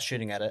gonna start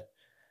shooting at it.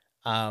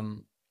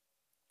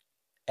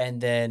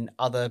 And then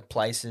other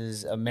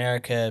places,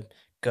 America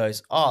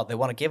goes, oh, they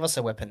want to give us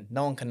a weapon.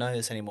 No one can know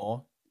this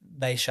anymore.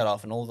 They shut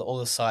off, and all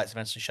the sites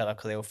eventually shut off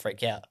because they all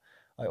freak out.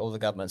 Like, all the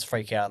governments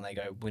freak out, and they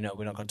go, we know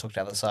we're not going to talk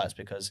to other sites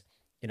because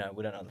we don't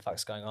know what the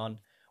fuck's going on.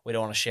 We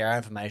don't want to share our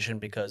information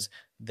because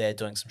they're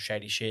doing some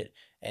shady shit.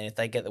 And if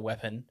they get the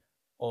weapon,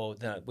 or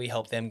we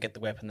help them get the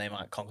weapon, they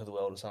might conquer the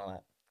world or something like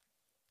that.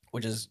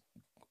 Which is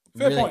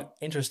Fair really point.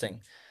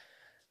 interesting.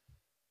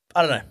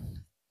 I don't know.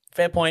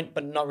 Fair point,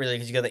 but not really,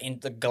 because you got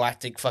the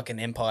galactic fucking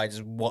empire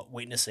just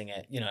witnessing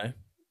it.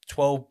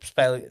 12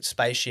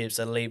 spaceships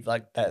that leave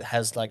that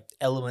has like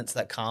elements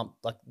that can't,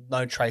 like,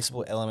 no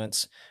traceable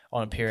elements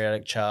on a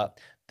periodic chart.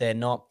 They're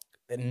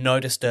no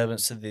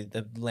disturbance to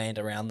the land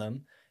around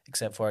them,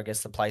 except for, I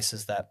guess, the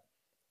places that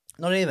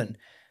not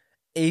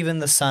even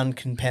the sun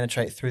can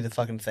penetrate through the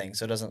fucking thing,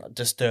 so it doesn't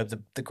disturb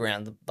the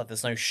ground. But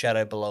there's no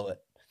shadow below it.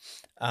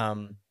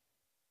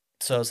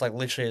 So it's like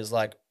literally, it's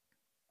like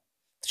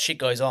shit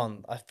goes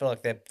on. I feel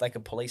like they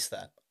could police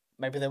that.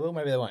 Maybe they will,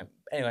 maybe they won't.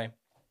 Anyway,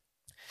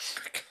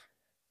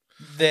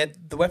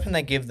 the weapon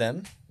they give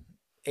them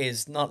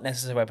is not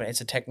necessarily a weapon.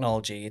 It's a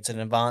technology. It's an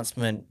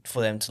advancement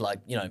for them to, like,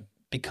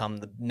 become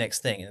the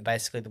next thing. And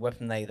basically, the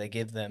weapon they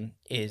give them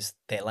is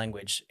their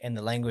language, and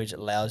the language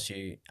allows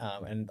you.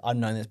 And I've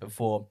known this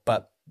before,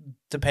 but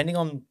depending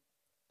on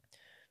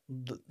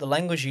the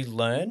language you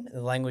learn,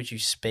 the language you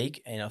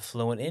speak and are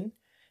fluent in,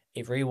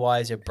 it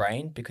rewires your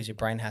brain, because your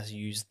brain has to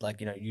use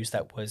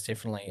that words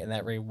differently, and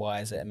that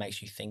rewires it and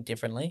makes you think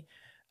differently.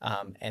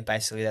 And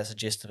basically, that's the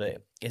gist of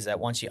it, is that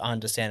once you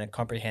understand and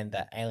comprehend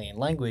that alien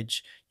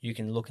language, you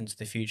can look into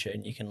the future,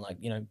 and you can,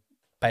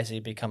 basically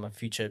become a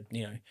future,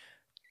 you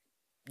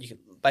can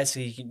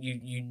basically,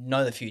 you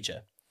know the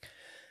future.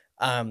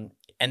 And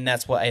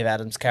that's what Ava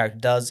Adams' character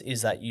does,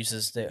 is that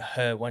uses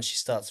her, once she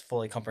starts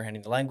fully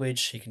comprehending the language,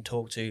 she can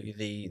talk to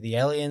the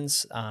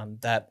aliens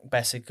that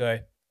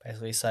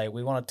basically say,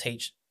 we want to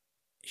teach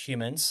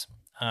humans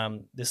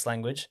this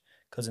language,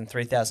 because in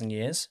 3,000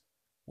 years,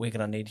 we're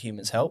going to need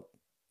humans' help.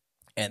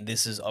 And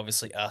this is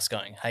obviously us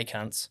going, hey,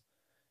 cunts,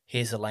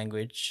 here's the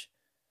language.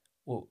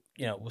 We'll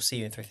see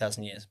you in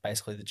 3,000 years,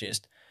 basically the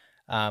gist.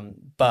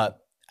 But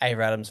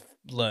Ava Adams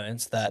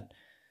learns that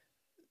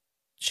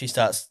she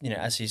starts,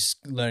 as she's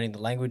learning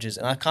the languages.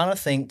 And I kind of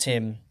think,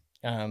 Tim...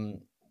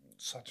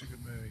 Such a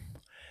good movie.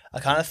 I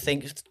kind of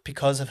think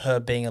because of her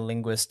being a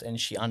linguist and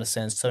she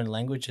understands certain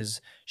languages,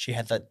 she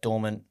had that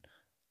dormant,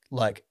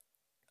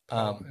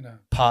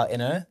 part in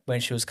her when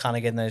she was kind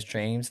of getting those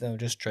dreams. They were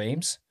just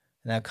dreams,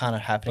 and they were kind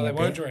of happening. But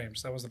they weren't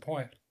dreams. That was the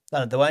point.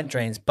 No, they weren't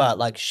dreams, but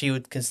like she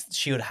would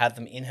have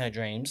them in her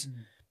dreams,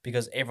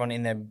 because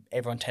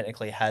everyone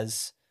technically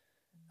has.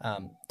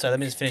 So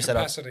let me just finish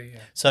Capacity, that up.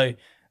 Yeah. So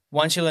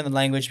once you learn the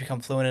language, become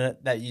fluent in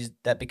it,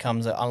 that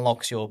becomes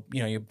unlocks your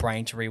your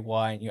brain to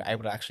rewire, and you're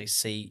able to actually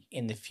see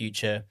in the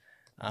future.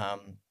 I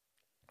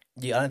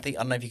don't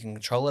know if you can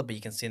control it, but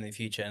you can see in the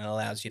future, and it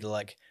allows you to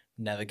like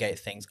navigate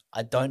things.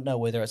 I don't know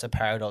whether it's a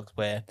paradox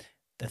where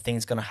the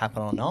thing's going to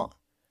happen or not.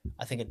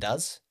 I think it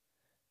does,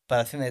 but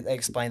I think they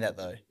explain that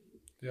though.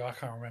 Yeah, I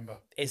can't remember.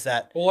 Is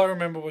that all I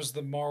remember was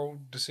the moral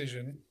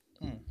decision?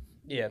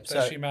 Yeah,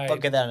 that she made. I'll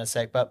get that in a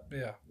sec, but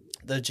yeah,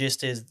 the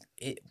gist is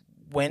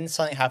when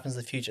something happens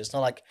in the future, it's not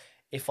like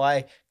if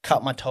I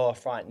cut my toe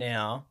off right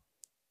now,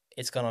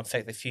 it's going to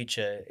affect the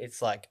future.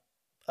 It's like,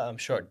 I'm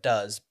sure it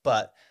does,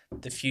 but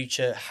the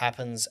future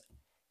happens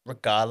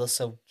regardless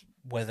of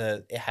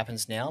whether it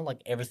happens now.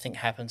 Like, everything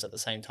happens at the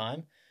same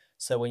time.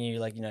 So when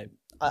you I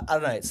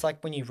don't know, it's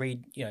like when you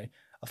read, a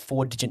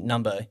 4-digit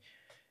number,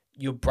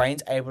 your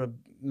brain's able to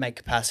make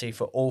capacity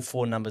for all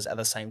 4 numbers at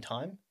the same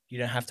time. You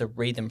don't have to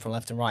read them from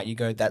left and right. You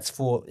go, that's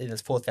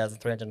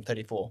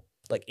 4,334,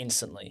 like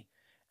instantly.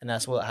 And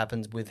that's what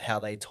happens with how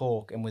they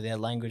talk and with their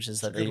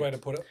languages. That's a good way to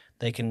put it.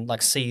 They can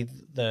like see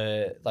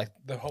the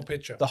whole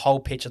picture,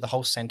 the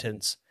whole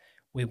sentence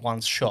with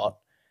one shot,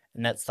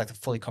 and that's like the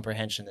fully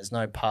comprehension. There's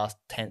no past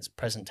tense,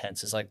 present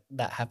tense. It's like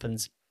that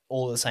happens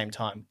all at the same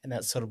time, and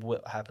that's sort of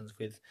what happens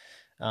with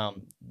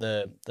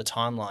the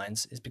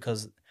timelines. Is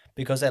because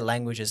their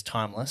language is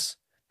timeless.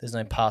 There's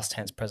no past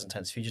tense, present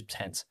tense, future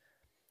tense.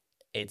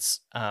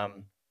 it's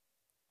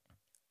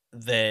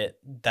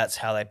that's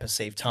how they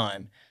perceive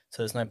time.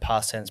 So there's no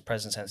past tense,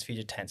 present tense,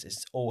 future tense.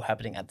 It's all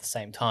happening at the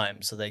same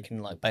time. So they can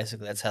like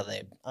basically that's how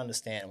they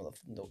understand what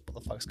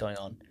the fuck's going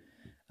on.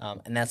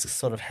 And that's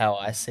sort of how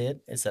I see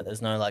it. Is that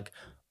there's no like,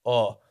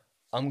 oh,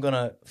 I'm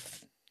gonna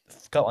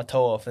cut my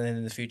toe off, and then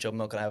in the future I'm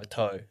not gonna have a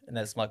toe, and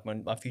that's like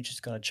my future's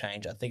gonna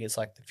change. I think it's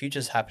like the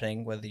future's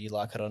happening whether you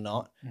like it or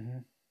not. Mm-hmm.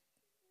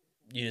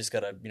 You just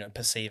gotta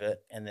perceive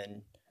it and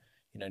then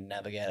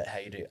navigate it how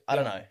you do. I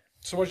don't know.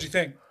 So what did you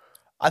think?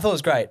 I thought it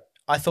was great.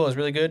 I thought it was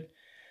really good.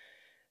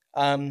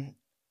 I do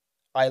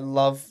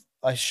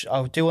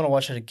want to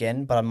watch it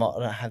again, but I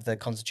don't have the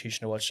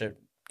constitution to watch it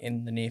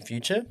in the near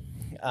future.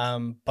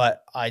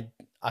 But I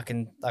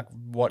can like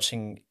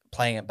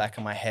playing it back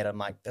in my head. I'm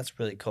like, that's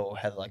really cool.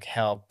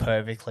 How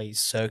perfectly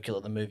circular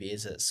the movie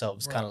is itself.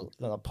 It's kind of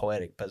not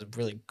poetic, but it's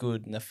really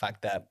good in the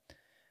fact that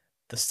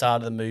the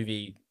start of the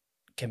movie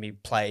can be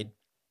played.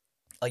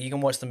 Like you can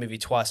watch the movie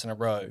twice in a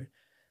row,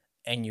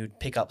 and you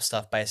pick up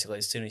stuff basically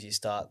as soon as you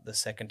start the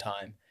second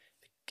time.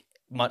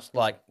 Much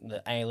like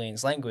the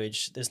Aliens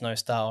language, there's no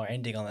start or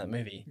ending on that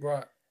movie.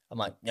 Right. I'm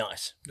like,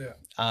 nice. Yeah.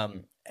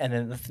 And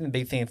then the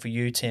big thing for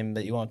you, Tim,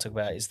 that you want to talk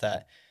about is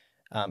that,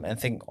 and I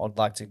think I'd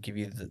like to give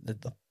you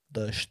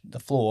the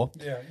floor.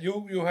 Yeah,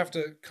 you'll have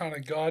to kind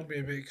of guide me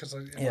a bit because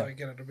I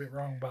get it a bit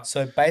wrong. But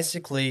so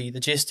basically,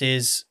 the gist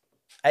is,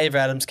 Ava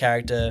Adams'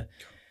 character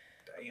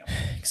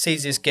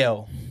sees this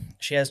girl.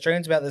 She has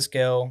dreams about this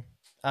girl.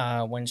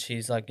 When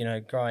she's like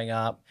growing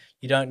up,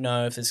 you don't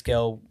know if this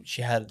girl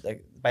she had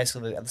like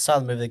basically at the start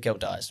of the movie the girl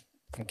dies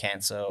from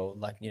cancer or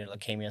like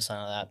leukemia or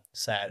something like that.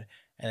 Sad.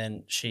 And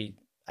then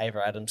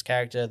Ava Adams'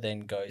 character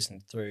then goes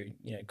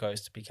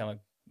goes to become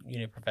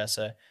a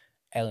professor.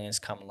 Aliens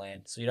come and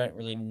land, so you don't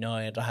really know.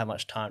 You don't have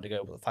much time to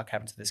go. What the fuck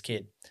happened to this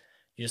kid?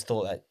 You just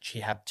thought that she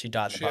died in the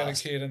past. She had a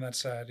kid, and that's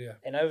sad. Yeah.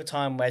 And over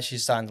time, where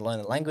she's starting to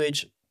learn the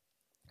language,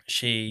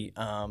 she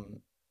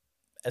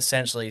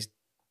essentially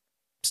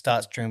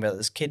starts dreaming about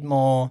this kid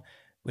more.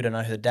 We don't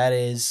know who the dad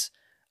is.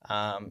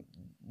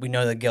 We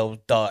know the girl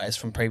dies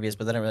from previous,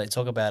 but they don't really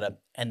talk about it.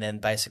 And then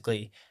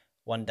basically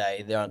one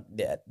day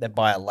they're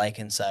by a lake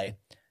and say,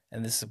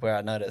 and this is where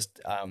I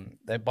noticed,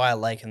 they're by a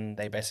lake and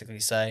they basically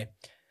say,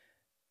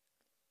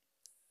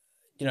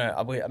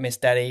 I miss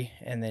Daddy.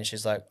 And then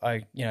she's like, oh,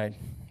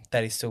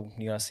 Daddy's still,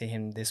 you're going to see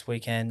him this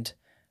weekend.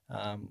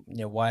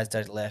 Why has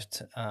Daddy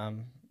left?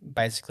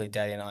 Basically,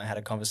 Daddy and I had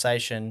a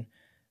conversation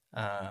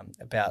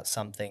about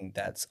something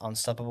that's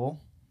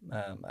unstoppable,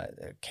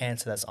 a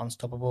cancer that's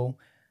unstoppable,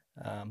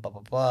 blah,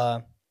 blah,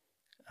 blah,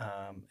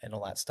 and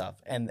all that stuff.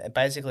 And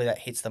basically that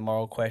hits the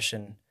moral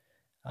question,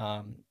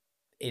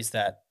 is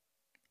that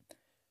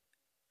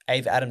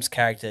Ava Adams'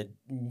 character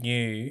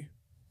knew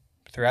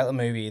throughout the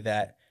movie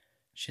that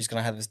she's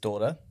going to have this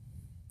daughter,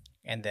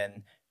 and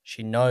then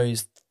she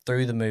knows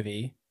through the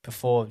movie,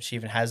 before she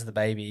even has the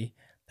baby,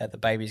 that the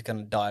baby's going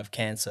to die of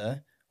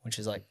cancer, which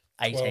is like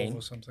 18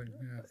 or something.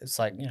 Yeah. It's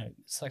like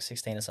it's like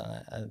 16 or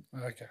something.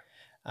 Okay.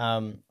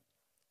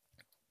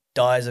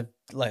 Dies of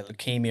like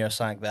leukemia or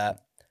something like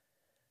that,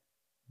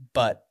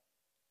 but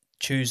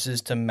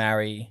chooses to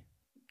marry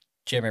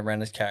Jeremy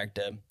Renner's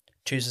character.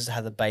 Chooses to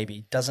have the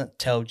baby. Doesn't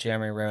tell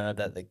Jeremy Renner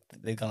that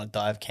they're gonna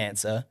die of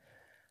cancer.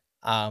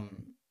 The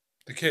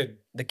kid.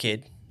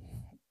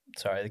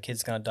 Sorry, the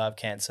kid's gonna die of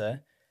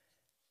cancer.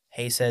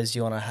 He says,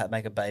 "You want to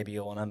make a baby?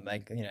 You want to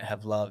make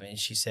have love?" And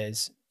she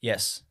says,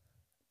 "Yes."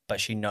 But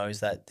she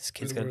knows that this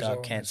kid's going to die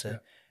of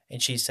cancer. And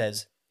she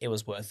says, it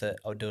was worth it.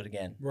 I'll do it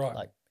again.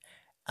 Right.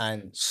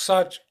 And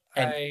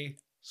a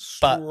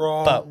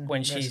strong but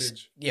when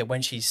message.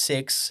 when she's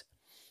 6,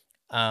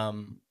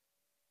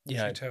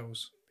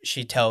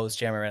 she tells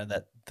Jeremy Renner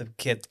that the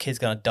kid's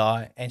going to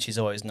die, and she's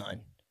always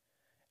known.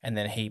 And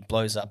then he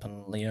blows up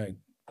and,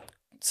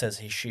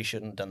 says she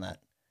shouldn't have done that.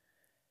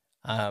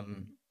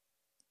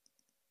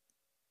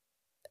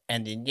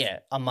 And then,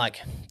 I'm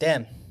like,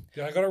 damn.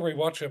 Yeah, I got to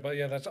rewatch it, but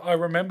I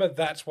remember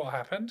that's what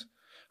happened.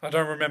 I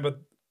don't remember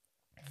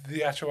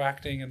the actual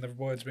acting and the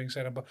words being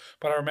said, but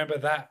I remember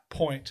that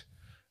point,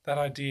 that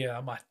idea.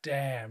 I'm like,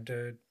 damn,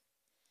 dude.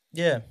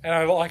 Yeah. And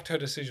I liked her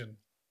decision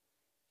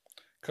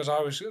because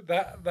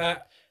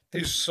that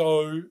is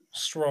so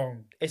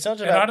strong. It's not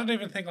just and I don't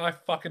even think I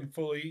fucking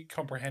fully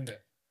comprehend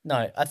it.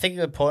 No, I think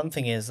the important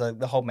thing is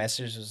the whole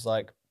message is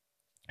like,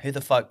 who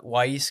the fuck?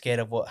 Why are you scared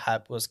of what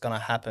was gonna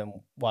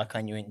happen? Why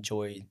can't you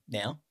enjoy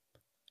now?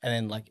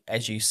 And then,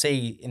 as you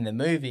see in the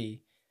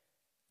movie,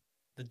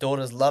 the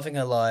daughter's loving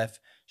her life.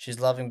 She's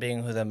loving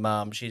being with her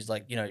mum. She's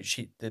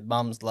the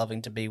mum's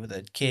loving to be with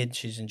her kid.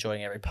 She's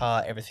enjoying every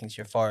part. Everything's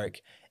euphoric.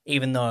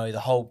 Even though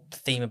the whole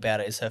theme about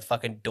it is her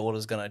fucking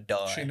daughter's going to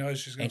die. She knows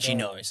she's going to die. And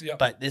she knows. Yep.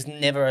 But there's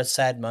never a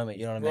sad moment,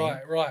 you know what I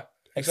mean? Right.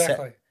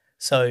 Exactly.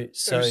 So it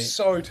was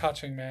so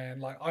touching,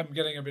 man. I'm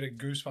getting a bit of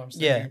goosebumps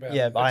thinking about it.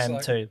 Yeah, I am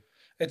too.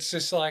 It's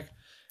just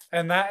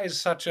and that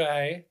is such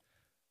a...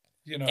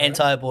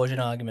 anti-abortion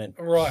argument.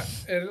 Right.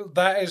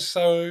 That is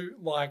so,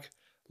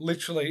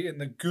 literally in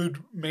the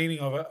good meaning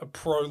of it, a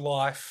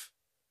pro-life,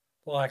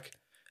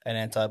 an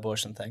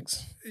anti-abortion.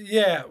 Thanks.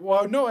 Yeah,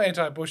 well, not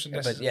anti-abortion But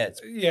necessarily. yeah,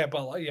 it's, Yeah,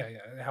 but like, yeah,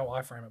 how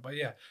I frame it. But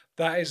yeah,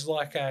 that is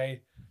like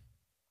a,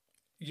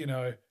 you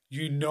know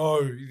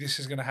this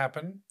is going to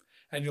happen,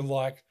 and you're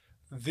like,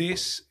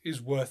 this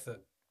is worth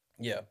it.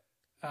 yeah,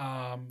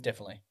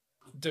 definitely.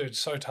 Dude,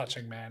 so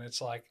touching, man.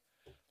 It's like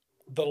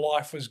the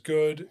life was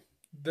good.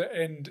 The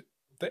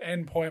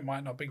end point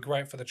might not be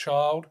great for the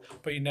child,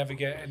 but you never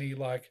get any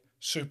like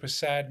super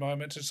sad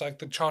moments. It's like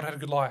the child had a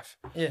good life.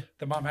 Yeah.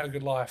 The mum had a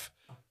good life.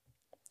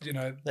 You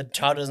know, The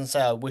child doesn't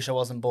say, "I wish I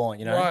wasn't born."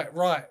 You know.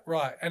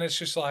 right. And it's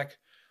just like,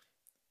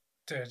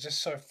 dude,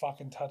 just so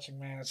fucking touching,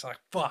 man. It's like,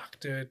 fuck,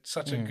 dude,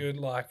 such a good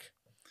like.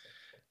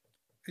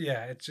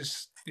 Yeah, it's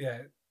just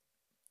yeah.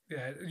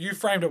 You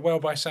framed it well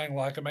by saying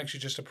like it makes you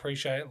just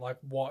appreciate like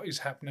what is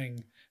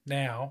happening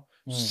now.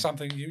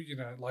 Something you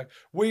know, like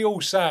we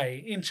all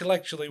say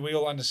intellectually, we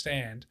all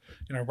understand.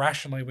 You know,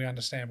 rationally, we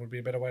understand would be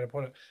a better way to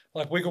put it.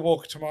 Like we could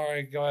walk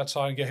tomorrow, go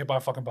outside, and get hit by a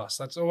fucking bus.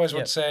 That's always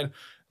what's said.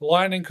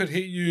 Lightning could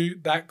hit you.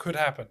 That could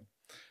happen.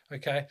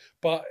 Okay,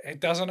 but it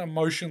doesn't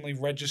emotionally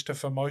register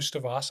for most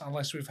of us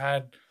unless we've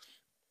had,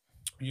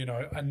 you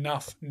know,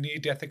 enough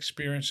near-death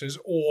experiences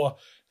or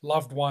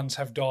loved ones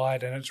have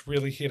died and it's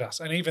really hit us.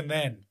 And even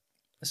then,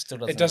 It still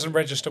doesn't. it doesn't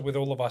register with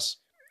all of us.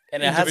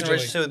 And it hasn't individually.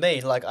 registered with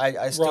me. Like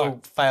I still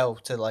Right. fail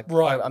to like.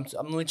 Right.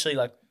 I'm literally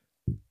like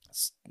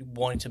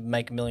wanting to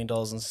make $1 million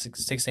in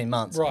 16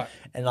 months. Right,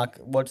 And like,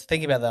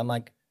 thinking about that, I'm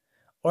like,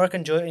 or I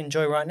can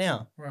enjoy right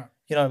now. right.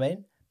 You know what I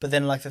mean? But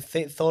then like the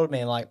thought of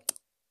me, like,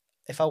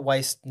 if I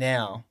waste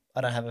now,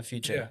 I don't have a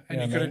future. Yeah, and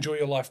know you what could I mean? enjoy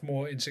your life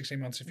more in 16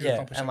 months if you Yeah,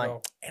 accomplish and your like,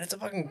 goal. and it's a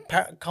fucking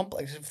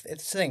complex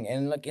thing.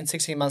 And like in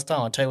 16 months' time,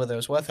 I'll tell you whether it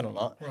was worth it or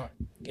not. Right.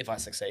 If I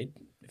succeed,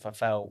 if I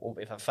fail,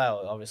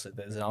 obviously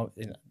there's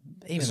even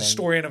It's a then,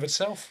 story in of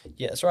itself.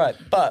 Yeah, that's right.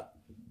 But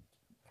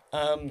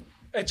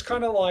It's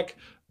kind of like,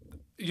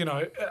 you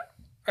know,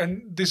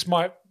 and this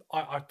might,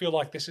 I feel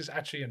like this is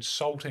actually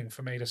insulting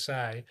for me to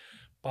say,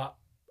 but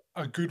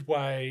a good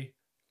way,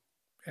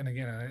 and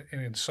again, an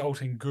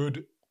insulting,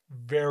 good,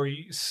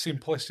 very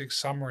simplistic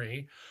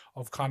summary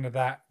of kind of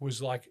that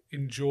was like,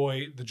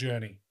 enjoy the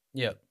journey.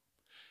 yeah.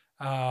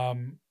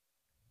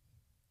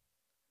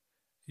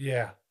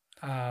 Yeah.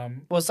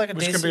 Well, it's like a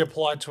Which can be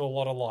applied to a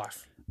lot of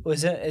life.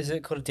 is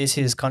it called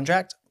Odysseus'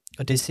 contract?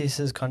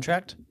 Odysseus'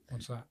 contract.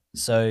 What's that?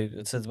 So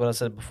it says what I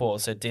said before.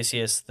 So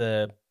Odysseus,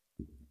 the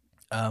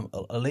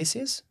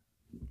Elysius.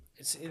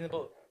 It's in the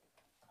book.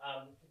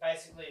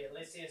 Basically,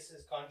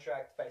 Odysseus'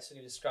 contract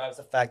basically describes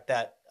the fact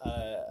that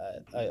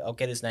I'll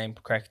get his name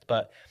correct,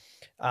 but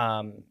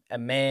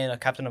a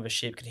captain of a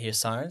ship, could hear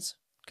sirens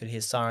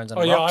on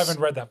Oh, yeah, I rocks.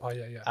 haven't read that part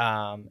yet.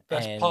 Yeah.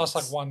 That's and past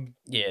like one,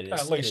 Yeah, it is.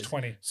 at it least is.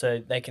 20. So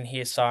they can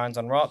hear sirens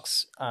on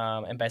rocks,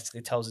 and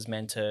basically tells his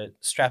men to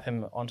strap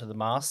him onto the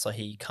mast so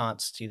he can't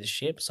steer the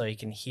ship, so he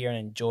can hear and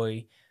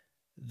enjoy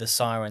the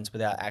sirens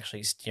without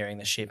actually steering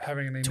the ship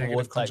Having any negative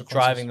towards, like consequences.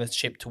 driving the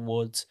ship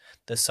towards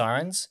the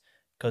sirens,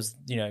 because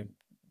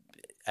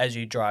as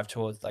you drive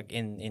towards, like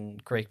in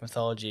Greek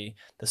mythology,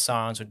 the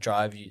sirens would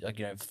drive you, like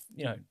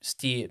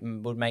steer,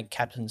 would make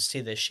captains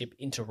steer their ship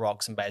into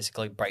rocks and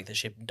basically break the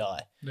ship and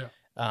die. Yeah.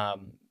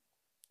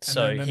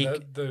 So And then he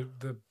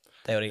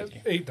they would eat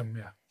you. eat them.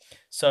 Yeah.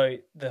 So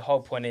the whole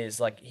point is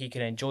like he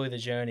can enjoy the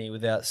journey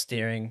without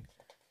steering,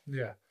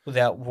 Yeah.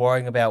 without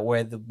worrying about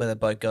where the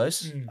boat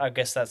goes. Mm. I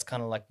guess that's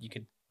kind of like you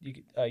could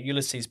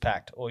Ulysses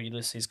Pact or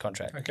Ulysses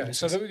Contract. Okay.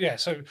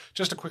 Ulysses. So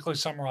just to quickly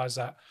summarize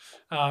that,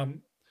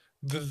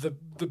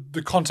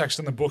 the context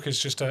in the book is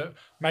just to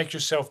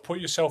put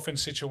yourself in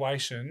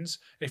situations.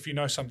 If you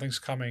know something's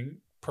coming,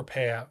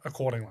 prepare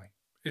accordingly.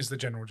 Is the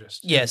general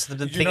gist. Yes, the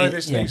You thing know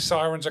is, these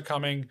sirens are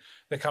coming.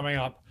 They're coming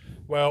up.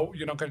 Well,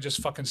 you're not going to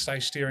just fucking stay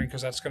steering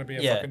because that's going to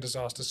be a fucking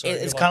disaster. So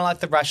it's kind of like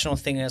the rational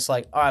thing. It's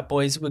like, all right,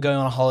 boys, we're going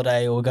on a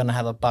holiday or we're going to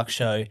have a buck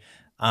show.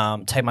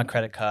 Take my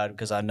credit card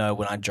because I know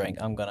when I drink,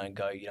 I'm going to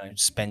go,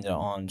 spend it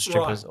on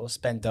strippers or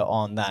spend it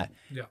on that.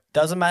 Yeah.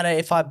 Doesn't matter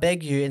if I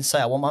beg you and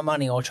say I want my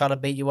money or try to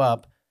beat you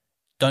up.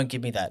 Don't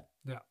give me that.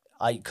 Yeah.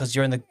 Because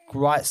you're in the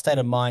right state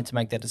of mind to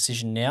make that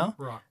decision now.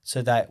 Right.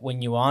 So that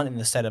when you aren't in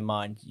the state of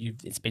mind,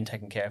 it's been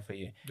taken care of for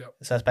you. Yep.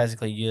 So that's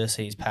basically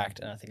Ulysses Pact,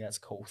 and I think that's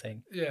a cool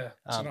thing. Yeah.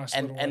 It's a nice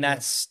and little and idea.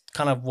 that's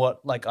kind of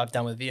what like I've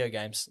done with video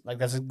games. Like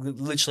that's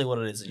literally what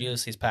it is.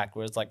 Ulysses Pact,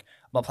 where it's like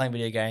I'm not playing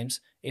video games,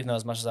 even though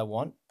as much as I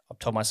want, I've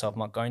told myself I'm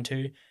not going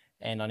to,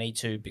 and I need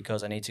to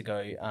because I need to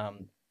go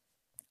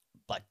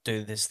like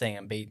do this thing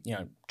and be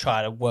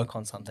try to work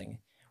on something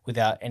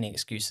without any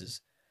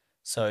excuses.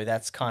 So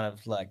that's kind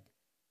of like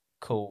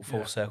cool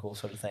full circle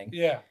sort of thing.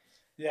 Yeah.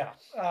 Yeah.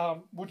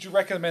 Would you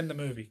recommend the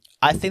movie?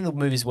 I think the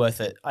movie's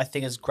worth it. I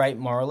think it's great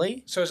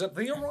morally. So is it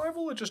The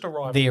Arrival or just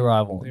Arrival? The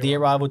Arrival. The The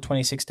Arrival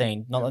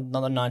 2016, not the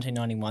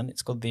 1991.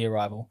 It's called The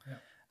Arrival. Yeah.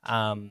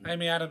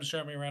 Amy Adams,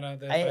 Jeremy Renner.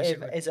 They're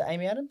basically. Is it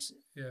Amy Adams?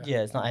 Yeah.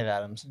 Yeah, it's not Ava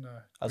Adams. No.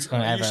 I was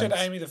calling her You Ava said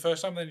Adams. Amy the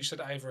first time, then you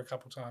said Ava a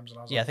couple times, and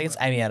I was Yeah, I like, think it's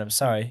no. Amy Adams.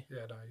 Sorry.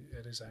 Yeah, no,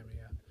 it is Amy.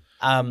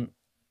 Yeah.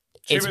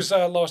 She It's- was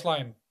Lois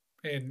Lane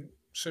in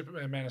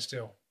Superman Man of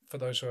Steel. For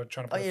those who are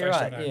trying to Oh put a yeah,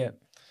 face right. to a name.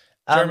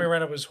 Yeah. Jeremy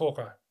Renner was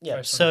Hawkeye. Yeah.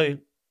 based on So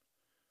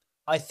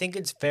I think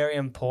it's very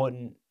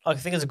important. I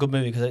think it's a good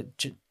movie because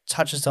it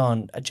touches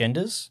on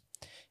agendas.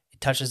 It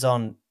touches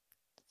on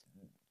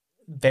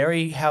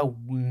how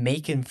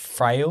meek and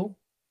frail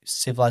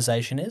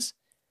civilization is.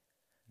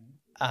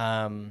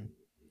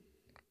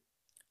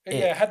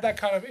 It had that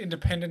kind of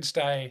Independence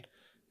Day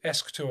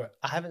esque to it.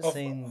 I haven't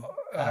seen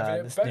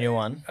this but, new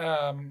one.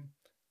 I've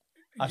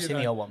you seen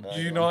know, the old one. Though,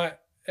 unite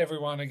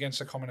everyone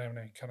against a common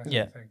enemy kind of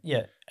thing.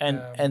 Yeah,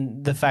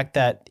 and the fact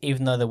that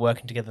even though they're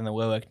working together and they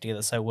were working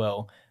together so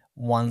well,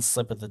 one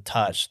slip of the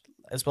touch,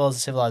 as well as the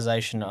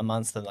civilization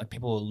amongst them, like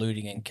people were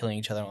looting and killing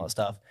each other and all that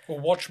stuff. Well,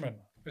 Watchmen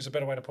is a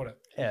better way to put it.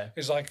 Yeah,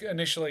 It's like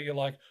initially you're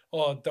like,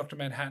 oh, Dr.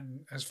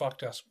 Manhattan has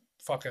fucked us.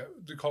 Fuck it.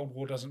 The Cold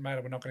War doesn't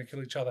matter. We're not going to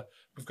kill each other.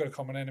 We've got a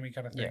common enemy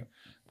kind of thing.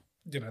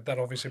 You know, that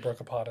obviously broke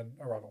apart in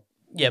Arrival.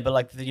 yeah, but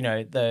like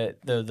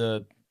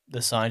the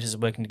scientists are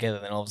working together,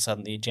 then all of a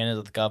sudden the agendas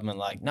of the government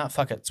like, nah,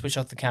 fuck it, switch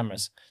off the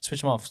cameras,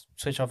 switch them off,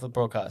 switch off the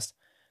broadcast,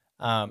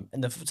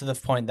 and to the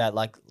point that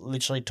like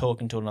literally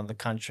talking to another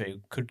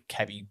country could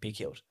have you be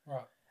killed.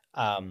 Right.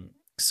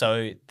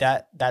 So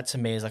that to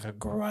me is like a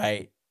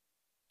great,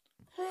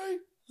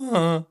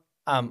 a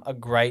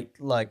great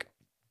like.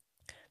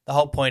 The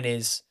whole point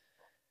is,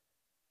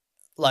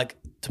 like,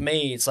 to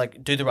me, it's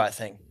like do the right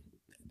thing.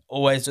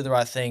 Always do the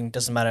right thing.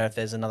 Doesn't matter if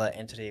there's another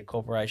entity, a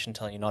corporation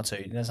telling you not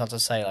to. That's not to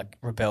say like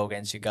rebel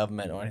against your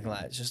government or anything like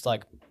that. It's just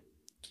like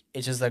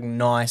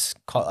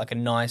a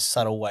nice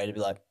subtle way to be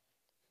like.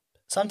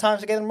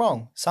 Sometimes they get them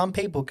wrong. Some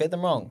people get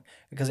them wrong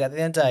because at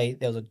the end of the day,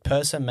 there was a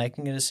person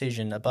making a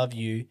decision above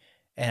you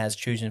and has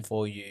chosen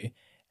for you,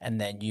 and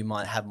then you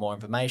might have more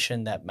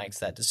information that makes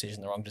that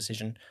decision the wrong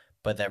decision,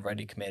 but they've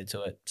already committed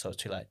to it, so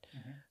it's too late.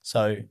 Mm-hmm.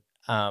 So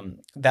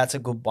that's a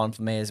good one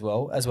for me as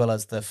well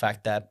as the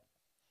fact that,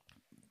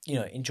 you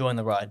know, enjoying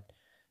the ride.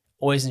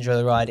 Always enjoy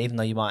the ride, even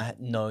though you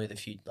might know the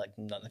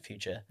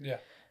future. Yeah.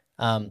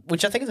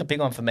 Which I think is a big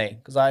one for me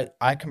because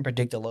I can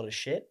predict a lot of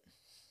shit,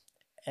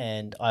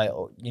 and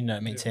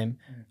Tim,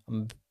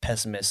 I'm a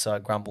pessimist, so I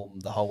grumble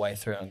the whole way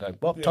through and go,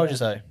 "Well, told you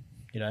so."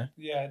 You know.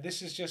 Yeah,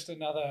 this is just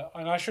another,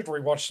 and I should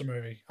rewatch the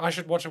movie. I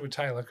should watch it with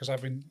Taylor because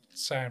I've been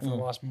saying for the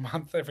last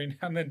month every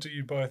now and then to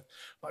you both,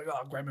 like,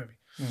 "Oh, great movie."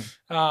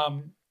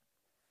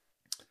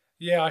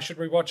 Yeah, I should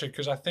rewatch it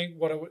because I think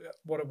what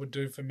it would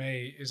do for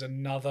me is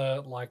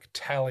another like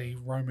tally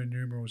Roman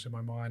numerals in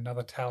my mind,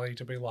 another tally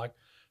to be like,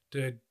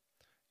 dude,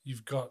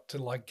 you've got to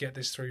like get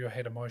this through your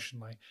head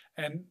emotionally.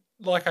 And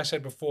like I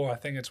said before, I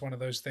think it's one of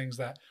those things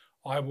that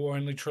I will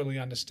only truly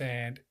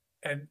understand,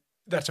 and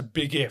that's a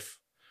big if.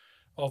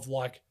 Of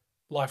like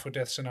life or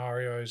death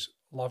scenarios,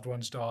 loved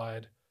ones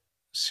died,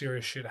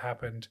 serious shit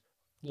happened,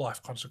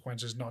 life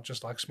consequences, not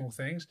just like small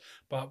things.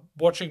 But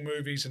watching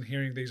movies and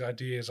hearing these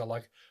ideas are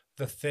like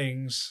the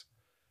things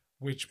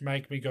which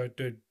make me go,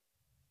 dude,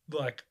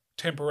 like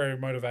temporary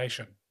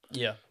motivation.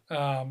 Yeah.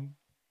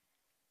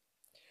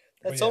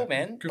 That's all,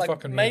 man. Good like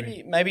fucking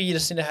movie. Maybe you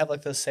just need to have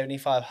like the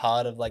 75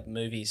 hard of like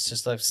movies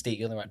just like steer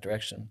you in the right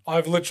direction.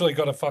 I've literally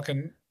got a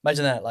fucking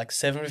imagine that, like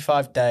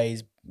 75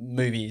 days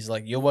movies,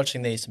 like you're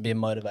watching these and being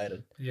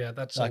motivated. Yeah,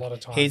 that's like, a lot of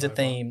time. Here's a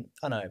theme.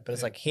 I know, but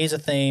it's like here's a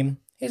theme,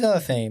 here's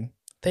another theme.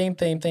 Theme.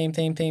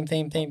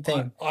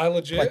 I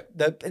legit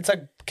like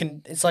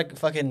it's like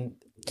fucking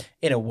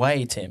in a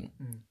way, Tim.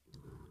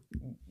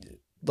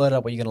 Load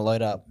up what you're gonna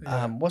load up.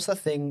 Yeah. What's the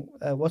thing?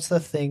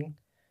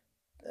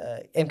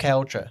 MK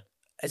Ultra.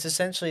 It's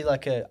essentially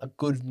like a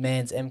good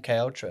man's MK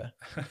Ultra.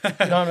 You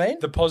know what I mean?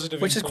 The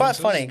positive, which is quite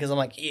funny because I'm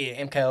like, yeah,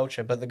 MK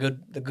Ultra, but the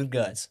good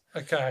guys.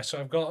 Okay,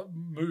 so I've got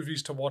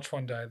movies to watch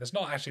one day. There's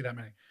not actually that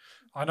many.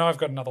 I know I've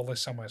got another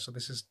list somewhere, so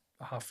this is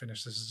half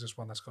finished. This is just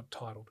one that's got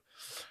titled.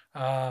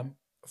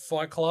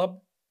 Fight Club.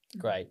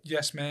 Great.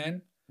 Yes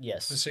Man.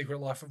 Yes. The Secret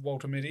Life of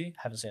Walter Mitty.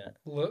 Haven't seen it.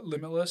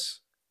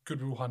 Limitless.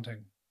 Good Will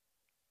Hunting.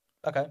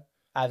 Okay.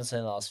 I haven't seen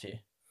the last few.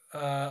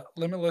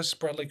 Limitless,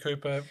 Bradley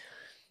Cooper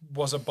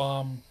was a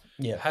bum.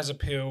 Yeah. Has a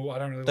pill. I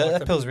don't really like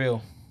that pill's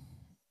real.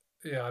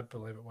 Yeah, I'd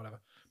believe it,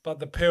 whatever. But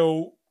the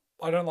pill,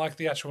 I don't like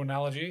the actual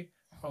analogy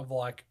of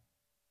like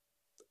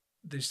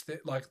this.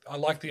 Like, I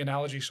like the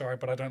analogy, sorry,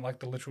 but I don't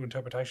like the literal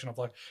interpretation of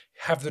like,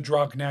 have the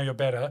drug, now you're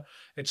better.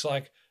 It's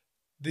like,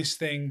 this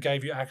thing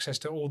gave you access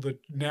to all the,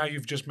 now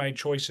you've just made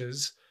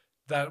choices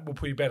that will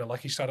put you better. Like,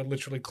 he started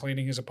literally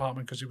cleaning his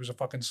apartment because he was a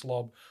fucking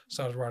slob,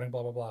 started writing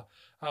blah, blah,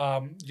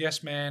 blah.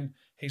 Yes Man,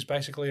 he's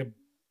basically a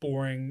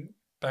boring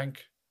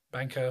banker.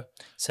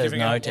 Says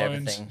no to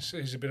everything.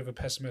 He's a bit of a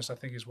pessimist. I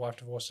think his wife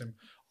divorced him.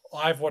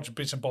 I've watched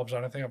bits and bobs.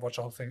 I don't think I've watched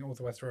the whole thing all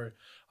the way through.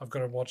 I've got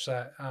to watch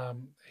that.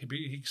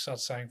 He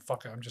starts saying,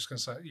 fuck it, I'm just going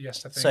to say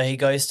yes to things.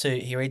 So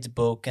he reads a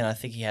book, and I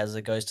think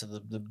goes to the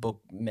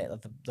book,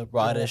 the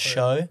writer's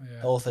show,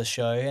 the author's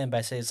show, and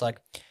basically it's like,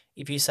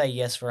 if you say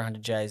yes for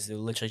 100 J's, it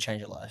will literally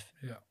change your life.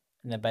 Yeah.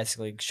 And then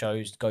basically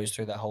goes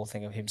through that whole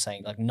thing of him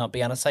saying, like, not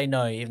being able to say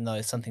no, even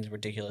though something's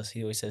ridiculous,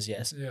 he always says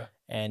yes. Yeah.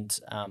 And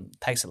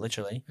takes it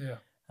literally. Yeah.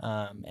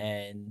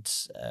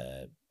 Has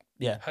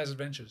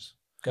adventures.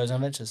 Goes on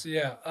adventures.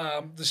 Yeah,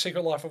 The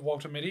Secret Life of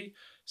Walter Mitty,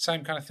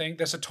 same kind of thing.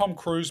 There's a Tom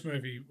Cruise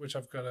movie which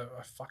I've got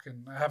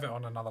I have it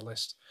on another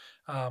list,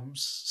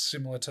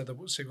 similar to The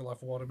Secret Life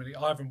of Walter Mitty.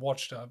 I haven't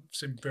watched it. I've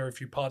seen very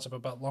few parts of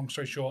it, but long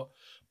story short,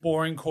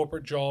 boring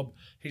corporate job.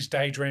 He's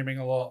daydreaming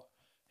a lot.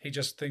 He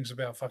just thinks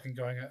about fucking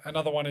going.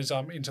 Another one is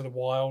Into the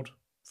Wild.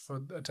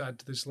 To add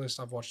to this list,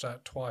 I've watched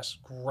that twice.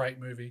 Great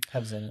movie.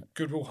 Have seen it.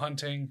 Good Will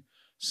Hunting,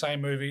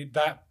 same movie.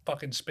 That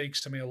fucking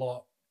speaks to me a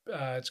lot.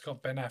 It's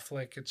got Ben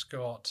Affleck. It's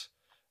got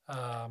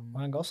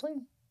Ryan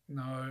Gosling?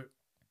 no,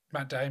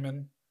 Matt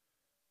Damon.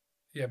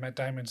 Yeah, Matt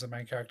Damon's the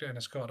main character, and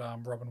it's got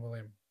Robin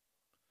Williams.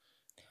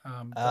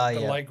 The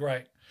Yeah. late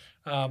great.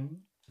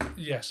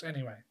 Yes.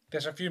 Anyway,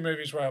 there's a few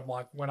movies where I'm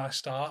like, when I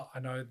start, I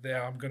know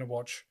there I'm gonna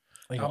watch.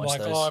 We can I'm watch like,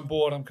 those. oh, I'm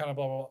bored. I'm kind of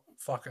blah blah. Blah.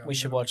 Fuck it. We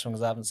should watch them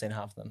because I haven't seen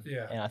half of them.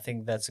 Yeah. And I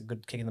think that's a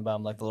good kick in the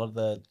bum. Like a lot of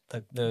the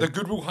The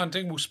Good Will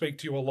Hunting will speak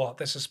to you a lot.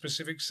 There's a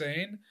specific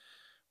scene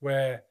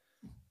where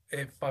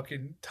it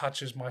fucking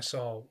touches my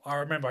soul. I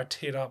remember I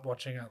teared up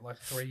watching it like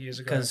 3 years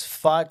ago. because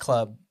Fight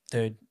Club,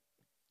 dude,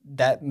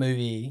 that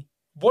movie.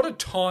 What a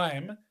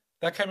time.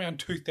 That came out in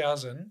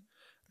 2000.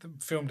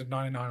 Filmed in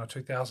 99 or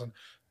 2000.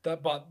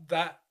 But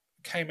that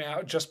came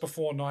out just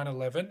before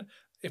 9/11.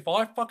 If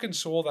I fucking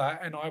saw that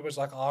and I was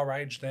like our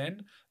age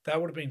then, that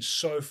would have been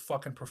so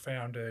fucking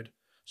profound, dude.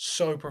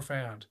 So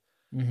profound.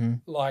 Mm-hmm.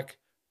 Like,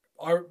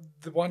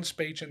 the one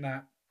speech in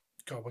that,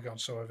 God, we're going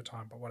so over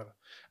time, but whatever.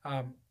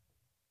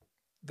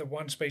 The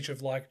one speech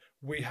of like,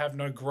 we have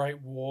no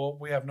great war,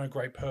 we have no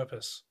great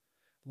purpose.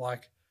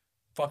 Like,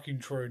 fucking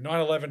true.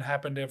 9/11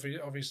 happened.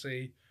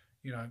 Obviously,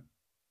 you know,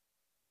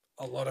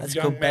 a lot of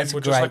young men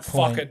were just like,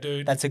 fuck it,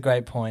 dude. That's a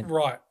great point.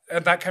 Right.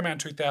 And that came out in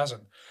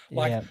 2000.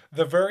 Like, Yeah.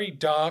 the very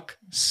dark,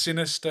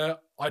 sinister,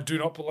 I do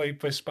not believe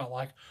this, but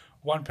like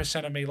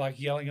 1% of me like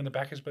yelling in the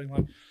back is being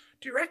like,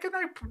 do you reckon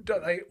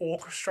they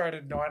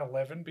orchestrated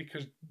 9/11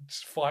 because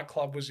Fight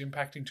Club was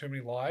impacting too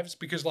many lives?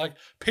 Because like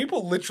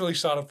people literally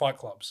started fight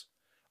clubs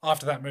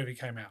after that movie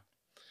came out.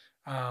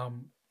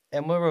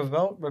 And we're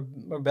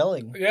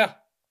rebelling. Yeah.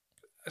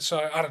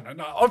 So I don't know.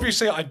 No,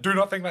 obviously I do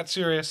not think that's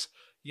serious.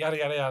 Yada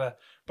yada yada.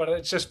 But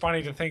it's just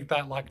funny to think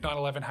that like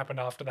 9/11 happened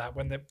after that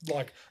when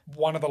like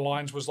one of the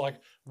lines was like,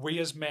 we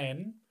as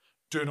men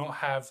do not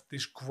have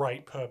this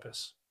great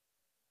purpose.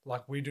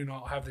 Like we do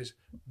not have this.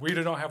 We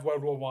do not have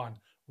World War One.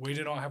 We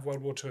do not have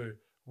World War Two.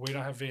 We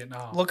don't have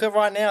Vietnam. Look at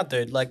right now,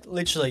 dude. Like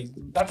literally,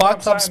 That's what Fight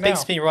I'm Club saying speaks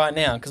now. to me right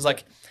now because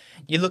like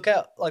you look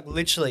at like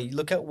literally you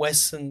look at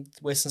Western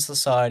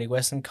society,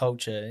 Western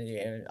culture.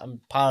 Yeah,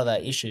 I'm part of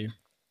that issue.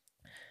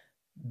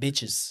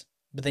 Bitches,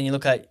 but then you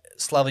look at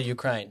Slava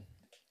Ukraine,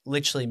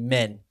 literally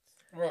men,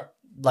 Right.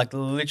 like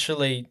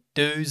literally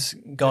dudes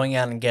going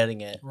out and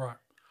getting it. Right.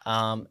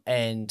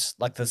 And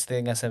like this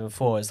thing I said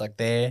before is like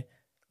they're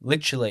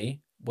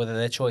literally, whether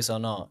their choice or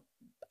not,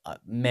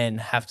 men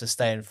have to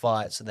stay and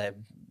fight so their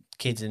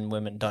kids and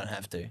women don't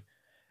have to.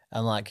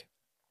 And like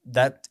if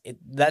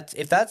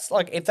that's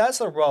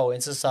the role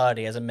in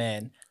society as a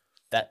man,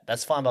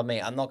 that's fine by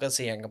me. I'm not gonna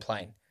sit here and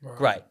complain. Right.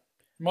 Great.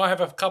 Might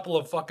have a couple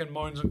of fucking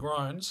moans and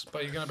groans,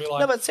 but you're going to be like,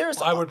 No, but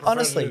seriously, I would prefer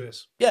honestly, to do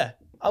this. yeah,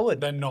 I would.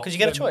 Then not. Because you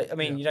get a Then- choice. I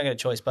mean, yeah. you don't get a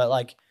choice, but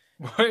like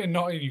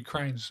Not in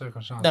Ukraine's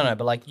circumstance. no,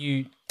 but like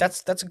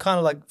that's kind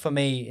of like for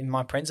me in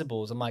my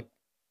principles. I'm like,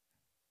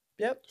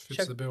 yep, Fits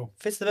check, the bill.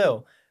 fits the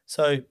bill.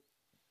 So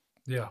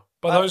Yeah.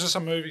 But those are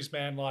some movies,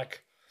 man,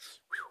 like...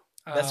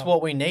 that's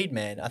what we need,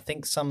 man. I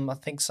think some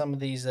of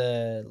these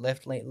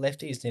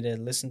lefties need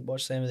to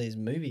watch some of these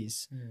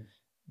movies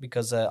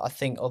because I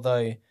think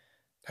although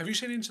Have you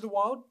seen Into the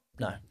Wild?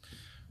 no,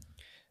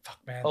 Fuck,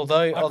 man.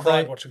 although I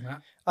cried watching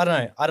that. I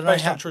don't know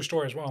Based how. on a true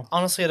story as well.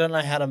 Honestly, I don't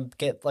know how to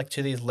get like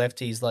to these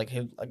lefties. Like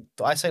who, like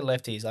I say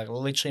lefties, like I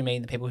literally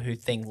mean the people who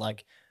think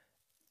like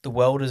the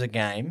world is a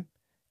game,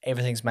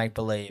 everything's make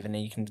believe, and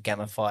then you can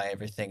gamify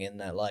everything in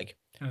that like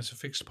And it's a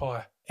fixed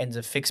pie. ends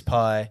a fixed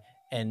pie,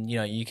 and you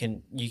know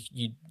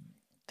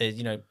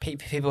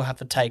people have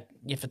to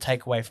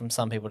take away from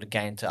some people to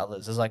gain to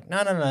others. It's like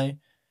no,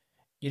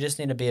 you just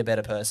need to be a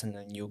better person,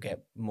 and you'll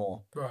get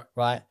more, Right.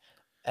 right?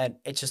 And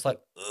it's just like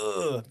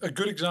ugh. A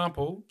good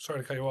example, sorry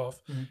to cut you off,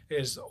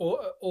 is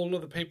all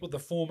of the people, the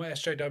former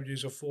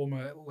SJWs or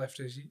former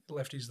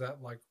lefties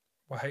that like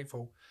were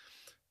hateful,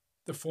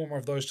 the former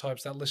of those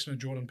types that listen to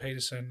Jordan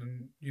Peterson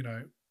and, you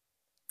know,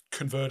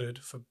 converted,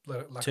 for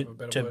lack of a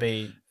better to word,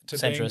 be to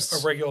centrists.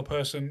 being a regular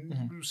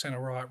person, centre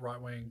right,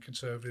 right wing,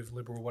 conservative,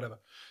 liberal, whatever.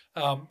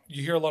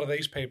 You hear a lot of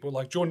these people,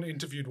 like Jordan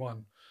interviewed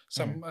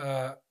some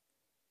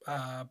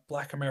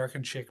black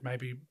American chick,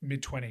 maybe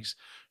mid-20s.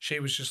 She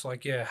was just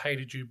like, yeah,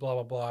 hated you, blah,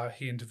 blah, blah.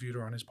 He interviewed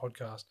her on his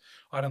podcast.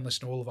 I didn't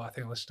listen to all of it. I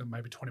think I listened to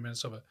maybe 20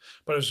 minutes of it.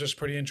 But it was just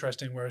pretty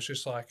interesting where it's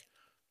just like,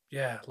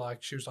 yeah,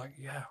 like she was like,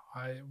 yeah,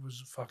 I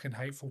was a fucking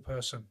hateful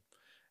person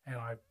and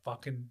I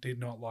fucking did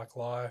not like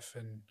life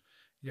and,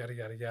 yada,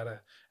 yada,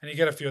 yada. And you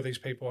get a few of these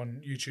people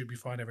on YouTube you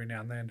find every now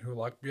and then who are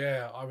like,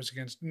 yeah, I was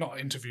against, not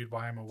interviewed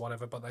by him or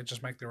whatever, but they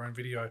just make their own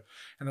video.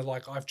 And they're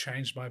like, I've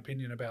changed my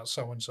opinion about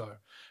so-and-so.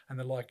 And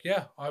they're like,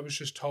 yeah, I was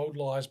just told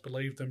lies,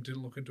 believed them,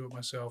 didn't look into it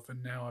myself.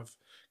 And now I've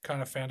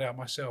kind of found out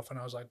myself. And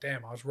I was like,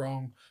 damn, I was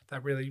wrong.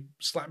 That really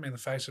slapped me in the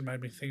face and made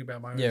me think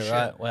about my own shit. Yeah,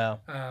 right. Wow.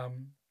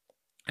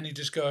 And you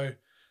just go,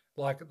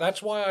 like,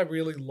 that's why I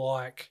really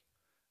like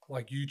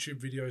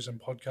YouTube videos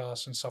and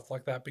podcasts and stuff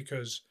like that,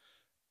 because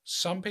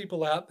some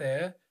people out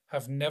there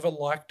have never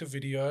liked a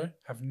video,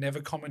 have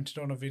never commented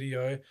on a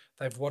video.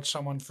 They've watched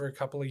someone for a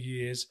couple of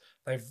years.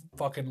 They've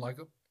fucking like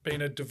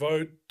been a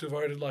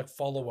devoted like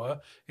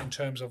follower in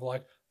terms of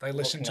like they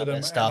listen to them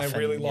and they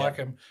really like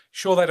them.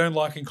 Sure, they don't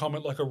like and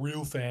comment like a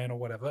real fan or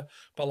whatever,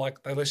 but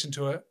like they listen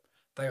to it.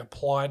 They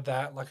applied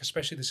that, like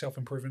especially the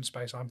self-improvement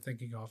space I'm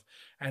thinking of,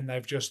 and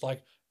they've just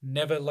like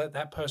never let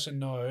that person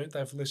know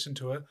they've listened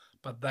to it,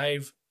 but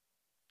they've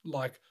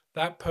like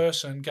that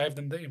person gave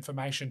them the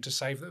information to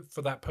save it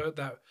for that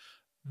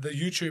the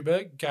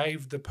YouTuber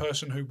gave the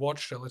person who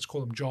watched it, let's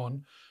call him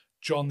John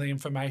the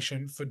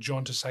information for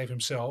John to save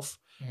himself,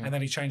 and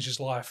then he changed his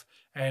life.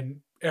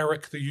 And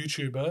Eric, the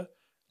YouTuber,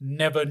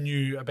 never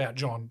knew about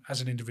John as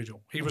an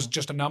individual. He was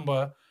just a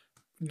number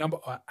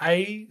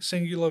a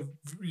singular,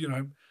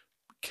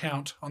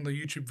 count on the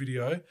YouTube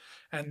video,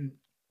 and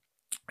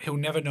he'll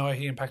never know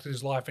he impacted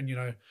his life.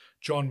 And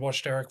John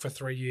watched Eric for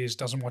 3 years,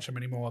 doesn't watch him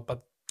anymore,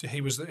 but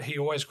he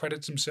always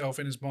credits himself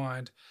in his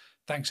mind.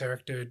 Thanks,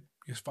 Eric, dude.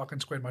 You fucking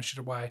squared my shit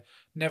away.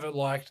 Never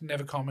liked,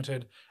 never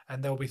commented,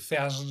 and there'll be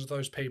thousands of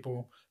those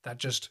people that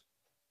just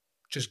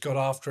got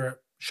after it,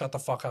 shut the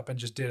fuck up, and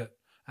just did it.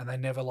 And they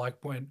never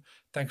went,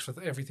 thanks for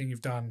everything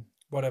you've done,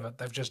 whatever.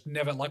 They've just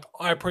never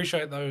I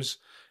appreciate those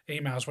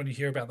emails when you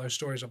hear about those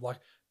stories of like,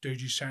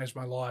 dude, you changed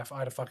my life. I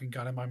had a fucking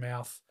gun in my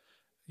mouth.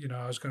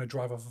 I was going to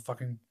drive off a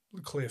fucking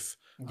cliff.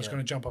 I was going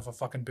to jump off a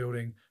fucking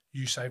building.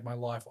 You saved my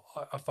life.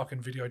 A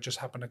fucking video just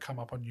happened to come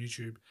up on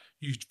YouTube.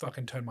 You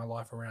fucking turned my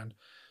life around.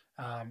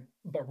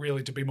 But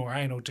really, to be more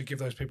anal, to give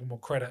those people more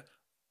credit,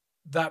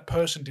 that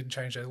person didn't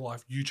change their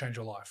life. You changed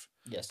your life.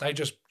 Yes. They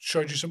just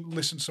showed you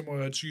listened to some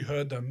words, you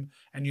heard them,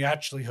 and you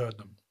actually heard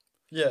them.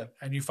 Yeah.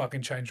 And you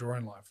fucking changed your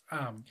own life.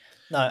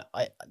 But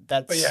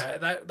yeah,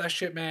 that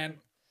shit, man.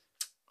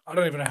 I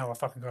don't even know how I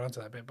fucking got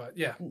onto that bit, but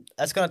yeah.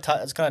 I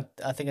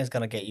think it's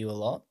gonna get you a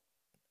lot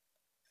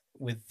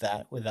with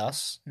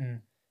us.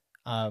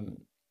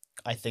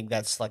 I think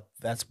that's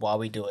why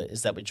we do it,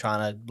 is that we're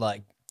trying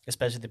to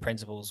especially the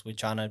principles, we're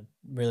trying to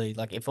really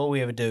if all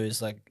we ever do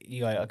is you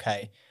go,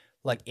 okay,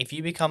 if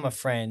you become a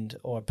friend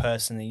or a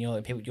person in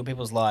your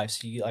people's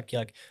lives, you're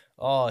like,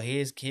 oh,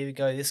 here we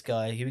go, this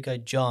guy, here we go,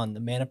 John, the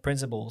man of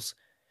principles.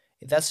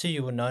 If that's who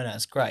you were known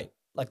as, great.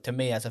 To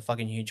me, that's a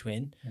fucking huge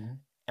win. Mm-hmm.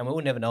 And we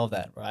will never know of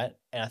that, right?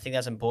 And I think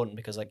that's important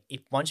because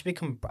if once you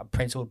become a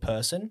principled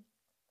person,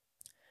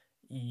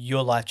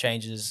 your life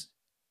changes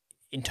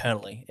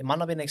internally. It might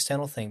not be an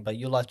external thing, but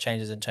your life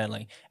changes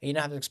internally. And you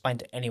don't have to explain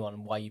to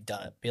anyone why you've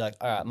done it. Be like,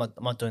 all right, I'm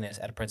not doing this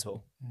out of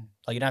principle.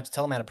 You don't have to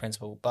tell them out of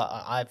principle, but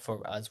I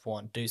for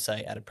one, do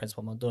say out of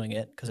principle I'm not doing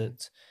it because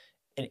it's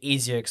an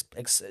easier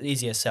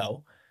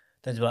sell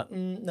than to be like,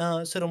 no,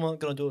 I said I'm not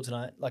going to do it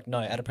tonight. No,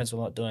 out of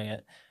principle I'm not doing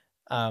it.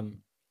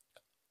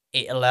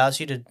 It allows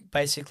you to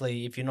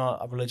basically, if you're not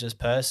a religious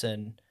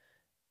person,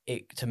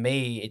 it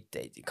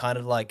kind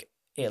of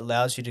it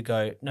allows you to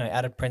go, no,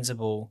 out of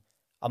principle,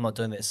 I'm not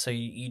doing this. So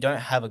you don't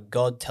have a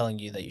God telling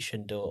you that you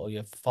shouldn't do it, or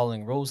you're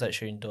following rules that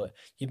shouldn't do it.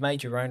 You've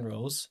made your own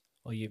rules,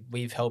 or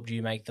we've helped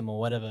you make them or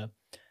whatever,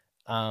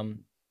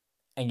 and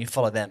you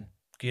follow them.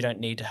 You don't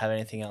need to have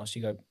anything else.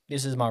 You go,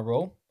 this is my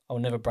rule. I will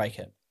never break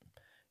it.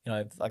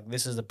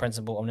 This is the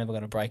principle. I'm never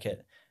going to break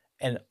it.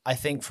 And I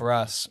think for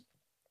us,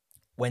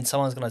 when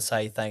someone's going to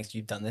say, thanks,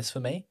 you've done this for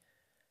me,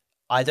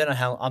 I don't know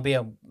how,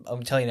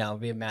 I'm telling you now, I'll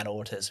be a mad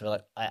autist.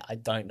 I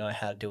don't know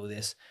how to deal with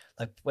this.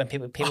 When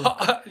people come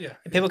up to me,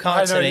 people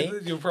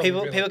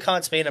come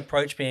up to me and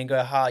approach me and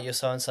go, hi, you're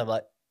so-and-so. I'm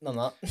like, no, I'm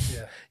not. Yeah.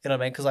 You know what I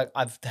mean? Because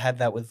I've had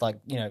that with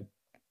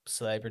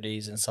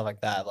celebrities and stuff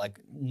like that.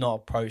 Not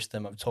approach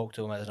them. I've talked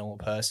to them as a normal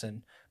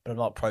person, but I've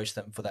not approached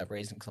them for that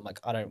reason. Because I'm like,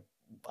 I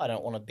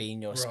don't want to be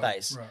in your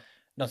space. Right.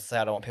 Not to say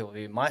I don't want people to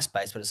be in my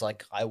space, but it's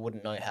I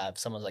wouldn't know how if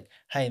someone's like,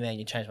 hey man,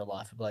 you changed my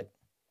life. I'd be like,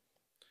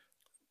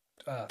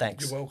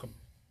 thanks. You're welcome.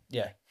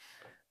 Yeah.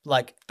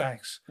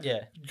 Thanks.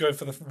 Yeah. Go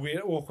for the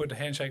weird, awkward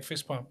handshake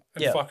fist bump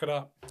and fuck it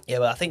up. Yeah,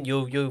 but I think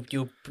you'll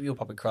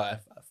probably cry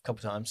a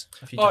couple times.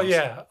 A few times. Oh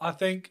yeah, I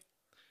think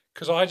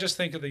because I just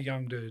think of the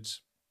young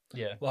dudes.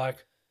 Yeah.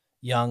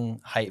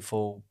 Young,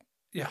 hateful.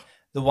 Yeah.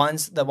 The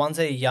ones that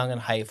are young and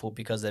hateful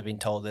because they've been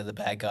told they're the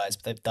bad guys,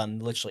 but they've done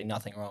literally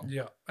nothing wrong.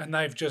 Yeah, and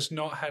they've just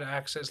not had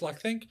access.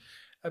 Think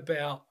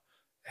about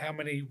how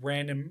many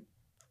random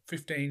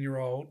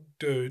 15-year-old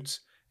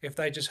dudes, if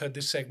they just heard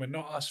this segment,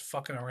 not us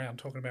fucking around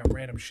talking about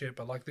random shit,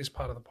 but this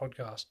part of the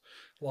podcast,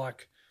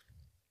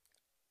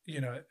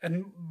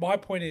 and my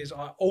point is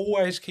I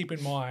always keep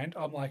in mind,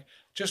 I'm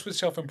just with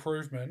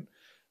self-improvement,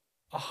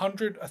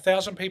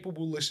 1,000 people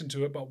will listen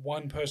to it, but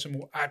one person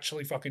will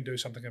actually fucking do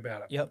something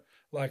about it. Yep.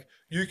 Like,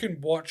 you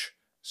can watch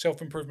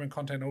self-improvement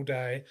content all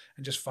day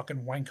and just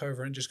fucking wank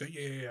over and just go,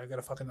 I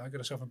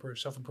gotta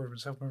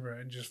self-improvement,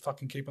 and just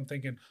fucking keep on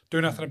thinking, do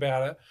nothing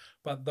about it.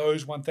 But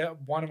those 1 in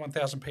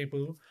 1,000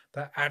 people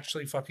that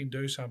actually fucking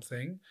do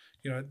something,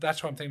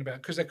 that's what I'm thinking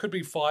about. Because there could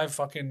be 5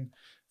 fucking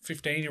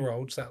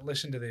 15-year-olds that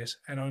listen to this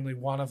and only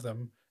one of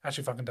them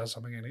actually fucking does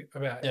something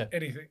about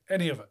anything,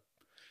 any of it.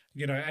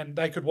 And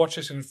they could watch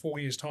this in 4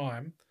 years'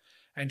 time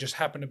and just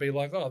happen to be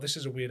like, oh, this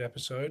is a weird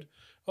episode.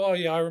 Oh,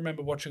 yeah, I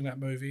remember watching that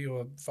movie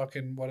or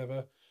fucking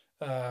whatever.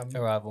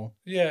 Arrival.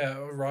 Yeah,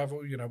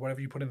 Arrival, whatever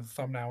you put in the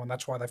thumbnail, and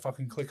that's why they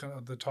fucking click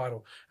on the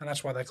title. And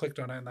that's why they clicked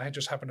on it, and they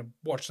just happen to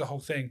watch the whole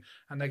thing,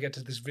 and they get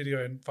to this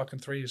video in fucking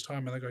 3 years'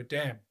 time, and they go,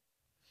 damn,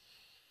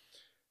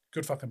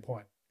 good fucking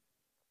point.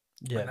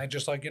 Yeah. And they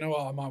just like, you know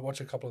what, I might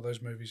watch a couple of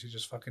those movies you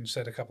just fucking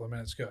said a couple of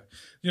minutes ago.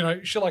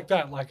 Shit like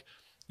that. Like,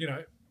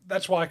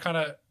 that's why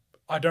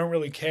I don't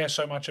really care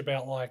so much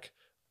about like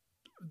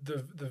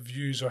the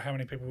views or how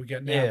many people we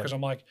get now, because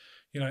I'm like,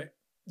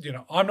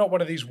 I'm not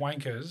one of these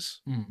wankers.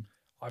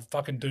 I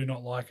fucking do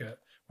not like it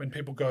when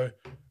people go,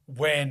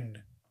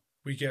 when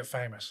we get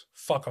famous.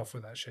 Fuck off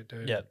with that shit,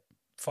 dude. Yeah.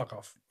 Fuck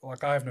off.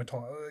 Like, I have no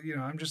time.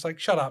 I'm just like,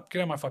 shut up. Get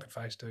out of my fucking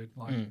face, dude.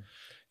 Like,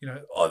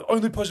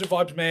 only positive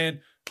vibes,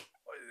 man.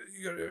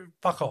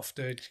 Fuck off,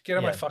 dude. Get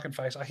out of my fucking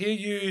face. I hear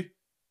you,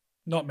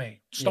 not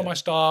me. It's not my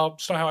style.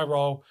 It's not how I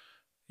roll.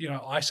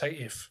 I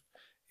say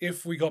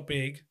if we got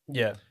big.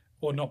 Yeah.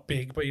 Or not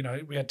big, but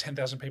we had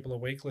 10,000 people a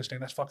week listening.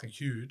 That's fucking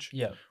huge.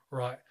 Yeah.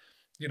 Right.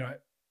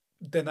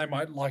 Then they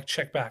might like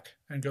check back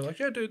and go like,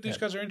 yeah, dude, these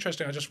guys are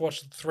interesting. I just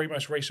watched the 3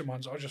 most recent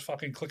ones. I'll just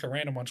fucking click a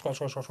random one, scroll,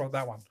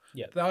 that one.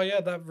 Yeah. Oh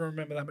yeah,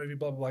 remember that movie,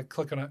 blah, blah, blah.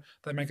 Click on it.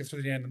 They make it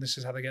through the end and this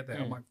is how they get there.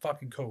 I'm like,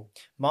 fucking cool.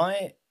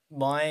 My,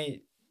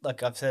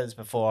 like I've said this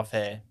before off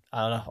air,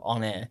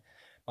 on air,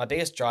 my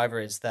biggest driver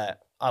is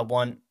that I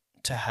want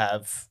to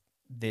have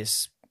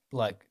this,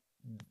 like,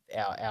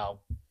 our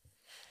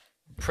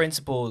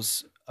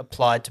principles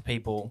applied to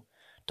people.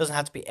 Doesn't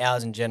have to be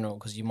ours in general,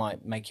 because you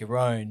might make your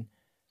own,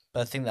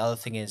 but I think the other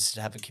thing is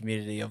to have a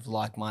community of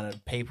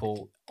like-minded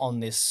people on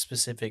this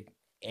specific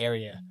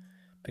area,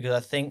 because I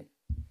think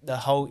the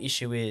whole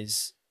issue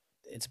is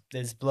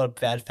there's a lot of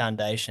bad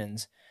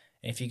foundations.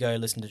 And if you go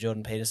listen to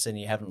Jordan Peterson,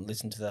 you haven't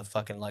listened to the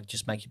fucking like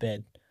just make your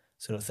bed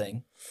sort of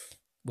thing,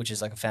 which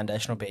is like a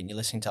foundational bit, and you're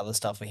listening to other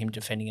stuff for him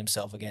defending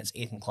himself against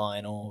Ethan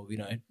Klein or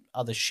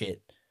other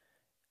shit,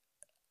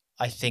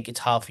 I think it's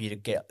hard for you to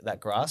get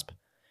that grasp.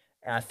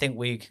 And I think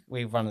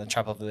we run the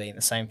trap of being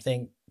the same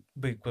thing.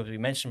 We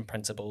mentioned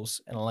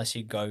principles, and unless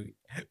you go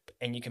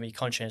and you can be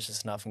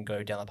conscientious enough and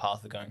go down the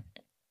path of going,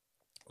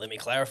 let me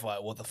clarify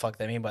what the fuck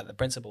they mean by the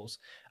principles,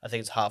 I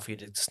think it's hard for you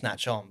to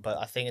snatch on. But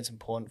I think it's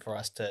important for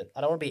us to,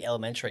 I don't want to be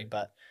elementary,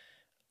 but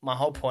my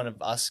whole point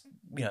of us,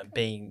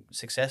 being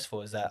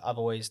successful is that I've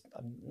always,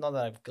 not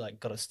that I've like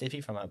got a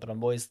stiffy from it, but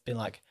I've always been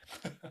like,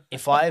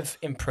 if I've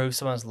improved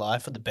someone's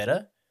life for the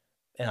better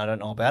and I don't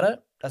know about it,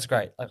 that's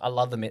great. Like, I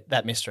love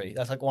that mystery.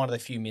 That's like one of the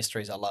few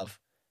mysteries I love.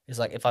 It's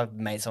like if I've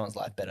made someone's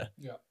life better,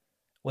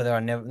 whether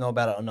I never know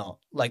about it or not.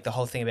 Like the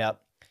whole thing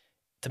about,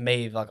 to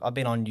me, like I've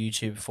been on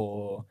YouTube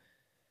for,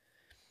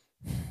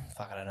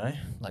 I don't know,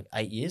 like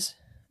 8 years.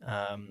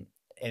 And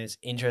it's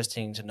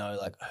interesting to know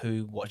like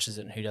who watches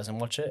it and who doesn't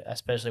watch it,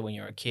 especially when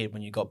you're a kid,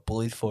 when you got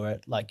bullied for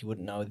it. Like you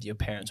wouldn't know if your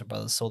parents or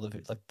brothers saw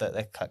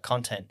that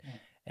content.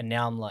 And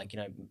now I'm like,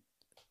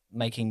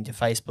 making to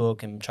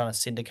Facebook and trying to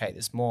syndicate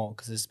this more,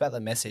 because it's about the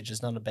message.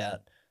 It's not about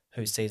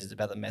who sees it. It's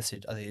about the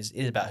message. I think it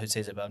is about who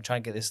sees it, but I'm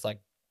trying to get this, like,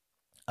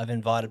 I've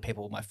invited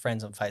people, my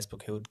friends on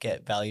Facebook, who would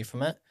get value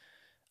from it.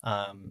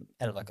 Out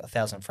of like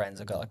 1,000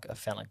 friends, I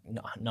found like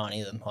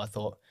 90 of them who I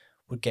thought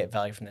would get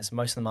value from this.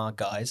 Most of them are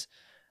guys.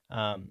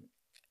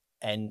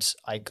 And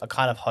I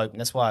kind of hope, and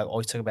that's why I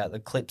always talk about the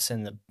clips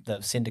and the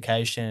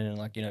syndication and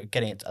like,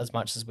 getting it as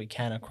much as we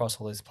can across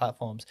all these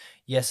platforms.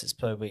 Yes, it's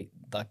probably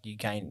like you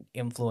gain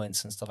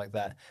influence and stuff like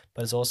that,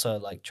 but it's also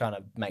like trying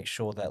to make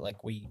sure that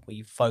like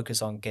we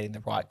focus on getting the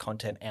right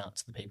content out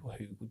to the people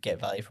who would get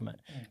value from it.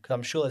 Because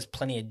I'm sure there's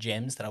plenty of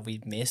gems that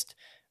we've missed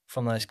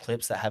from those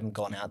clips that haven't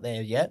gone out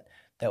there yet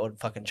that would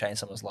fucking change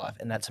someone's life.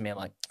 And that to me, I'm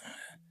like,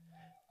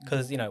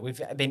 because,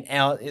 we've been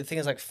out, I think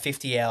it's like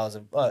 80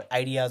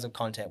 hours of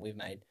content we've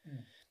made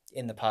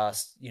in the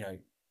past,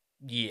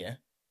 year.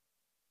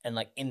 And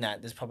like in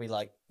that, there's probably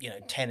like,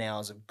 10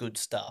 hours of good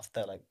stuff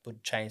that like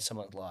would change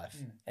someone's life.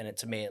 And it,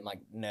 to me, I'm like,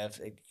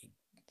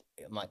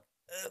 I'm like,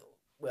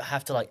 we'll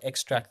have to like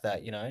extract that,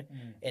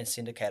 and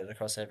syndicate it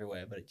across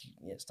everywhere. But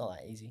it's not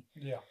that easy.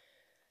 Yeah.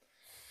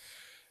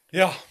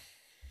 Yeah.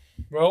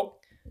 Well,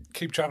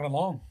 keep chugging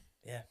along.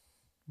 Yeah.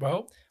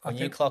 Well, when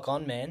you clock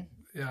on, man.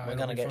 Yeah, we're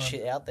going to get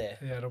shit out there.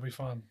 Yeah, it'll be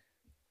fun.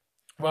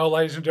 Well,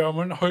 ladies and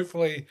gentlemen,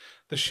 hopefully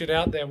the shit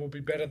out there will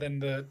be better than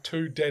the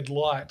 2 dead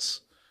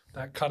lights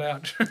that cut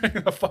out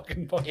during the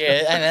fucking podcast. Yeah,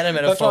 ain't that a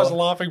metaphor? That's why I was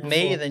laughing before.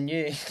 Me than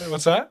you.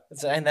 What's that?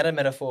 Ain't that a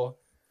metaphor?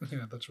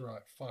 Yeah, that's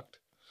right. Fucked.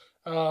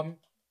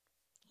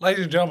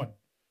 Ladies and gentlemen,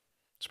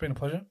 it's been a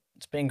pleasure.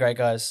 It's been great,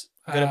 guys.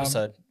 Good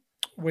episode.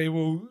 We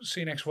will see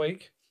you next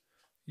week.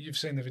 You've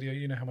seen the video.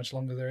 You know how much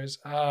longer there is.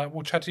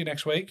 We'll chat to you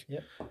next week.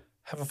 Yep.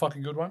 Have a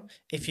fucking good one.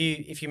 If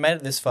you made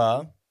it this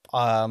far,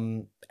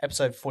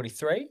 episode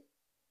 43.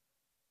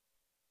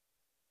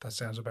 That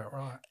sounds about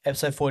right.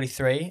 Episode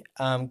 43.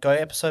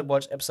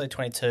 Watch episode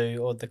 22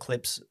 or the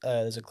clips.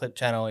 There's a clip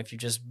channel if you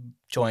just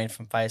joined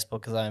from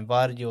Facebook because I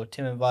invited you or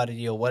Tim invited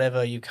you or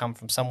whatever, you come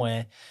from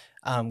somewhere.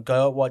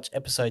 Go watch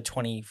episode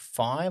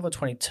 25 or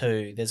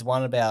 22. There's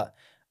one about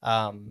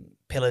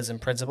pillars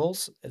and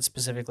principles. It's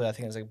specifically, I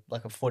think it's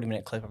like a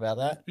 40-minute clip about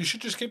that. You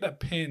should just keep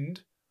that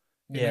pinned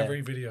in Yeah.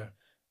 every video.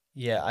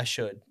 Yeah, I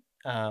should.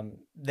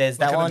 There's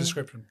Like that in one. the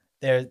description.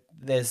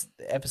 There's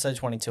episode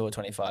 22 or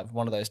 25,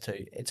 one of those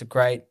two. It's a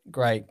great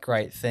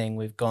thing.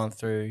 We've gone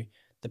through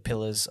the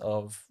pillars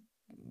of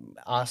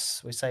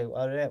us. We say,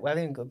 I don't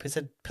know, we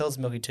said pillars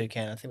of Milky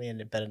Toucan. I think we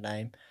need a better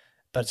name.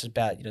 But it's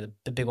about,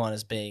 the big one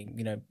is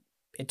being,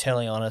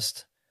 eternally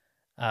honest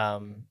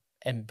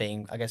and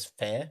being, I guess,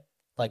 fair.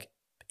 Like,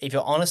 if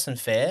you're honest and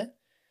fair,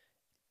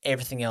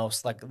 everything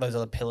else, like those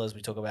other pillars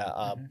we talk about,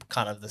 are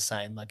kind of the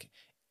same. Like,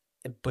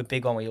 the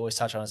big one we always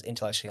touch on is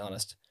intellectually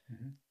honest.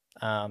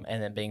 And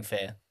then being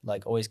fair,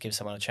 like always give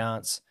someone a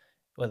chance,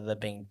 whether they're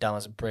being dumb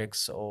as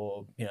bricks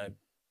or,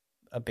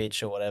 a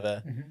bitch or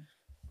whatever.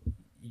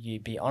 You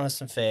be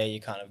honest and fair, you're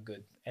kind of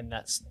good. And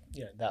that's,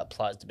 that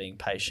applies to being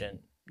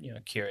patient,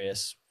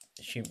 curious,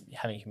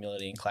 having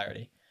humility and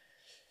clarity.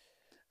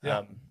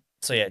 Yeah.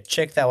 So yeah,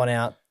 check that one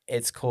out.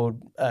 It's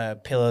called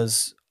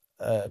Pillars,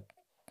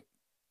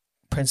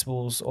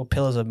 Principles or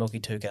Pillars of Milky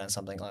Toucan or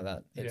something like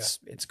that.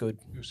 It's good.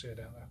 You'll see it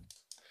down there.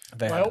 I'm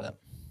very happy with that.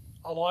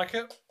 I like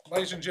it.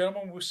 Ladies and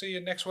gentlemen, we'll see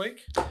you next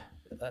week.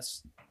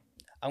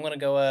 I'm gonna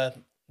go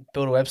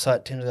build a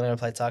website. Tim's gonna go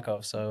play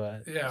Tarkov.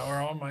 So Yeah,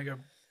 or I might go.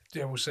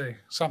 Yeah, we'll see.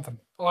 Something.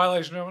 All right,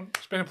 ladies and gentlemen,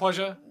 it's been a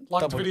pleasure.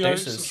 Like Double the video,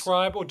 deuces.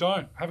 subscribe, or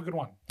don't. Have a good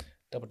one.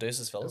 double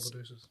deuces, fellas. Double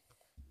deuces.